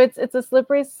it's a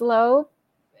slippery slope.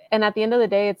 And at the end of the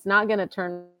day, it's not going to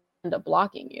turn into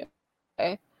blocking you.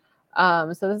 Okay.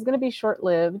 So this is going to be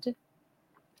short-lived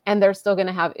and they're still going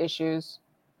to have issues.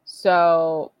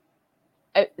 So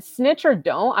snitch or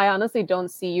don't, I honestly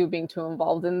don't see you being too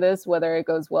involved in this, whether it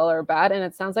goes well or bad. And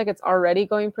it sounds like it's already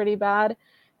going pretty bad.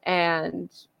 And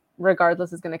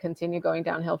regardless, it's going to continue going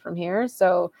downhill from here.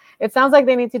 So it sounds like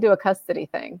they need to do a custody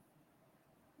thing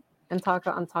and talk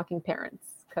on talking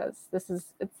parents because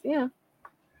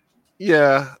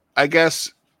Yeah, I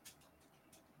guess.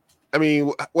 I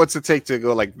mean, what's it take to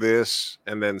go like this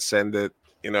and then send it,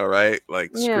 right?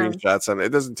 Like screenshots on it.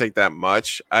 It doesn't take that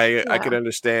much. I could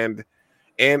understand.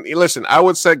 And listen, I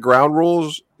would set ground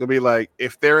rules to be like,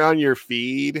 if they're on your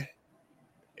feed,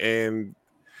 and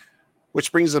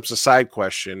which brings up a side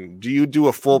question. Do you do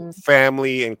a full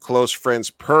family and close friends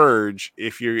purge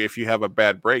if you have a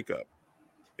bad breakup?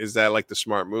 Is that like the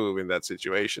smart move in that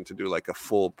situation to do like a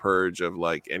full purge of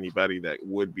like anybody that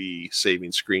would be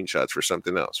saving screenshots for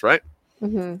something else, right?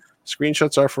 Mm-hmm.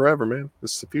 Screenshots are forever, man.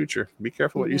 This is the future. Be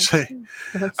careful what you say.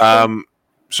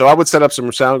 So I would set up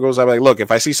some sound goals. I'd be like, look,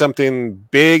 if I see something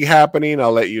big happening,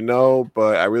 I'll let you know,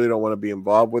 but I really don't want to be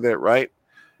involved with it, right?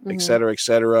 Et cetera,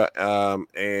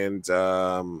 and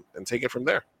take it from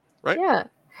there, right? Yeah.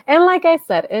 And like I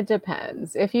said, it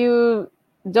depends. If you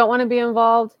don't want to be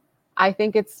involved, I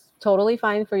think it's totally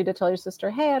fine for you to tell your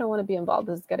sister, hey, I don't want to be involved.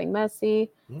 This is getting messy,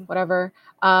 whatever.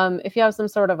 If you have some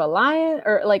sort of alliance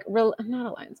or like not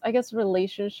alliance, I guess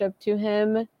relationship to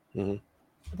him,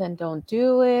 then don't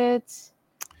do it.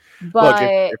 But look,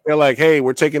 if they're like, hey,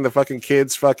 we're taking the fucking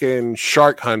kids fucking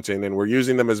shark hunting and we're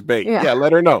using them as bait. Yeah,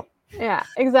 let her know. Yeah,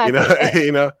 exactly.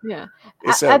 Yeah.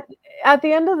 At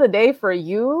the end of the day, for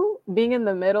you being in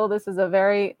the middle, this is a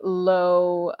very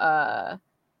low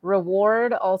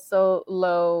reward, also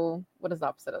low. What is the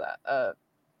opposite of that?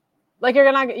 Like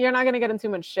you're not gonna get in too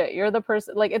much shit. You're the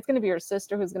person, like it's gonna be your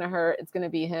sister who's gonna hurt. It's gonna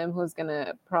be him who's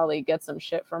gonna probably get some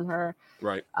shit from her.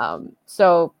 Right.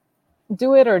 So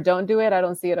do it or don't do it. I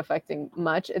don't see it affecting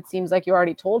much. It seems like you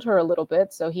already told her a little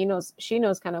bit, so she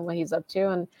knows kind of what he's up to,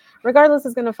 and regardless,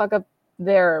 it's gonna fuck up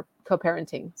their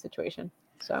co-parenting situation.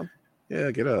 So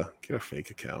yeah, get a fake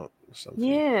account or something.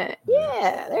 Yeah,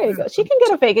 there you go. She can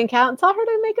get a fake account and tell her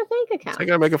to make a fake account. I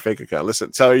gotta make a fake account.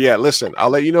 Listen, I'll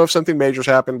let you know if something major's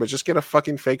happened, but just get a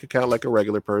fucking fake account like a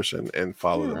regular person and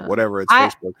follow them. Whatever, it's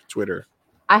Facebook, Twitter.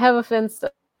 I have a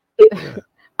Finsta.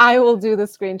 I will do the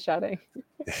screenshotting.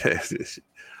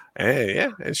 Hey,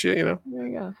 yeah, and she, There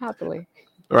you go, happily.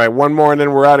 All right, one more and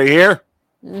then we're out of here.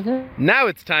 Now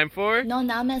it's time for No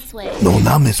Names Way. No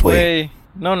Names Way.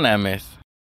 No Names.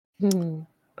 All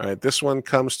right, this one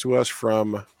comes to us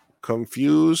from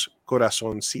Confused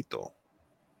Corazoncito.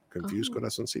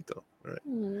 Corazoncito. All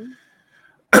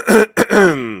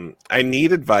right. I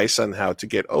need advice on how to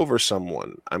get over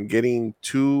someone. I'm getting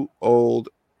too old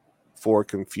for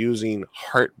confusing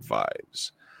heart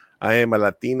vibes. I am a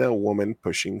Latina woman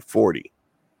pushing 40.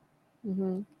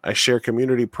 Mm-hmm. I share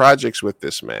community projects with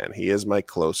this man. He is my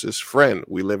closest friend.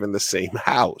 We live in the same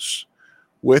house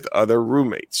with other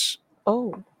roommates.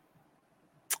 Oh.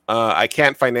 I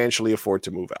can't financially afford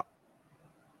to move out.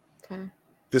 Okay.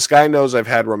 This guy knows I've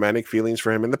had romantic feelings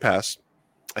for him in the past.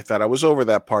 I thought I was over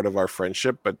that part of our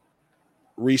friendship, but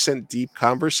recent deep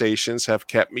conversations have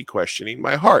kept me questioning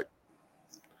my heart.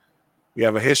 We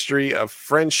have a history of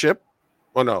friendship.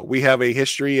 Well, no, we have a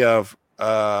history of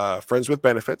friends with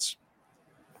benefits,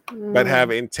 but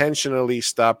have intentionally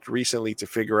stopped recently to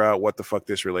figure out what the fuck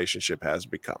this relationship has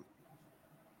become.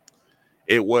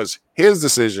 It was his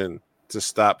decision to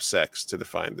stop sex to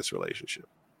define this relationship.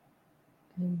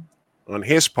 On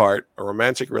his part, a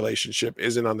romantic relationship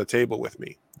isn't on the table with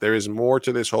me. There is more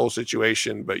to this whole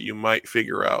situation, but you might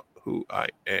figure out who I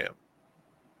am.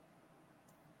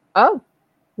 Oh,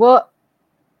 well,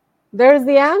 there's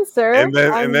the answer. And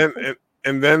then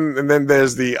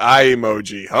there's the eye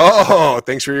emoji. Oh,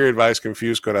 thanks for your advice,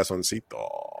 confused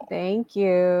corazoncito. Thank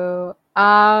you.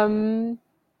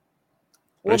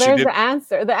 Well, there's the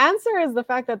answer. The answer is the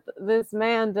fact that this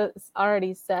man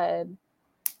already said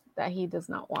that he does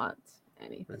not want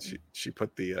anything. And she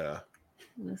put the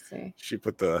let's see. She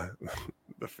put the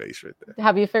face right there.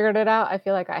 Have you figured it out? I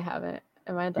feel like I haven't.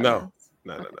 Am I done? No.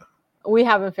 We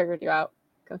haven't figured you out.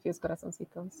 Confused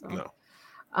corazoncito. So.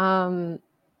 No.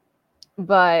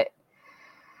 But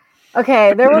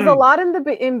okay, there was a lot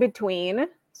in between.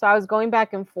 So I was going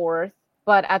back and forth,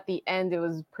 but at the end it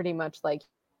was pretty much like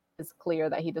it's clear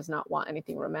that he does not want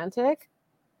anything romantic.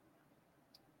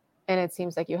 And it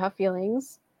seems like you have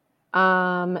feelings.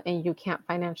 And you can't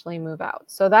financially move out.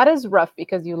 So that is rough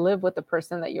because you live with the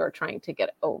person that you're trying to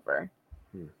get over.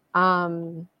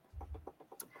 I'm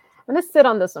gonna sit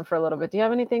on this one for a little bit. Do you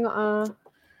have anything on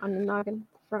the noggin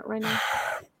front right now?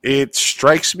 It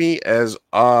strikes me as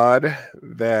odd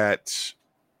that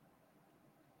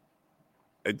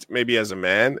maybe as a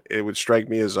man, it would strike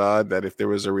me as odd that if there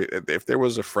was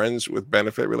a friends with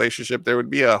benefit relationship, there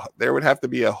would have to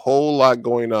be a whole lot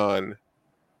going on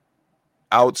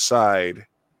outside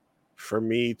for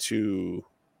me to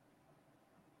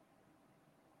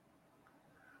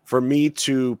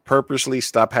purposely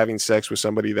stop having sex with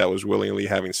somebody that was willingly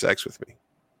having sex with me.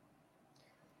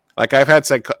 Like I had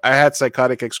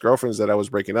psychotic ex-girlfriends that I was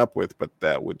breaking up with, but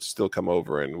that would still come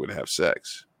over and would have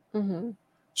sex. Mm-hmm.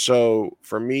 So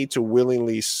for me to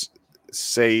willingly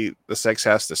say the sex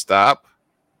has to stop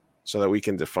so that we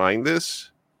can define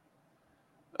this,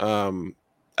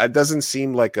 that doesn't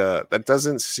seem like a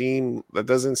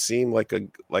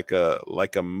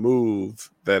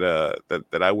move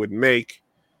that I would make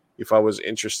if I was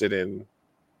interested in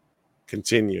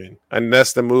continuing,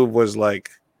 unless the move was like,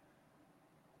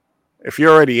 if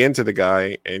you're already into the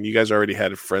guy and you guys already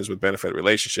had a friends with benefit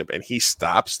relationship and he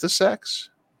stops the sex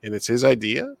and it's his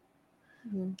idea,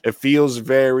 it feels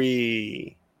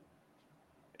very.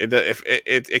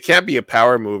 It can't be a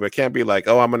power move. It can't be like,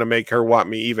 oh, I'm going to make her want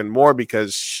me even more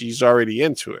because she's already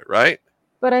into it, right?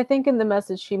 But I think in the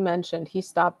message she mentioned, he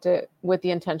stopped it with the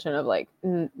intention of like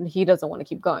he doesn't want to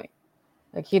keep going.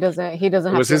 Like he doesn't.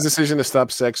 It was his decision to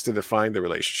stop sex to define the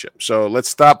relationship. So let's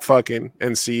stop fucking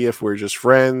and see if we're just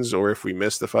friends or if we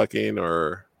miss the fucking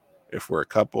or if we're a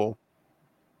couple.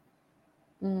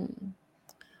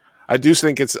 I do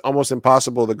think it's almost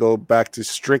impossible to go back to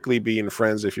strictly being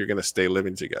friends if you're going to stay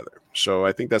living together. So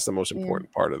I think that's the most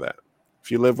important part of that.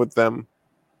 If you live with them,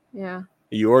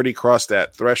 you already crossed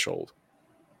that threshold.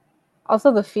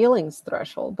 Also, the feelings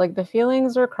threshold. Like the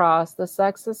feelings are crossed, the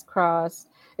sex is crossed.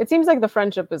 It seems like the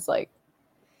friendship is like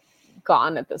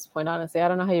gone at this point, honestly. I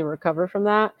don't know how you recover from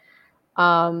that.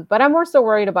 But I'm more so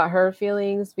worried about her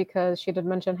feelings because she did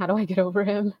mention, how do I get over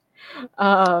him?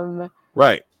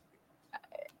 Right.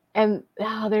 And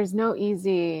there's no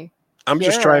easy. I'm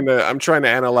trying to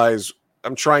analyze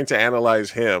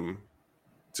him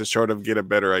to sort of get a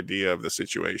better idea of the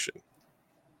situation.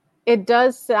 It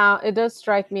does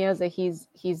strike me as a he's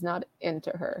not into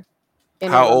her.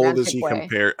 How old is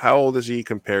he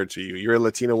compared to you? You're a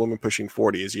Latino woman pushing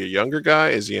 40. Is he a younger guy?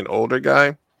 Is he an older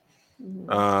guy?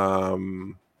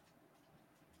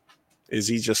 Is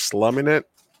he just slumming it?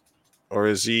 Or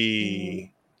is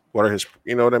he what are his,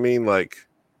 you know what I mean? Like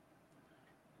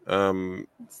some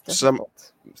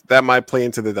that might play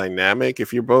into the dynamic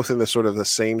if you're both in the sort of the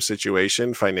same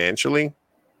situation financially.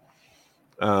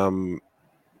 Then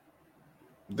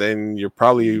you're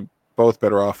probably both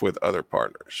better off with other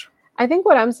partners. I think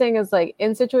what I'm saying is like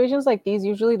in situations like these,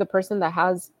 usually the person that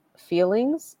has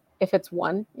feelings, if it's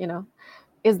one,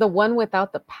 is the one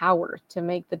without the power to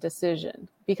make the decision,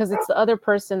 because it's the other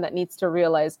person that needs to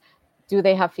realize, do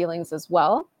they have feelings as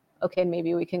well? Okay,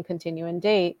 maybe we can continue and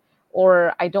date.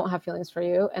 or I don't have feelings for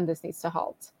you and this needs to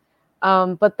halt.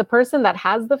 But the person that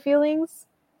has the feelings,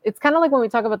 it's kind of like when we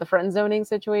talk about the friend zoning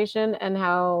situation and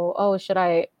how, oh, should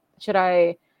I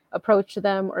approach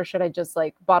them or should I just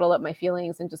like bottle up my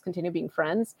feelings and just continue being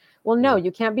friends? Well, no,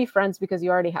 you can't be friends because you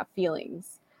already have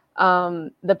feelings.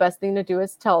 The best thing to do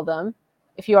is tell them.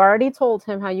 If you already told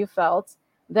him how you felt,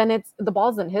 then the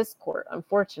ball's in his court,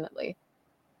 unfortunately.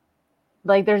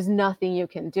 Like there's nothing you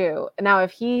can do. Now,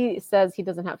 if he says he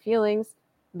doesn't have feelings,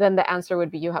 then the answer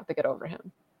would be you have to get over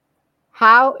him.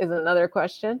 How is another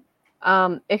question.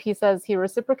 If he says he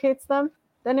reciprocates them,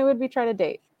 then it would be try to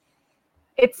date.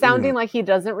 It's sounding like he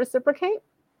doesn't reciprocate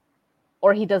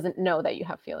or he doesn't know that you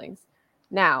have feelings.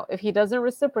 Now, if he doesn't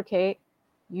reciprocate,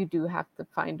 you do have to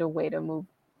find a way to move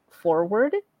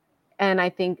forward. And I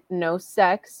think no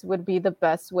sex would be the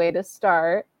best way to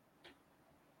start.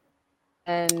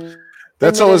 And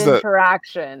that's always the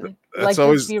interaction. Like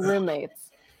always, just be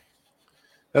roommates.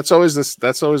 That's always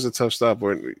the tough stuff.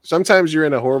 When sometimes you're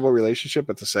in a horrible relationship,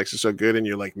 but the sex is so good, and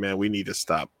you're like, man, we need to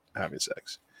stop having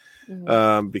sex.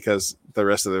 Because the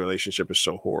rest of the relationship is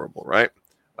so horrible, right?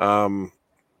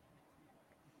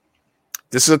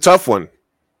 This is a tough one.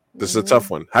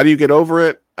 How do you get over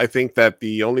it? I think that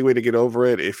the only way to get over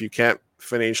it, if you can't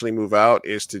financially move out,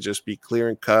 is to just be clear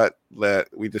and cut. Let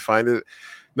we define it.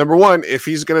 Number one, if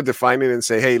he's going to define it and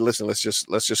say, hey, listen, let's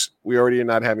just, we already are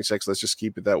not having sex. Let's just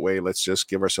keep it that way. Let's just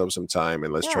give ourselves some time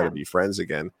and let's try to be friends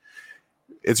again.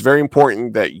 It's very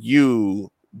important that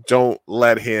you don't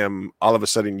let him all of a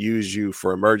sudden use you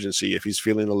for emergency if he's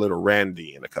feeling a little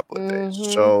randy in a couple of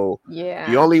days. So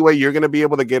the only way you're going to be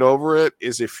able to get over it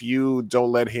is if you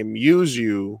don't let him use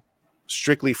you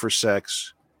strictly for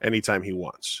sex anytime he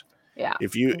wants. Yeah.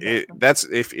 If you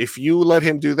if you let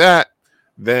him do that,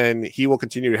 then he will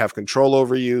continue to have control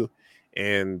over you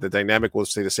and the dynamic will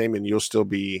stay the same and you'll still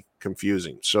be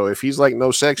confusing. So if he's like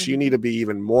no sex, you need to be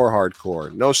even more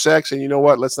hardcore. No sex, and you know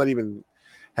what? Let's not even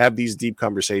have these deep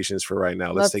conversations for right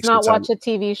now. Let's not watch a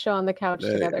TV show on the couch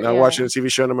together. Not watching a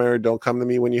TV show no matter. Don't come to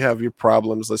me when you have your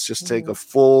problems. Let's just take a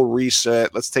full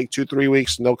reset. Let's take 2-3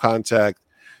 weeks, no contact.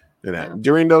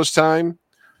 During those time,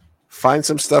 find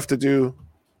some stuff to do.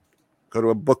 Go to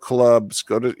a book clubs.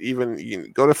 Go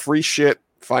to free shit.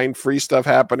 Find free stuff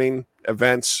happening,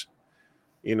 events,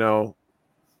 things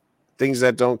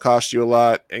that don't cost you a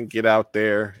lot, and get out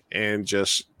there and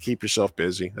just keep yourself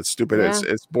busy. That's stupid. Yeah.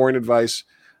 It's boring advice,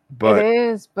 but it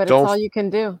is. But it's all you can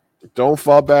do. Don't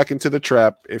fall back into the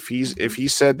trap. If he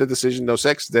said the decision no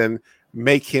sex, then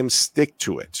make him stick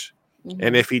to it.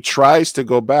 And if he tries to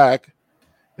go back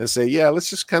and say, yeah, let's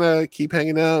just kind of keep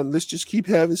hanging out and let's just keep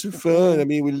having some fun. I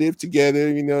mean, we live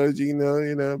together,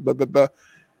 but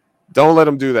don't let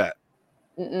him do that.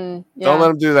 Don't let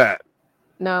him do that.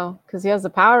 No, because he has the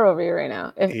power over you right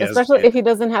now. Especially if he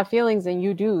doesn't have feelings and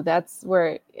you do. That's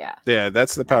where,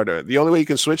 that's the power. The only way you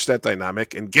can switch that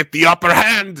dynamic and get the upper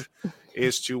hand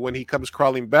is to, when he comes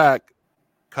crawling back,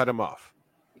 cut him off.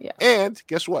 Yeah. And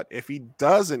guess what? If he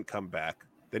doesn't come back,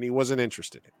 then he wasn't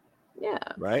interested in. Yeah.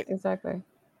 Right? Exactly.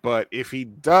 But if he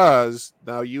does,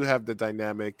 now you have the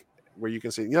dynamic where you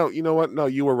can say, you know what? No,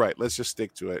 you were right. Let's just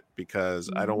stick to it because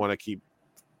I don't want to keep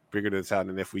figuring this out.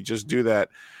 And if we just do that,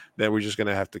 then we're just going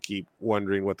to have to keep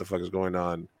wondering what the fuck is going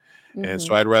on. And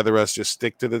so I'd rather us just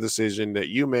stick to the decision that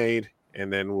you made,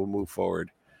 and then we'll move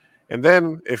forward. And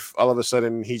then if all of a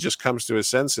sudden he just comes to his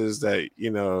senses that,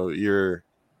 you're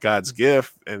God's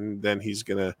gift, and then he's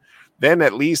in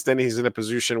a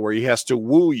position where he has to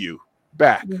woo you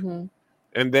back.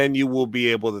 And then you will be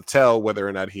able to tell whether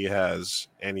or not he has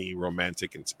any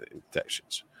romantic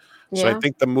intentions. So I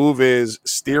think the move is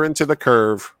steer into the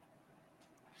curve,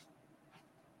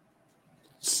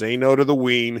 say no to the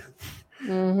ween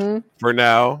for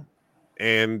now,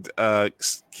 and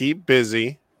keep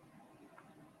busy.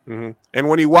 And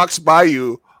when he walks by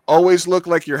you, always look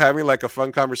like you're having like a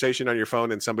fun conversation on your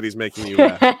phone and somebody's making you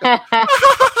laugh.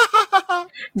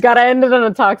 Gotta end it on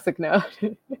a toxic note.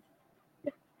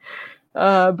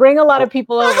 Bring a lot of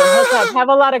people over. Have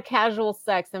a lot of casual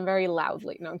sex and very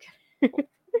loudly. No, I'm kidding.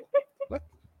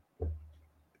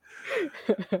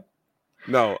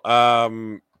 No,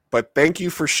 but thank you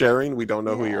for sharing. We don't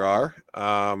know who you are,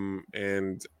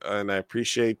 and I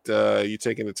appreciate you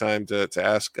taking the time to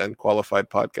ask unqualified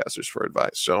podcasters for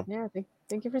advice. So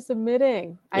thank you for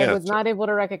submitting. I was not able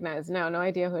to recognize. No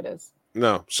idea who it is.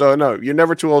 No, you're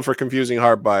never too old for confusing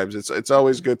heart vibes. It's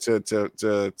always good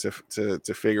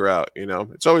to figure out.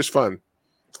 It's always fun.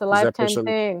 It's a lifetime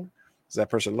thing. Does that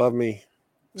person love me,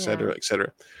 etc.,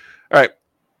 etc. All right.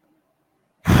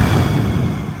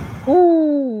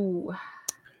 Ooh.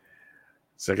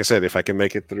 So like I said, if I can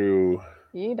make it through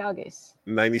You doggies.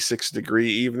 96-degree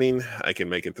evening. I can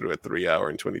make it through a 3-hour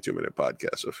and 22-minute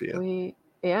podcast, Sophia.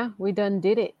 We done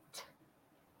did it.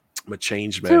 I'm a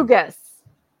changed man. 2 guests.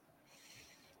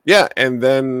 Yeah, and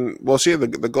then we'll see. The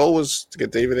goal was to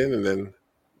get David in and then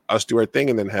us do our thing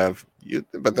and then have you.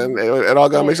 But then it all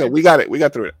got mixed up. We got it. We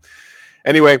got through it.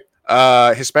 Anyway,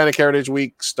 Hispanic Heritage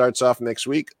Week starts off next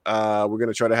week. We're going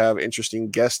to try to have interesting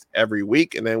guests every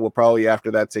week. And then we'll probably after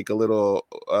that take a little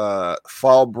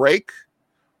fall break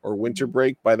or winter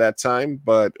break by that time.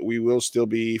 But we will still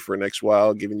be for next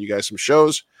while giving you guys some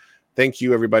shows. Thank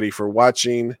you, everybody, for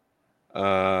watching.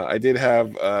 I did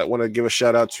have want to give a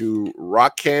shout out to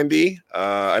Rock Candy.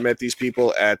 I met these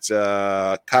people at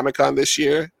Comic-Con this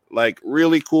year. Like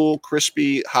really cool,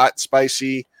 crispy, hot,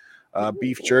 spicy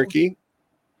beef jerky.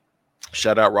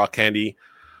 Shout out Rock Candy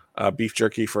Beef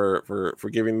Jerky for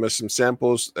giving us some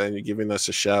samples and giving us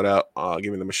a shout out,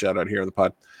 giving them a shout out here on the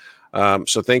pod.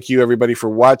 So thank you everybody for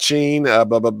watching. Blah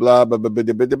blah blah blah blah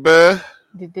blah blah blah.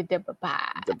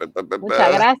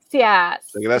 Muchas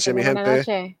gracias. Gracias, mi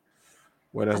gente.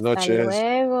 Buenas noches. Buenas Hasta noches.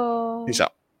 luego. Peace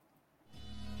out.